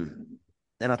 And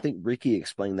I think Ricky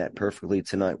explained that perfectly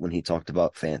tonight when he talked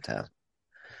about Phantasm.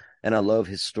 And I love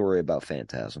his story about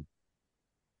Phantasm.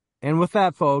 And with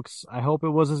that, folks, I hope it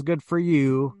was as good for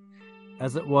you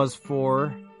as it was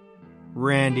for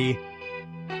Randy.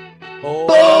 Boom!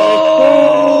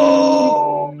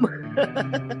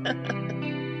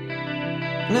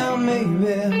 Now maybe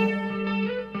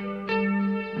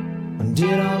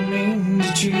did I mean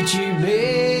to treat you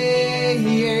bad,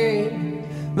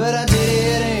 but I did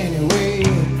it anyway.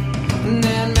 And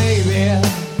then maybe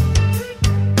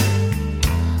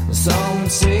some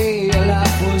would say your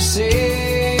life was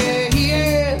sad,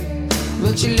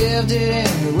 but you lived it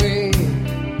anyway.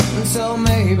 And so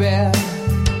maybe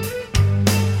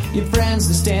your friends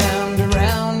that stand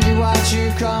around you watch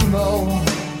you crumble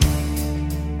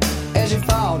as you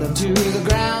fall down to the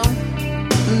ground.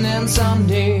 And then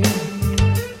someday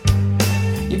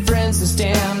your friends will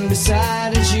stand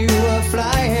beside as you were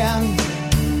flying.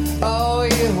 Oh,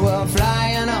 you were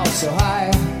flying oh so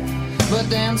high. But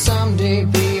then someday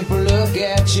people look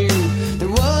at you, they're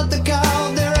what they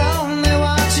call their own, they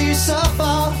watch you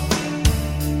suffer.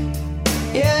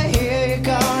 Yeah, here you're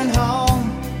going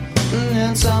home. And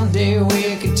then someday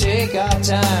we could take our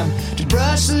time to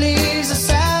brush the leaves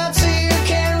aside so you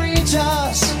can reach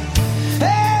us.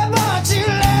 Hey, but you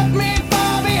left me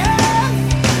far behind.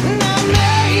 And I'm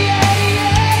there, yeah.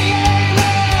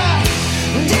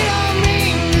 Didn't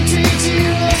mean to treat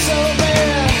you so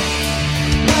bad,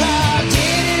 but I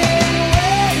did it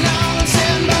anyway. Now I'm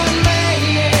saying but me,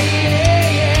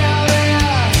 yeah.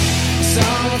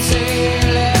 Some would say you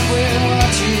left with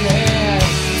what you had,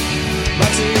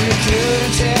 but you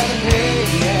couldn't share the pain,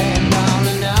 yeah.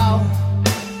 No,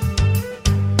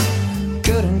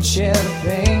 couldn't share the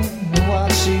pain and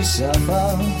watch you suffer.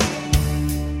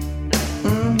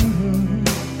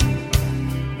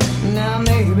 Now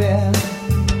maybe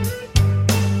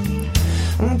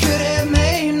could have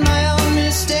made my own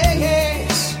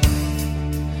mistakes,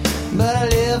 but I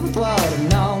live with what I've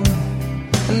known.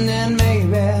 And then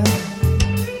maybe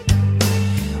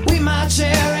we might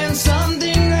share in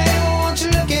something great. Won't you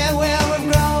look at where we've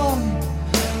grown?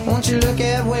 Won't you look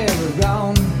at where we've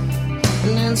grown?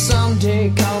 And then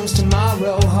someday comes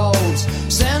tomorrow holds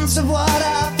sense of what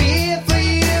I feel for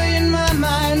you in my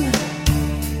mind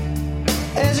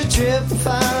as you trip the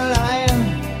final line.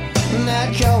 And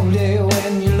that cold day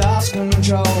when you lost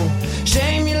control,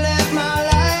 shame you left